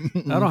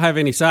 I don't have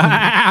any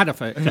side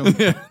effects.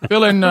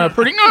 Feeling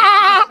pretty.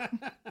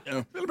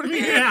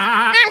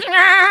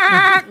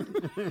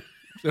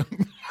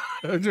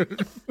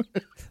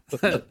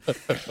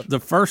 The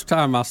first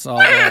time I saw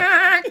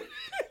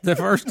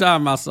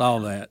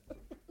that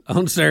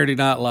on Saturday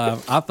Night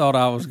Live, I thought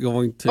I was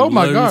going to Oh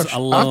my lose gosh! a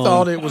lung. I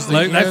thought it was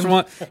the That's end.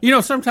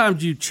 one.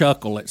 Sometimes you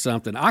chuckle at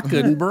something. I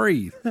couldn't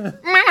breathe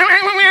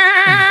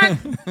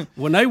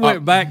when they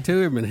went back to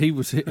him, and he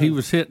was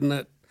hitting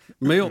that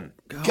milk.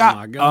 Oh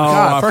my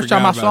God! First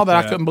time I saw that,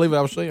 I couldn't believe what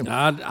I was seeing.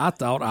 I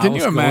thought I Can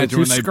was you imagine going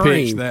when to they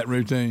scream. pitched that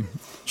routine?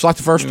 It's like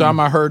the first time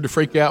I heard the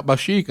 "Freak Out" by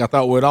Chic. I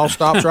thought, well, it all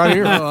stops right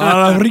here.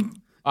 All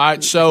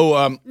right, so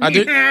I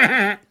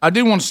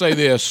did want to say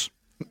this.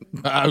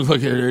 Look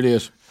here it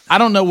is. I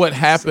don't know what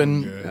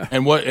happened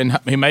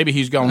and maybe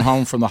he's gone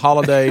home from the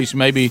holidays.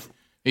 Maybe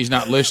he's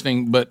not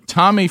listening. But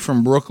Tommy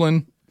from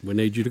Brooklyn. We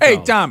need you to call.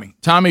 Hey,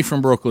 Tommy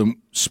from Brooklyn.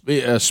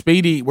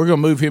 Speedy, we're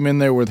going to move him in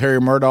there with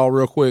Harry Murdahl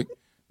real quick.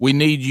 We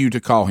need you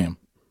to call him.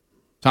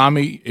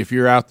 Tommy, if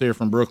you're out there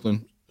from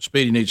Brooklyn,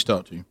 Speedy needs to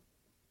talk to you.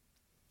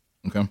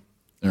 Okay,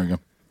 there we go.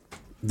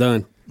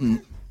 Done.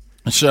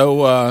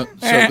 So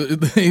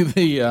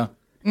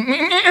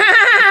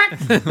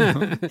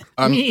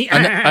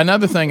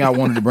another thing I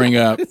wanted to bring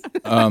up,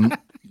 and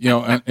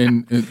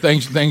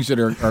things that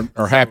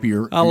are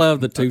happier. I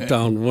love the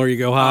two-tone where you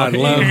go high and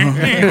low.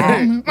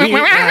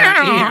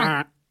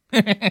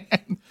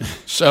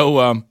 So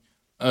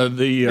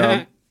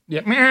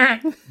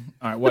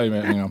all right, wait a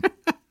minute, hang on.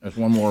 There's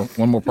one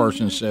more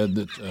person said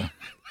that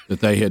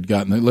they had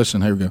gotten it.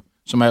 Listen, here we go.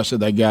 Somebody else said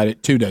they got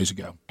it 2 days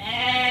ago.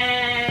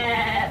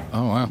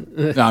 Oh wow!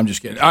 No, I'm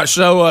just kidding. All right,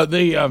 so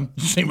you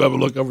see Bubba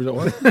look over the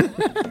way.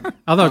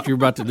 I thought you were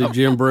about to do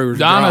Jim Brewer's.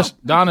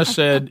 Donna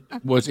said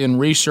was in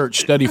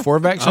research study for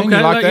vaccine. Okay,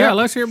 you like that? Yeah,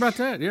 let's hear about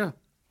that. Yeah,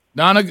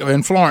 Donna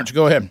and Florence,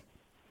 go ahead.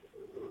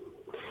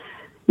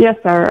 Yes,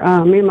 sir.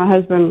 Me and my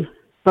husband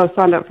both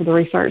signed up for the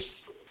research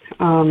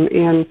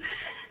in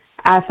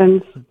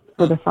Athens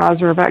for the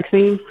Pfizer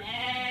vaccine.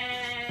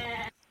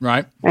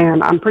 Right.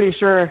 And I'm pretty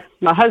sure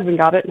my husband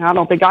got it. Now, I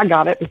don't think I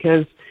got it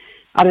because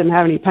I didn't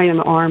have any pain in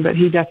the arm, but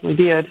he definitely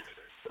did.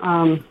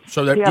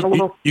 So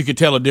that you could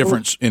tell a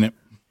difference in it.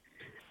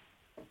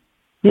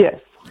 Yes.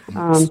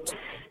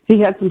 He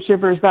had some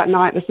shivers that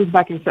night. This was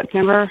back in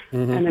September,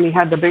 Mm-hmm. and then he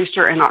had the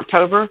booster in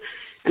October.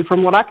 And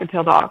from what I could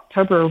tell, the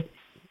October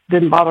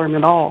didn't bother him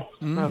at all.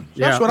 So.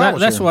 Yeah,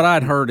 that's what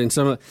I'd heard in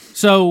some of.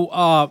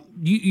 So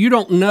you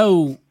don't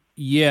know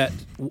yet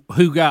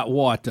who got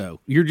what though.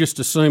 You're just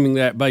assuming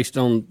that based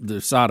on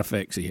the side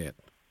effects he had.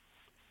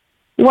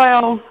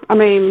 Well, I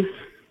mean,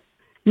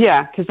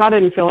 yeah, because I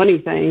didn't feel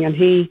anything, and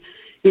he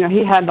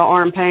had the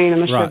arm pain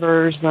and the Right.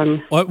 shivers.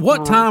 And At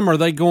what time are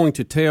they going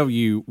to tell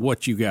you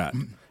what you got?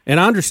 And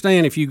I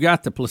understand if you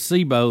got the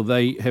placebo,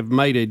 they have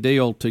made a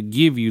deal to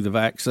give you the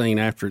vaccine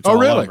after it's all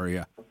really? over.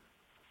 Yeah.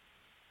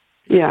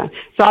 Yeah,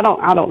 so I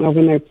don't know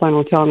when they plan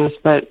on telling us,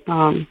 but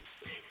I'll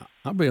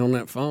be on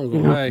that phone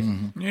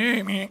going,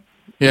 hey.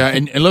 Yeah,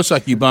 and it looks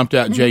like you bumped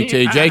out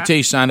JT.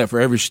 JT signed up for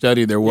every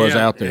study there was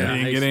out there. Yeah,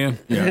 he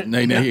didn't get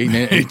in.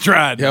 Yeah, He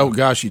tried. Oh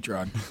gosh, he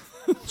tried.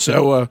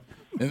 So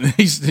and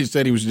he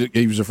said he was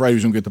afraid he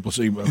was going to get the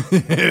placebo.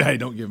 Hey,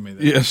 don't give me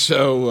that. Yeah.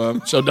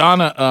 So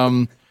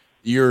Donna,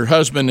 your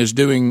husband is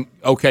doing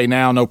okay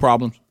now, no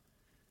problems.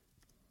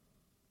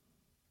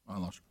 I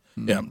lost.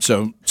 Yeah.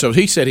 So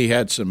he said he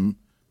had some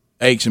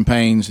aches and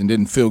pains and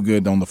didn't feel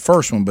good on the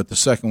first one, but the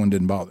second one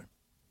didn't bother.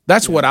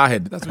 That's what I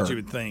had. That's heard. what you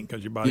would think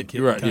because your body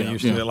You're right, kind of yeah,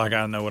 used yeah. to it. Like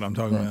I know what I'm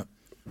talking about.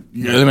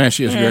 Yeah, let me ask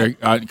you this,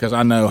 Greg, because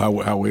I know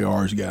how we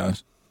are as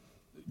guys.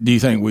 Do you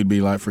think we'd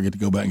be like, forget to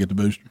go back and get the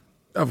booster?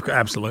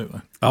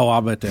 Absolutely. Oh, I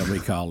bet they'll be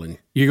calling you.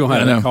 You're going to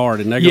have that card,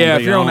 and they're going to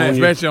be if you're on that,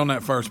 you. especially on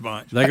that first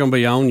bunch. They're going to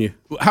be on you.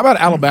 How about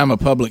Alabama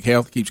Public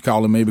Health keeps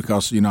calling me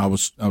because, I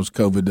was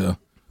COVID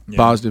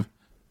positive.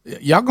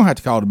 Y'all going to have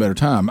to call at a better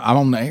time. I'm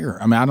on the air.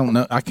 I mean, I don't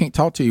know. I can't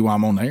talk to you while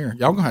I'm on the air.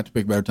 Y'all going to have to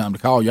pick a better time to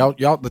call.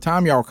 Y'all, the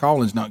time y'all are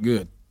calling is not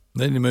good.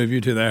 They need to move you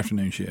to the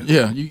afternoon shift.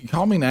 Yeah, you can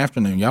call me in the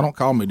afternoon. Y'all don't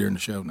call me during the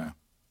show now.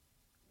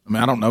 I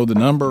mean, I don't know the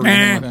number or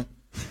anything like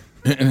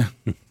that.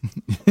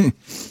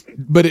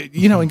 But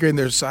and Greg,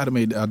 there's a side of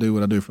me that I do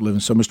what I do for a living.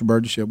 So, Mr.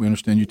 Burgess, we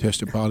understand you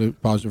tested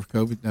positive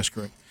for COVID. That's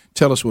correct.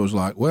 Tell us what it was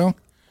like. Well,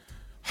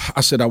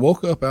 I said I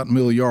woke up out in the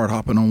middle of the yard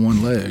hopping on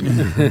one leg.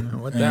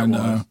 What that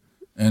was.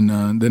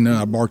 And then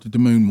I barked at the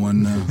moon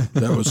one.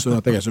 That was I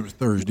think it was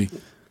Thursday.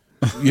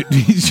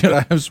 Should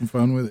I have some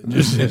fun with it?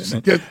 Just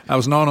I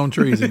was gnawing on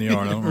trees in the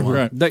yard. I don't know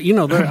why.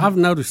 Right. I've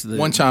noticed that.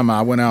 One time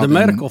I went out. The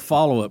medical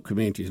follow-up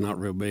community is not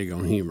real big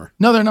on humor.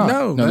 No, they're not.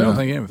 No, they don't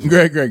think anything.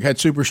 Greg had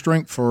super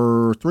strength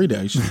for 3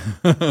 days.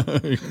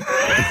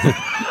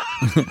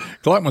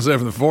 Clock myself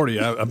in the 40.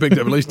 I picked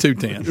up at least 2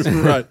 tens.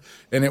 Right.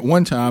 And at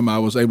one time I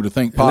was able to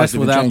think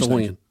positive. And that's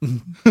without the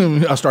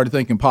win. I started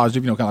thinking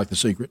positive, kind of like The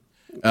Secret.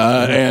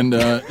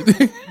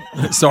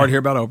 Sorry to hear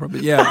about Oprah,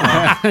 but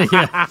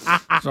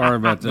Sorry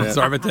about that.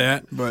 Sorry about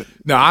that. But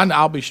no,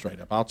 I'll be straight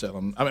up. I'll tell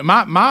them. I mean,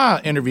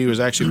 my interview is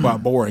actually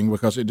quite boring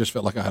because it just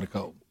felt like I had a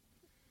cold.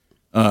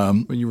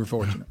 When you were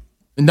fortunate.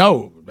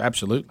 No,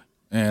 absolutely.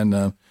 And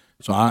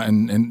so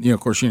of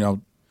course, like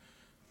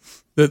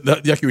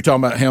you were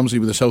talking about Helmsley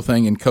with this whole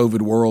thing in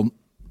COVID world.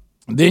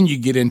 Then you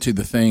get into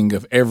the thing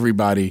of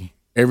everybody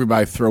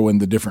throwing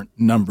the different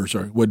numbers.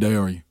 Or what day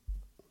are you?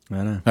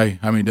 I know. Hey,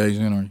 how many days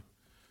in are you?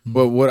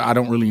 Well, what I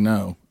don't really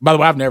know. By the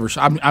way,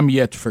 I'm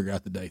yet to figure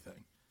out the day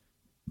thing.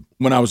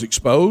 When I was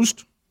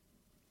exposed,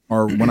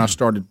 or when I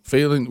started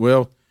feeling,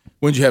 when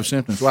did you have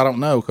symptoms? Well, I don't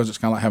know because it's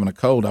kind of like having a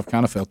cold. I've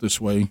kind of felt this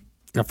way.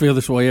 I feel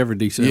this way every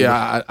December.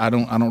 Yeah, I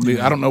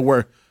don't know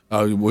where.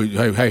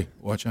 Hey,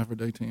 watch out for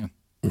day 10.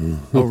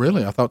 Oh,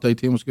 really? I thought day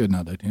 10 was good.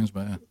 No, day 10's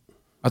bad.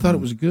 I thought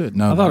it was good.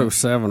 No, I thought it was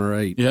 7 or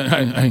 8.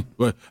 Yeah.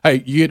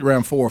 Hey, you get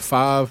around 4 or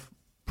 5,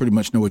 pretty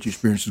much know what your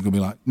experience is going to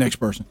be like. Next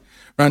person,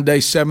 around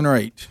day 7 or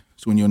 8.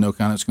 So when you'll know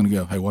kind of it's going to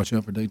go, hey, watch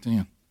out for day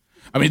 10.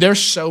 I mean, there's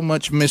so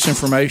much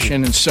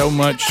misinformation and so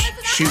much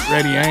shoot,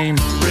 ready, aim.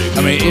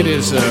 I mean, it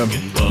is.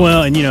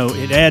 Well, and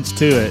it adds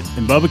to it,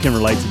 and Bubba can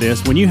relate to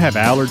this. When you have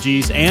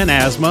allergies and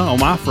asthma on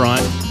my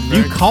front,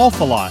 you cough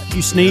a lot,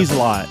 you sneeze a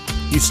lot,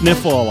 you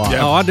sniffle a lot.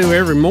 Yeah. Oh, I do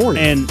every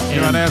morning. And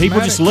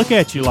people just look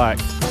at you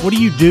like, what are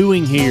you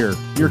doing here?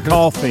 You're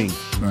coughing.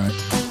 Right.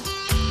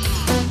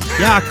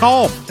 Yeah, I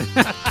cough.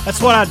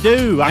 That's what I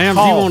do. I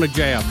cough. You want a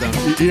jab,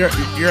 don't you?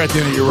 You're at the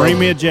end of your road. Bring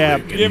me a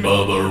jab. Rick and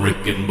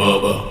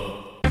Bubba.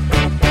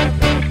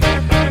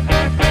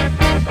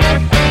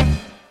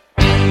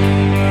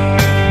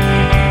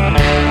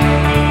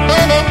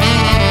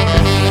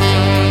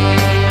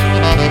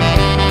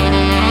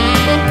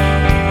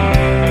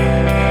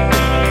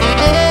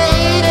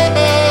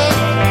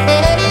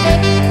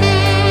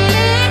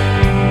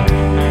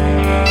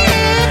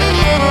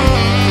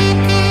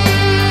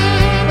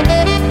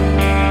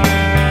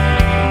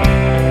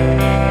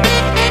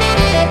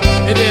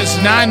 It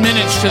is 9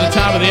 minutes to the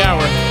top of the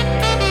hour.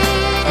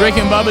 Rick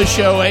and Bubba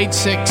Show,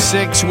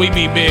 866 We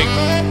Be Big.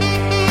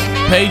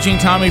 Paging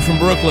Tommy from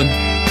Brooklyn.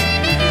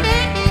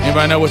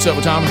 Anybody know what's up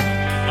with Tommy? All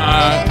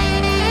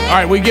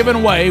right, we're giving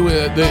away,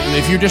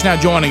 if you're just now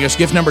joining us,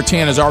 gift number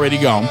 10 is already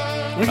gone.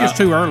 I think it's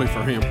too early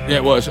for him. Yeah,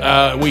 it was.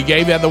 We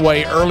gave that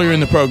away earlier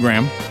in the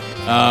program.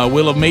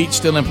 Wheel of Meat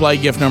still in play.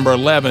 Gift number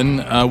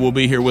 11 will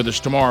be here with us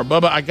tomorrow.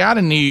 Bubba, I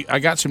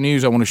got some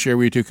news I want to share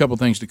with you, too. A couple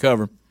things to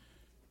cover.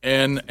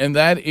 And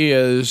that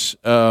is,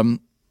 and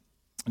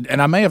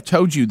I may have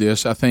told you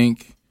this, I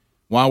think,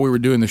 while we were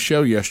doing the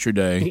show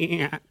yesterday.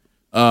 Yeah.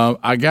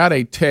 I got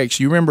a text.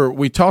 You remember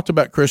we talked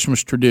about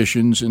Christmas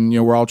traditions, and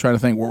we're all trying to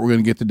think what we're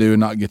going to get to do and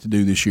not get to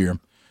do this year.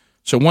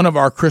 So one of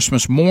our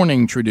Christmas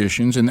morning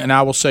traditions, and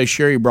I will say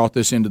Sherry brought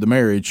this into the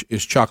marriage,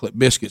 is chocolate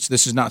biscuits.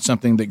 This is not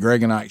something that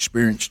Greg and I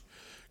experienced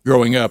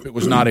growing up. It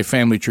was not a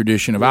family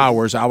tradition of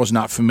ours. I was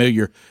not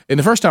familiar. And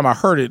the first time I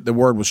heard it, the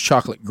word was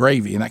chocolate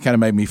gravy, and that kind of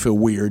made me feel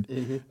weird.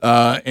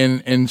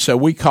 And so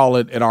we call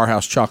it at our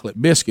house chocolate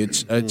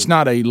biscuits. It's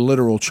not a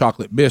literal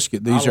chocolate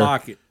biscuit.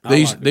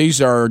 These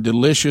these are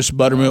delicious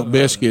buttermilk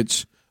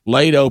biscuits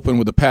laid open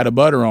with a pat of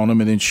butter on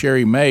them, and then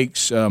Sherry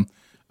makes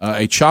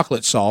a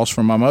chocolate sauce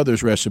from my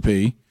mother's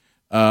recipe,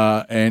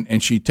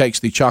 and she takes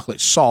the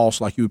chocolate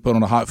sauce like you would put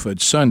on a hot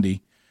fudge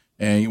sundae,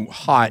 and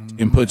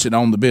puts it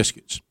on the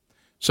biscuits.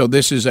 So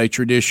this is a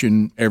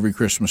tradition every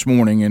Christmas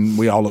morning, and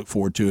we all look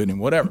forward to it and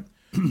whatever.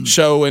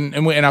 So, and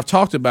I've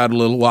talked about it a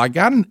little. Well, I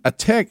got a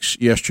text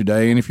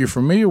yesterday, and if you're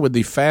familiar with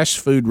the fast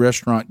food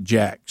restaurant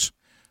Jack's,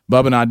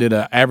 Bubba and I did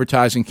an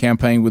advertising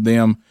campaign with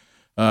them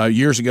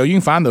years ago. You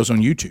can find those on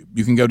YouTube.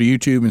 You can go to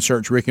YouTube and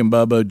search Rick and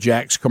Bubba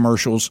Jack's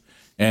commercials.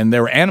 And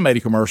there were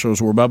animated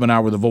commercials where Bubba and I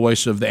were the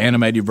voice of the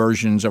animated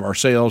versions of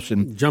ourselves.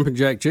 And Jumping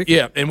Jack Chicken.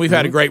 Yeah, and we've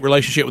had a great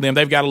relationship with them.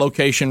 They've got a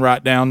location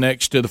right down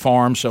next to the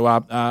farm, so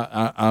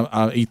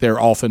I eat there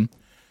often.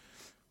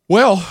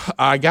 Well,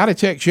 I got a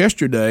text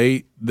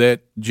yesterday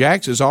that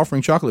Jack's is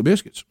offering chocolate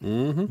biscuits.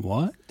 Mm-hmm.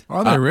 What?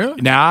 Are they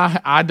really? Now,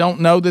 I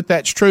don't know that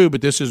that's true, but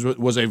this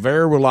was a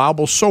very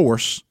reliable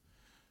source.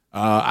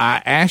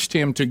 I asked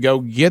him to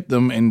go get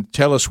them and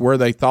tell us where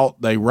they thought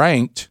they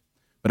ranked,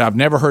 but I've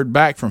never heard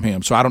back from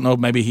him. So I don't know if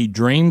maybe he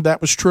dreamed that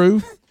was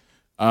true.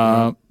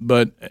 But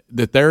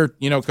that they're,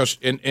 because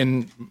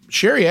and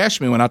Sherry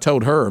asked me when I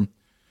told her,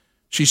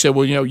 she said,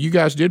 well, you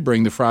guys did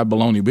bring the fried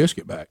bologna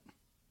biscuit back.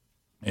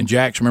 And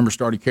Jack's, remember,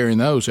 started carrying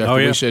those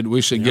after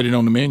we said get it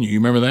on the menu. You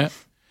remember that?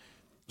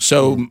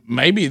 So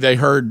maybe they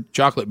heard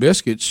chocolate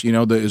biscuits,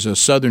 that is a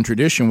Southern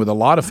tradition with a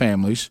lot of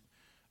families.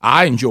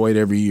 I enjoy it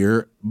every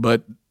year,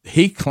 but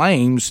he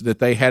claims that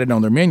they had it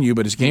on their menu,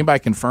 but has anybody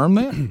confirmed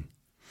that?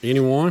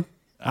 Anyone?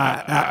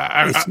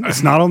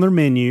 It's not on their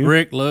menu.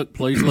 Rick,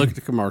 please look at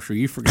the commercial.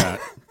 You forgot.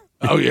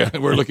 Oh, yeah,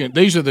 we're looking.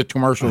 These are the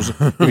commercials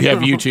we have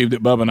YouTube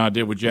that Bubba and I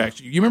did with Jack.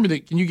 You remember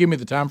can you give me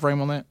the time frame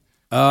on that?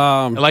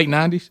 Late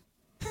 90s?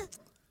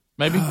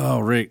 Maybe? Oh,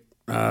 Rick,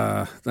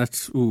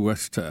 that's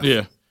tough.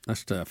 Yeah.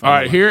 That's tough. All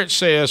right, here it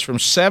says from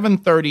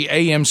 7:30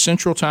 a.m.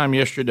 Central Time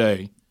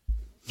yesterday,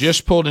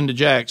 just pulled into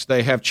Jack's,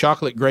 they have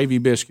chocolate gravy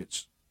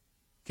biscuits.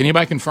 Can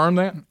anybody confirm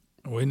that?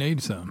 We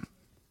need some.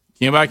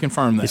 Can anybody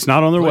confirm that? It's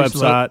not on their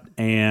website,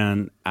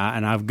 and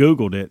I've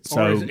Googled it.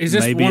 So is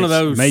this maybe one of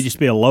those? May just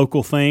be a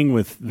local thing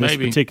with this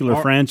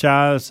particular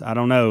franchise. I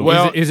don't know.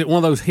 Well, is it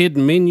one of those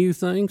hidden menu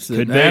things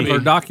that are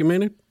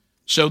documented?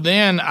 So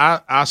then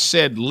I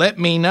said, "Let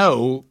me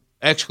know!" !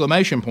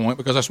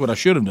 Because that's what I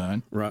should have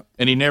done. Right.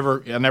 And I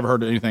never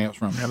heard anything else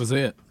from him. That was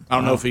it. I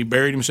don't know if he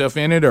buried himself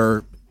in it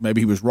or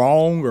maybe he was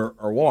wrong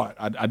or what.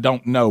 I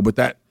don't know, but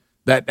that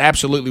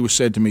absolutely was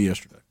said to me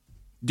yesterday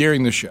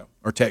during the show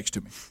or text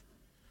to me.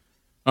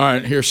 All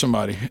right, here's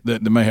somebody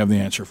that may have the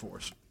answer for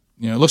us.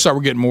 It looks like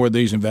we're getting more of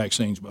these in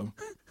vaccines, Bubba.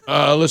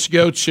 Let's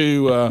go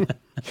to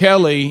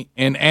Kelly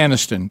in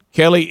Anniston.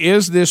 Kelly,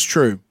 is this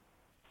true?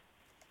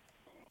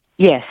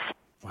 Yes.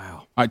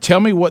 All right, tell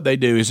me what they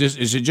do. Is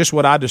it just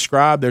what I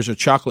described? There's a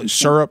chocolate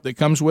syrup that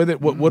comes with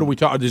it. What are we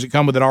talking? Does it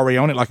come with it already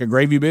on it, like a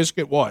gravy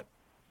biscuit? What?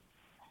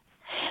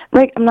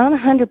 Rick, I'm not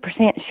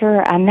 100%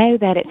 sure. I know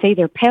that it's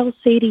either Pell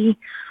City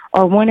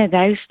or one of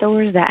those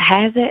stores that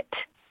has it,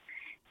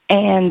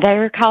 and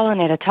they're calling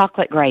it a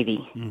chocolate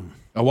gravy.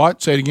 A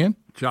what? Say it again.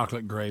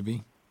 Chocolate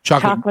gravy.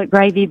 Chocolate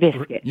gravy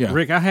biscuit. Yeah.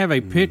 Rick, I have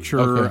a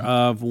picture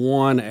of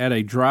one at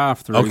a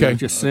drive-thru that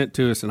just sent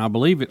to us, and I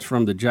believe it's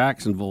from the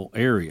Jacksonville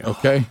area.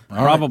 Okay.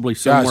 Probably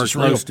somewhere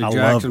close to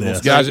Jacksonville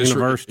State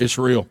University. It's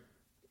real.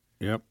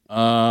 Yep.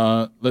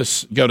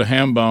 Let's go to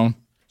Hambone.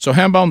 So,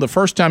 Hambone, the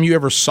first time you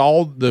ever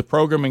saw the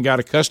program and got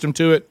accustomed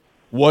to it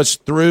was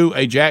through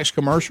a Jack's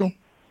commercial?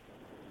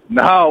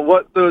 No,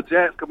 what through a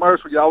Jack's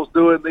commercial? Y'all was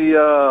doing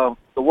the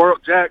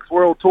Jack's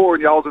World Tour,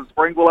 and y'all was in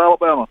Springville,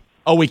 Alabama.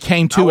 Oh, we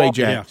came to a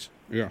Jack's.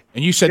 Yeah.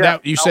 And you said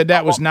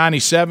that was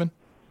 97?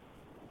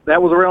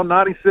 That was around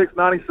 96,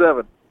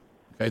 97.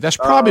 Okay, that's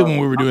probably when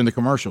we were doing the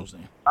commercials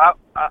then.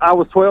 I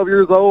was 12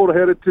 years old,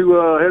 headed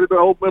to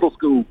old middle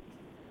school.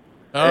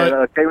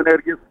 And came in there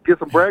to get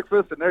some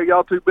breakfast, and there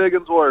y'all two big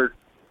uns were.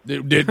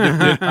 Did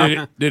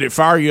it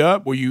fire you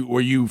up? Were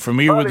you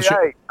familiar with the show?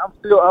 Hey,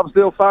 I'm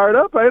still fired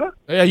up, ain't I?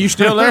 Yeah, you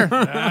still there?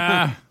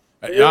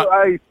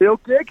 Hey, still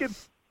kicking.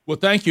 Well,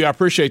 thank you. I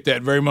appreciate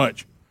that very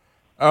much.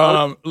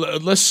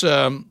 Let's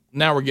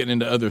now we're getting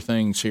into other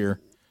things here.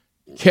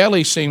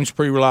 Kelly seems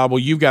pretty reliable.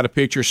 You've got a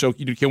picture, so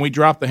can we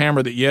drop the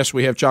hammer that yes,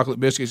 we have chocolate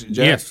biscuits at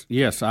Jack's?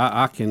 Yes,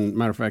 I can.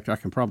 Matter of fact, I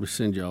can probably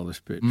send you all this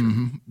picture.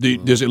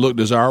 Mm-hmm. Does it look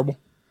desirable?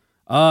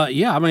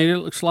 Yeah, I mean it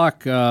looks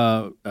like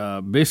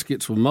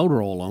biscuits with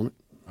motor oil on it.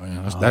 Oh,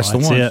 yeah, that's the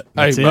one. It.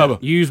 Hey,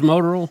 Bubba, use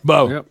motor oil.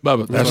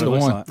 Bubba, that's the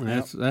one. Like.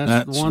 That's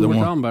the one we're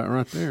talking about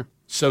right there.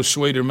 So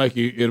sweet, it'll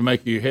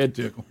make your head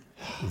tickle.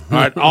 All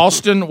right,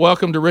 Austin,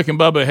 welcome to Rick and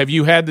Bubba. Have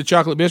you had the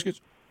chocolate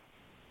biscuits?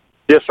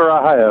 Yes, sir,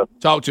 I have.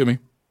 Talk to me.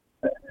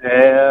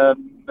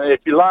 And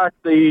if you like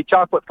the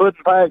chocolate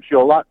pudding packs,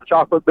 you'll like the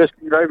chocolate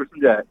biscuit and gravy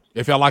from Jack's.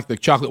 If I like the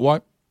chocolate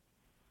what?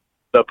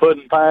 The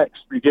pudding packs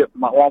you get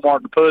from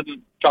Walmart, the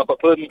pudding, chocolate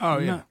pudding. Oh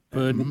yeah,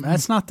 pudding.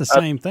 That's not the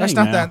same thing. That's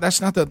not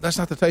That's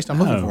not the taste I'm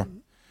looking for.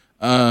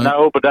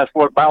 No, but that's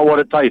about what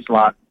it tastes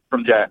like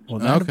from Jack's.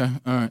 Well, okay,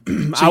 all right.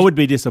 I would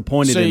be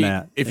disappointed in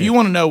that. If you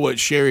want to know what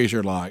Sherry's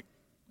are like,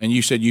 and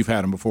you said you've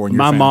had them before. In your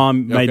My family.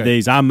 mom made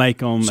these. I make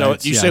them. So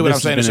you see what I'm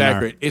saying is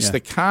accurate. It's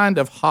the kind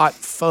of hot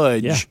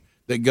fudge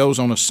that goes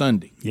on a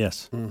sundae.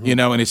 Yes. Mm-hmm.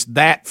 And it's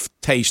that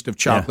taste of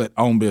chocolate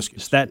on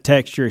biscuits. It's that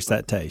texture. It's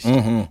that taste.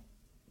 Mm-hmm.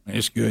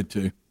 It's good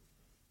too.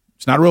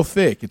 It's not real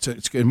thick.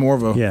 It's more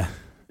of a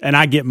And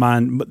I get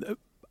mine.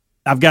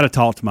 I've got to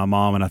talk to my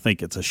mom, and I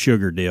think it's a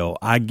sugar deal.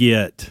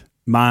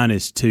 Mine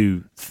is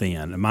too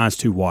thin, and mine's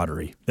too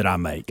watery that I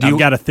make. I've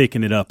got to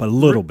thicken it up a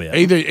little bit.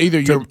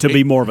 Either to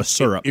be more of a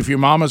syrup. If your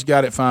mama's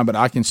got it, fine. But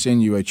I can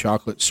send you a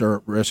chocolate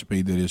syrup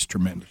recipe that is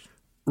tremendous.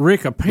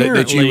 Rick,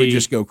 apparently that you would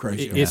just go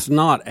crazy. It's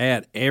not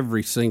at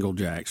every single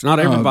Jack's. Not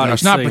everybody.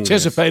 It's not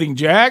participating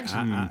Jack's.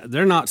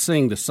 They're not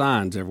seeing the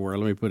signs everywhere.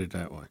 Let me put it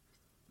that way.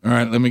 All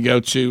right, let me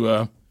go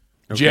to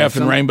Jeff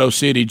in Rainbow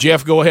City.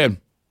 Jeff, go ahead.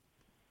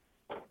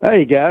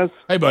 Hey, guys.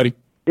 Hey, buddy.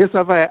 Yes,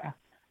 I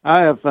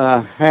have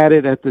had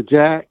it at the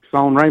Jack's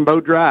on Rainbow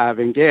Drive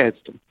in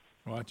Gadsden.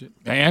 Watch it.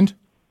 And?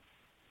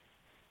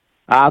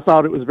 I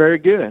thought it was very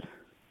good.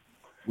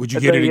 Would you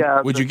get it?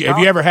 Have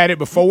you ever had it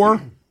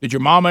before? Did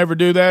your mama ever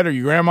do that, or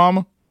your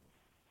grandmama?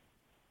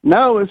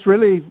 No, it's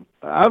really.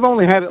 I've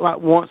only had it like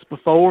once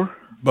before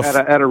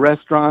at a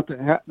restaurant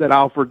that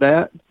offered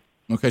that.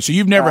 Okay, so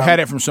you've never had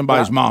it from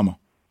somebody's mama?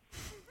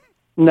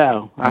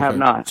 No, I have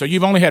not. So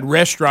you've only had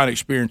restaurant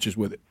experiences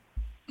with it?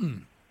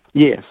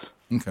 Yes.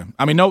 Okay.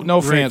 I mean, no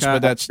offense,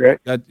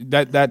 Rick, but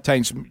that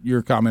taints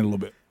your comment a little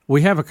bit.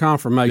 We have a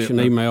confirmation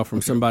email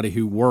from somebody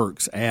who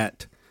works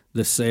at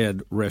the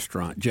said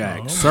restaurant,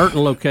 Jack's.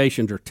 Certain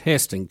locations are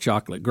testing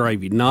chocolate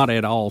gravy, not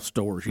at all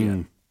stores yet.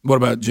 What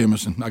about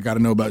Jemison? I got to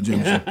know about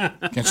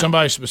Jemison. Can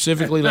somebody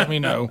specifically let me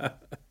know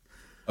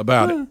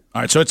about it? All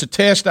right, so it's a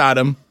test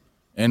item,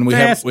 and we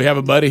have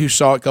a buddy who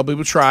saw it. A couple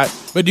people try it.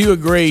 But do you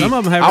agree? Some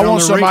of them have it I on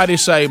want the somebody to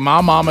say,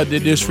 my mama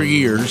did this for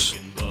years,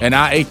 and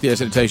I ate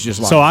this, and it tastes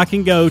just like So it. I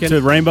can go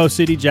to Rainbow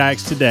City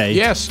Jack's today.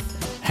 Yes.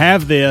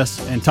 Have this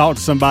and talk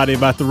to somebody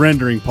about the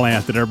rendering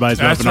plant that everybody's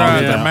That's rubbing on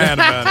right. about. They're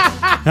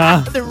mad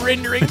about it. The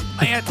rendering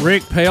plant.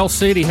 Rick, Pale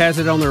City has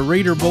it on their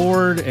reader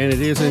board, and it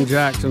is in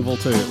Jacksonville,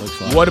 too, it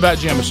looks like. What about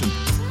Jemison?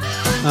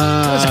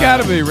 It's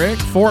gotta be, Rick.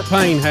 Fort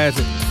Payne has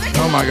it.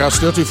 Oh, my God,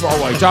 still too far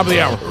away. Top of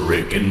the hour.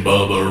 Rick and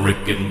Bubba,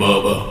 Rick and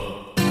Bubba.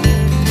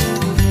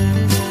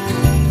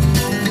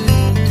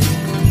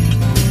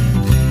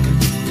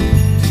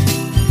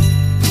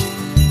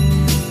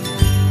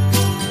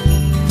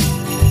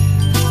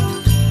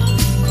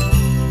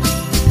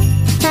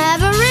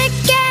 Have a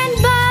Rick and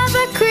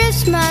Bubba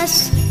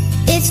Christmas.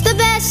 It's the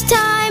best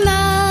time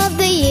of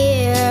the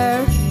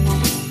year.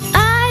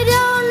 I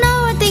don't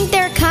know, I think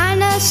they're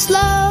kinda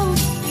slow,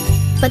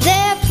 but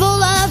they're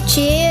full of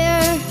cheer.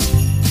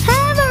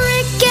 Have a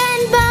Rick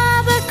and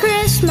Bubba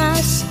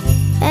Christmas.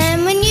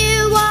 And when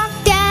you walk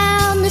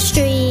down the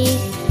street,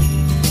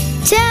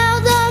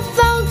 tell the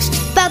folks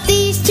about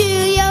these two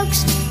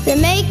yolks that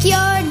make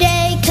your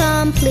day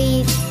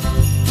complete.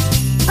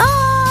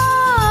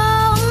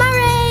 Oh, my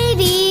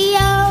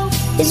radio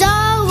is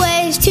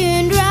always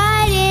tuned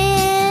right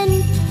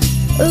in.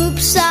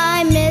 Oops,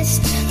 I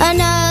missed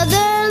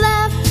another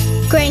left.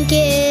 Crank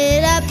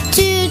it up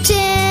to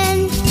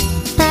 10.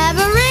 Have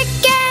a Rick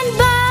and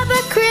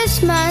Bubba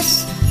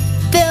Christmas.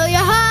 Fill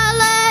your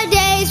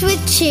holidays with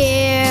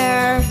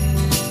cheer.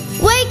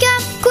 Wake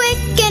up quick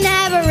and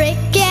have a Rick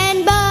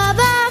and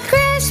Bubba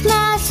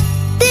Christmas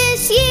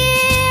this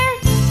year.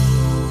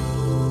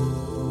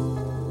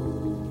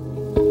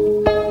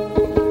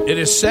 It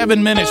is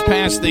 7 minutes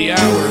past the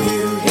hour.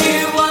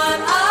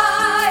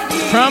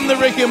 From the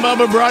Rick and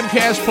Bubba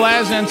Broadcast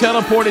Plaza and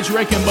Teleport, it's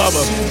Rick and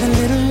Bubba. The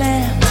little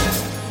lamb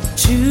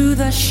to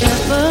the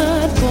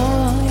shepherd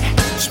boy.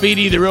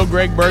 Speedy, the real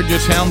Greg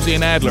Burgess, Helmsy,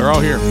 and Adler, all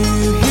here.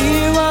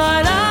 Hear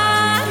what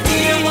I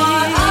hear.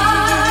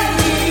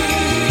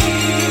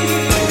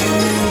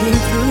 Moving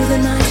through the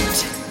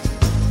night,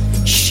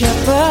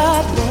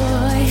 shepherd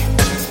boy.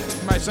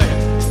 Somebody say it.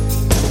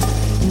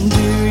 Do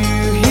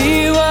you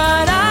hear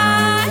what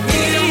I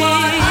hear?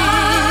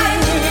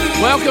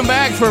 Welcome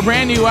back for a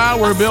brand new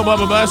hour. Bill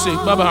Bubba Bussy.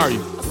 Bubba, how are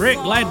you? Rick,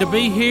 glad to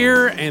be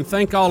here, and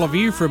thank all of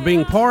you for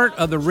being part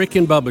of the Rick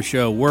and Bubba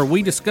Show, where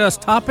we discuss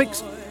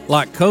topics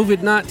like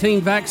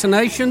COVID-19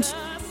 vaccinations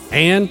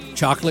and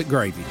chocolate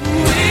gravy.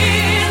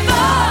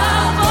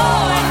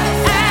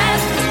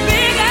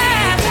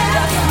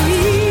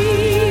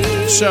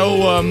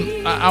 So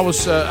I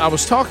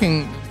was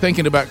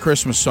thinking about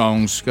Christmas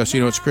songs because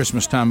it's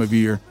Christmas time of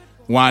year,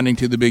 winding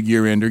to the big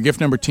year ender. Gift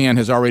number 10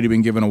 has already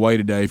been given away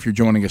today. If you're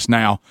joining us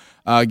now,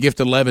 gift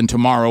 11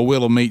 tomorrow.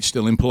 Wheel of Meat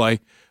still in play.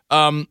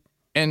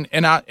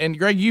 And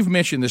Greg, you've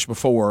mentioned this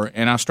before,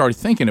 and I started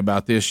thinking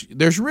about this.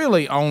 There's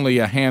really only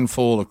a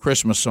handful of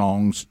Christmas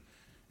songs,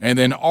 and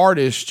then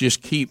artists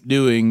just keep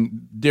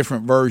doing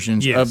different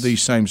versions of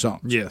these same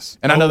songs. Yes,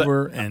 and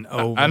over and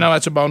over. I know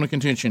that's a bone of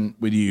contention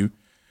with you.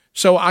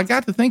 So I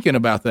got to thinking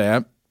about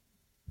that,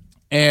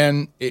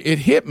 and it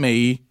hit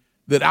me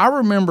that I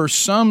remember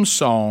some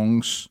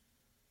songs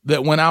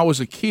that when I was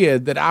a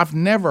kid that I've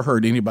never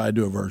heard anybody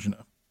do a version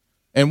of.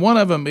 And one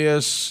of them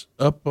is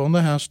Up on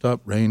the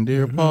Housetop,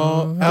 Reindeer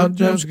Paw, Out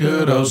Jumps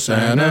Good Old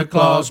Santa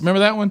Claus. Remember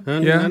that one?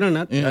 Yeah.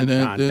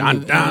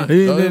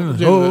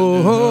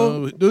 Ho,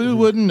 ho, who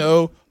wouldn't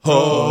know?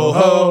 Ho,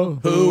 ho,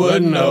 who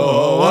wouldn't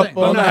know? Up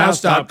on the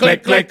housetop,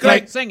 click, click,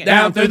 click. Sing it.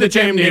 Down through the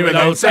chimney with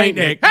old Saint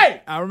Nick.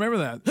 Hey! I remember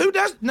that. Who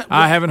does? No,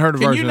 I haven't heard a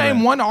version of that. Can you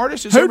name one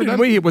artist that's Who ever did done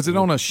we? Was it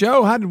on a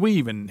show? How did we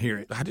even hear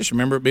it? I just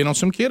remember it being on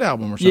some kid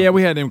album or something. Yeah,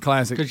 we had them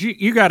classics. Because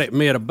you got to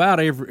admit, about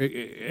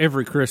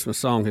every Christmas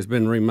song has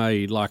been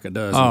remade like a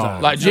dozen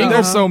times. Like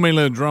There's so many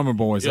little drummer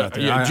boys out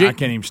there. I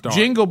can't even start.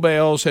 Jingle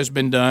Bells has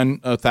been done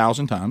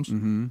 1,000 times.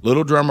 Mm-hmm.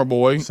 Little Drummer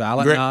Boy.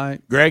 Silent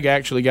Night. Greg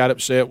actually got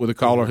upset with a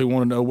caller who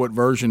wanted to know what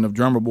version of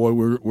Drummer Boy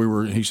we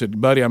were. He said,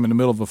 "Buddy, I'm in the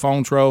middle of a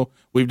phone throw.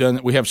 We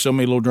have so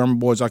many Little Drummer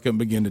Boys I couldn't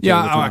begin to tell."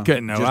 I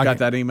couldn't know. Just got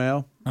that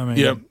email. I mean,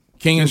 yeah.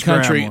 King and Just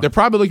grab Country. one. They're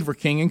probably looking for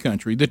King and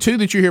Country. The two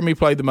that you hear me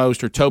play the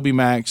most are Toby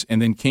Max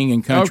and then King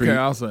and Country. Okay,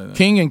 I'll say that.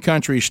 King and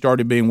Country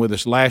started being with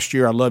us last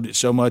year. I loved it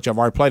so much. I've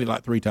already played it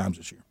like 3 times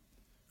this year.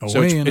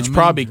 So it's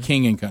probably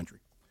King and Country.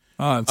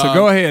 All right, so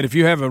go ahead. If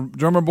you have a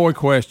drummer boy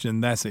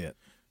question, that's it.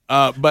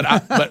 But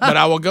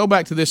I will go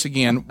back to this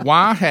again.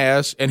 Why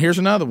has, and here's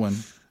another one.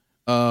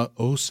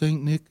 Oh,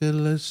 St.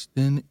 Nicholas,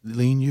 then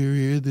lean your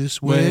ear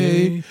this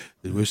way.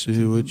 Wish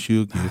what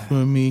you'll give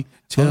for me.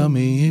 Tell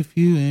me if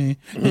you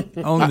ain't.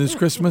 On this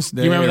Christmas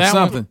day You remember or that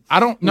something. One? I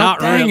don't know. Not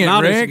Dang really, it,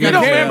 not as Rick. good You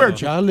don't as that. remember.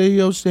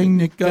 Jolly, oh, St.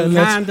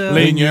 Nicholas,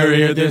 lean your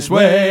ear this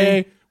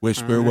way.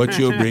 Whisper what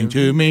you'll bring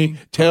to me.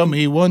 Tell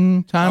me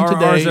one time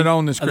today. Or is it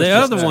on this Christmas The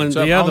other day? one,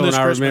 So the on other this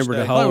one I Christmas remembered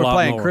day. a whole we're lot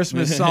playing more.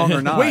 Christmas song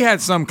or not. We had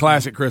some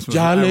classic Christmas.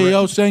 Jolly,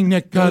 oh, St.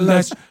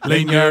 Nicholas,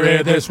 lean your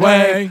ear this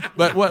way.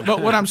 But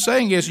what I'm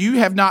saying is you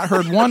have not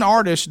heard one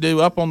artist do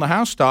Up on the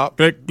Housetop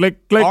click,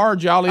 click, click. or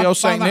Jolly, oh,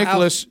 St. on the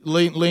Nicholas,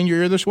 lean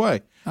your ear this way.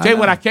 Tell you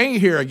what I can't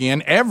hear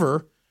again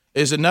ever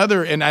is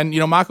another, and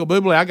Michael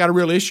Bublé, I got a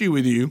real issue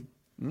with you.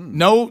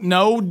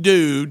 No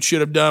dude should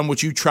have done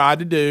what you tried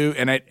to do,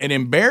 and it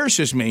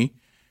embarrasses me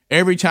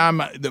every time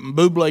the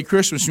Bublé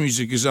Christmas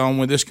music is on.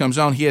 When this comes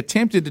on, he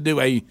attempted to do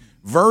a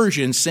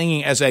version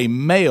singing as a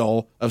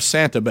male of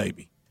Santa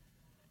Baby,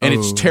 and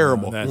it's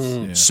terrible.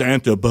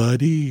 Santa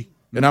Buddy,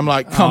 and I'm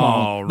like, come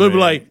on,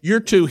 Bublé,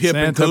 you're too hip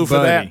and Santa cool for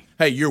that. Buddy.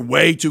 Hey, you're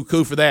way too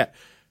cool for that.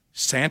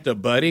 Santa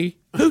Buddy,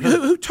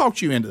 who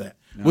talked you into that?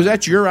 Was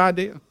that your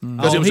idea?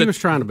 He was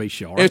trying to be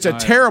sharp. It's a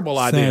terrible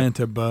idea.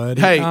 Santa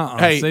Buddy.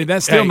 Hey, see,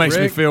 that still makes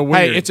me Rick, feel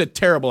weird. Hey, it's a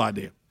terrible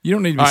idea. You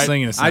don't need to be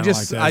singing a song I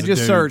just like that.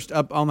 searched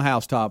Up on the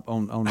Housetop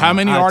on How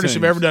many artists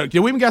have iTunes. ever done it?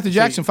 We even got the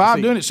Jackson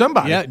 5 doing it.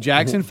 Somebody. Yeah,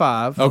 Jackson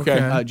 5.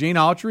 Okay. Gene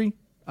Autry,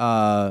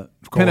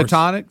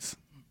 Pentatonics.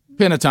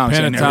 Pentatonics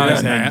ain't never Pentatonics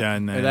done that. ain't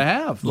done that. They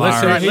have.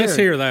 Let's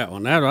hear that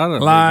one.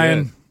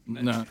 Lying.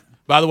 No.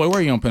 By the way, where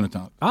are you on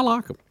Pentatonics? I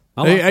like them.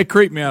 They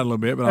creep me out a little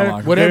bit, but I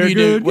like Whatever them. you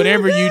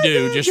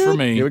do, just for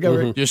me. Here we go,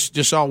 Rick.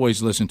 Just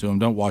always listen to them.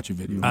 Don't watch a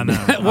video. I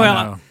know.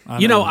 Well,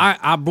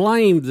 I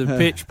blame the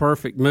Pitch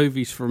Perfect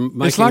movies for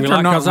making It's like me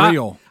they're not 'cause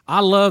real. I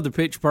love the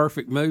Pitch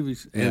Perfect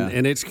movies,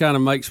 and it's kind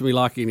of makes me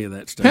like any of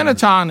that stuff.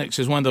 Pentatonics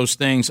is one of those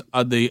things.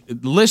 The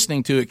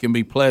listening to it can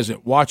be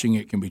pleasant. Watching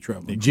it can be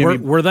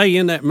troubling. Were they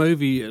in that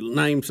movie?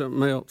 Name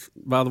something else,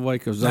 by the way,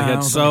 because they No, I had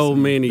don't so think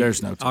so. many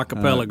There's no time.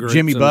 acapella groups.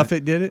 Jimmy in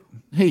Buffett did it.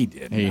 He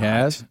did. He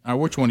has.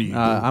 Which one are you?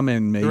 I'm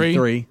in me. Three?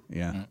 3.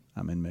 Yeah,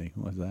 I'm in me.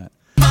 What's that?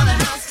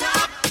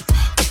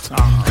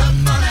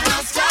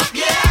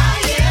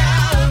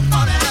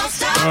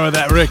 Oh,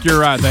 that Rick, you're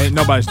right.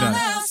 Nobody's done it.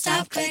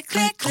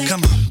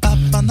 Come on,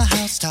 up on the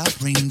housetop,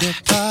 reindeer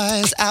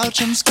cars, out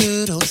jumps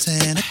good old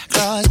Santa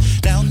Claus,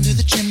 down through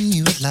the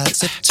chimney with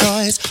lots of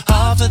toys,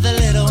 all for the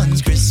little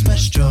ones'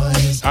 Christmas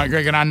joys. All right,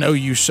 Greg, and I know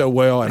you so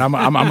well, and I'm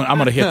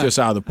going to hit this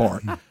out of the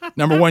park.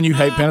 Number one, you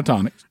hate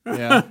Pentatonics.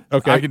 Yeah.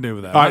 Okay, I can do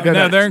with that. All right,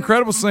 no, they're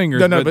incredible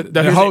singers. But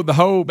the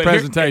whole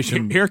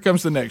presentation. Here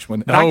comes the next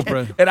one.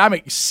 The And I'm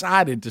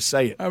excited to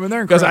say it. I mean,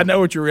 they're because I incredible. know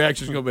what your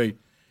reaction is going to be.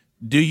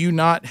 Do you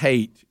not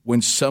hate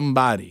when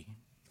somebody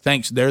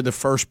thinks they're the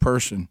first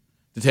person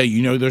to tell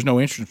you, there's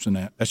no instruments in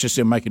that? That's just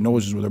them making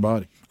noises with their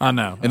body. I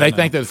know. And they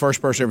think they're the first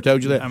person ever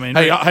told you that. I mean,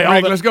 hey,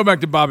 Rick, let's go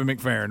back to Bobby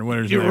McFerrin, the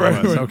winners of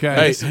was,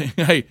 okay?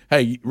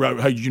 Hey,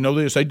 did you know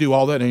this? They do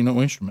all that. Ain't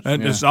no instruments.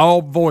 It's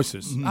all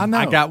voices. I know.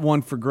 I got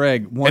one for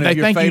Greg. One and of they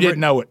your think favorite, you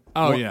didn't know it.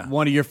 Oh, yeah.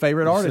 One of your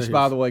favorite artists,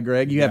 by the way,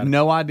 Greg. You have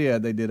no idea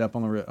they did Up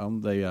on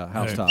the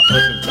Housetop.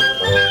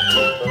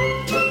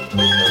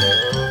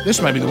 This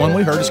may be the one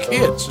we heard as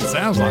kids. It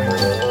sounds like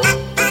it.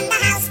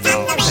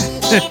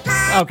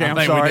 Okay,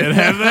 I'm sorry. We did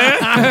have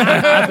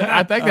that.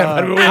 I think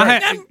that.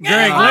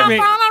 Greg,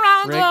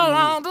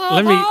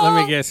 let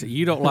me guess it.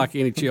 You don't like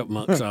any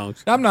Chipmunk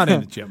songs. I'm not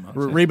into Chipmunks.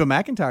 Reba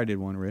McEntire did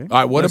one, Rick. All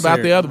right, what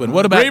about the other one?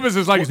 What about Reba's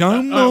is like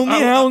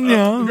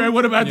Greg,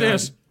 what about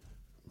this?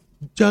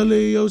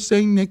 Jolly O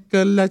St.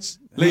 Nicholas,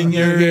 lean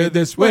your ear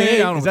this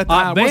way. What's the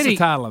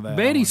title of that?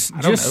 Betty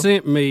just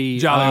sent me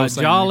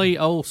Jolly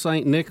Old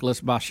St. Nicholas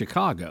by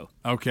Chicago.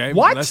 Okay,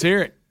 What? Let's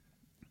hear it.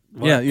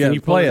 Yeah, Can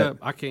you play pull it. up?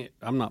 I can't.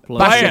 I'm not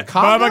playing. Play it.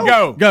 Bubba,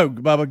 go. Go,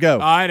 Bubba, go. All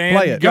right, and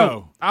play it.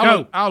 go.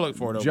 I'll look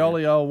for it.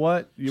 Jolly old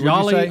what? What'd you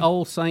Jolly say?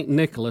 Old St.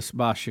 Nicholas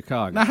by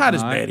Chicago. Now, how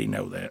does Betty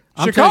know that?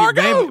 I'm telling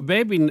you,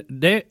 Betty knows.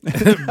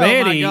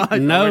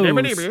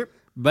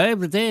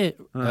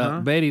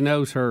 Betty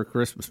knows her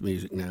Christmas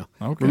music now.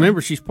 Okay.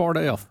 Remember, she's part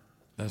elf.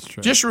 That's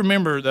true. Just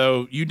remember,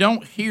 though, you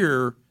don't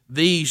hear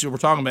these that we're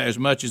talking about as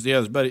much as the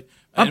others. But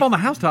Up on the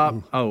Housetop.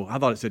 Oh, I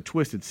thought it said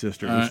Twisted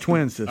Sister. It was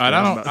Twin Sister.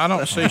 I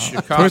don't see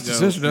Chicago. Twisted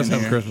Sister doesn't in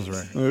have a here. Christmas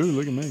record. Ooh,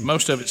 look at me.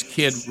 Most of it's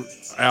kid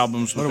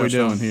albums. What are we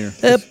doing here?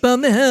 Up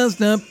on the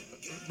housetop.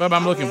 Bubba,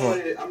 I'm looking for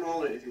it. I'm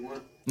rolling it if you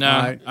want.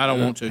 No, I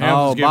don't want to.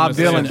 Oh, Bob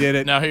Dylan did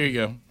it. No, here you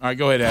go. All right,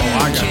 go ahead,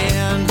 Adam. I got it.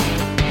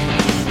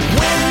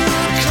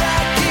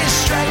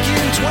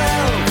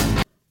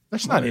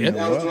 That's not it.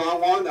 That was the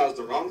wrong one. That was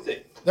the wrong thing.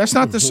 That's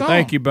not the song.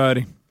 Thank you,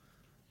 buddy.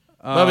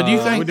 Bubba, do you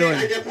think?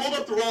 I pulled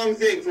up the wrong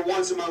thing for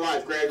once in my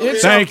life, Greg.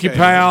 It's Thank you, okay.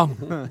 pal.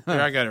 Here,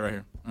 I got it right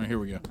here. All right, here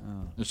we go.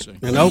 Let's see.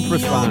 And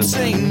Oprah's fine.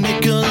 St.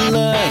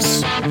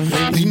 Nicholas,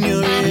 lean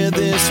your ear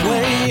this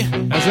way.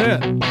 That's it.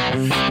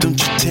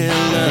 Don't you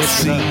tell a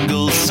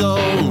single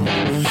soul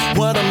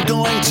what I'm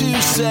going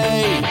to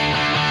say.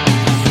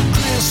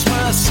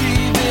 Christmas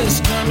Eve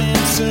is coming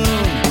soon.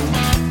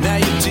 Now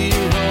you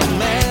dear old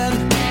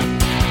man,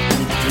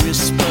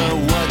 whisper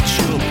what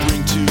you'll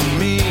bring to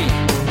me.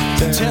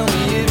 Tell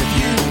me if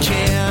you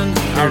can.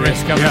 All right,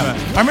 it's coming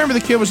back. I remember the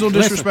kid was a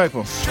little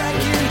disrespectful.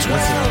 Striking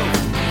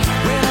 12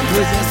 when I'm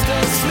fast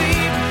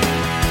asleep.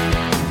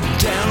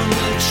 Down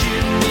the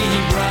chimney,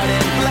 bright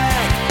and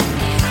black.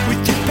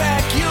 With your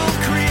back, you'll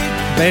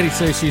creep. Betty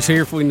says she's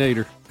here if we need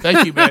her.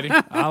 Thank you, Betty.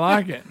 I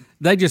like it.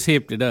 They just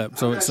hipped it up,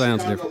 so it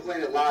sounds different. With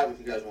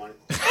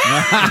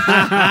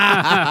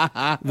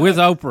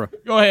Oprah.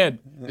 Go ahead.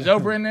 Is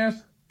Oprah in this?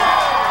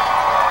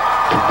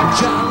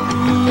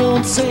 Jolly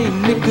old St.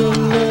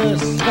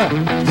 Nicholas,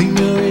 lean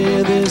your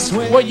ear this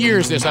way. What year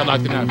is this? I'd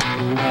like to know.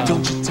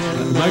 Don't you tell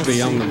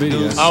Maybe on the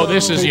video. Oh,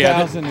 this is,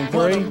 yeah.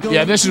 2003.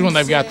 Yeah, this is when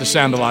they've got the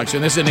sound-alikes,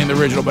 and this isn't in the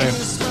original band.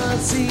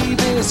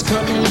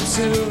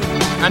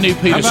 I knew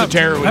Peter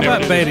Cetera would How never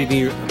about do Betty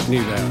knew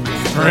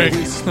that? Right.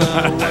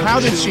 How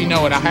did she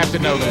know it? I have to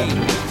know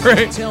that.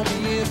 Right.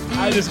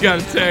 I just got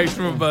a text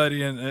from a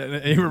buddy,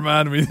 and he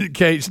reminded me that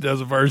Cates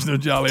does a version of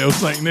Jolly Old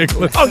St.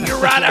 Nicholas. Oh, you're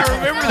right. I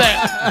remember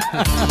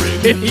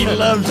that. He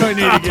loves when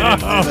you need to get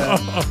into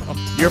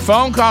that. Your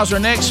phone calls are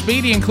next,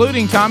 Speedy,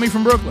 including Tommy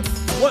from Brooklyn.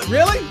 What,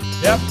 really?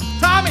 Yep.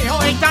 Tommy! Oh,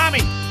 hey, Tommy!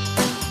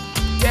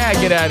 Yeah,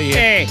 get out of here.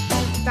 Hey,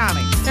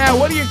 Tommy. Yeah,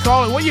 what do you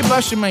call it? What are you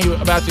busting me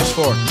about this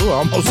for? Ooh, I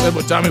almost said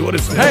what Tommy would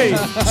have said. Hey,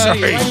 sorry.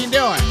 Hey, what are you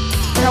doing?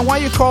 Yeah, why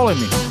are you calling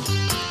me?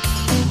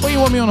 What do you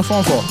want me on the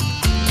phone for?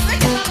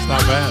 It's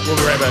not bad. We'll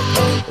be right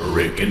back.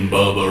 Rick and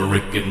Bubba,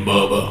 Rick and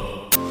Bubba.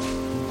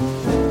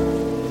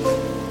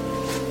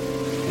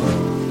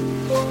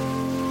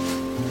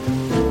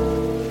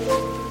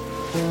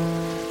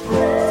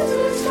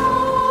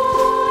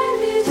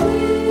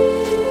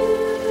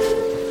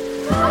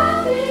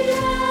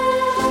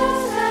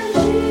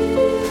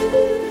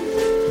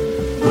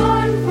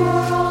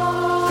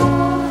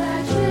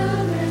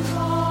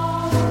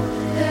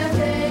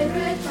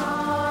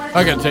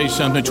 I got to tell you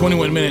something.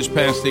 21 minutes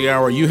past the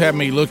hour. You have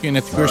me looking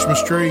at the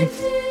Christmas tree,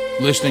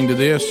 listening to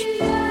this,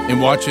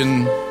 and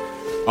watching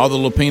all the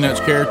little Peanuts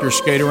characters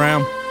skate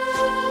around.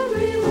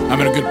 I'm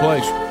in a good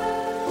place.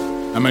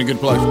 I'm in a good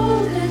place.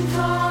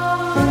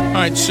 All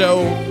right,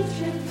 so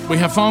we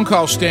have phone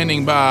calls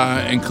standing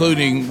by,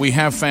 including we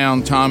have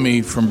found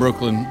Tommy from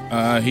Brooklyn.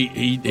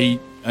 He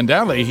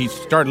undoubtedly he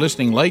started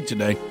listening late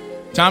today.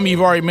 Tommy,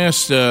 you've already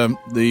missed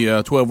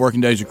the 12 working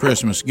days of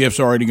Christmas.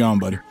 Gift's already gone,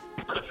 buddy.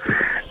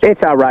 It's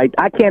all right.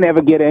 I can't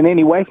ever get in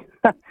anyway.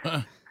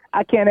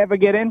 I can't ever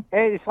get in.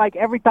 It's like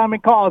every time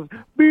it calls,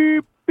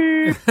 beep,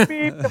 beep,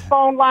 beep, the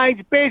phone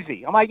line's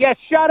busy. I'm like, yeah,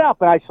 shut up,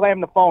 and I slam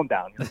the phone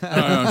down.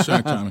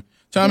 Sorry, Tommy.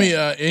 Tommy,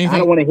 anything? I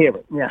don't want to hear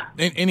it.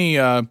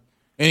 Yeah.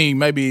 Any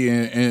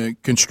maybe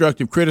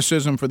constructive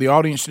criticism for the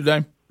audience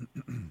today?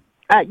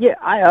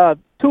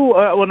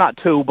 Not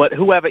two, but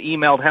whoever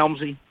emailed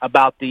Helmsy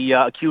about the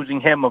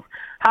accusing him of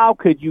how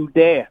could you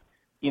dare,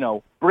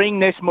 bring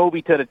this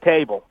movie to the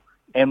table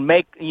and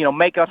make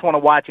us want to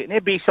watch it. And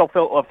it'd be so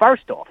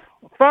first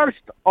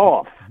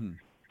off,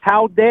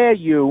 how dare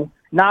you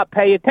not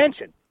pay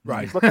attention?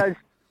 Right. Because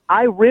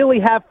I really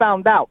have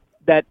found out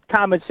that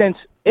common sense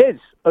is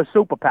a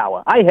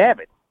superpower. I have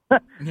it,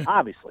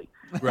 obviously.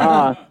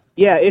 Right.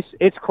 Yeah,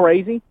 it's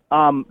crazy.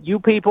 You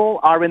people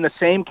are in the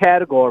same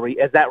category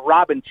as that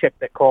Robin chick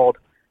that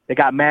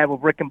got mad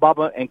with Rick and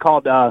Bubba and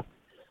called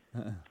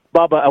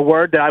Bubba a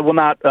word that I will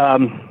not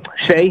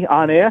say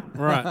on air.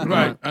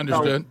 Right.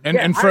 Understood. So,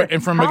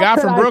 and from a guy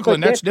from Brooklyn,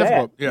 that's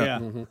difficult.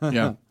 That?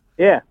 Yeah.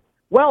 Yeah.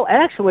 Well,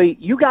 actually,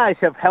 you guys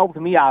have helped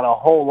me out a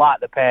whole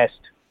lot the past,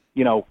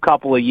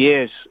 couple of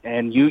years,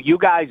 and you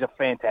guys are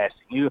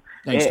fantastic.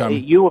 Thanks, Tommy.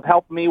 You have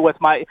helped me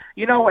with my,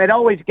 it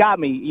always got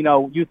me.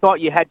 You thought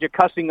you had your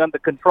cussing under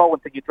control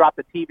until you dropped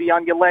the TV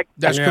on your leg.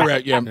 That's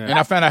correct. Yeah. And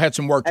I found I had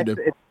some work to do.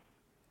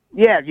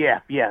 Yeah.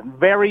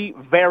 Very,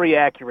 very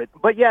accurate.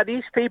 But yeah,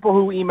 these people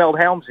who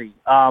emailed Helmsy,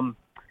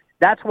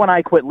 that's when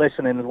I quit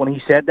listening, is when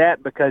he said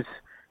that, because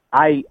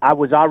I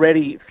was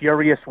already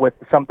furious with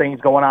some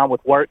things going on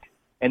with work.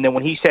 And then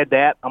when he said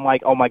that, I'm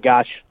like, oh my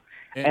gosh.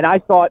 And I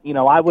thought,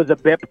 I was a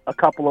BIP a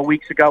couple of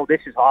weeks ago.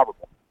 This is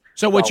horrible.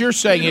 So what you're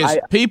saying is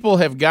people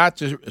have got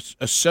to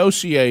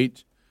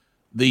associate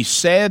the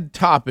sad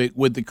topic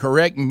with the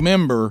correct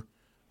member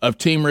of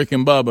Team Rick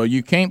and Bubba.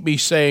 You can't be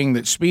saying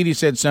that Speedy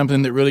said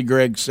something that really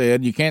Greg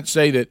said. You can't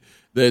say that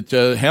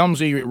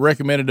Helmsy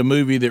recommended a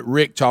movie that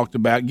Rick talked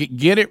about.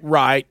 Get it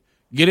right.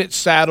 Get it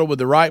saddled with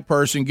the right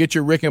person. Get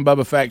your Rick and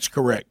Bubba facts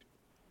correct.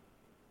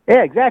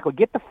 Yeah, exactly.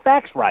 Get the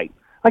facts right.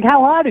 Like,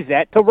 how hard is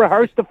that to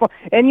rehearse the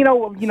and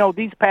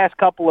these past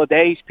couple of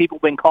days, people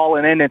have been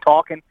calling in and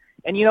talking,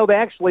 and they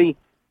actually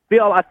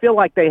I feel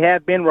like they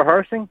have been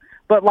rehearsing,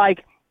 but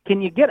like,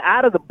 can you get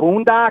out of the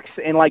boondocks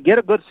and like get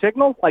a good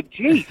signal? Like,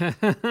 geez.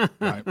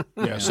 Right.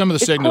 Yeah, some of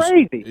the it's signals.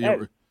 Crazy.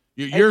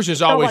 Yours is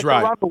It's not always like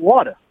they're right.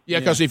 underwater. Yeah,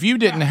 because if you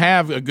didn't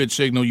have a good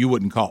signal, you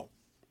wouldn't call.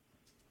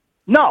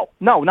 No,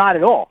 not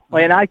at all.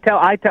 And I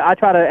try to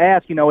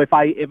ask, if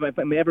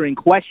I'm ever in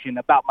question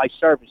about my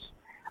service,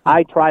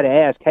 I try to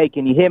ask, hey,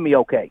 can you hear me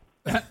okay?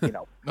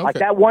 Like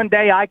that one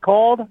day I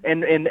called,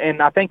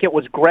 and I think it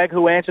was Greg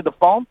who answered the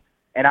phone,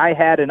 and I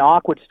had an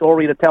awkward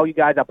story to tell you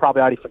guys. I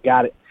probably already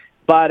forgot it.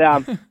 But,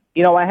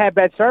 I had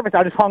bad service.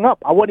 I just hung up.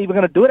 I wasn't even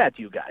going to do that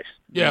to you guys.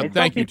 Yeah, and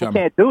thank some you, people Tommy.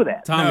 can't do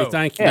that. Tommy,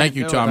 thank you. Thank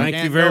you, Tommy.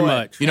 Thank you very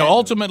much.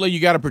 Ultimately, you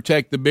got to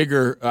protect the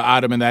bigger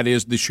item, and that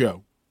is the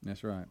show.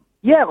 That's right.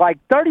 Yeah, like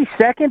 30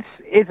 seconds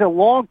is a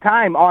long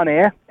time on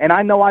air, and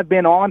I know I've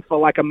been on for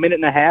like a minute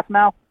and a half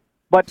now.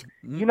 But,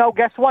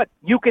 guess what?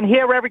 You can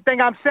hear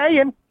everything I'm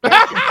saying.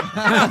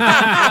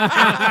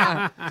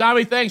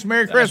 Tommy, thanks.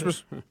 Merry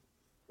Christmas.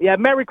 Yeah,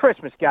 Merry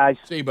Christmas, guys.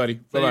 See you, buddy.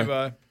 See you, Bye-bye.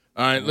 bud.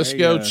 All right, let's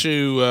go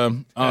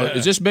to,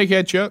 is this Big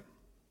Head Chuck?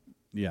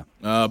 Yeah.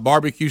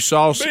 Barbecue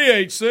sauce.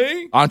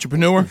 BHC.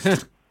 Entrepreneur.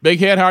 Big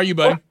Head, how are you,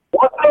 buddy?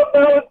 What's up,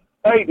 fellas?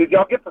 Hey, did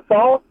y'all get the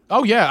sauce?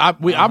 Oh, yeah.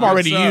 I've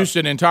already used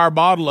an entire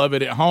bottle of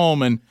it at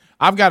home, and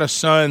I've got a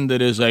son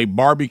that is a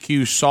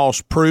barbecue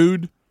sauce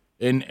prude,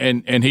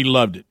 and he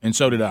loved it, and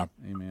so did I.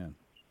 Amen.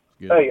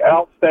 Hey,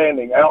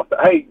 outstanding.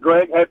 Hey,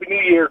 Greg, Happy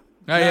New Year.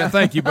 Hey, yeah,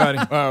 thank you, buddy.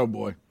 Oh,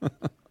 boy.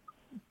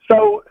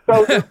 So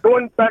just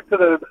going back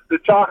to the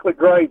chocolate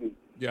gravy.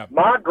 Yeah.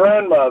 My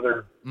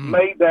grandmother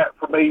made that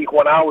for me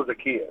when I was a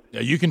kid.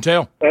 Yeah, you can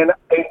tell. And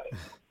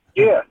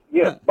yes,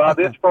 by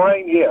this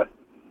frame, yes.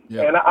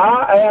 Yeah. And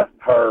I asked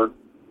her,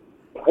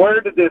 where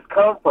did this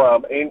come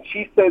from? And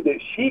she said that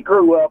she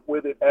grew up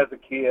with it as a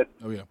kid.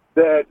 Oh, yeah.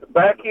 That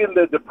back in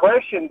the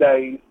Depression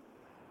days,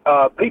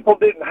 people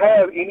didn't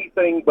have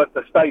anything but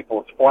the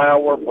staples: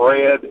 flour,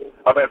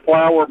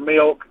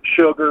 milk,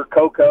 sugar,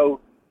 cocoa.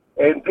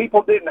 And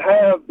people didn't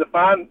have the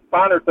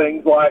finer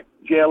things like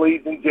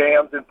jellies and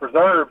jams and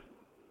preserves.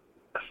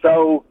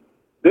 So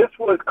this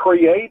was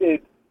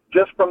created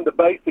just from the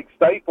basic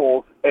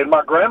staples. And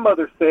my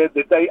grandmother said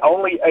that they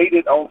only ate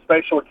it on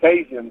special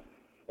occasions.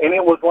 And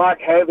it was like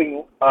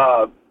having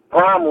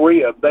prime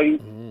rib.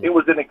 It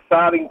was an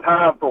exciting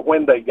time for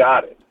when they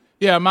got it.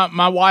 Yeah,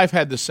 my wife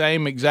had the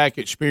same exact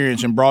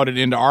experience and brought it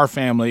into our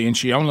family, and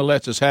she only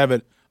lets us have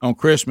it on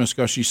Christmas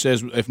because she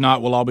says, if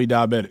not, we'll all be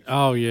diabetic.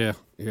 Oh, yeah.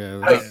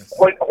 Yeah. Hey,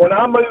 when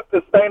I moved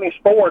to Spanish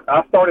Fort,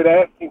 I started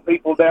asking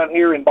people down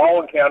here in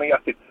Baldwin County, I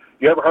said,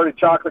 you ever heard of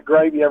chocolate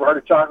gravy? You ever heard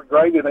of chocolate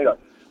gravy? And they're like,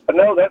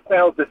 no, that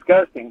sounds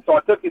disgusting. So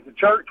I took it to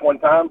church one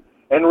time,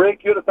 and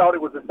Rick, you'd have thought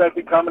it was the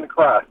second coming of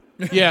Christ.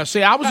 Yeah,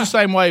 see, I was the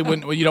same way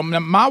when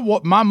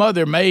my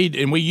mother made,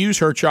 and we use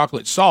her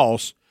chocolate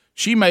sauce.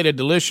 She made a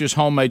delicious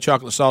homemade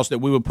chocolate sauce that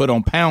we would put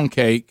on pound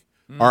cake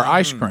or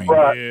ice cream.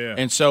 Right. Yeah.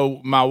 And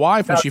so my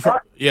wife, when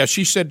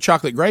she said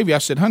chocolate gravy, I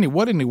said, honey,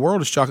 what in the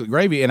world is chocolate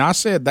gravy? And I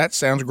said, that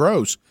sounds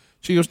gross.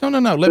 She goes, no,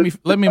 let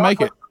me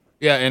make it.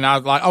 Yeah, and I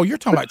was like, oh, you're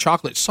talking about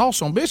chocolate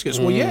sauce on biscuits.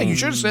 Well, yeah, you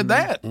should have said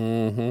that.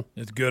 Mm-hmm.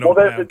 It's good Well,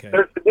 on pound cake.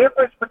 there's a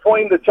difference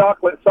between the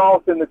chocolate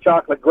sauce and the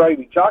chocolate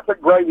gravy. Chocolate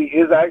gravy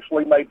is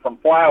actually made from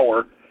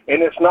flour,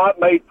 and it's not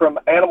made from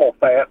animal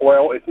fat.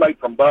 Well, it's made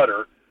from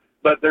butter.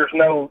 But there's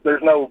no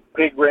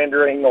pig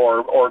rendering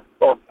or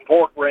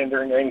pork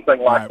rendering or anything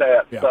like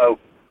that. Yeah. So,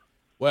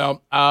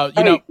 well,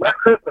 Merry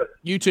Christmas.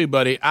 You too,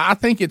 buddy. I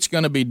think it's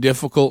going to be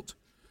difficult.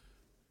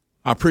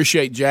 I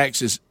appreciate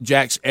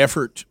Jack's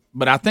effort,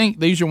 but I think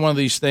these are one of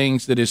these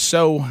things that is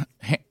so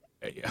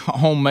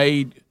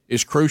homemade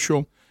is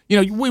crucial.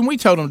 When we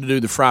told them to do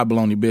the fried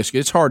bologna biscuit,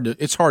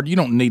 it's hard. You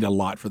don't need a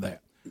lot for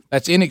that.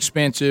 That's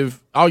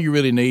inexpensive. All you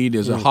really need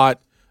is a hot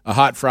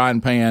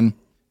frying pan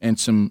and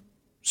some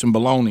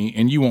bologna,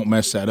 and you won't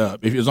mess that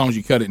up as long as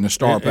you cut it in a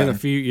star pattern. And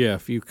a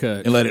few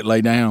cuts. And let it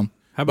lay down.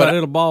 How about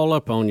it'll ball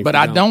up on you? But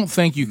I don't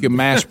think you can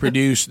mass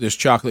produce this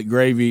chocolate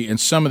gravy, and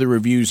some of the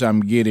reviews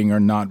I'm getting are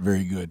not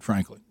very good,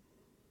 frankly.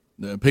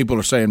 The people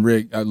are saying,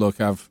 Rick, look,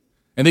 and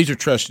these are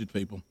trusted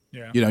people.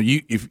 Yeah.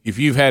 If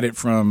you've had it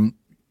from,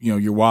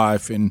 your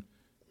wife and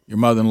your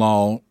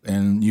mother-in-law,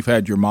 and you've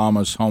had your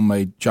mama's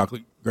homemade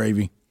chocolate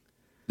gravy,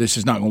 this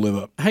is not going to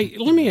live up. Hey,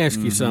 let me ask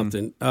you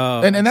something.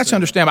 And that's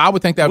understandable. I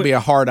would think that would be a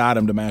hard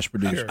item to mass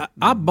produce.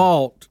 I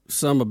bought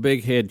some of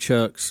Big Head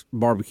Chuck's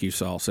barbecue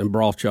sauce and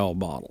brought y'all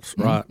bottles,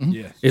 right? Mm-hmm.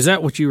 Yes. Is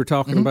that what you were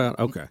talking about?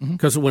 Okay.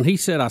 Because when he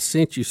said I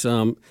sent you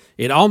some,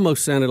 it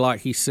almost sounded like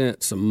he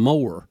sent some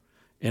more,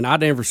 and I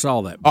never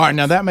saw that. All right,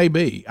 now that may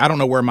be. I don't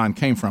know where mine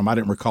came from. I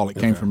didn't recall it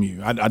came from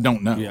you. I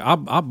don't know. Yeah,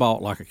 I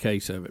bought like a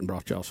case of it and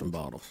brought y'all some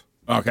bottles.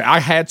 Okay, I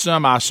had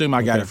some. I assume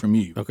I got it from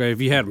you. Okay, have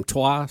you had them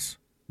twice?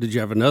 Did you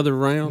have another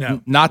round?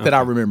 No. Not that I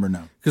remember,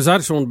 no. Because I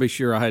just want to be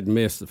sure I hadn't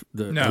missed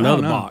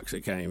another box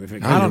that came. If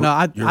it came. I don't know.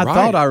 I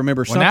thought I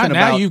remember something now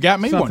about you got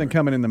me something wondering.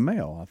 coming in the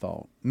mail, I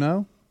thought.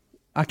 No?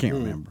 I can't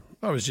remember.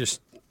 That was just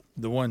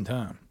the one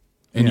time.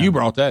 And you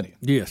brought that in.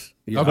 Yes.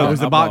 Yeah, Okay, was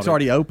the I box bought it.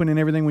 already open and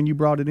everything when you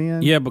brought it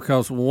in? Yeah,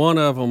 because one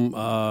of them,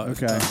 a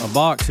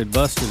box had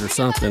busted or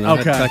something. I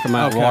had to take them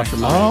out and wash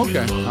them out. Oh,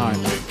 okay.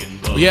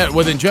 All right.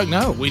 Well, then, Chuck,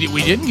 no. We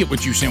didn't get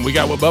what you sent. We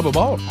got what Bubba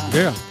bought.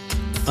 Yeah.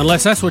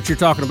 Unless that's what you're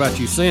talking about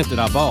you sent that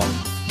I bought.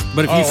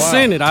 But if you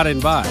sent it, I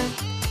didn't buy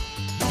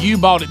it. You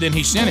bought it, then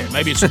he sent it.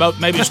 Maybe it's still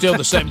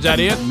the same. Is that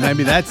it?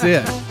 Maybe that's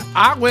it.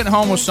 I went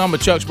home with some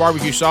of Chuck's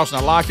barbecue sauce,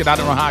 and I liked it. I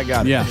don't know how I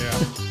got it. Yeah.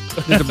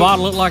 Did the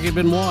bottle look like it'd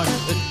been washed?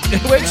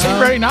 It seemed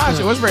very nice.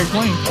 It was very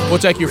clean. We'll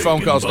take your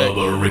phone calls, Dave.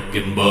 Rick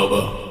and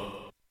Bubba.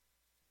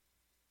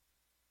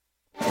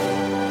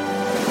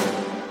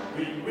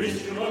 We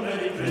wish you a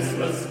Merry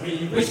Christmas.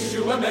 We wish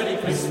you a Merry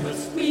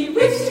Christmas. We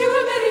wish you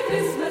a Merry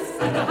Christmas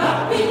and a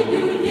Happy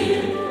New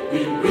Year.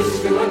 We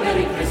wish you a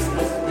Merry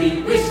Christmas.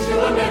 We wish you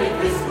a Merry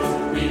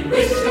Christmas. We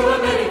wish you a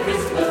Merry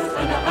Christmas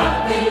and a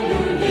Happy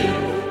New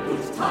Year.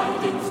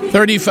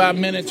 35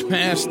 minutes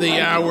past the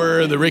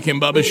hour, the Rick and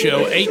Bubba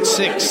Show.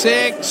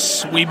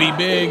 866 We Be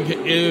Big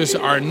is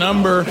our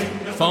number.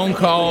 Phone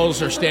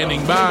calls are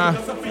standing by.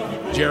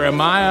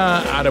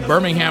 Jeremiah out of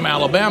Birmingham,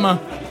 Alabama,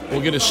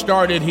 will get us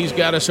started. He's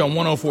got us on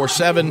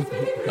 104.7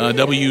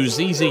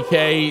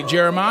 WZZK.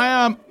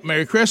 Jeremiah,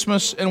 Merry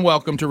Christmas and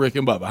welcome to Rick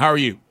and Bubba. How are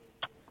you?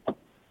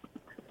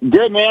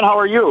 Good, man. How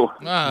are you?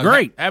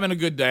 Great. Having a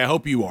good day. I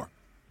hope you are.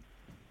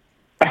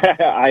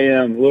 I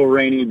am. A little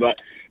rainy, but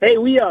hey,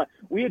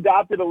 we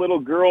adopted a little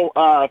girl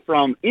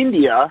from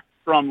India,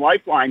 from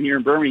Lifeline here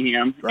in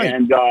Birmingham,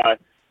 and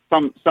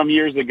some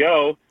years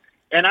ago.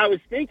 And I was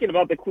thinking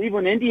about the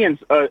Cleveland Indians,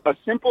 a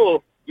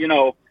simple,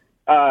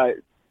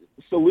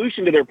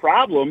 solution to their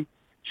problem: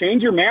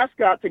 change your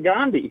mascot to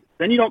Gandhi.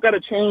 Then you don't got to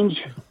change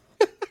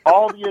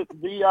all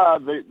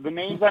the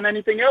names on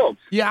anything else.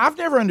 Yeah, I've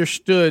never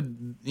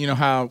understood,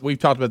 how we've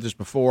talked about this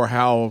before,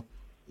 how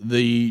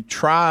the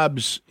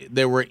tribes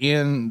that were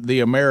in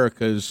the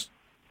Americas,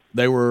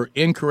 they were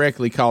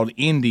incorrectly called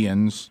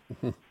Indians,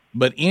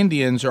 but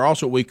Indians are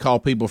also what we call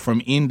people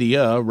from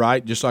India,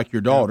 right? Just like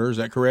your daughter, is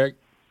that correct?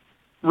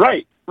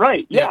 Right,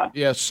 yeah.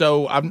 Yeah,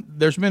 so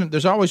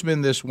there's always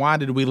been this, why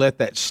did we let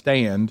that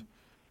stand?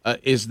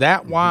 Is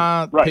that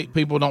why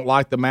people don't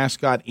like the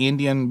mascot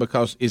Indian?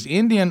 Because is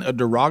Indian a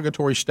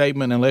derogatory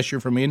statement unless you're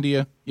from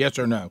India? Yes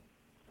or no?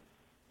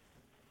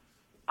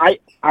 I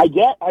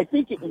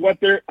think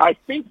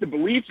the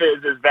belief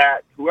is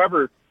that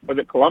whoever was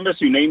it, Columbus,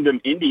 who named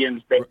them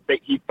Indians,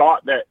 he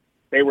thought that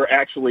they were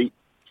actually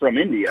from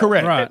India.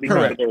 Correct.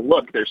 Because of their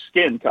look, their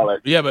skin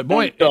color. Yeah, but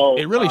boy,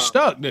 it really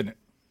stuck, didn't it?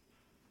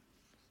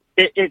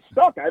 It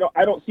stuck.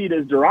 I don't see it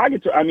as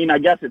derogatory. I mean, I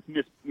guess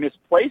it's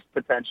misplaced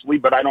potentially,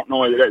 but I don't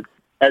know it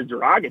as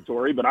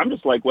derogatory. But I'm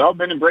just like, well,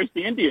 then embrace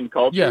the Indian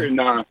culture, and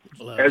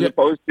as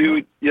opposed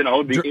to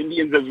the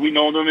Indians as we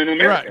know them in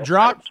America.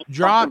 Right.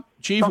 Drop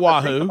Chief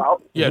Wahoo.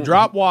 Yeah,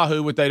 drop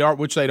Wahoo, which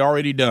they'd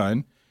already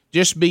done.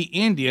 Just be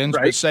Indians,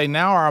 but say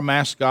now our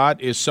mascot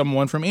is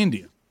someone from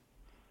India.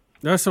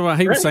 That's what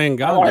he was saying.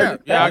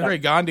 Gandhi. Yeah, I agree.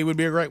 Gandhi would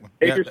be a great one.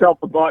 Take yourself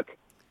a buck.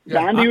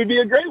 Gandhi would be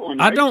a great one.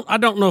 Right? I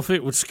don't know if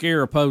it would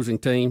scare opposing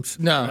teams.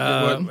 No,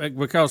 it wouldn't.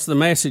 Because the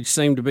message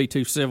seemed to be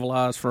too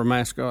civilized for a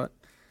mascot.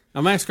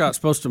 A mascot's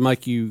supposed to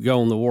make you go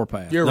on the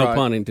warpath. You're no right.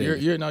 pun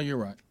intended. You're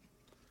right.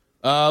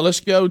 Let's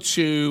go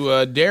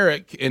to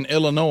Derek in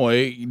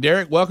Illinois.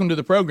 Derek, welcome to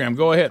the program.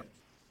 Go ahead.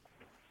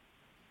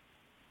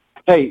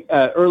 Hey,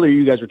 earlier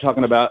you guys were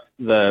talking about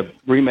the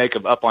remake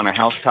of Up on a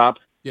Housetop.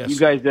 Yes. You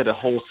guys did a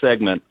whole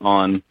segment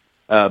on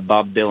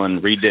Bob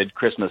Dylan redid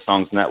Christmas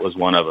songs, and that was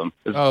one of them.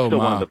 It's still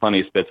one of the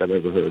funniest bits I've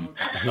ever heard.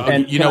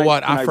 And you know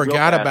what? I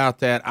forgot about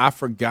that. I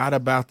forgot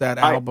about that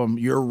album.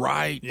 You're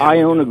right. I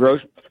own a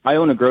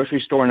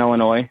grocery store in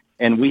Illinois,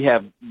 and we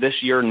have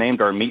this year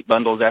named our meat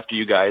bundles after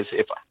you guys.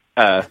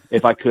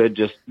 If I could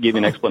just give you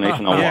an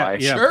explanation on why.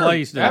 Yeah, sure.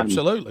 Please do.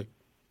 Absolutely.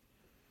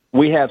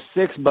 We have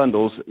 6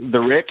 bundles. The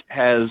Rick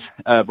has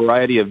a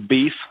variety of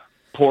beef,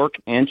 pork,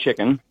 and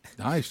chicken.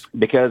 Nice.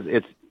 Because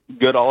it's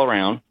good all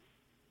around.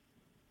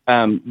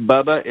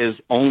 Bubba is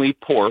only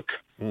pork.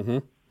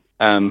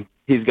 Mm-hmm.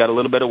 He's got a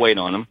little bit of weight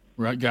on him.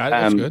 Right, got it.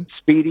 That's good.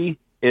 Speedy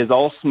is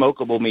all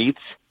smokable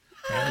meats.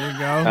 There you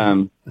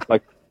go.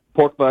 Like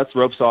pork butts,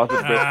 rope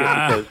sausage,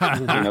 brisket,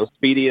 because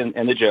Speedy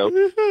and the joke.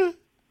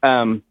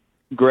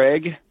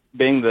 Greg,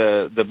 being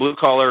the blue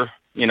collar,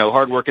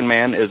 hardworking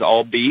man, is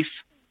all beef.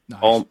 Nice.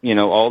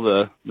 All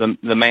the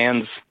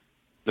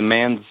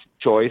man's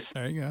choice.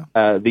 There you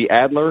go. The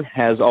Adler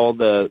has all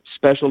the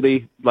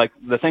specialty, like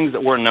the things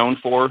that we're known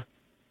for,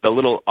 the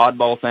little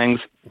oddball things.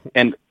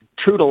 And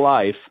true to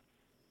life,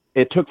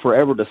 it took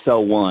forever to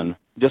sell one.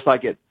 Just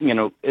like it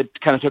kind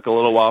of took a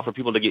little while for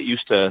people to get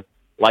used to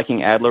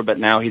liking Adler, but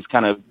now he's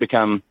kind of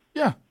become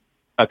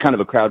a kind of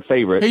a crowd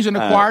favorite. He's an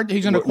acquired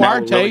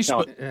taste,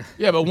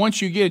 but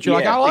once you get it, you're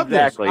like, I love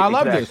this. I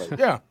love this.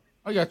 Yeah,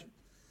 I got you.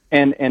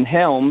 And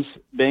Helms,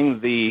 being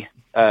the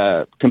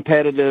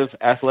competitive,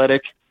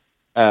 athletic,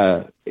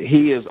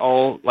 he is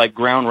all like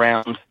ground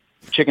round,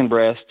 chicken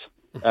breast,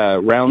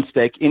 round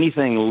steak,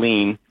 anything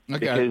lean,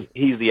 because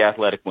he's the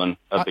athletic one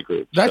of the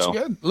group. That's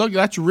good. Look,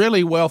 that's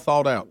really well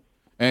thought out.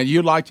 And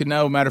you'd like to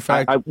know, matter of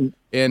fact, I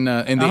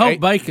hope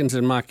bacon's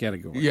in my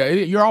category. Yeah,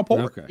 you're all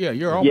pork. Okay. Yeah,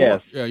 you're all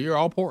pork. Yeah, you're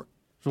all pork.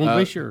 So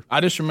be sure.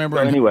 I just remember.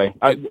 So anyway,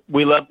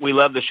 we love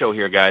the show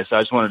here, guys. So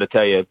I just wanted to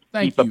tell you,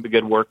 keep up the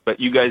good work. But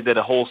you guys did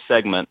a whole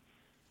segment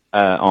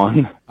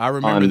on I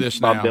remember this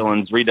Bob now.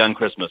 Dylan's redone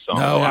Christmas song.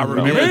 No, I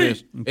remember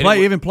this.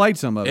 Even played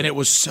some of it. And it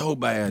was so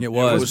bad. It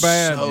was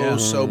bad.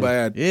 So yeah.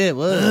 bad. Yeah, it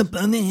was.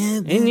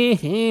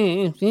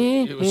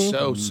 It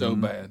was so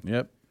bad.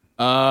 Yep.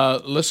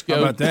 Let's go.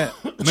 How about that?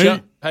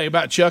 Chuck, hey,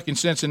 about Chuck in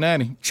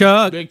Cincinnati.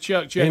 Chuck. Big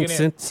Chuck checking in.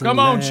 Cincinnati. Come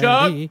on,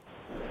 Chuck.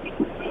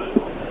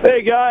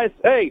 Hey, guys.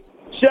 Hey,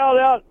 shout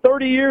out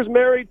 30 years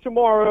married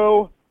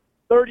tomorrow,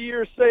 30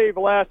 years saved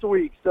last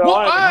week. So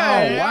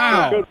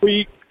wow. Good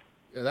week.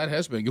 Yeah, that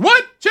has been good.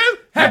 1, 2,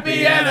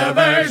 happy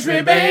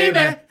anniversary, baby.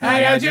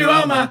 I got you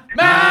on my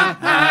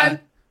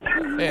mind.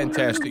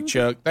 Fantastic,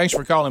 Chuck. Thanks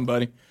for calling,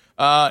 buddy.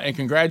 And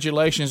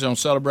congratulations on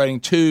celebrating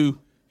 2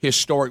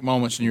 historic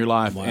moments in your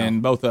life,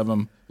 and both of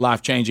them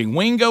life-changing.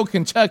 Wingo,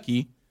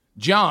 Kentucky.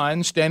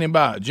 John standing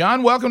by.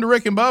 John, welcome to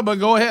Rick and Bubba.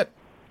 Go ahead.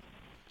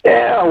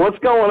 Yeah, what's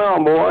going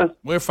on, boys?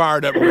 We're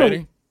fired up and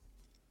ready.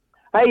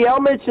 Hey, y'all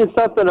mentioned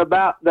something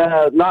about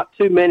the not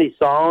too many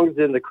songs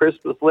in the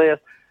Christmas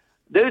list.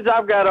 Dudes,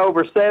 I've got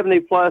over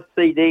 70-plus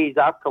CDs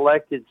I've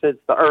collected since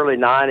the early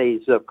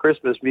 90s of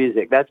Christmas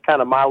music. That's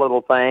kind of my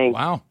little thing.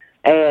 Wow.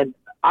 And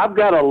I've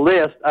got a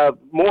list of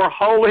more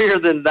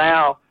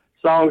holier-than-thou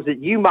songs that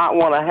you might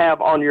want to have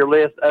on your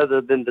list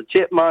other than the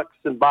Chipmunks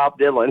and Bob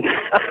Dylan.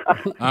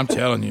 I'm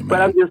telling you, man.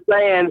 But I'm just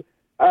saying,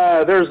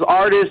 there's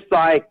artists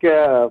like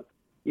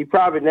you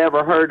probably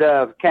never heard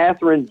of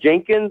Catherine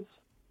Jenkins.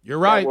 You're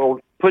right. Will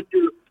put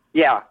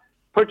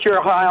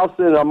your house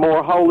in a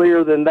more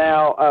holier than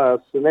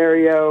thou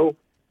scenario.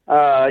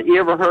 You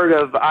ever heard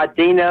of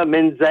Idina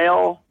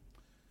Menzel?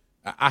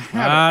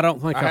 I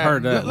don't think I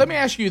heard that. Let me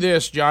ask you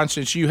this, John,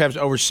 since you have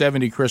over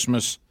 70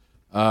 Christmas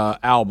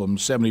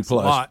albums, 70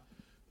 plus. A lot.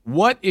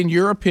 What, in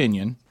your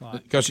opinion,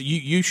 because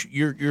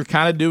you're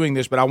kind of doing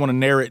this, but I want to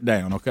narrow it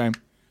down, okay?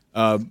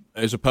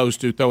 As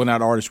opposed to throwing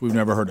out artists we've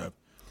never heard of.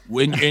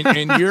 In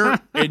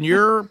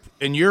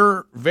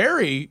your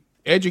very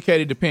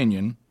educated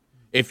opinion,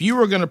 if you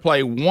were going to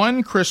play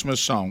one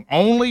Christmas song,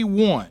 only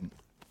one,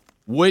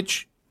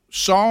 which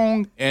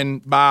song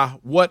and by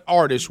what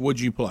artist would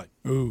you play?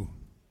 Ooh.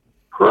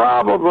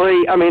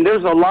 Probably. I mean,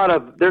 there's a lot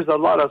of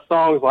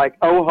songs like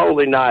 "Oh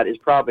Holy Night" is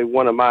probably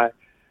one of my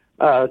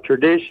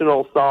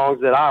traditional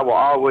songs that I will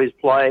always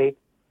play.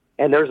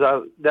 And there's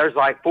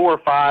like 4 or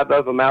 5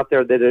 of them out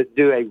there that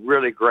do a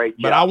really great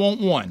job. But I want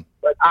one.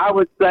 But I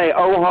would say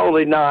 "Oh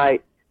Holy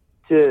Night"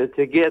 to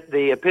get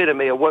the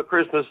epitome of what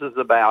Christmas is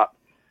about.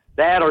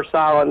 That or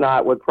 "Silent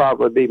Night" would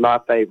probably be my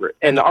favorite.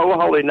 And the "Oh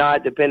Holy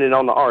Night," depending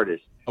on the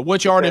artist.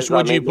 Which artist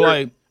would you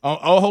play?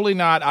 Oh Holy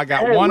Night, I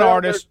got one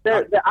artist.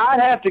 I'd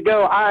have to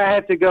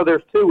go.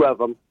 There's 2 of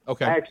them.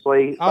 Okay.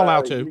 Actually, I'll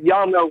allow 2.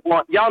 Y'all know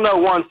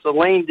one,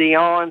 Celine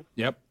Dion.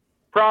 Yep.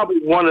 Probably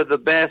one of the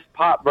best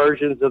pop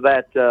versions of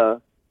that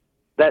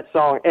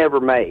song ever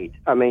made.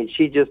 I mean,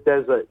 she just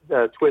does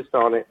a twist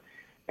on it.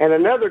 And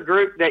another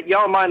group that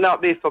y'all might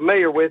not be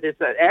familiar with,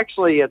 it's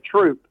actually a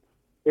troupe.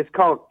 It's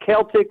called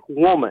Celtic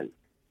Woman.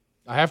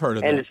 I have heard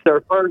of and that. it's their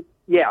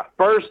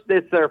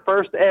it's their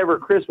first ever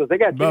Christmas. They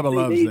got 2 Bubba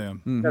loves CDs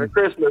them. that are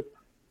Christmas,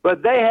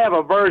 but they have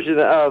a version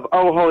of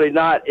 "Oh Holy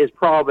Night" is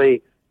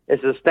probably as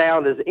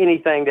astounding as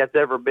anything that's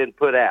ever been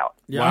put out.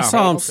 Yeah, I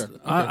saw them.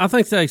 I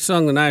think they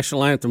sung the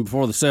national anthem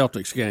before the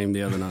Celtics game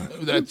the other night.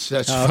 That's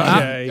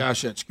Okay.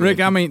 Gosh, that's good. Rick,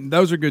 I mean,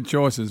 those are good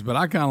choices, but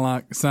I kind of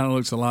like "Santa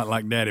Looks a Lot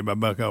Like Daddy" by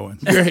Buck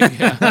Owens. Santa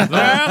looks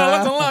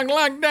a lot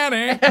like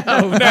Daddy.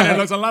 Oh, Daddy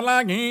looks a lot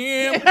like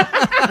him.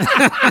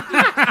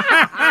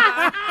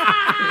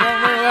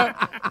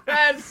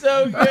 That's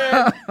so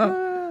good.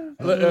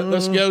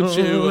 Let's go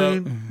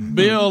to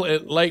Bill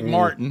at Lake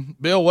Martin.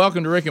 Bill,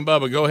 welcome to Rick and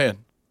Bubba. Go ahead.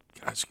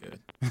 That's good.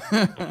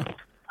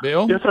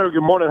 Bill? Yes, sir.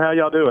 Good morning. How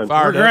y'all doing?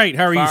 We're great.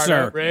 How are you,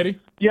 sir? Ready?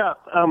 Yeah,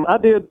 I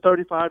did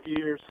 35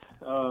 years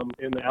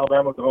in the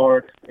Alabama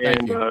Guard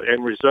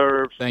and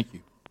reserves. Thank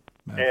you.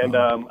 And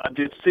I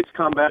did 6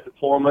 combat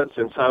deployments,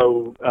 and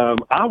so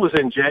I was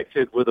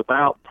injected with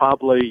about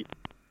probably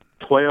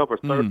 12 or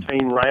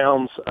 13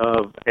 rounds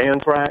of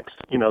anthrax,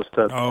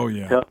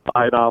 to help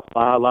fight off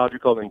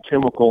biological and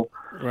chemical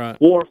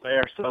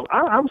warfare. So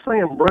I'm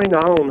saying bring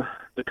on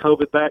the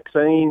COVID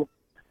vaccine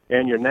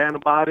and your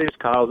nanobodies,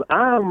 because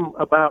I'm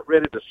about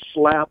ready to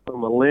slap a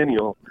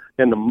millennial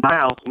in the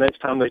mouth next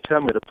time they tell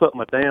me to put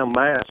my damn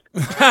mask.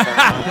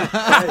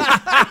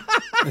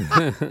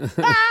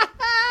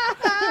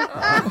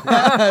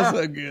 That's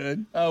so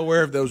good. Oh, where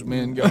have those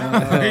men gone?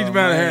 He's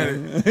about had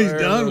it. He's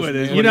done with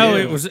it. You know,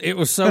 it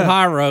was so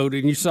high road,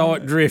 and you saw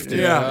it drifting.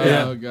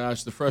 Yeah. Oh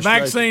gosh, the frustration.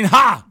 Vaccine,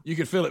 ha! You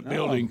could feel it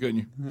building, couldn't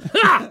you?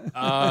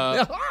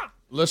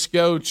 Let's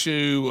go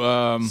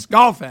to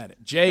scoff at it.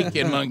 Jake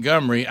in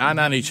Montgomery,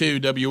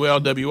 I-92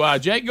 WLWI.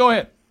 Jake, go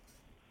ahead.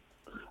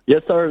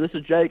 Yes, sir. This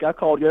is Jake. I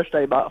called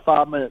yesterday about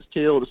 5 minutes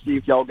till to see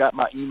if y'all got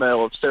my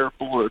email of Sarah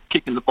Fuller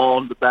kicking the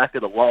ball in the back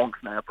of the long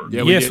snapper.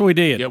 Yeah, we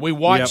did. Yeah, we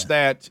watched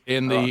that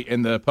in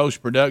the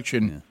post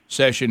production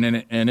session,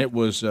 and it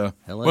was well.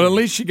 At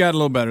least she got a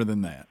little better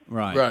than that.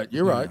 Right.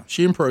 You're right.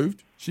 She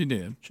improved. She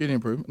did. She did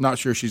improve. Not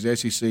sure she's the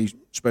SEC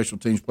Special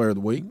Teams Player of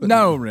the Week. But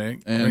No,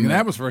 Rick. And, Rick,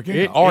 that was for a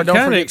kickoff. Or It don't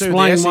kinda forget, too,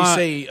 explained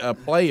the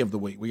SEC Play of the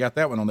Week. We got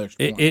that one on there.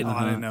 I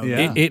didn't know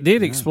that. It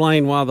did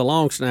explain why the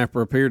long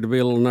snapper appeared to be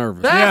a little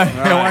nervous.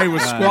 Why he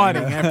was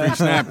squatting after he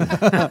snapped it.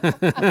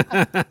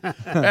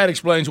 That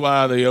explains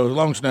why the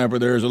long snapper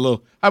there is a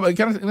little. Let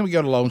me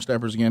go to long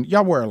snappers again.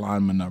 Y'all wear a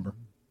lineman number.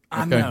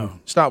 I know.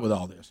 Stop with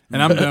all this.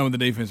 And I'm done with the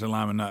defensive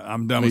lineman.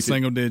 I'm done with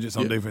single digits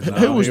on defensive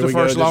lineman. Who was the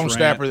first long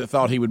snapper that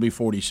thought he would be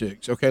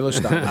 46? Okay, let's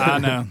stop. I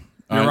know.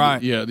 You're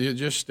right. Yeah,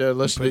 just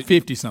let's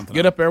 50-something.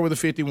 Get up there with a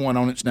 51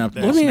 on it. Snap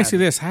that. Let me ask you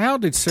this: how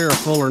did Sarah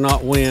Fuller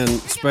not win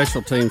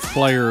Special Teams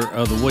Player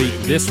of the Week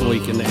this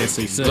week in the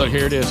SEC? Look,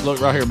 here it is.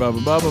 Look right here,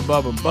 Bubba.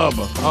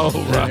 Oh,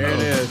 right. There it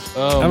is.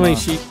 Oh, I mean,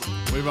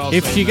 my.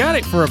 if she got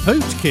it for a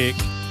pooch kick,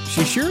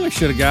 she surely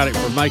should have got it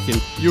for making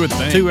you would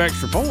think 2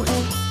 extra points.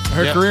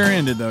 Her career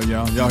ended, though,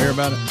 y'all. Y'all hear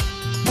about it?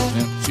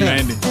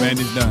 Yeah.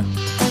 Mandy's done.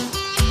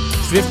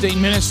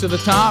 15 minutes to the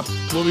top.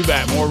 We'll be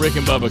back. More Rick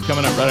and Bubba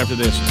coming up right after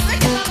this.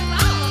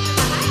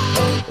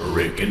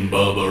 Rick and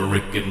Bubba,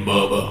 Rick and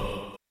Bubba.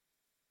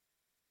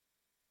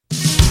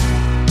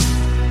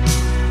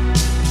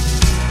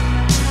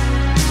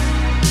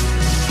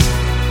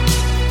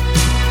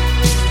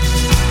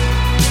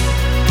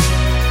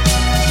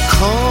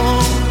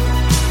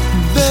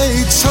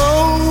 They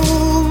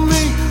told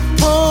me,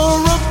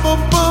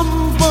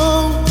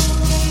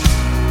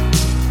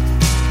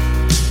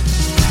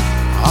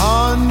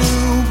 our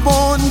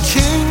newborn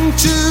king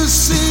to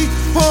see,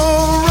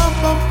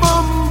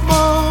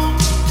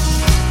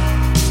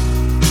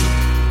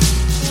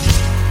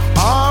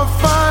 our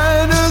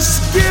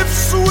finest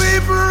gifts we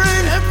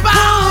bring,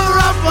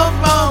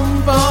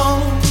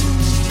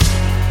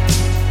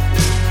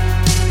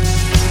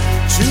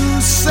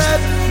 to set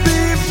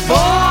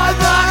before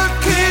the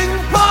king.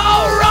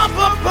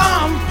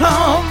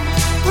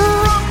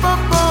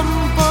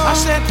 I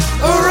said,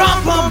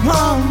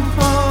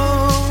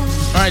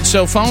 All right,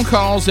 so phone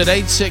calls at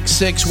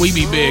 866 We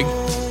Be Big.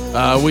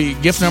 We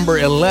gift number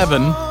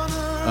 11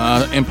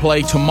 and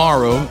play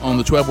tomorrow on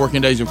the 12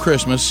 working days of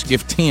Christmas.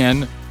 Gift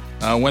 10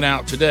 went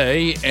out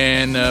today,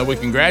 and we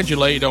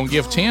congratulate on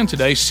gift 10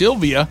 today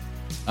Sylvia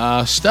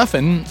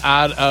Stuffin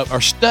out of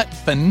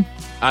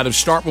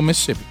Starkville,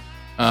 Mississippi.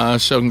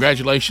 So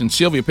congratulations,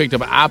 Sylvia picked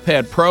up an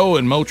iPad Pro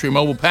and Moultrie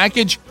mobile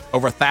package,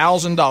 over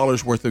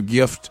 $1,000 worth of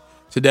gift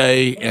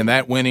today, and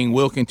that winning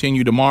will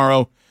continue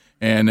tomorrow.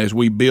 And as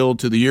we build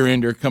to the year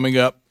ender coming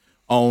up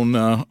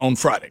on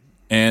Friday,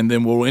 and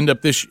then we'll end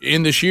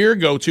this year,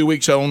 go 2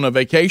 weeks on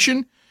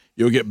vacation.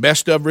 You'll get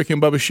best of Rick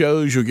and Bubba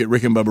shows. You'll get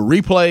Rick and Bubba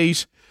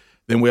replays.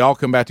 Then we all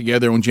come back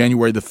together on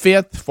January the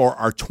 5th for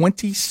our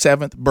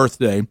 27th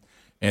birthday,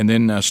 and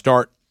then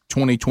start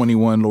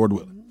 2021, Lord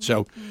willing.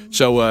 So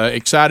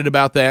excited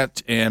about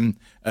that. And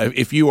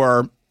if you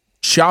are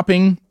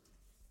shopping,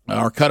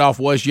 our cutoff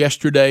was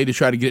yesterday to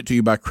try to get it to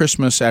you by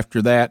Christmas.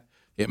 After that,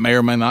 it may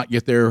or may not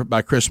get there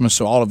by Christmas.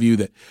 So all of you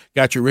that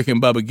got your Rick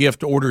and Bubba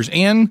gift orders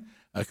in,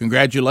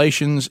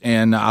 congratulations.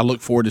 And I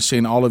look forward to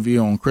seeing all of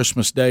you on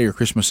Christmas Day or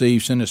Christmas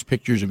Eve. Send us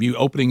pictures of you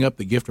opening up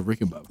the gift of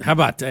Rick and Bubba. How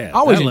about that? I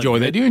always enjoy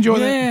that. Do you enjoy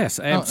that? Yes,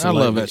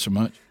 absolutely. I love that so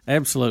much.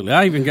 Absolutely.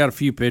 I even got a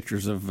few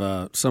pictures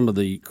of some of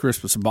the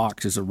Christmas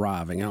boxes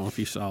arriving. I don't know if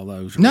you saw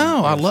those.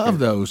 No, I love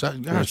those.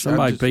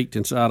 Somebody peeked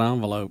inside an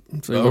envelope.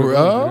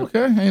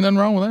 Okay. Ain't nothing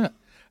wrong with that.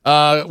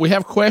 We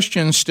have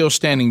questions still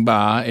standing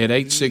by at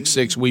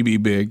 866 We Be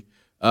Big.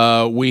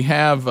 We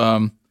have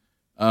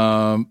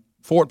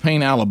Fort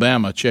Payne,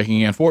 Alabama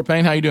checking in. Fort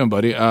Payne, how you doing,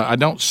 buddy? I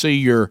don't see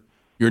your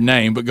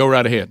name, but go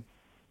right ahead.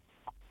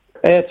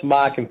 It's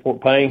Mike in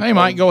Fort Payne. Hey,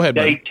 Mike, go ahead,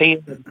 buddy.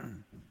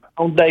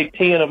 On day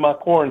 10 of my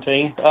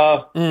quarantine.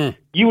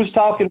 You was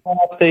talking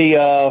about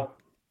the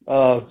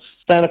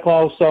Santa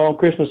Claus song,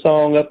 Christmas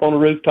song up on the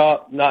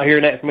rooftop, not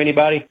hearing that from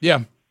anybody.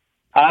 Yeah.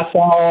 I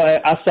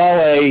saw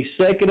a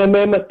Second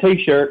Amendment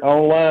T-shirt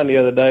online the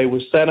other day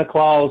with Santa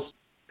Claus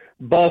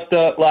buffed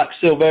up like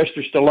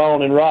Sylvester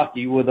Stallone in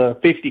Rocky with a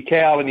 .50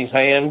 cal in his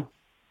hand,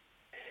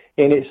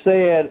 and it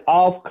said,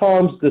 "Off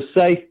comes the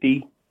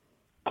safety,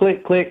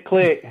 click, click,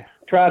 click.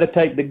 Try to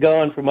take the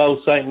gun from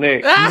old St.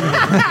 Nick."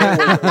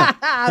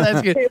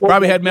 That's good.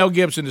 Probably had Mel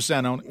Gibson to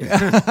sign on it.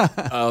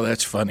 Oh,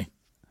 that's funny.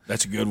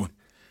 That's a good one.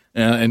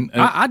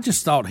 I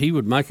just thought he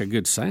would make a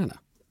good Santa.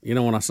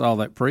 When I saw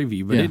that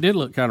preview, but it did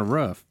look kind of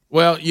rough.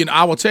 Well,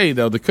 I will tell you,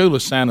 though, the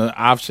coolest Santa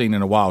I've seen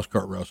in a while is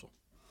Kurt Russell.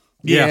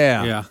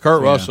 Yeah.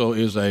 Kurt Russell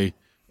is a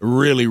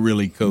really,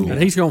 really cool. And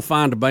he's going to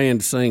find a band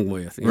to sing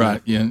with. Right.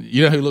 Yeah.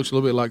 You know who looks a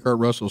little bit like Kurt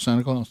Russell,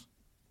 Santa Claus?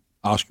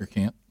 Oscar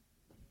Kent.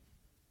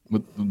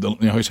 With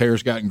his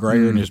hair's gotten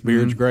grayer and his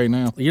beard's gray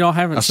now. I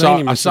haven't seen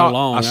him in so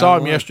long. I saw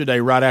him yesterday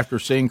right after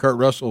seeing Kurt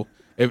Russell.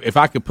 If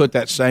I could put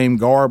that same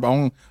garb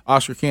on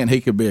Oscar Kent,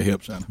 he could be a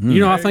hip Santa.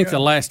 I think the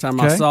last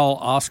time I saw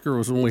Oscar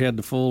was when we had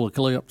the full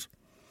eclipse.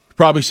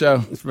 Probably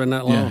so. It's been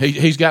that long. Yeah,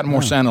 he's gotten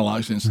more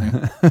Santa-like since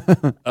then.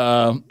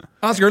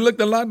 Oscar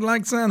looked a lot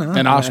like Santa. Huh?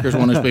 And Oscar's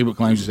one of those people who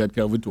claims he's had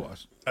COVID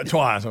twice.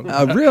 Twice.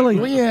 Really?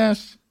 Well,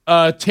 yes.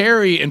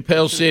 Terry in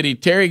Pell City.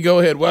 Terry, go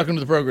ahead. Welcome to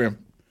the program.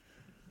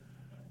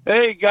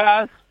 Hey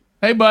guys.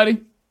 Hey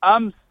buddy.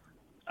 I'm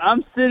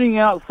sitting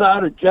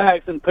outside of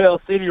Jackson,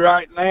 Pell City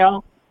right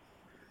now,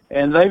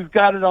 and they've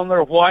got it on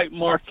their white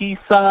marquee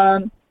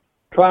sign.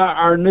 Try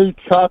our new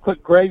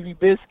chocolate gravy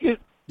biscuit.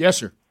 Yes,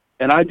 sir.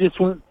 And I just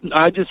went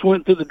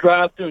through the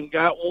drive-thru and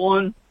got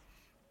one.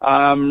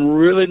 I'm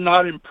really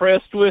not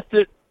impressed with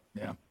it.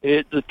 Yeah.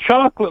 The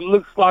chocolate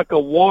looks like a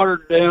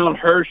watered down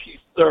Hershey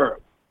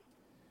syrup.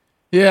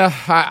 Yeah,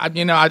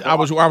 I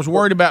was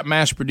worried about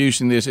mass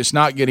producing this. It's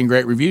not getting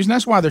great reviews, and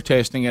that's why they're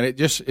testing it.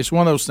 It's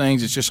one of those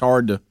things. It's just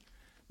hard to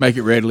make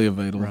it readily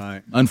available.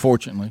 Right.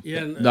 Unfortunately. Yeah.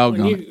 And,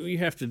 doggone when it. you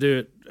have to do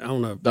it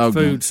on a Doggone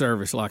food it.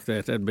 service like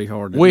that. That'd be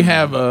hard. To We do.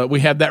 have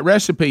that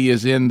recipe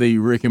is in the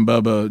Rick and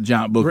Bubba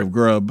Giant Book of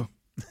Grub,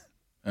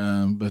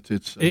 but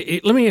it's.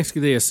 Let me ask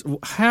you this: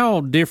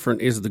 how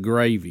different is the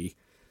gravy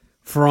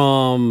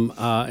from?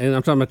 And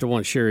I'm talking about the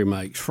one Sherry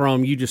makes.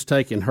 From you just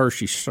taking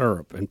Hershey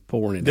syrup and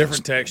pouring it.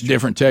 Different texture.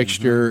 Different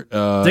texture.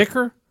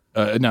 Thicker?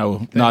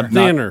 No, not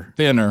Thinner.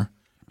 Thinner.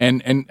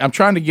 And I'm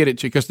trying to get it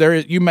to because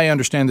you may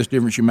understand this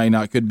difference. You may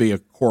not. Could be a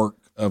quirk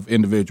of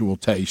individual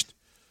taste,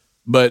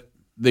 but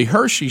the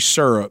Hershey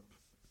syrup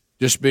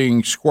just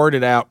being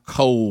squirted out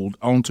cold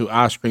onto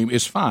ice cream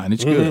is fine.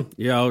 It's good.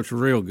 Yeah, it's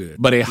real good.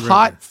 But a Real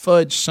hot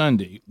fudge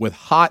sundae with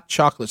hot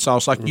chocolate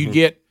sauce, like you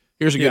get.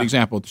 Here's a good Yeah.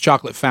 example: the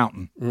chocolate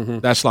fountain.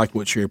 That's like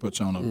what Sherry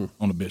puts on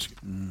a biscuit.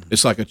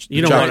 It's like a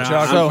You know chocolate.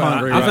 what? so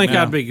hungry I think right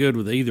now. I'd be good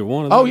with either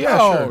one of them. Oh yeah,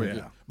 sure. Oh,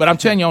 yeah. But I'm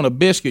telling you, on a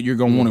biscuit, you're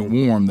going to want it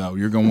warm though.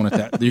 You're going to want it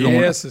that. You're gonna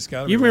want Yes, it's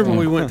got to be. You remember warm.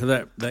 we went to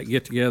that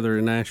get together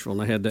in Nashville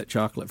and they had that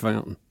chocolate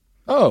fountain.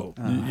 Oh,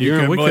 You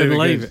remember, we couldn't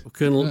leave it. We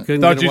couldn't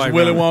Thought get you away was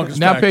Willy from it. Wonka's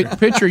now factory.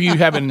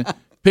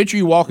 picture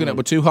you walking up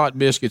with two hot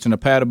biscuits and a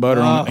pat of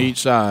butter on each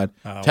side,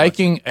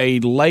 taking a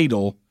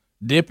ladle,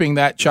 dipping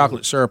that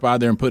chocolate syrup out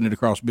there and putting it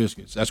across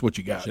biscuits. That's what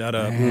you got. Shut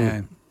up.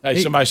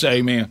 Hey, somebody say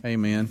amen.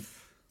 Amen.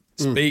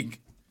 Speak.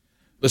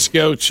 Let's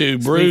go to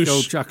Bruce.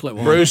 old chocolate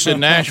one. Bruce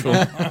in Nashville.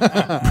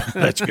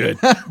 That's good.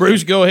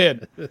 Bruce, go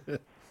ahead.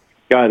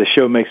 God, the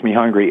show makes me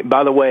hungry.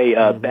 By the way,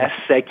 best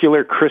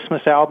secular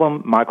Christmas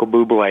album, Michael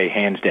Bublé,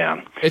 hands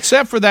down.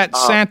 Except for that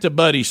Santa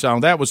Buddy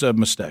song. That was a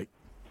mistake.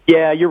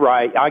 Yeah, you're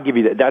right. I'll give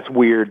you that. That's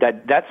weird.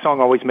 That song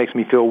always makes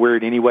me feel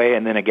weird anyway.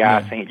 And then a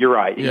guy saying, "You're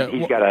right." Yeah.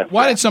 He's got a.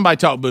 Why did somebody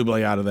talk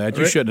Bublé out of that?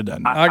 You shouldn't have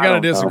done that. I got to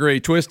don't know.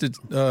 disagree. Twisted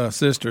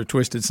Sister,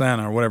 Twisted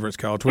Santa, or whatever it's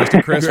called.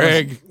 Twisted Christmas.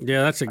 Greg.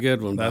 Yeah, that's a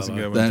good one. That's a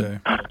Bubba.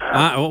 good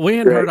one, too. We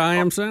hadn't heard I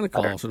Am Santa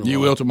Claus in a You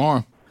while. will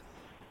tomorrow.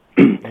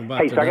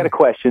 Hey, so I got a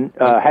question.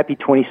 Happy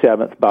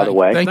 27th, by the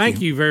way.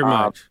 Thank you very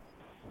much.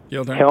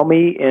 Tell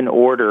me in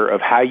order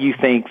of how you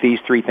think these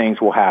three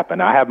things will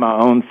happen. I have my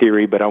own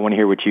theory, but I want to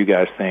hear what you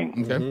guys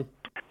think. Okay.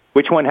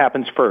 Which one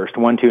happens first?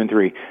 1, 2, and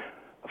 3.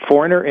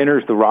 Foreigner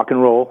enters the Rock and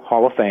Roll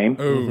Hall of Fame.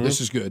 Ooh, this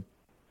is good.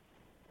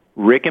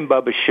 Rick and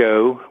Bubba's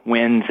show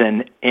wins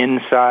an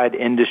Inside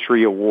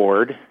Industry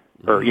Award,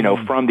 or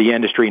from the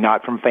industry,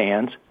 not from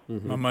fans.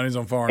 My money's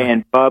on Foreigner.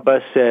 And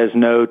Bubba says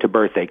no to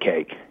birthday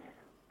cake.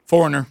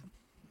 Foreigner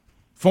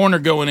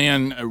going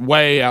in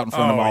way out in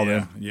front of all yeah.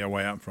 them. Yeah,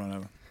 way out in front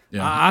of him.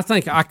 Yeah. I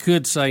think I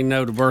could say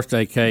no to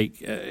birthday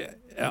cake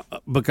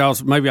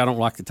because maybe I don't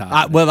like the type.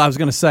 I was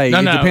going to say No,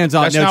 it no, depends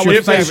on that's it's not your what-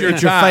 if that's favorite, your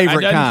it's your type.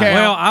 favorite That doesn't kind.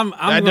 count.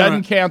 Well, That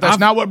doesn't count. That's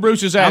not what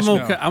Bruce is asking.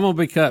 I'm gonna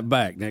be cut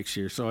back next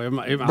year, so I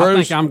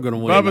Bruce, think I'm gonna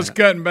win. Bubba's that.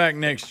 cutting back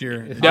next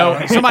year.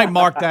 No, Somebody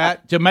mark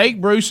that. to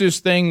make Bruce's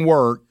thing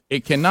work,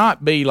 it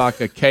cannot be like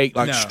a cake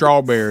like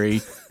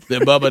strawberry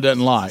that Bubba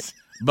doesn't like.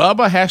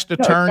 Bubba has to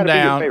turn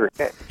down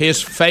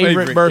his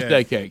favorite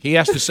birthday cake. He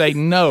has to say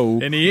no.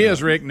 And he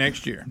is, Rick,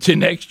 next year. To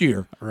next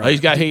year. Right.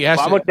 I'm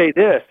going to say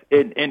this.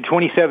 In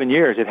 27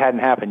 years, it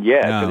hadn't happened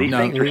yet. So these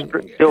things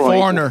are still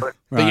Foreigner.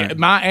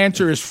 My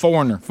answer is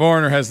Foreigner.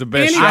 Foreigner has the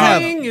best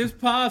Anything is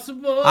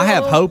possible. I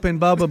have hope in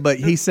Bubba, but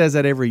he says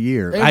that every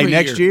year.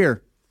 Next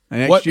year.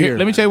 Next year.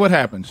 Let me tell you what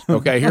happens.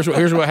 Okay, here's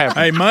what happens.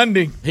 Hey,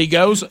 Monday. He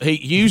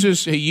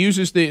uses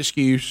the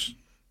excuse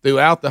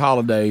throughout the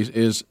holidays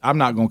is I'm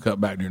not going to cut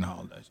back during the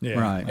holidays. Yeah.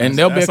 Right. And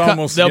there'll be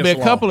a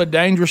couple of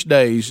dangerous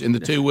days in the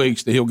 2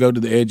 weeks that he'll go to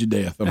the edge of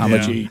death on how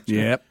much he eats.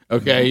 Yep.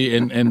 Okay,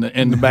 and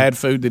the bad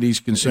food that he's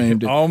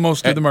consumed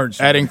Almost to the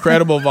emergency at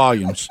incredible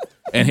volumes,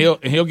 and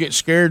he'll get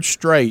scared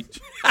straight,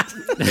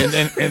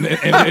 and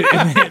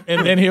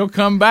then he'll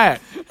come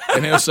back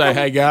and he'll say,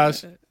 hey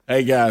guys,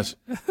 we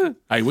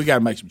got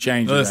to make some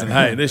changes. Listen,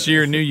 hey, this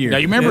year, new year. Now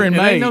you remember in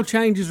There May, ain't no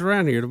changes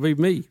around here. It'll be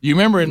me. you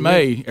remember in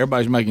May,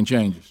 everybody's making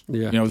changes.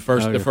 Yeah. You know,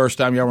 the first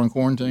time y'all were in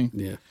quarantine.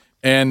 Yeah.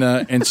 And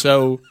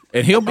he'll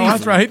be. Oh,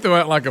 that's right. He threw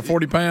out like a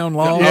 40-pound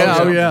log.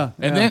 Yeah.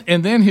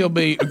 And then he'll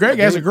be. Greg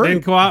has a group.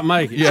 Didn't quite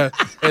make it. Yeah.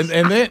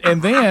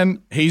 And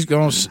then he's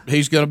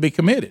gonna be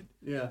committed.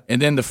 Yeah.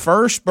 And then the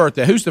first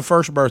birthday. Who's the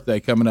first birthday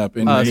coming up?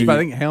 I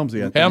think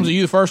Helmsy. Helmsy,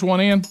 you the first one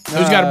in?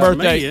 Who's got a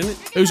birthday? me, isn't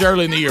it? Who's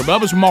early in the year?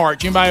 Bubba's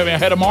March. Anybody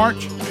ahead of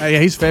March? Yeah,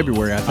 he's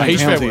February. I think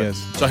He's Helmsy February.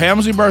 is. So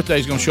Helmsy's birthday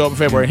is going to show up in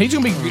February. He's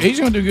going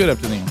to do good up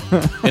to then.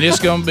 And it's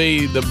going to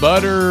be the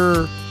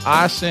butter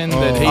icing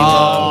that he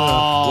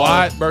loves,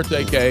 white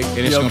birthday cake, and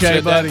it's going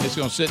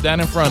to sit down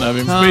in front of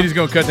him. Speedy's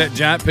going to cut that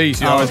giant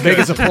piece. As big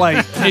as a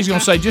plate. He's going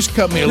to say, just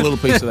cut me a little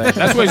piece of that.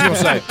 That's what he's going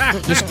to say.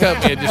 Just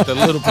cut me just a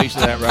little piece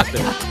of that right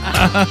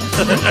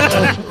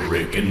there.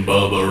 Rick and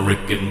Bubba,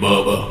 Rick and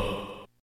Bubba.